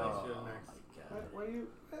 It's gonna be on HBO Max. What are you?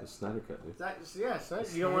 The Snyder Cut, dude. Yes.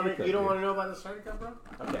 You don't want to know about the Snyder Cut, bro?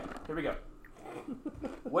 Okay, here we go.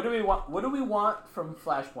 What do we want? What do we want from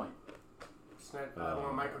Flashpoint? I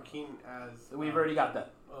want Michael Keaton as. We've already got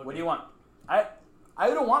that. Okay. What do you want? I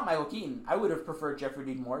don't want Michael Keaton. I would have preferred Jeffrey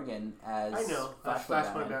Dean Morgan as. I know.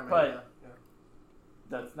 Flashpoint Batman, but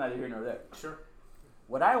that's neither here nor there. Sure.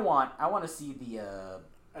 What I want to see the.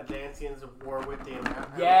 Atlanteans of War with the.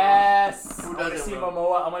 Yes. I want to see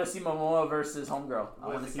Momoa. I want to see Momoa versus Homegirl. I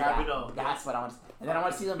want to see that. That's what I want to see. And then I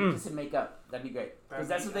want to see them just in makeup. That'd be great. Because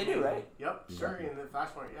that's what they do, right? Yep. Sure. In the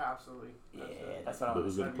Flashpoint, yeah, absolutely. That's what I want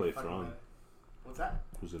to see. Who's gonna play Thrawn? What's that?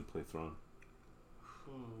 Who's gonna play Thrawn?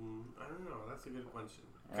 I don't know. That's a good question.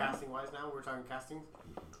 Yeah. Casting wise, now we're talking castings.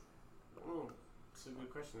 It's a good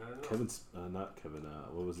question. I don't know. Not Kevin.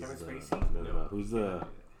 What was Kevin his? Spacey? No. Who's the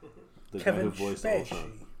Kevin guy who voiced Spacey.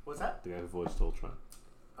 Ultron? What's that? The guy who voiced Ultron.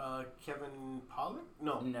 Kevin Pollak?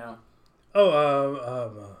 No.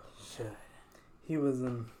 Oh, shit. He was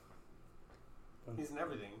in. He's in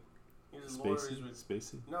everything. He's in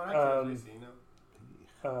Spacey? No, not Kevin Spacey.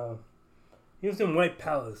 No. He was in White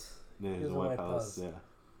Palace. Yeah, he was in White Palace.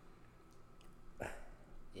 Yeah.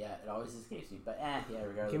 Yeah, it always escapes me, but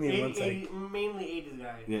regardless. Give me one second. Mainly 80s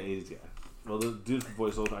guy. Yeah, 80s guy. Well, the dude from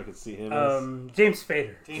Voice Ultron, I could see him. James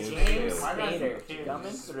Spader. James Spader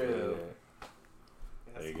coming through.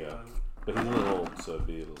 There you go. But he's a little old, so it'd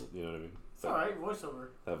be a little, you know what I mean? It's alright, voiceover.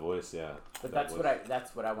 That voice, yeah. But that's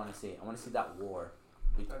what I want to see. I want to see that war.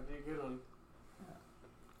 That'd be a good one.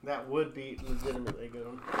 That would be legitimately a good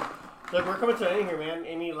one. Look, we're coming to an end here, man.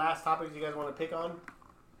 Any last topics you guys want to pick on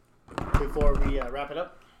before we wrap it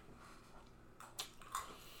up?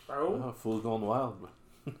 Oh, Fool's Gone Wild.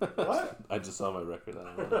 What? I just saw my record. I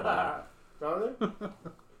don't know. Brother?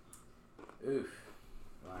 Oof.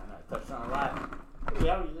 Well, I touched on a lot.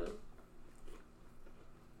 Yeah, we did.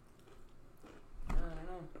 I don't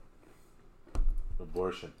know.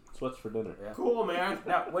 Abortion. It's what's for dinner. Yeah. Cool, man.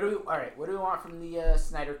 Now, what do we want from the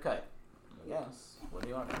Snyder Cut? Yes. What do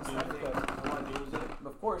you want from the Snyder Cut? I want Doomsday.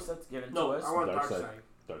 Of course, that's given to us. I want Dark Side.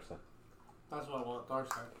 Dark Side. That's what I want.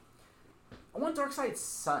 Dark Side. I want Darkseid's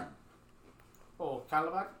son. Oh,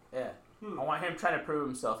 Calabac? Yeah. I want him trying to prove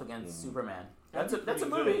himself against Superman. That's a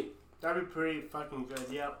movie. Good. That'd be pretty fucking good.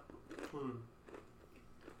 Yep.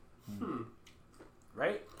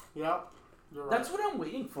 Right? Yep. That's what I'm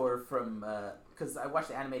waiting for from, because I watched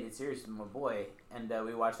the animated series with my boy, and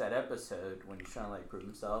we watched that episode when he's trying to, like, prove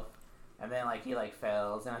himself, and then, like, he, like,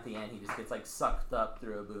 fails, and at the end he just gets, like, sucked up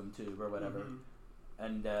through a boom tube or whatever,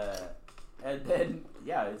 and then,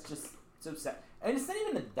 yeah, it's just so sad. And it's not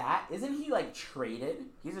even that, isn't he, like, traded?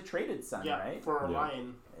 He's a traded son, right? For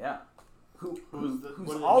Orion. Yeah.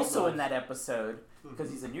 Who's also in that episode, because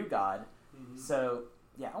he's a new god, so,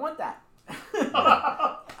 yeah, I want that.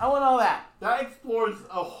 I want all that. That explores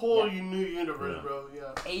a whole new universe, bro.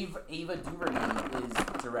 Yeah. Ava DuVernay is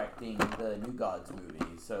directing the New Gods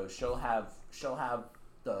movie, so she'll have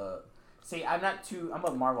the. See, I'm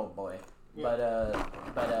a Marvel boy, but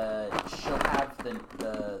she'll have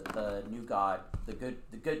the new god, the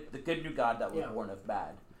good new god that was born of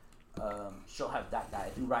bad. She'll have that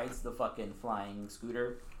guy who rides the fucking flying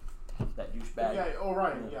scooter. That douchebag. Yeah,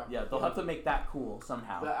 right. Yeah, they'll have to make that cool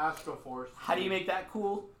somehow. The Astro Force. How do you make that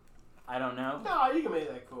cool? I don't know. No, you can make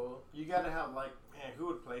that cool. You gotta have, like, man, who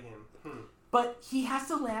would play him? But he has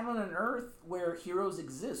to land on an Earth where heroes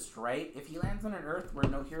exist, right? If he lands on an Earth where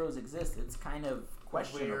no heroes exist, it's kind of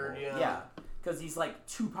questionable. Weird, yeah. Because he's, like,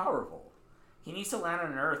 too powerful. He needs to land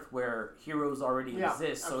on an Earth where heroes already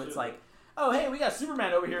exist, so it's like, oh, hey, we got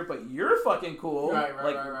Superman over here, but you're fucking cool. Right.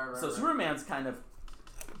 So Superman's kind of...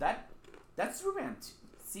 That's Superman.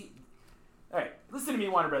 See, all right. Listen to me,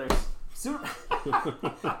 Warner Brothers.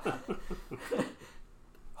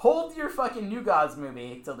 Hold your fucking New Gods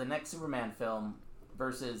movie till the next Superman film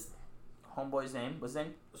versus Homeboy's name. What's his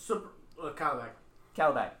name?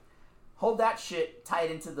 Calabac. Hold that shit. Tie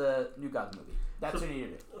it into the New Gods movie. That's what you need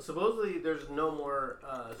to do. Supposedly, there's no more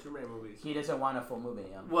Superman movies. He doesn't want a full movie.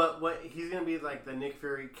 What? He's gonna be like the Nick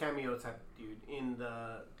Fury cameo type dude in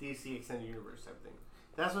the DC Extended Universe type thing.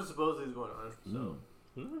 That's what supposedly is going on. So,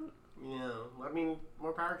 you know, I mean,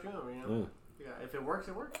 more power to him. You know, if it works,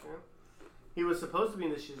 it works. You know, he was supposed to be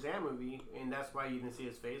in the Shazam movie, and that's why you didn't see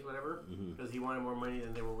his face, whatever, because he wanted more money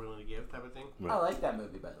than they were willing to give, type of thing. Right. I like that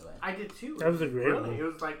movie, by the way. I did too. That was a great one. It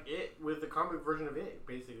was like It with the comic version of It,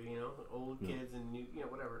 basically. You know, old kids and new, you know,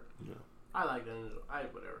 whatever. Yeah. I like that.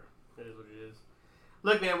 Whatever. It is what it is.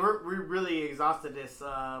 Look, man, we're really exhausted.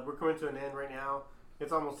 We're coming to an end right now.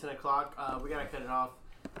 It's almost 10 o'clock. We gotta cut it off.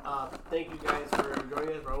 Thank you guys for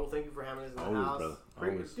joining us, Raul. Thank you for having us in the house.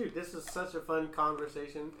 Dude, this is such a fun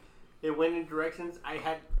conversation. It went in directions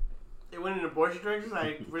it went in abortion directions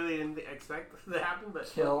I really didn't expect to happen. But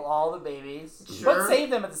kill all the babies, sure. But save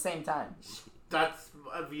them at the same time. That's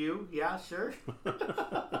a view, yeah, sure. That's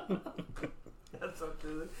up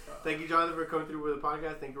to it. Thank you, Jonathan, for coming through with the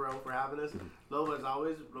podcast. Thank you, Raul, for having us. Lobo, as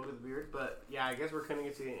always, Lobo with the beard. But yeah, I guess we're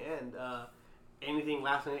coming to the end. Anything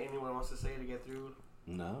last minute anyone wants to say to get through?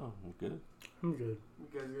 No, I'm good. I'm good. You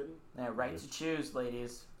guys good? Yeah, right to choose,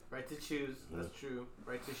 ladies. Right to choose. That's true.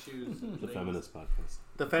 Right to choose. The Feminist Podcast.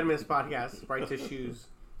 The Feminist Podcast. Right to choose.